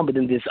 nah, but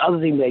then this other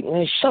thing, like,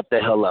 man, shut the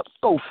hell up,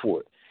 go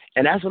for it.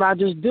 And that's what I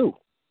just do.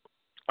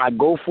 I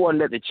go for it and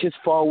let the chips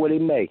fall where they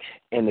may.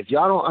 And if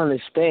y'all don't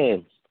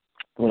understand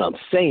what I'm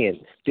saying,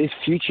 this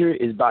future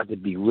is about to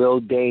be real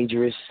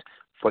dangerous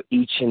for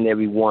each and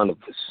every one of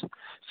us.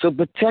 So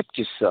protect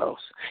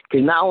yourselves,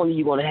 because not only are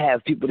you going to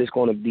have people that's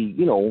going to be,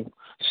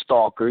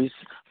 stalkers,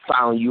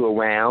 following you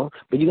around,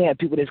 but you're going to have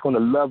people that's going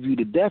to love you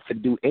to death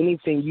and do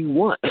anything you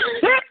want.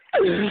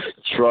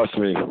 Trust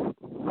me.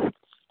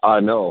 I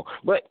know.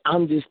 But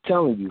I'm just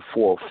telling you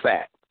for a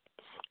fact.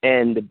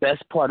 And the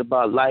best part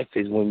about life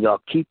is when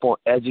y'all keep on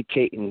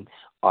educating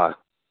our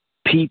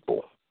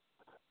people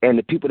and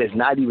the people that's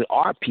not even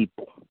our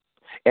people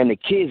and the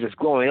kids that's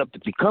growing up to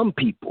become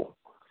people.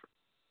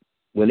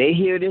 When they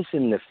hear this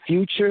in the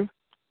future,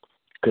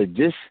 because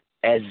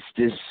as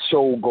this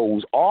show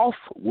goes off,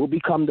 will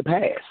become the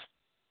past.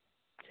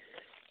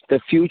 The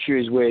future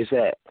is where it's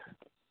at.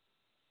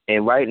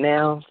 And right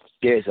now,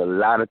 there's a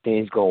lot of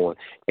things going.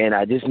 And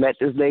I just met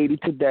this lady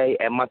today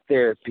at my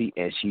therapy,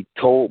 and she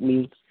told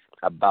me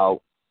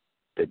about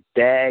the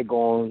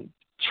daggone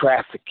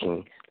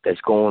trafficking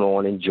that's going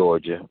on in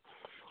Georgia.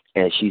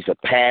 And she's a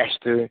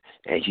pastor,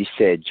 and she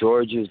said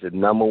Georgia is the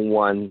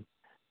 #1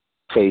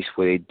 place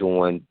where they're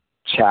doing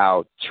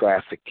child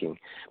trafficking.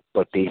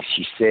 But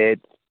she said,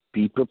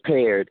 be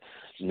prepared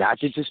not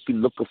to just be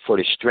looking for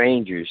the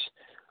strangers,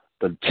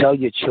 but tell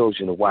your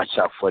children to watch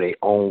out for their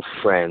own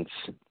friends.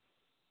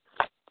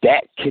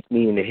 That kicked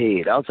me in the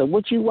head. I was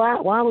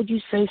like, why would you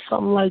say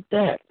something like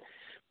that?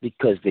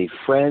 Because their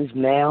friends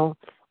now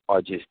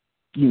are just,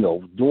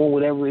 doing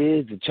whatever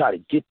it is to try to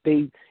get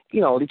they're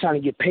trying to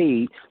get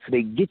paid so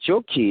they get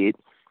your kid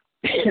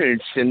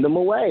and send them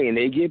away and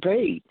they get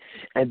paid.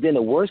 And then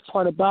the worst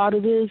part about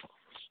it is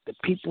the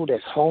people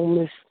that's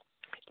homeless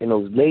and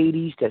those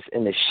ladies that's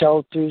in the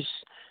shelters,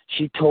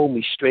 she told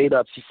me straight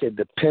up, she said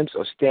the pimps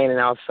are standing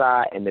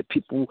outside and the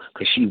people,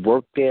 because she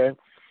worked there,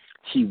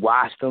 she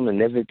watched them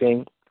and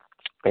everything.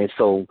 And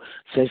so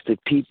since the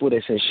people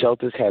that's in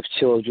shelters have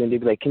children, they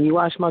be like, can you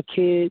watch my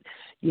kid?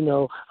 You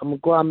know, I'm going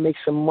to go out and make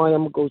some money.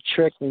 I'm going to go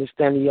trick and this,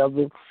 that, and the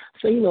other.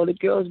 So, you know, the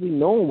girls be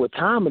knowing what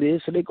time it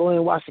is, so they go in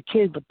and watch the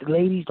kids, but the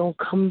ladies don't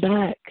come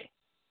back.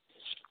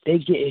 They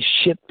getting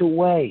shipped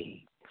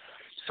away.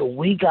 So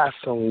we got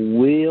some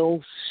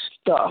real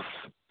stuff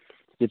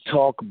to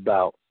talk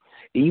about.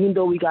 Even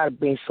though we got to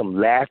bring some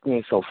laughter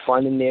and some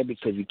fun in there,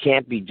 because you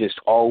can't be just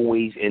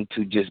always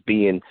into just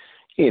being,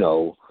 you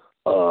know,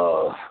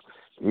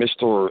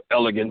 Mr.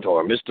 Elegant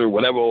or Mr.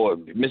 whatever or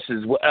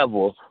Mrs.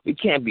 whatever. We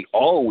can't be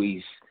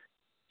always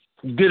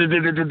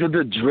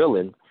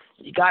drilling.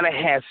 You got to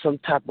have some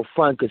type of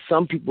fun, because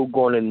some people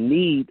going to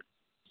need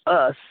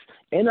us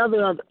and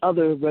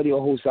other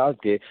radio hosts out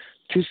there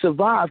to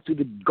survive through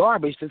the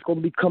garbage that's going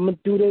to be coming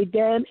through their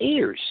damn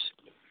ears.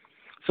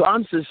 So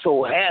I'm just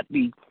so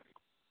happy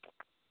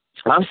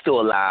I'm still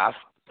alive,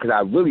 because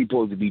I really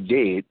supposed to be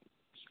dead,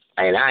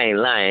 and I ain't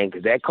lying,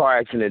 because that car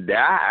accident,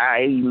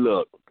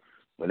 look,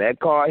 when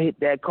that car hit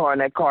that car and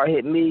that car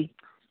hit me,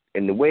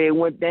 and the way it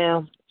went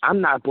down,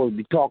 I'm not supposed to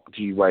be talking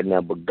to you right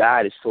now, but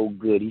God is so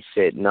good, he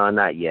said, no,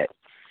 not yet.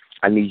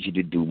 I need you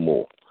to do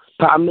more.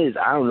 Problem is,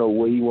 I don't know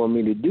what you want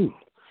me to do.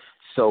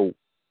 So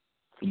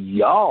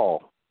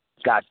y'all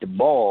got the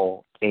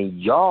ball,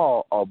 and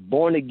y'all are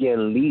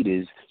born-again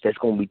leaders that's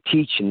going to be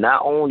teaching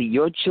not only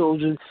your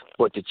children,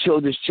 but the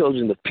children's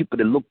children, the people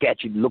that look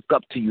at you, look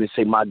up to you and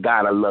say, my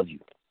God, I love you.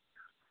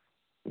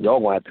 Y'all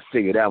going to have to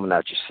figure that one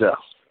out yourself.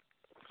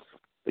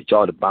 But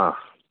y'all the bomb.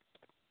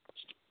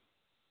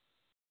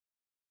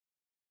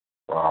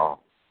 Wow.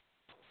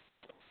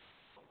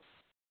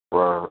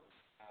 Well,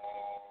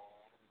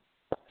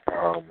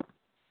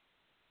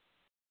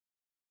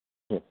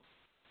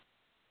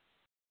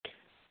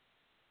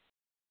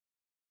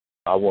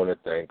 I want to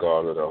thank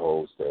all of the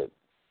hosts that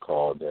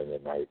called in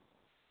tonight.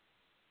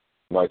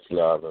 Much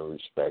love and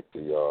respect to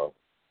y'all.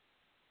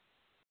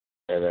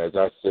 And as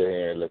I sit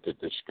here and look at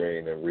the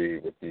screen and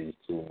read what these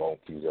two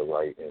monkeys are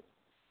writing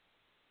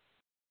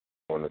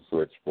on the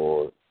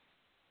switchboard,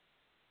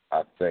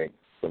 I think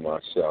to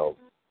myself,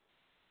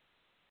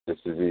 this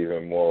is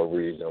even more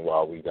reason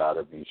why we got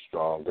to be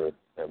stronger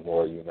and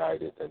more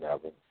united than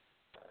ever.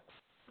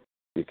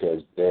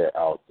 Because they're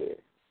out there.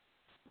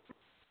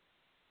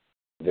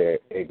 They're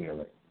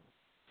ignorant.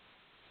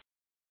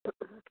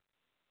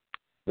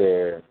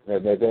 They're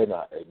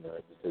not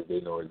ignorant because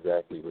they know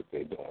exactly what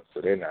they're doing.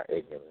 So they're not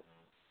ignorant.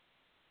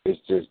 It's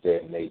just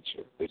their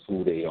nature. It's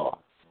who they are.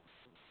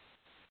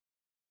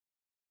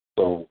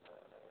 So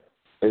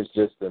it's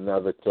just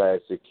another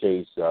classic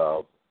case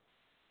of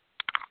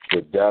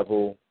the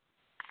devil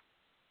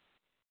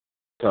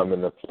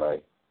coming to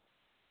play,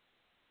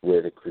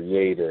 where the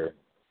Creator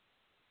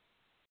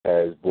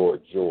has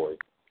brought joy.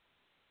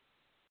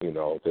 You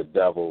know, the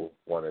devil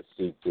want to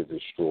seek to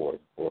destroy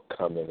or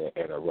come in and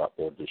interrupt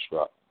or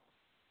disrupt.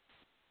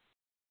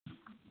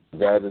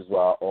 That is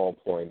why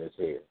OnPoint is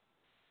here,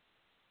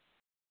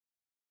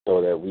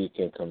 so that we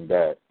can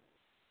combat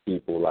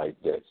people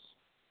like this.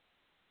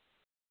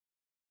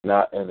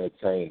 Not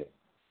entertain it,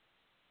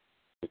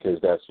 because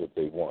that's what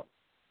they want.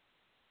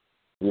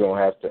 We don't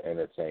have to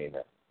entertain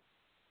that.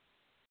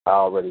 I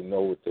already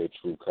know what their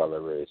true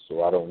color is,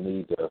 so I don't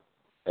need to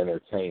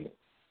entertain it.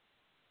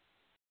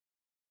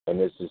 And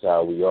this is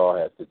how we all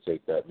have to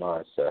take that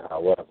mindset.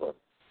 However,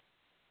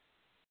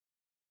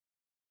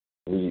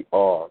 we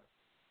are,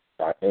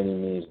 by any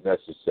means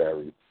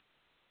necessary,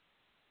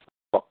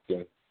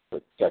 fucking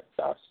protect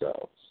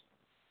ourselves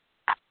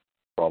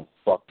from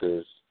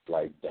fuckers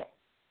like that.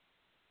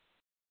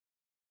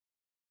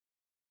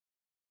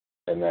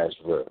 And that's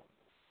real.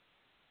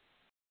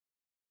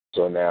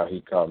 So now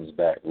he comes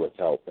back with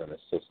help and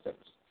assistance.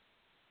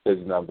 His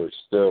number's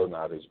still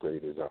not as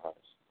great as ours.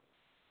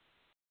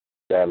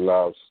 That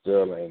love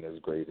still ain't as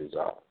great as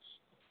ours.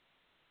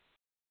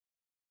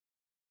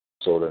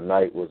 So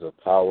tonight was a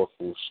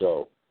powerful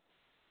show,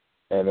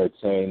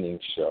 entertaining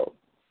show,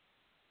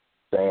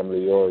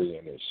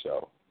 family-oriented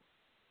show,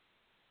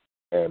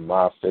 and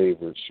my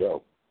favorite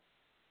show,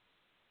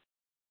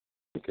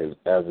 because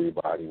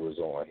everybody was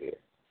on here.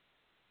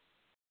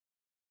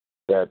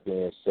 That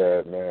being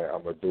said, man,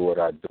 I'm going to do what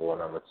I do,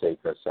 and I'm going to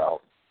take us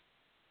out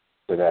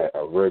to that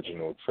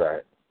original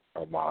track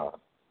of mine.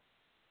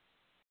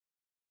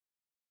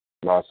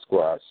 My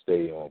squad,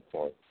 stay on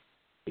point.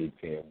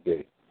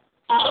 EPMD.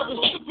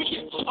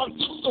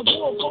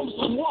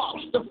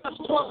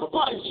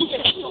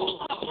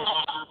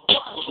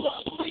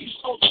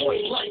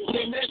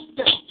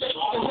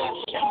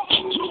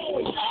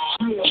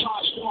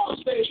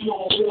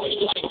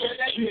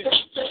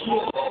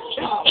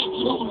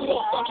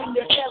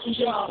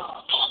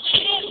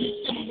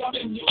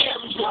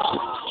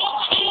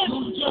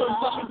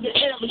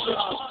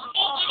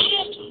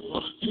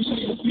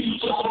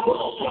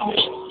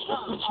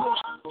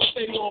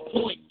 Stay on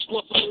point.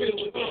 Once I'm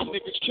feeling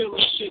niggas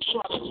killing shit,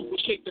 try to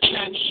duplicate the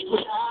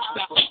manuscript.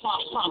 Stop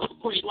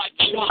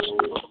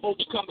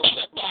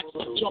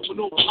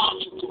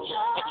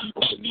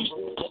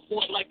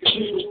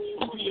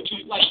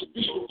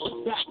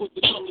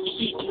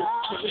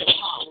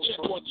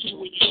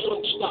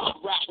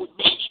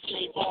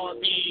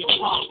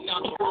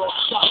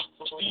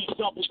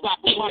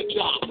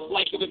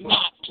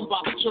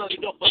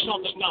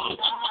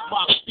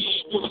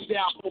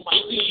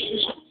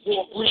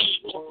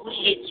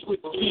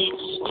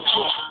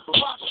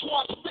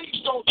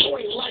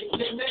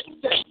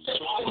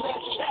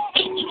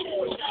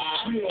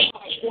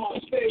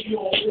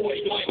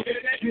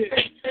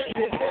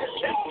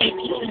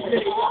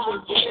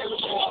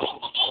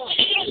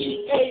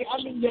Hey,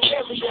 I'm in your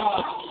area.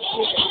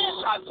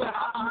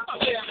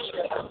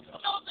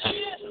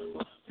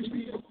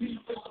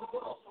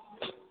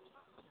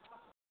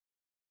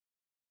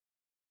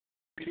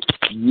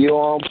 You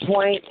on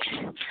point?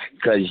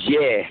 Cause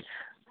yeah,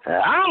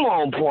 I'm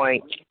on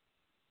point.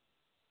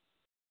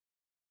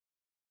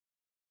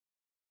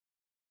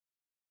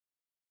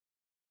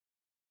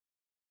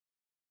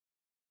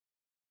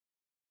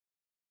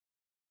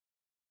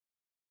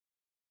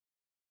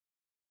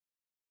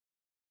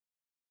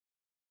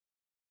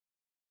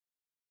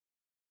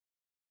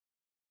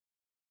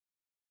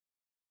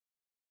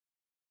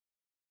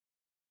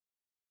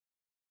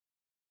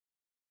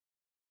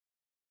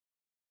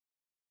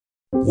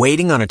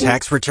 Waiting on a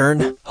tax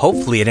return?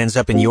 Hopefully it ends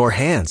up in your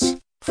hands.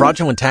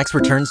 Fraudulent tax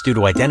returns due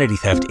to identity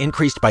theft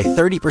increased by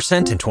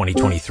 30% in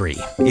 2023.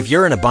 If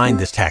you're in a bind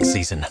this tax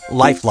season,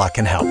 LifeLock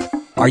can help.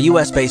 Our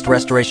U.S.-based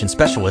restoration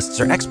specialists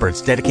are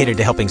experts dedicated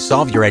to helping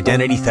solve your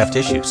identity theft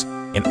issues.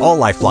 And all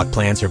LifeLock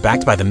plans are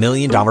backed by the $1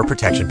 Million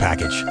Protection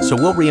Package. So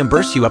we'll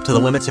reimburse you up to the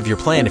limits of your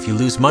plan if you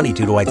lose money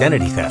due to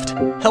identity theft.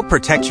 Help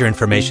protect your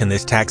information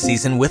this tax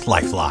season with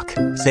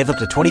LifeLock. Save up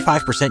to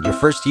 25% your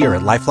first year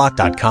at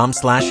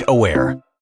LifeLock.com/aware.